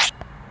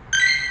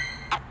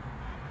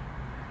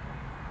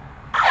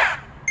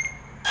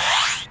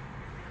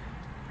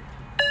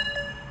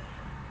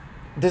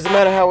 Doesn't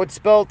matter how it's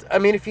spelled. I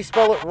mean, if you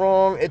spell it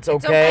wrong, it's okay.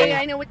 It's okay.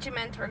 I know what you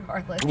meant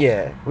regardless.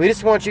 Yeah. We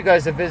just want you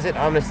guys to visit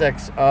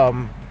Omnisec's,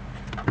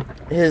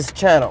 his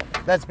channel.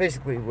 That's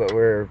basically what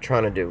we're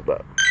trying to do.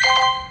 But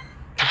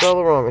if you spell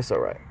it wrong, it's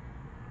alright.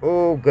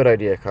 Oh, good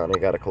idea, Connie.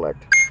 Gotta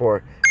collect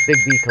before Big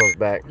B comes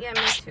back. Yeah,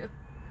 me too.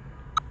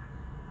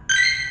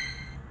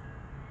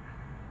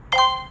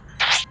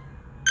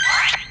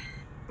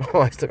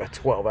 Oh, I still got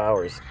 12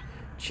 hours.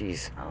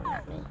 Jeez. Oh,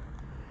 not me.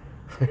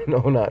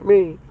 No, not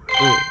me.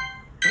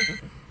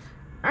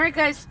 Alright,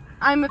 guys.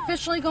 I'm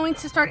officially going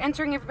to start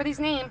entering everybody's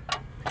name.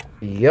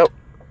 Yep.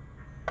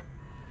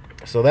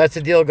 So that's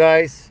the deal,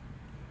 guys.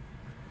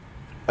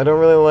 I don't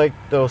really like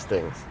those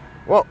things.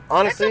 Well,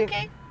 honestly, that's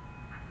okay.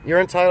 You're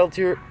entitled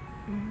to your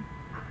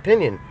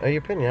opinion. Your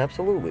opinion,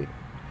 absolutely.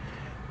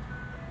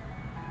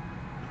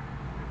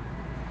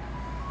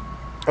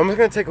 I'm just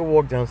going to take a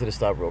walk down to the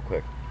stop real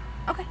quick.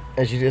 Okay.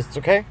 As you just, it's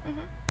okay?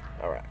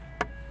 Mm-hmm. Alright.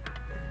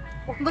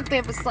 Look, they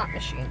have a slot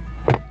machine.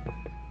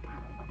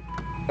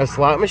 A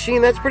slot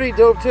machine? That's pretty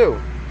dope, too.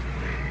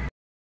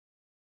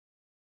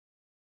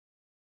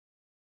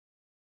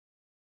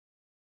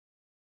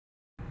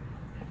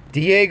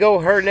 Diego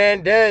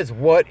Hernandez,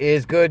 what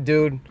is good,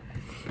 dude?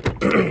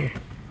 Kim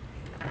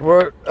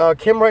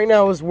right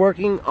now is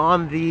working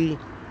on the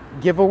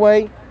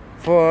giveaway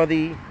for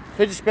the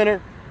fidget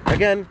spinner.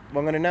 Again, I'm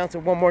going to announce it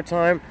one more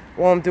time.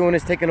 All I'm doing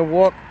is taking a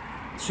walk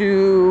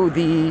to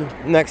the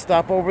next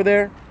stop over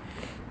there.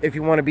 If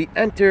you want to be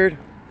entered,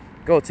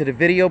 go to the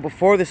video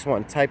before this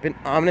one. Type in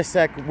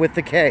Omnisec with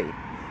the K.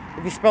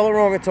 If you spell it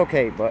wrong, it's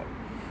okay, but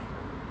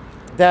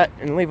that,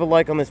 and leave a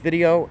like on this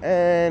video,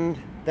 and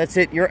that's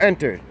it. You're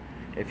entered.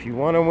 If you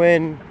want to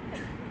win,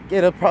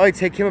 it'll probably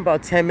take him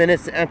about 10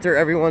 minutes to enter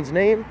everyone's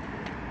name.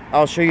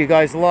 I'll show you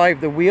guys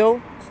live the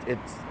wheel. It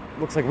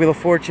looks like Wheel of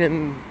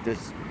Fortune.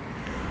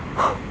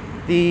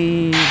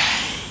 The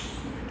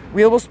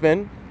wheel will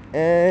spin,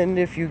 and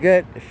if your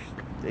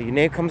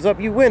name comes up,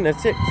 you win.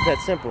 That's it. It's that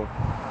simple.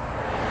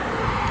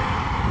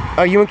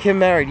 Are you and Kim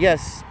married?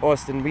 Yes,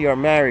 Austin, we are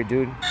married,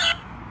 dude.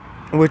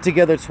 We're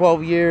together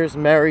 12 years,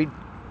 married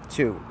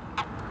 2.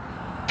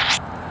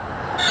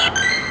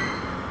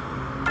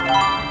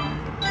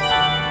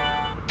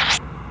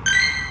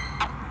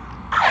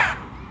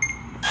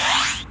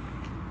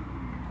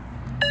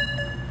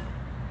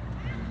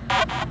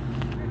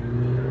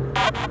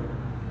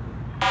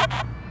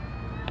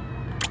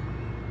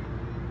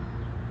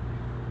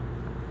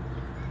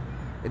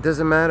 It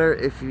doesn't matter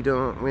if you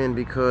don't win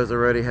because I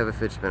already have a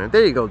fidget spinner.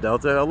 There you go,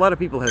 Delta. A lot of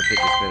people have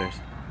fidget spinners.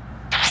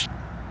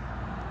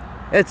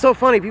 It's so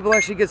funny. People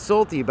actually get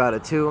salty about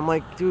it, too. I'm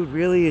like, dude,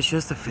 really? It's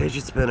just a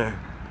fidget spinner.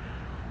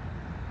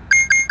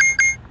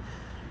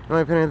 In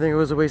my opinion, I think it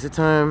was a waste of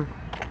time.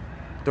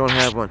 Don't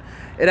have one.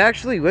 It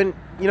actually, you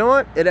know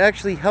what? It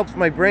actually helps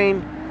my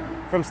brain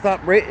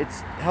it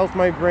helps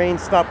my brain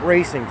stop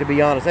racing, to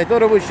be honest. I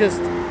thought it was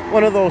just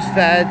one of those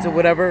fads or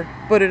whatever,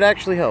 but it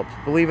actually helps,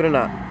 believe it or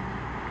not.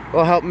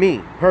 Well, help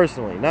me,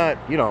 personally. Not,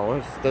 you know,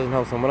 it doesn't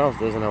help someone else,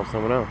 doesn't help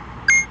someone else.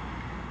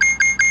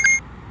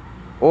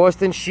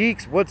 Austin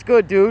Sheiks, what's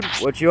good, dude?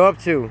 What you up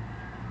to?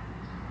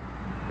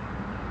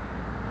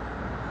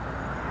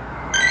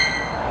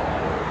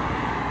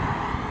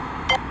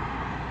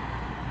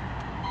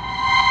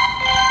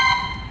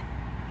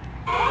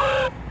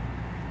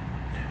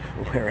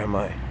 Where am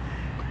I?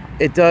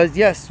 It does,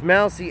 yes,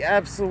 Mousy,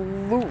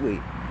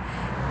 absolutely.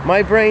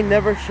 My brain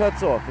never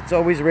shuts off. It's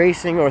always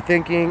racing or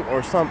thinking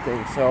or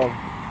something. So,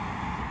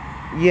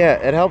 yeah,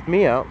 it helped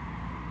me out.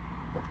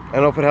 I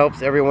don't know if it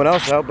helps everyone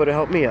else out, but it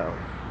helped me out.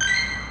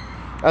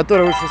 I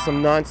thought it was just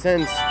some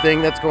nonsense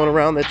thing that's going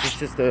around. That's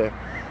just a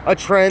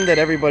trend that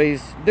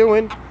everybody's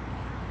doing.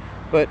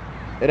 But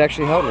it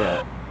actually helped me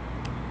out.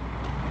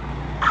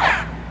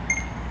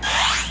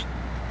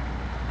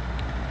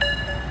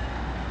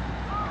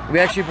 We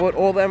actually bought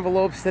all the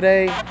envelopes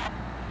today.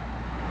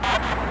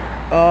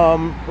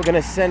 We're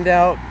gonna send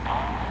out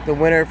the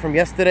winner from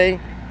yesterday.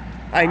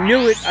 I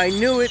knew it, I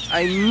knew it,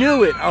 I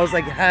knew it. I was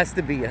like, it has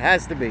to be, it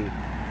has to be.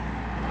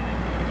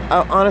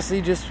 I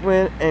honestly just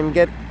went and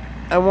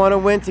I want to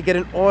win to get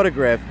an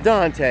autograph.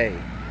 Dante,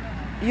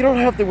 you don't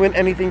have to win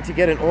anything to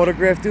get an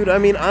autograph, dude. I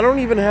mean, I don't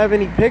even have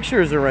any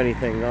pictures or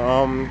anything.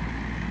 I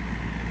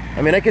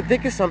mean, I could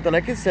think of something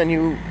I could send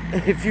you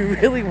if you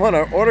really want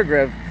an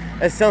autograph.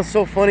 That sounds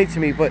so funny to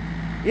me, but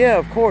yeah,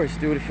 of course,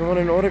 dude. If you want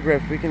an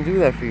autograph, we can do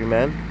that for you,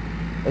 man.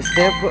 A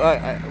stamp,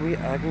 I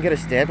can get a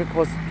stamp. It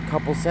costs a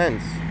couple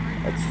cents.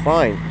 That's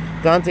fine.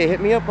 Dante, hit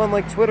me up on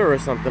like Twitter or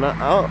something.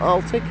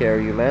 I'll take care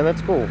of you, man.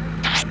 That's cool.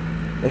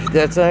 If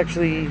that's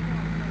actually,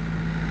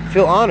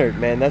 feel honored,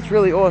 man. That's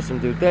really awesome,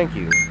 dude. Thank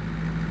you.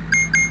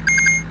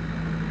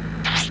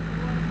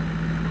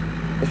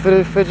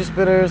 The fidget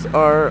spinners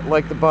are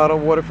like the bottle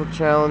water flip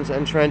challenge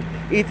and trend.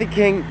 Ethan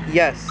King,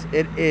 yes,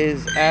 it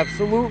is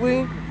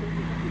absolutely.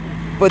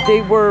 But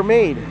they were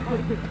made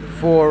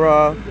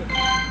for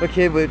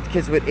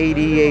kids with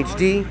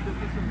ADHD,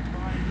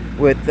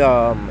 with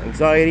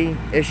anxiety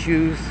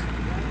issues,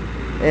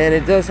 and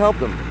it does help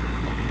them.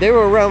 They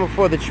were around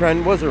before the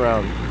trend was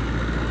around.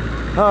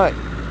 Hi,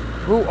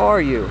 who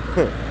are you?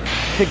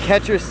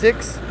 Catcher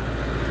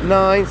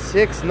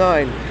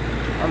 6969.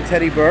 I'm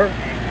Teddy Burr.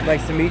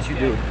 Nice to meet you,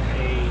 dude. A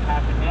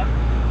half and half,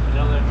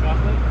 vanilla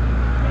chocolate.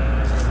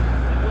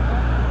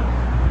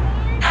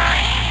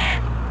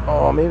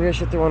 Oh, maybe I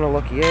should throw in a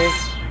lucky egg.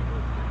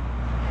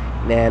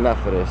 Nah, not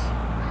for this.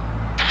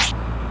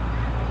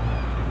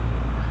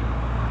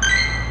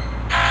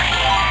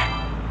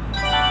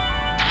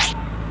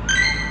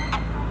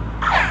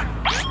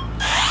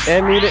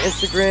 Add me to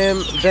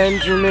Instagram,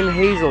 Benjamin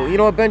Hazel. You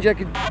know what, Benji, I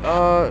could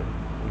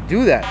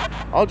do that.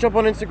 I'll jump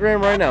on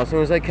Instagram right now as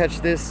soon as I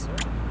catch this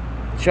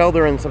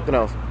Shelter and something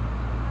else.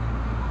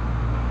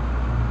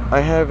 I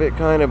have it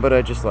kind of, but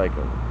I just like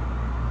them.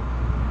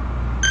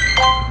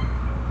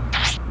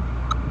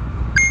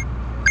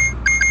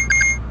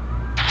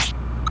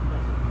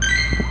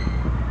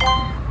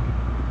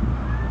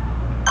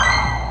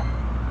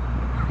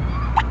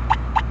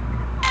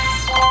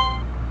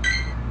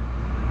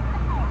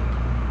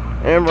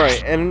 And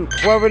right, and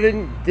whoever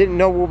didn't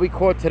know what we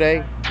caught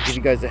today, I'll give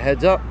you guys a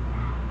heads up.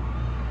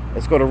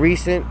 Let's go to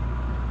recent.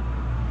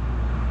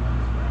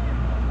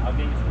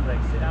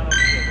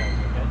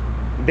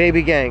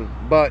 Baby Gang,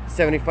 but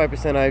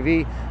 75%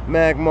 IV,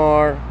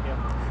 Magmar,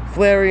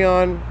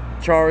 Flareon,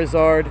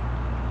 Charizard,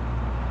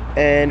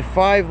 and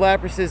 5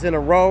 Laprases in a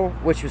row,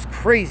 which was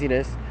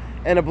craziness,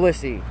 and a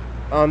Blissey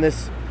on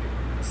this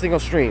single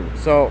stream.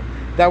 So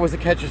that was the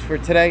catches for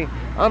today.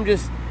 I'm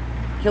just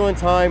killing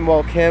time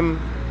while Kim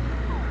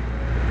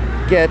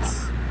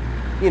gets,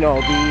 you know,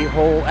 the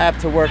whole app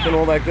to work and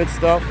all that good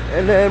stuff,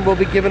 and then we'll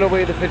be giving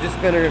away the fidget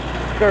spinner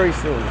very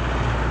soon.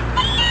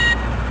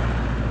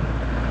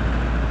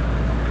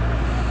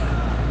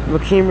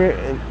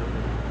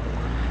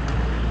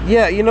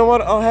 Yeah, you know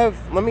what?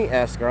 Let me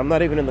ask her. I'm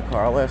not even in the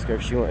car. I'll ask her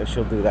if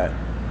she'll do that.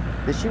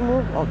 Did she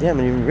move? Oh, damn,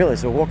 I didn't even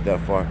realize I walked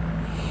that far.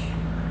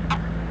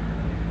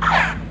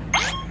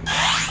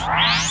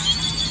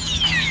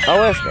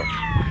 I'll ask her.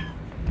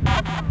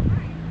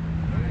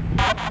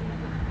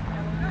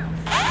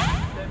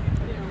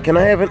 Can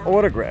I have an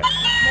autograph?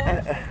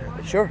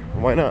 Sure,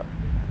 why not?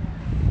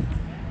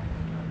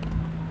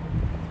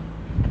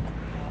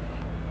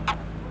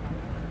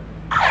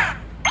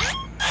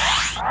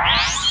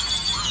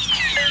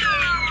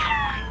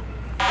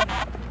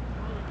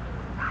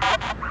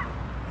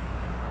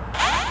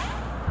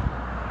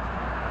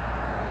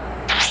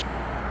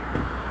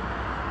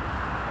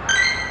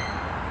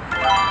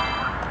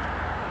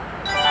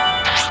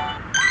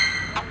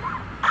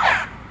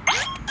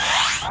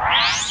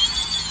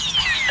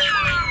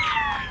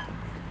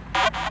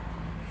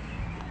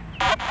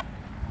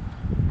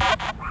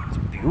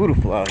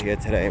 beautiful out here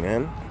today,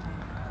 man.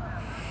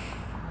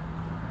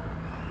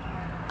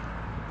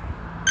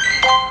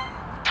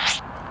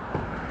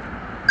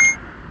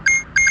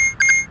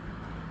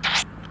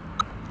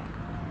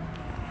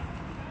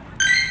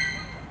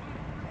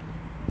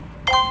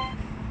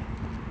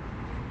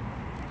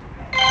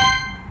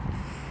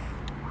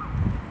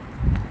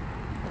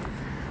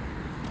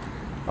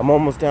 I'm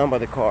almost down by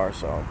the car,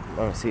 so I'm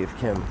gonna see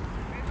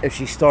if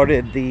she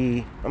started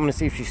the. I'm gonna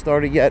see if she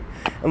started yet,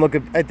 and look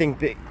at. I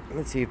think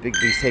let's see if Big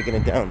B's taking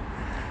it down.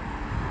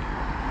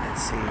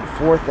 Let's see,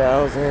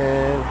 4,000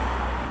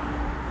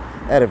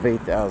 out of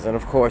 8,000.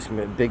 Of course,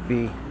 Big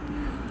B.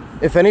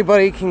 If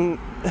anybody can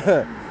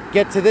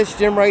get to this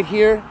gym right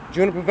here,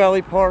 Juniper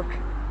Valley Park,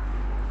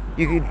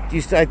 you could.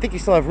 I think you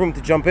still have room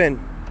to jump in.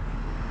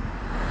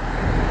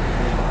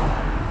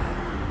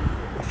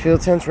 I feel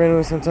tense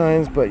randomly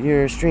sometimes, but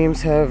your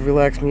streams have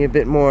relaxed me a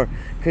bit more.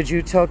 Could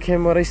you tell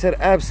Kim what I said?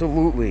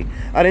 Absolutely.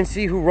 I didn't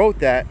see who wrote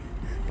that,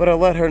 but I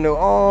let her know.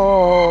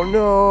 Oh,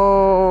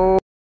 no.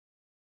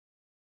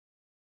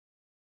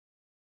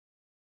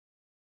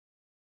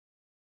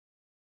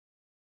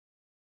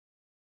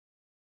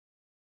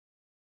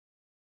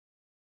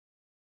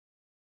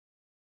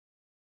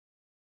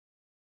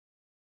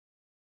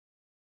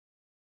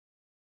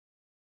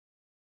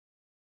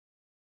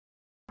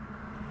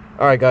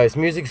 All right, guys,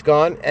 music's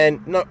gone,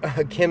 and no,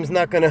 Kim's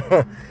not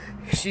gonna.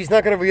 She's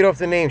not gonna read off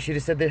the names. She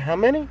just said that. How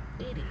many?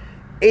 80.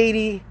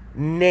 80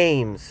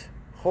 names.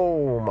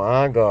 Oh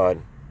my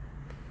God.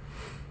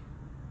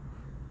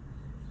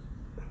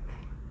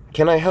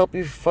 Can I help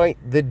you fight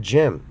the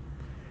gym?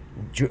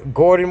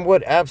 Gordon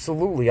Wood,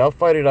 absolutely. I'll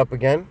fight it up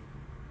again.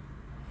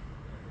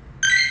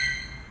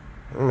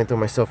 I'm gonna throw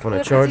myself on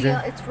a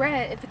charger. It's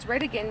red. If it's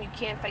red again, you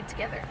can't fight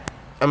together.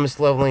 I'm just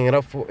leveling it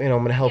up for. I'm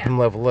gonna help him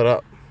level it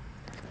up.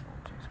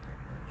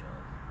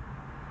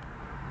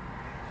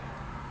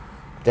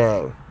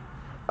 Dang.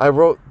 I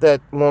wrote that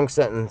long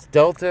sentence.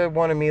 Delta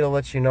wanted me to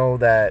let you know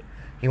that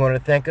he wanted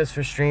to thank us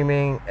for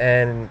streaming,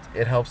 and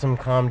it helps him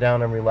calm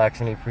down and relax,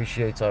 and he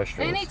appreciates our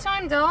streams.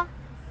 Anytime, doll.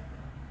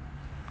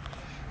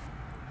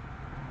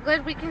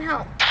 Glad we can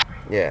help.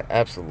 Yeah,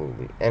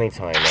 absolutely.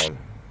 Anytime, man.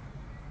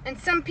 And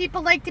some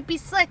people like to be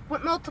slick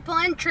with multiple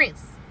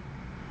entries.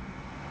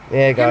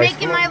 Yeah, guys. You're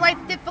making my life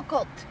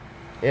difficult.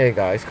 Yeah,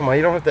 guys. Come on.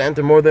 You don't have to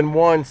enter more than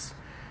once.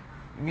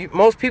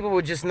 Most people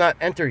would just not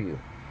enter you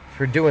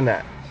for doing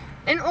that.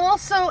 And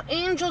also,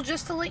 Angel,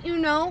 just to let you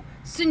know,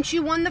 since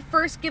you won the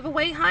first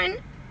giveaway, hun,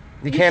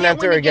 you can't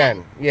enter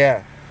again.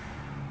 Yeah.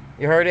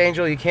 You heard,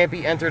 Angel? You can't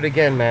be entered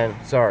again, man.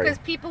 Sorry. Because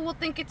people will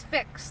think it's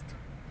fixed.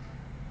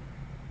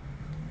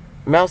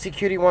 Mousy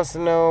Cutie wants to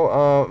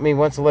know,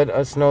 wants to let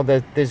us know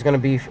that there's going to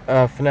be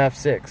FNAF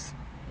 6.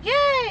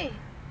 Yay!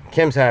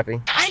 Kim's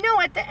happy. I know,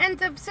 at the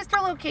end of Sister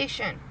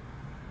Location.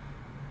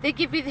 They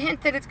give you the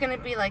hint that it's going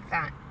to be like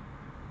that.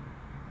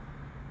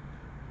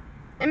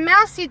 And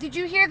Mousy, did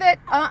you hear that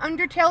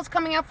Undertale's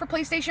coming out for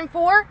PlayStation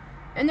 4?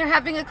 And they're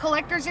having a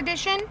collector's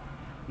edition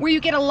where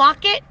you get a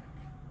locket?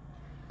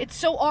 It's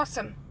so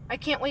awesome. I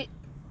can't wait.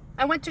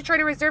 I went to try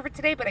to reserve it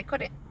today, but I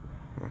couldn't.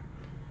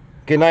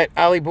 Good night,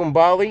 Ali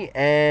Boombali,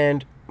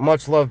 and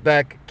much love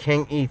back,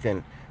 King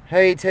Ethan.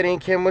 Hey, Teddy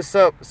and Kim, what's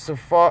up?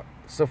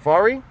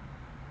 Safari?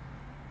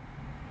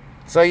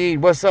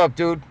 Saeed, what's up,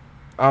 dude?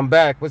 I'm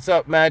back. What's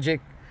up, Magic?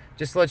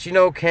 Just to let you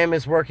know, Kim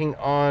is working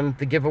on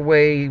the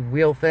giveaway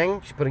wheel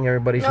thing. She's putting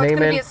everybody's name in. No, it's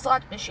going to be a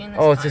slot machine this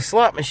time. Oh, it's a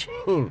slot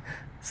machine.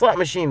 Slot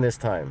machine this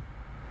time.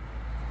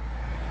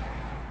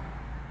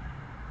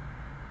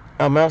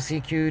 Mousy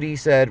Cutie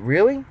said,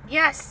 really?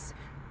 Yes.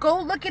 Go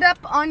look it up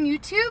on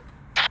YouTube.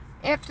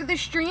 After the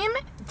stream,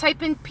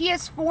 type in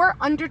PS4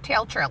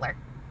 Undertale trailer.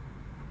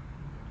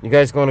 You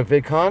guys going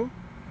to VidCon?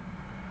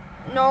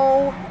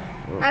 No,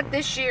 not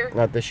this year.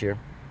 Not this year.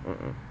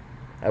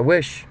 I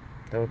wish.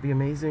 That would be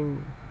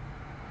amazing.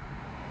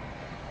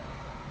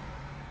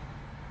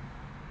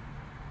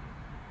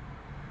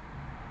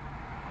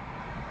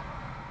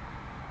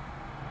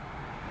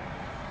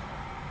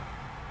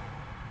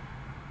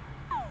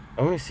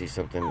 Let me see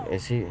something.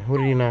 Who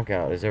did he knock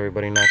out? Is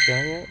everybody knocked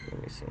out yet?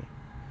 Let me see.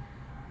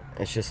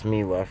 It's just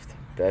me left.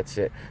 That's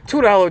it.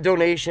 $2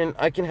 donation.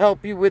 I can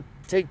help you with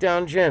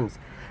takedown gyms.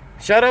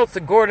 Shout outs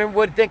to Gordon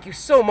Wood. Thank you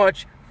so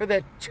much for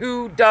that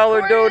 $2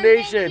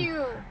 donation. Thank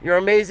you. You're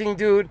amazing,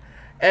 dude.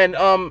 And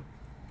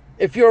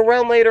if you're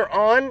around later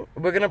on,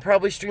 we're gonna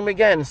probably stream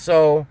again.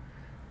 So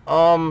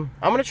I'm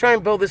gonna try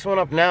and build this one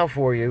up now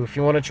for you if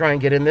you want to try and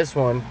get in this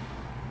one.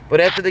 But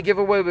after the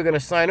giveaway, we're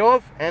gonna sign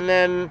off, and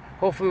then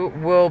hopefully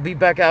we'll be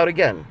back out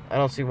again. I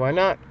don't see why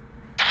not.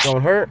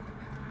 Don't hurt.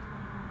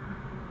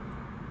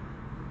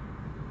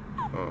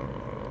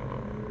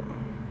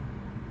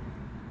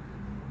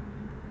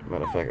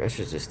 Matter of fact, I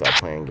should just stop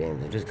playing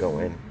games and just go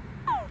in.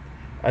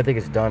 I think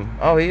it's done.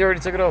 Oh, he already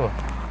took it over.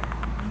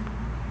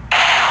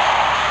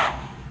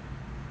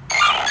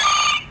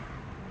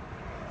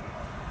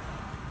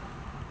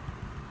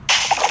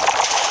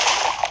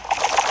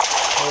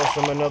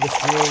 From another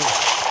stream.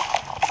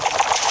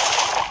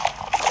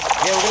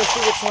 Yeah, we're gonna see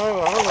what time.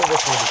 I don't know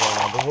what's gonna be going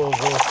on, but we'll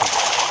see.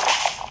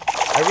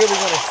 I I really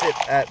want to sit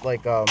at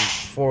like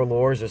 4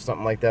 lures or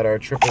something like that, or a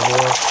triple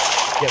lure,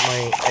 get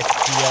my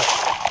XP up,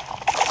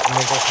 and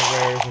then go for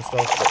rares and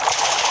stuff. But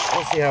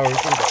we'll see how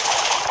everything goes.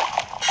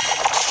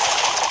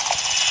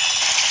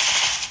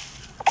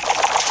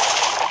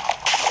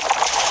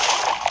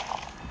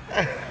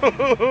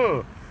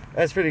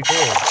 That's pretty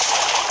cool.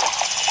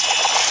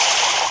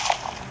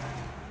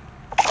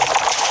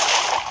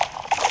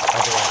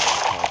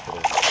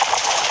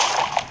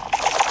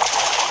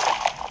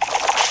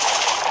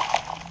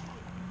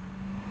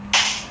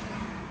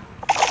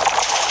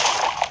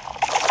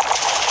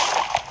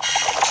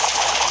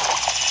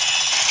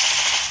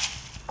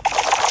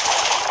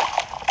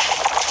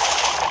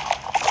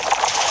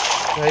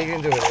 How you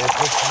gonna do it? It's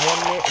just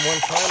one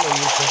time, or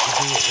you have to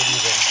do it? What do you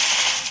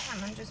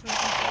think? I'm just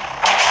making sure.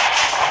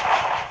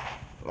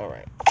 All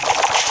right,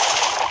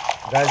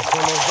 guys, it's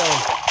almost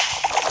done.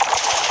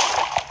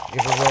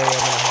 Giveaway. I'm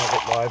gonna have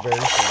it live very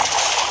soon.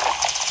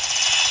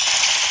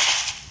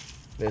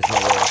 There's no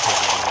way I'm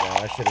taking them down.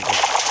 I should have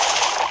just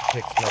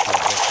picked Smith up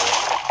this way.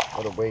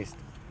 What a waste.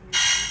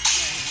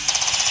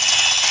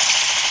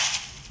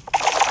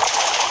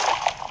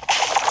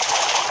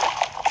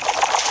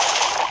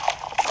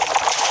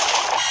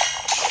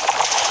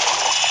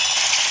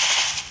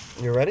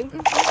 You ready? Mm-hmm.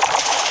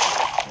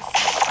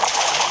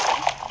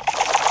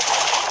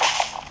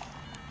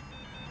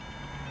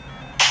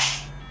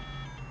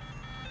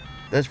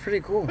 That's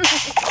pretty cool.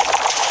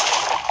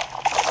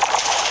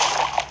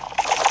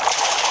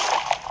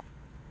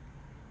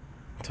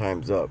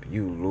 Time's up.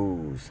 You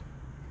lose.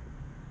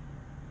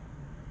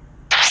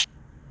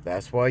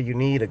 That's why you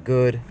need a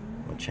good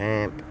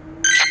champ.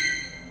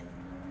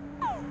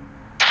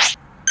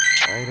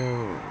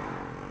 Items.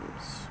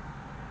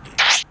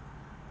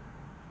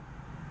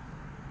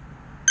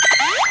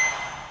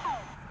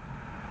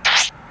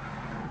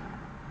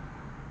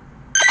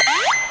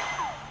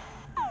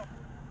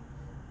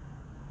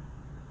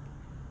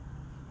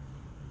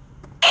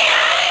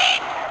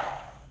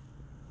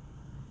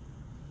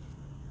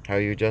 How are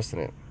you adjusting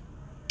it?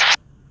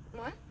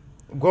 What?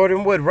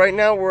 Gordon Wood, right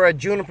now we're at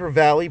Juniper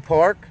Valley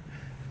Park,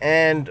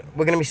 and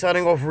we're going to be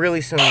starting off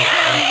really soon. Yeah,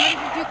 I'm ready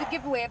to do the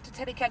giveaway after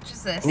Teddy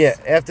catches this. Yeah,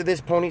 after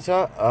this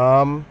ponytail,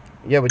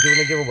 yeah, we're doing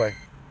a giveaway.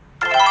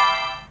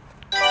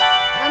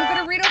 I'm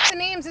going to read off the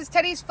names as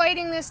Teddy's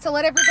fighting this to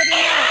let everybody know.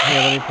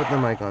 Yeah, let me put the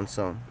mic on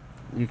so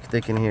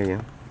they can hear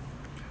you.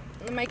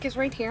 The mic is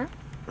right here.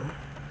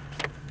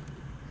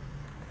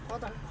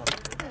 Hold on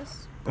do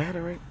this. I had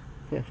it right.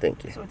 Yeah,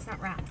 thank you. So it's not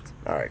wrapped.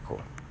 All right,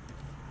 cool.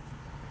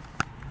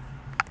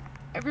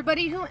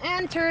 Everybody who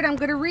entered, I'm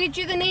going to read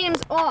you the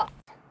names off.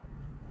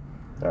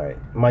 All right,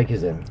 mic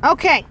is in.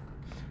 Okay.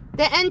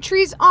 The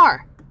entries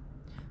are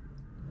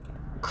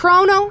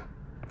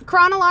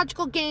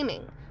Chronological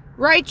Gaming,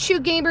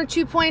 Raichu Gamer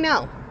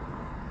 2.0,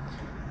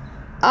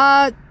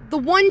 The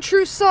One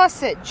True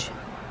Sausage,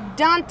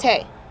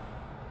 Dante,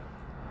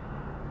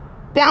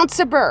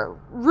 Bouncer Burr,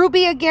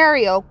 Ruby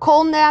Agario,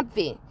 Cole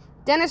Nabvi,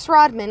 Dennis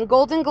Rodman,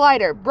 Golden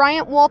Glider,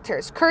 Bryant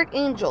Walters, Kurt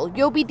Angel,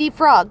 Yobi D.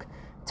 Frog,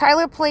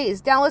 Tyler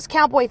Plays, Dallas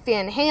Cowboy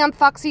Fan, Hey I'm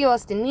Foxy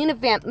Austin, Nina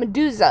Vamp,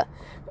 Medusa,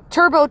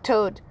 Turbo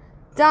Toad,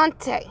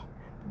 Dante,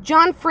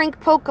 John Frank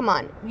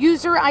Pokemon,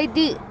 User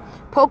ID,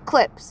 Poke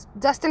Clips,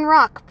 Dustin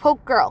Rock,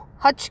 Poke Girl,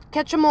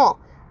 HutchCatchEmAll,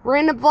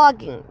 Random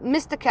Vlogging,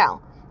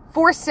 Mystical,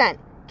 4 Cent,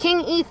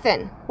 King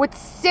Ethan, with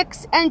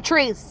 6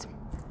 entries.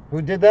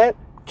 Who did that?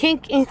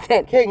 King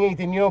Ethan. King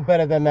Ethan, you know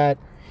better than that.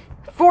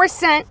 4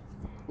 Cent,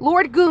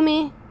 Lord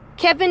Gumi,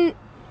 Kevin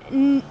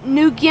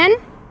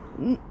Nugian,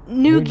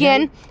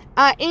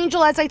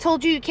 Angel, as I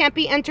told you, you can't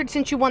be entered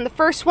since you won the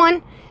first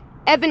one.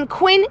 Evan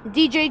Quinn,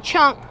 DJ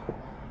Chunk.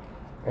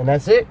 And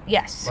that's it?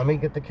 Yes. Let me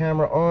get the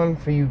camera on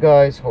for you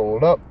guys.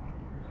 Hold up.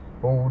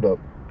 Hold up.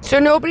 So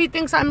nobody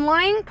thinks I'm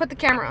lying? Put the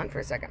camera on for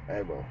a second.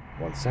 I will.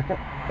 1 second.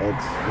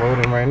 It's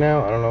loading right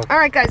now. I don't know. All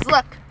right, guys,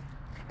 look.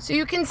 So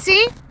you can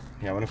see.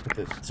 Yeah, I'm going to put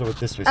it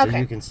this way Okay. so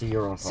you can see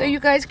your own phone. So you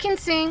guys can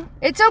sing.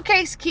 It's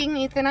okay, King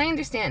Ethan. I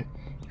understand.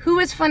 Who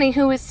is funny?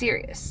 Who is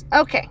serious?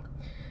 Okay.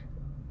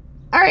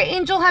 All right,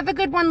 Angel, have a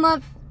good one,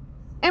 love.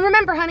 And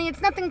remember, honey,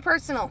 it's nothing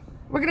personal.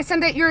 We're going to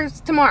send out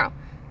yours tomorrow.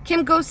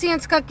 Kim, go see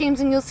on Scott Games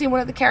and you'll see one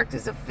of the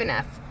characters of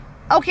FNAF.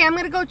 Okay, I'm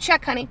going to go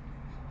check, honey.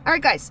 All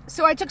right, guys.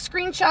 So I took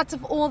screenshots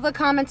of all the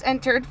comments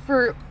entered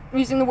for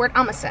using the word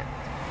Amaset.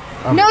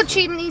 No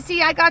cheating,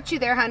 EC. I got you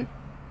there, hun.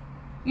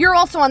 You're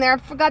also on there. I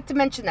forgot to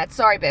mention that.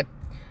 Sorry, babe.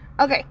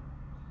 Okay.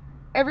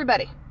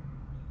 Everybody.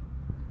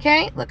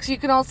 Okay, look, so you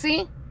can all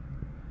see.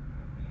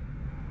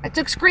 I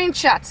took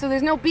screenshots, so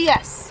there's no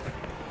BS.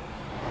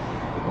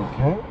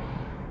 Okay.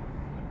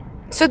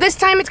 So this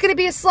time it's going to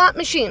be a slot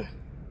machine.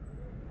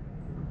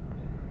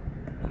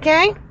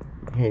 Okay?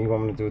 Here, you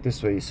want me to do it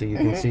this way so you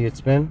can see it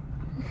spin?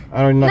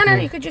 I don't know. No,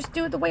 you could just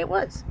do it the way it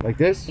was. Like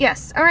this?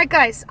 Yes. All right,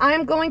 guys.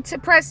 I'm going to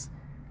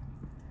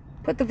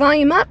put the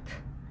volume up,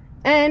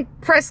 and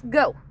press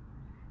go.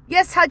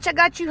 Yes, Hutch, I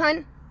got you,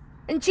 hun.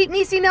 And Cheap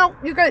Nisi, no,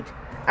 you're good.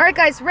 All right,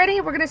 guys,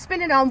 ready? We're going to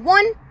spin it on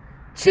 1,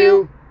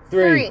 2,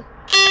 3. All right,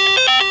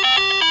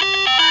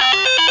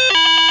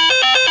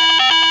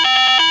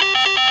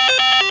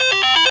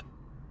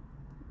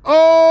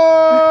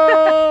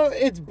 Oh,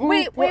 it's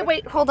Boo.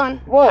 Wait, hold on.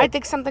 What? I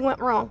think something went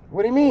wrong.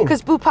 What do you mean?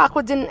 Because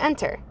Bupakwa didn't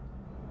enter.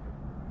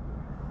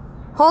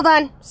 Hold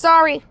on,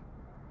 sorry.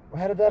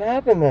 How did that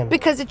happen then?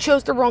 Because it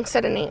chose the wrong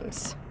set of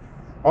names.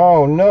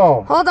 Oh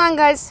no. Hold on,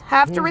 guys.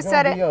 Have to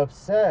reset it. He's gonna be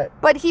upset.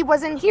 But he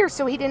wasn't here,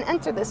 so he didn't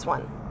enter this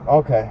one.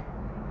 Okay.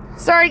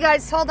 Sorry,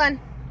 guys. Hold on.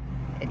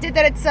 It did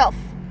that itself.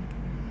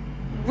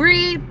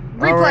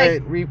 Replay. All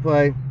right,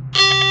 replay.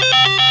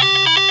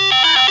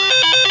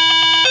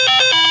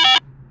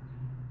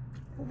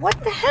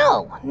 What the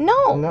hell?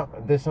 No. No,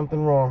 there's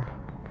something wrong.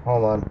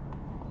 Hold on.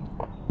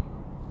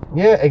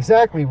 Yeah,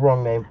 exactly.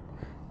 Wrong name.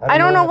 I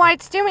don't know why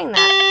it's doing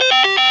that.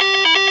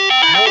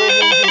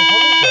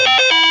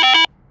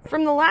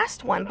 From the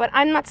last one, but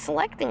I'm not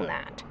selecting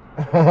that.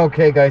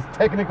 Okay, guys.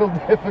 Technical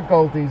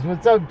difficulties.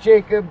 What's up,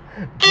 Jacob?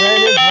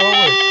 Brandon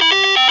Howard.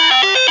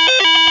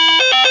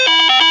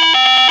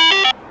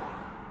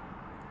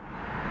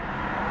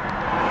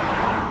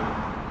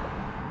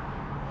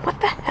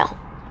 What the hell?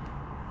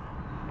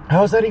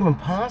 How is that even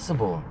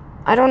possible?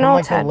 I don't know.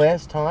 Like the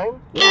last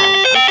time? Yeah,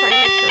 I'm trying to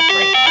make sure it's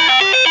right.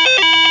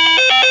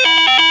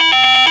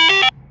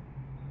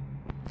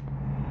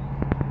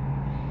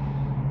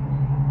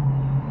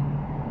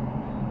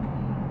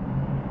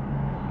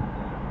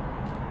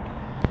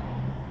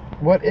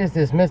 What is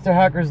this, Mr.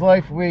 Hacker's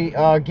Life? We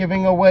are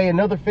giving away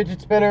another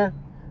fidget spinner.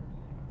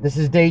 This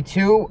is day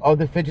 2 of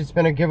the fidget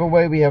spinner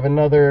giveaway. We have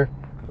another,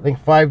 I think,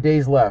 5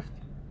 days left.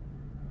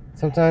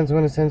 Sometimes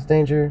when I sense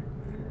danger,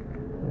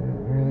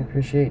 I really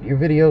appreciate your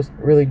videos.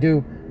 I really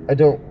do. I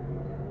don't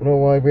know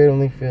why I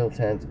randomly feel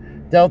tense.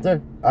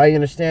 Delta, I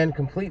understand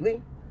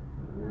completely.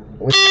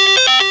 With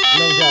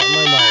no doubt in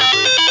my mind,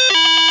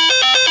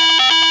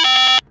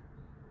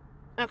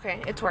 dude. Okay,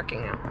 it's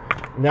working now.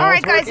 Now all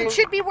right, guys, working? it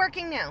should be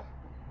working now.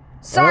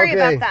 Sorry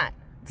about that.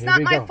 It's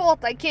not my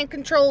fault. I can't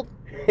control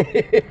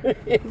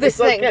this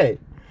thing. Okay.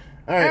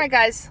 All right,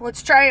 guys,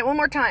 let's try it one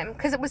more time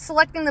because it was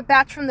selecting the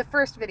batch from the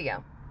first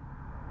video.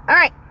 All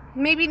right,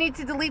 maybe you need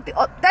to delete the...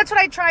 Oh, that's what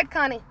I tried,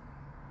 Connie.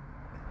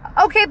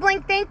 Okay,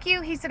 Blink, thank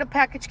you. He said a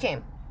package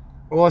came.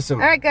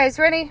 Awesome. All right, guys,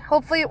 ready?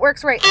 Hopefully it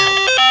works right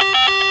now.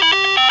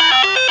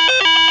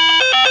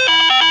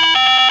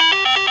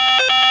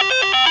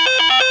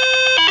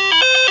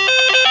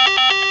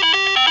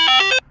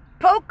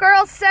 Poke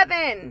Girl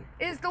 7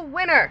 is the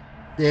winner.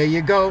 There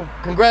you go.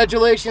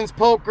 Congratulations,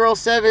 Poke Girl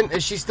 7.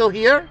 Is she still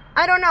here?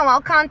 I don't know.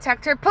 I'll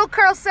contact her. Poke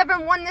Girl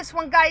 7 won this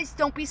one, guys.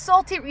 Don't be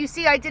salty. You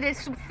see, I did it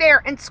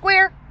fair and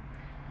square.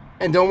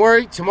 And don't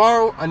worry,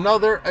 tomorrow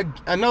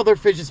another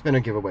fidget spinner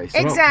giveaway. So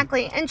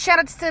exactly. And shout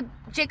outs to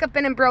Jacob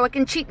and Broick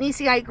and Cheap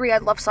Nisi. I agree. I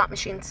love slot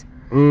machines.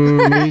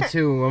 Me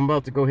too. I'm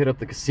about to go hit up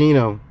the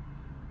casino.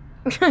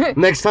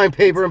 Next time,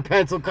 paper and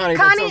pencil, Connie.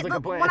 That sounds like a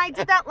plan. When I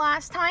did that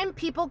last time,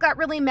 people got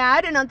really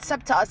mad and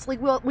unsubbed to us.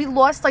 Like we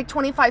lost like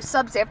 25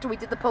 subs after we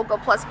did the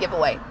Pogo Plus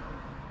giveaway.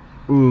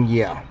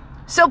 Yeah.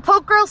 So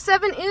Poke Girl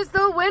 7 is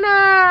the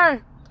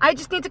winner. I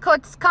just need to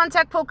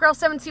contact Poke Girl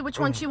 7 and see which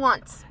one she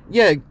wants.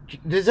 Yeah.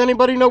 Does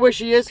anybody know where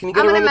she is? Can you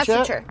get her in the chat?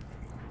 I'm gonna message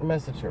her.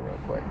 Message her real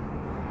quick.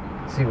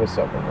 See what's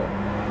up with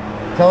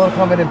her. Tell her to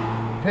come in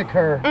and pick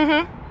her.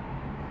 Mm-hmm.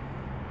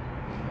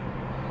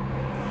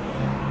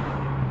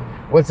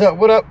 What's up?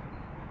 What up?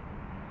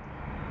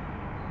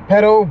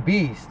 Pedo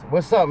Beast.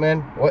 What's up,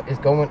 man? What is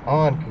going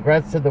on?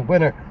 Congrats to the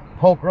winner,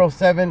 Poke Girl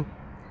 7.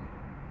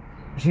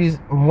 She's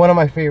one of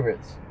my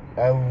favorites.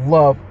 I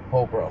love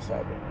Poke Girl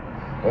 7.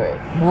 Wait,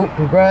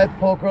 congrats,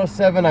 Poke Girl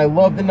 7. I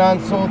love the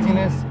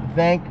non-saltiness.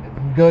 Thank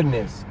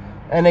goodness.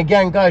 And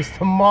again, guys,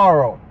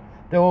 tomorrow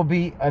there'll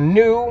be a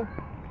new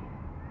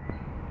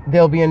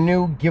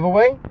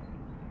giveaway,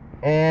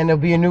 and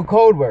there'll be a new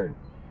code word.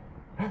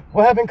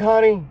 What happened,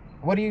 Connie?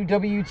 What are you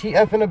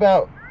WTFing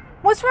about?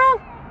 What's wrong?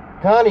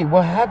 Connie,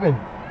 what happened?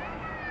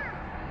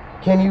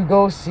 Can you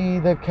go see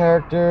the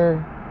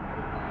character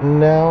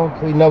now,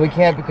 please? No, we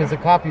can't because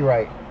of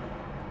copyright.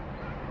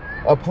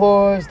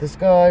 Applause, the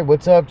sky.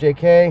 What's up,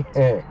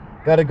 JK?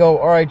 Gotta go.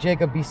 All right,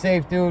 Jacob, be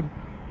safe, dude.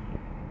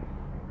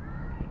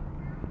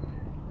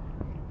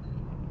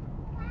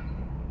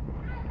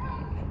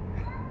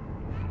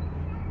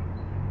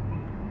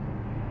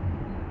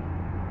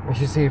 We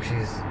should see if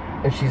she's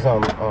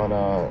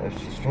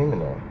streaming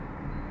now.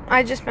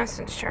 I just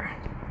messaged her.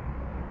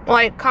 Well,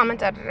 I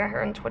commented at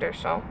her on Twitter,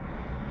 so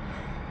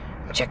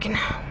I'm checking.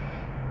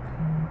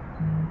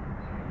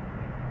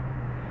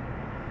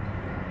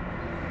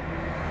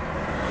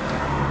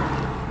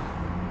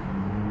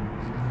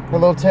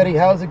 Hello, Teddy.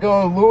 How's it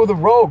going? Lou the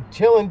Rogue,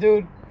 chilling,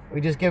 dude.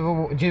 We just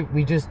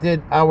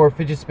did our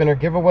fidget spinner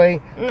giveaway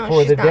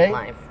for the day.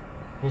 Live.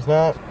 He's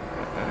not.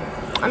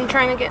 I'm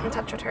trying to get in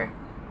touch with her.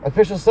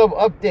 Official sub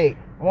update.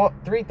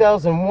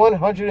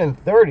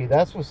 3,130.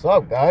 That's what's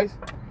up, guys.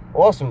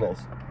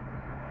 Awesomeness.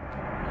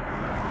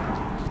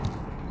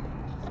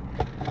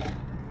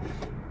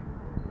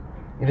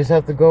 You just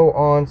have to go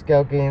on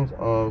Scout Games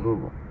on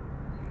Google.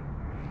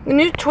 The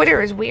new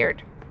Twitter is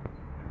weird.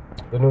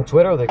 The new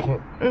Twitter? They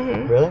can't.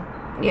 Mm-hmm. Really?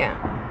 Yeah.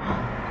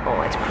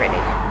 Oh, it's pretty.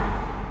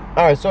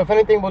 All right, so if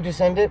anything, we'll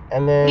just end it,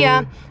 and then...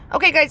 Yeah.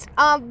 Okay, guys,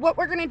 what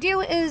we're going to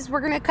do is we're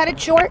going to cut it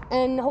short,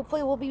 and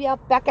hopefully we'll be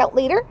back out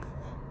later.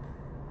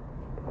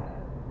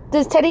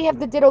 Does Teddy have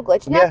the ditto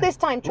glitch? Yeah. Not this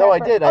time, Trapper. No, I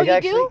did. Oh, you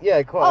do? Yeah,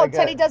 I caught Oh,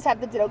 Teddy does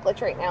have the ditto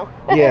glitch right now.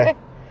 Yeah.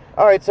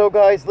 All right, so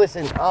guys,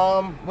 listen.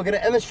 We're gonna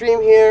end the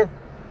stream here.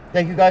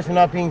 Thank you guys for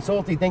not being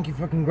salty. Thank you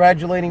for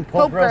congratulating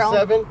Pope Girl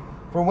 7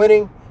 for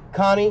winning.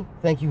 Connie,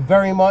 thank you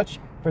very much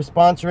for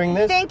sponsoring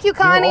this. Thank you,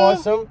 Connie. You're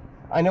awesome.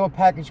 I know a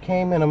package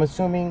came, and I'm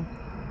assuming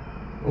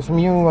it's from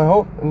you. I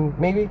hope, and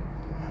maybe.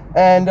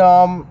 And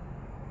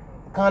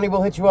Connie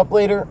will hit you up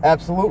later.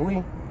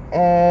 Absolutely.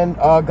 And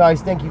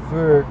guys, thank you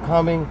for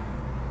coming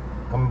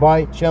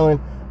by,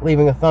 chilling,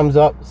 leaving a thumbs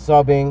up,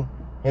 subbing,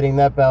 hitting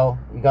that bell.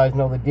 You guys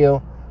know the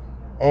deal.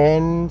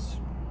 And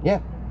yeah,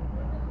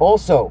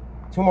 also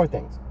 2 more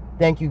things.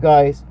 Thank you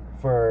guys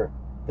for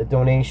the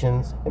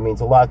donations. It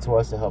means a lot to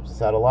us. It helps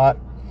us out a lot.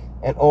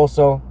 And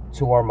also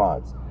to our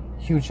mods.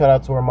 Huge shout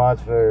out to our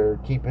mods for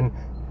keeping.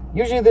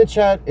 Usually the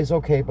chat is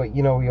okay, but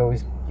you know you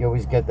always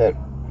get a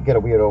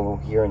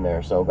weirdo here and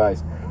there. So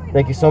guys,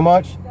 thank you so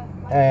much.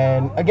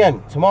 And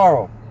again,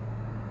 tomorrow,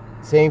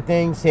 same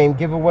thing, same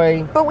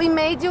giveaway. But we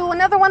may do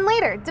another one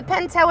later.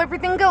 Depends how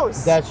everything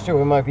goes. That's true.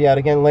 We might be out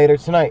again later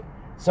tonight.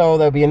 So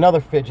there'll be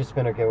another fidget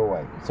spinner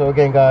giveaway. So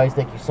again, guys,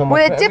 thank you so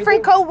much. With a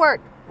different code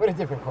word. With a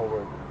different code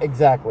word.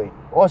 Exactly.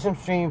 Awesome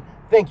stream.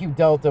 Thank you,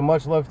 Delta.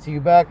 Much love to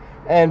you back.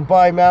 And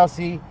bye,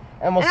 Mousy.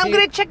 And I'm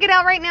going to check it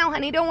out right now,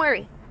 honey. Don't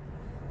worry.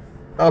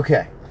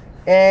 Okay.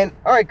 And,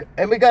 all right.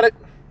 And we got a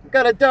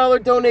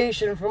 $1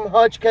 donation from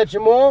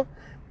HutchCatchEmAll.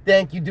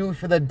 Thank you, dude,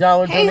 for the $1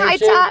 donation. Hey, hi,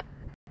 Top.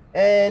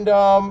 And,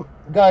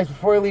 guys,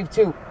 before I leave,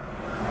 too,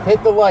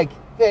 hit the like.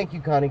 Thank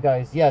you, Connie,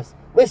 guys. Yes.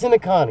 Listen to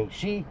Connie.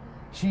 She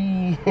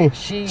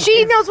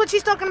knows what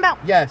she's talking about.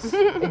 Yes,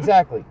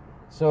 exactly.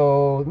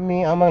 So,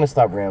 I'm going to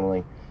stop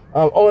rambling.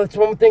 That's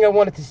one thing I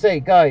wanted to say.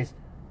 Guys,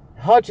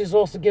 Hutch is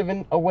also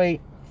giving away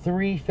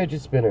 3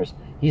 fidget spinners.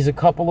 He's a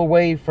couple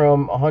away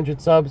from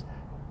 100 subs.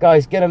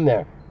 Guys, get him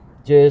there.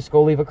 Just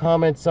go leave a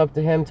comment, sub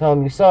to him, tell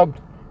him you subbed.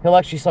 He'll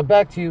actually sub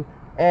back to you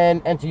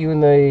and enter you in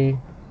the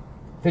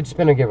fidget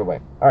spinner giveaway.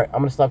 All right, I'm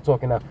going to stop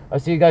talking now. I'll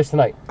see you guys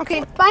tonight.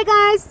 Okay, bye,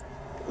 guys.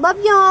 Love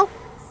y'all.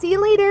 See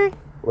you later.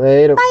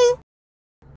 Later. Bye.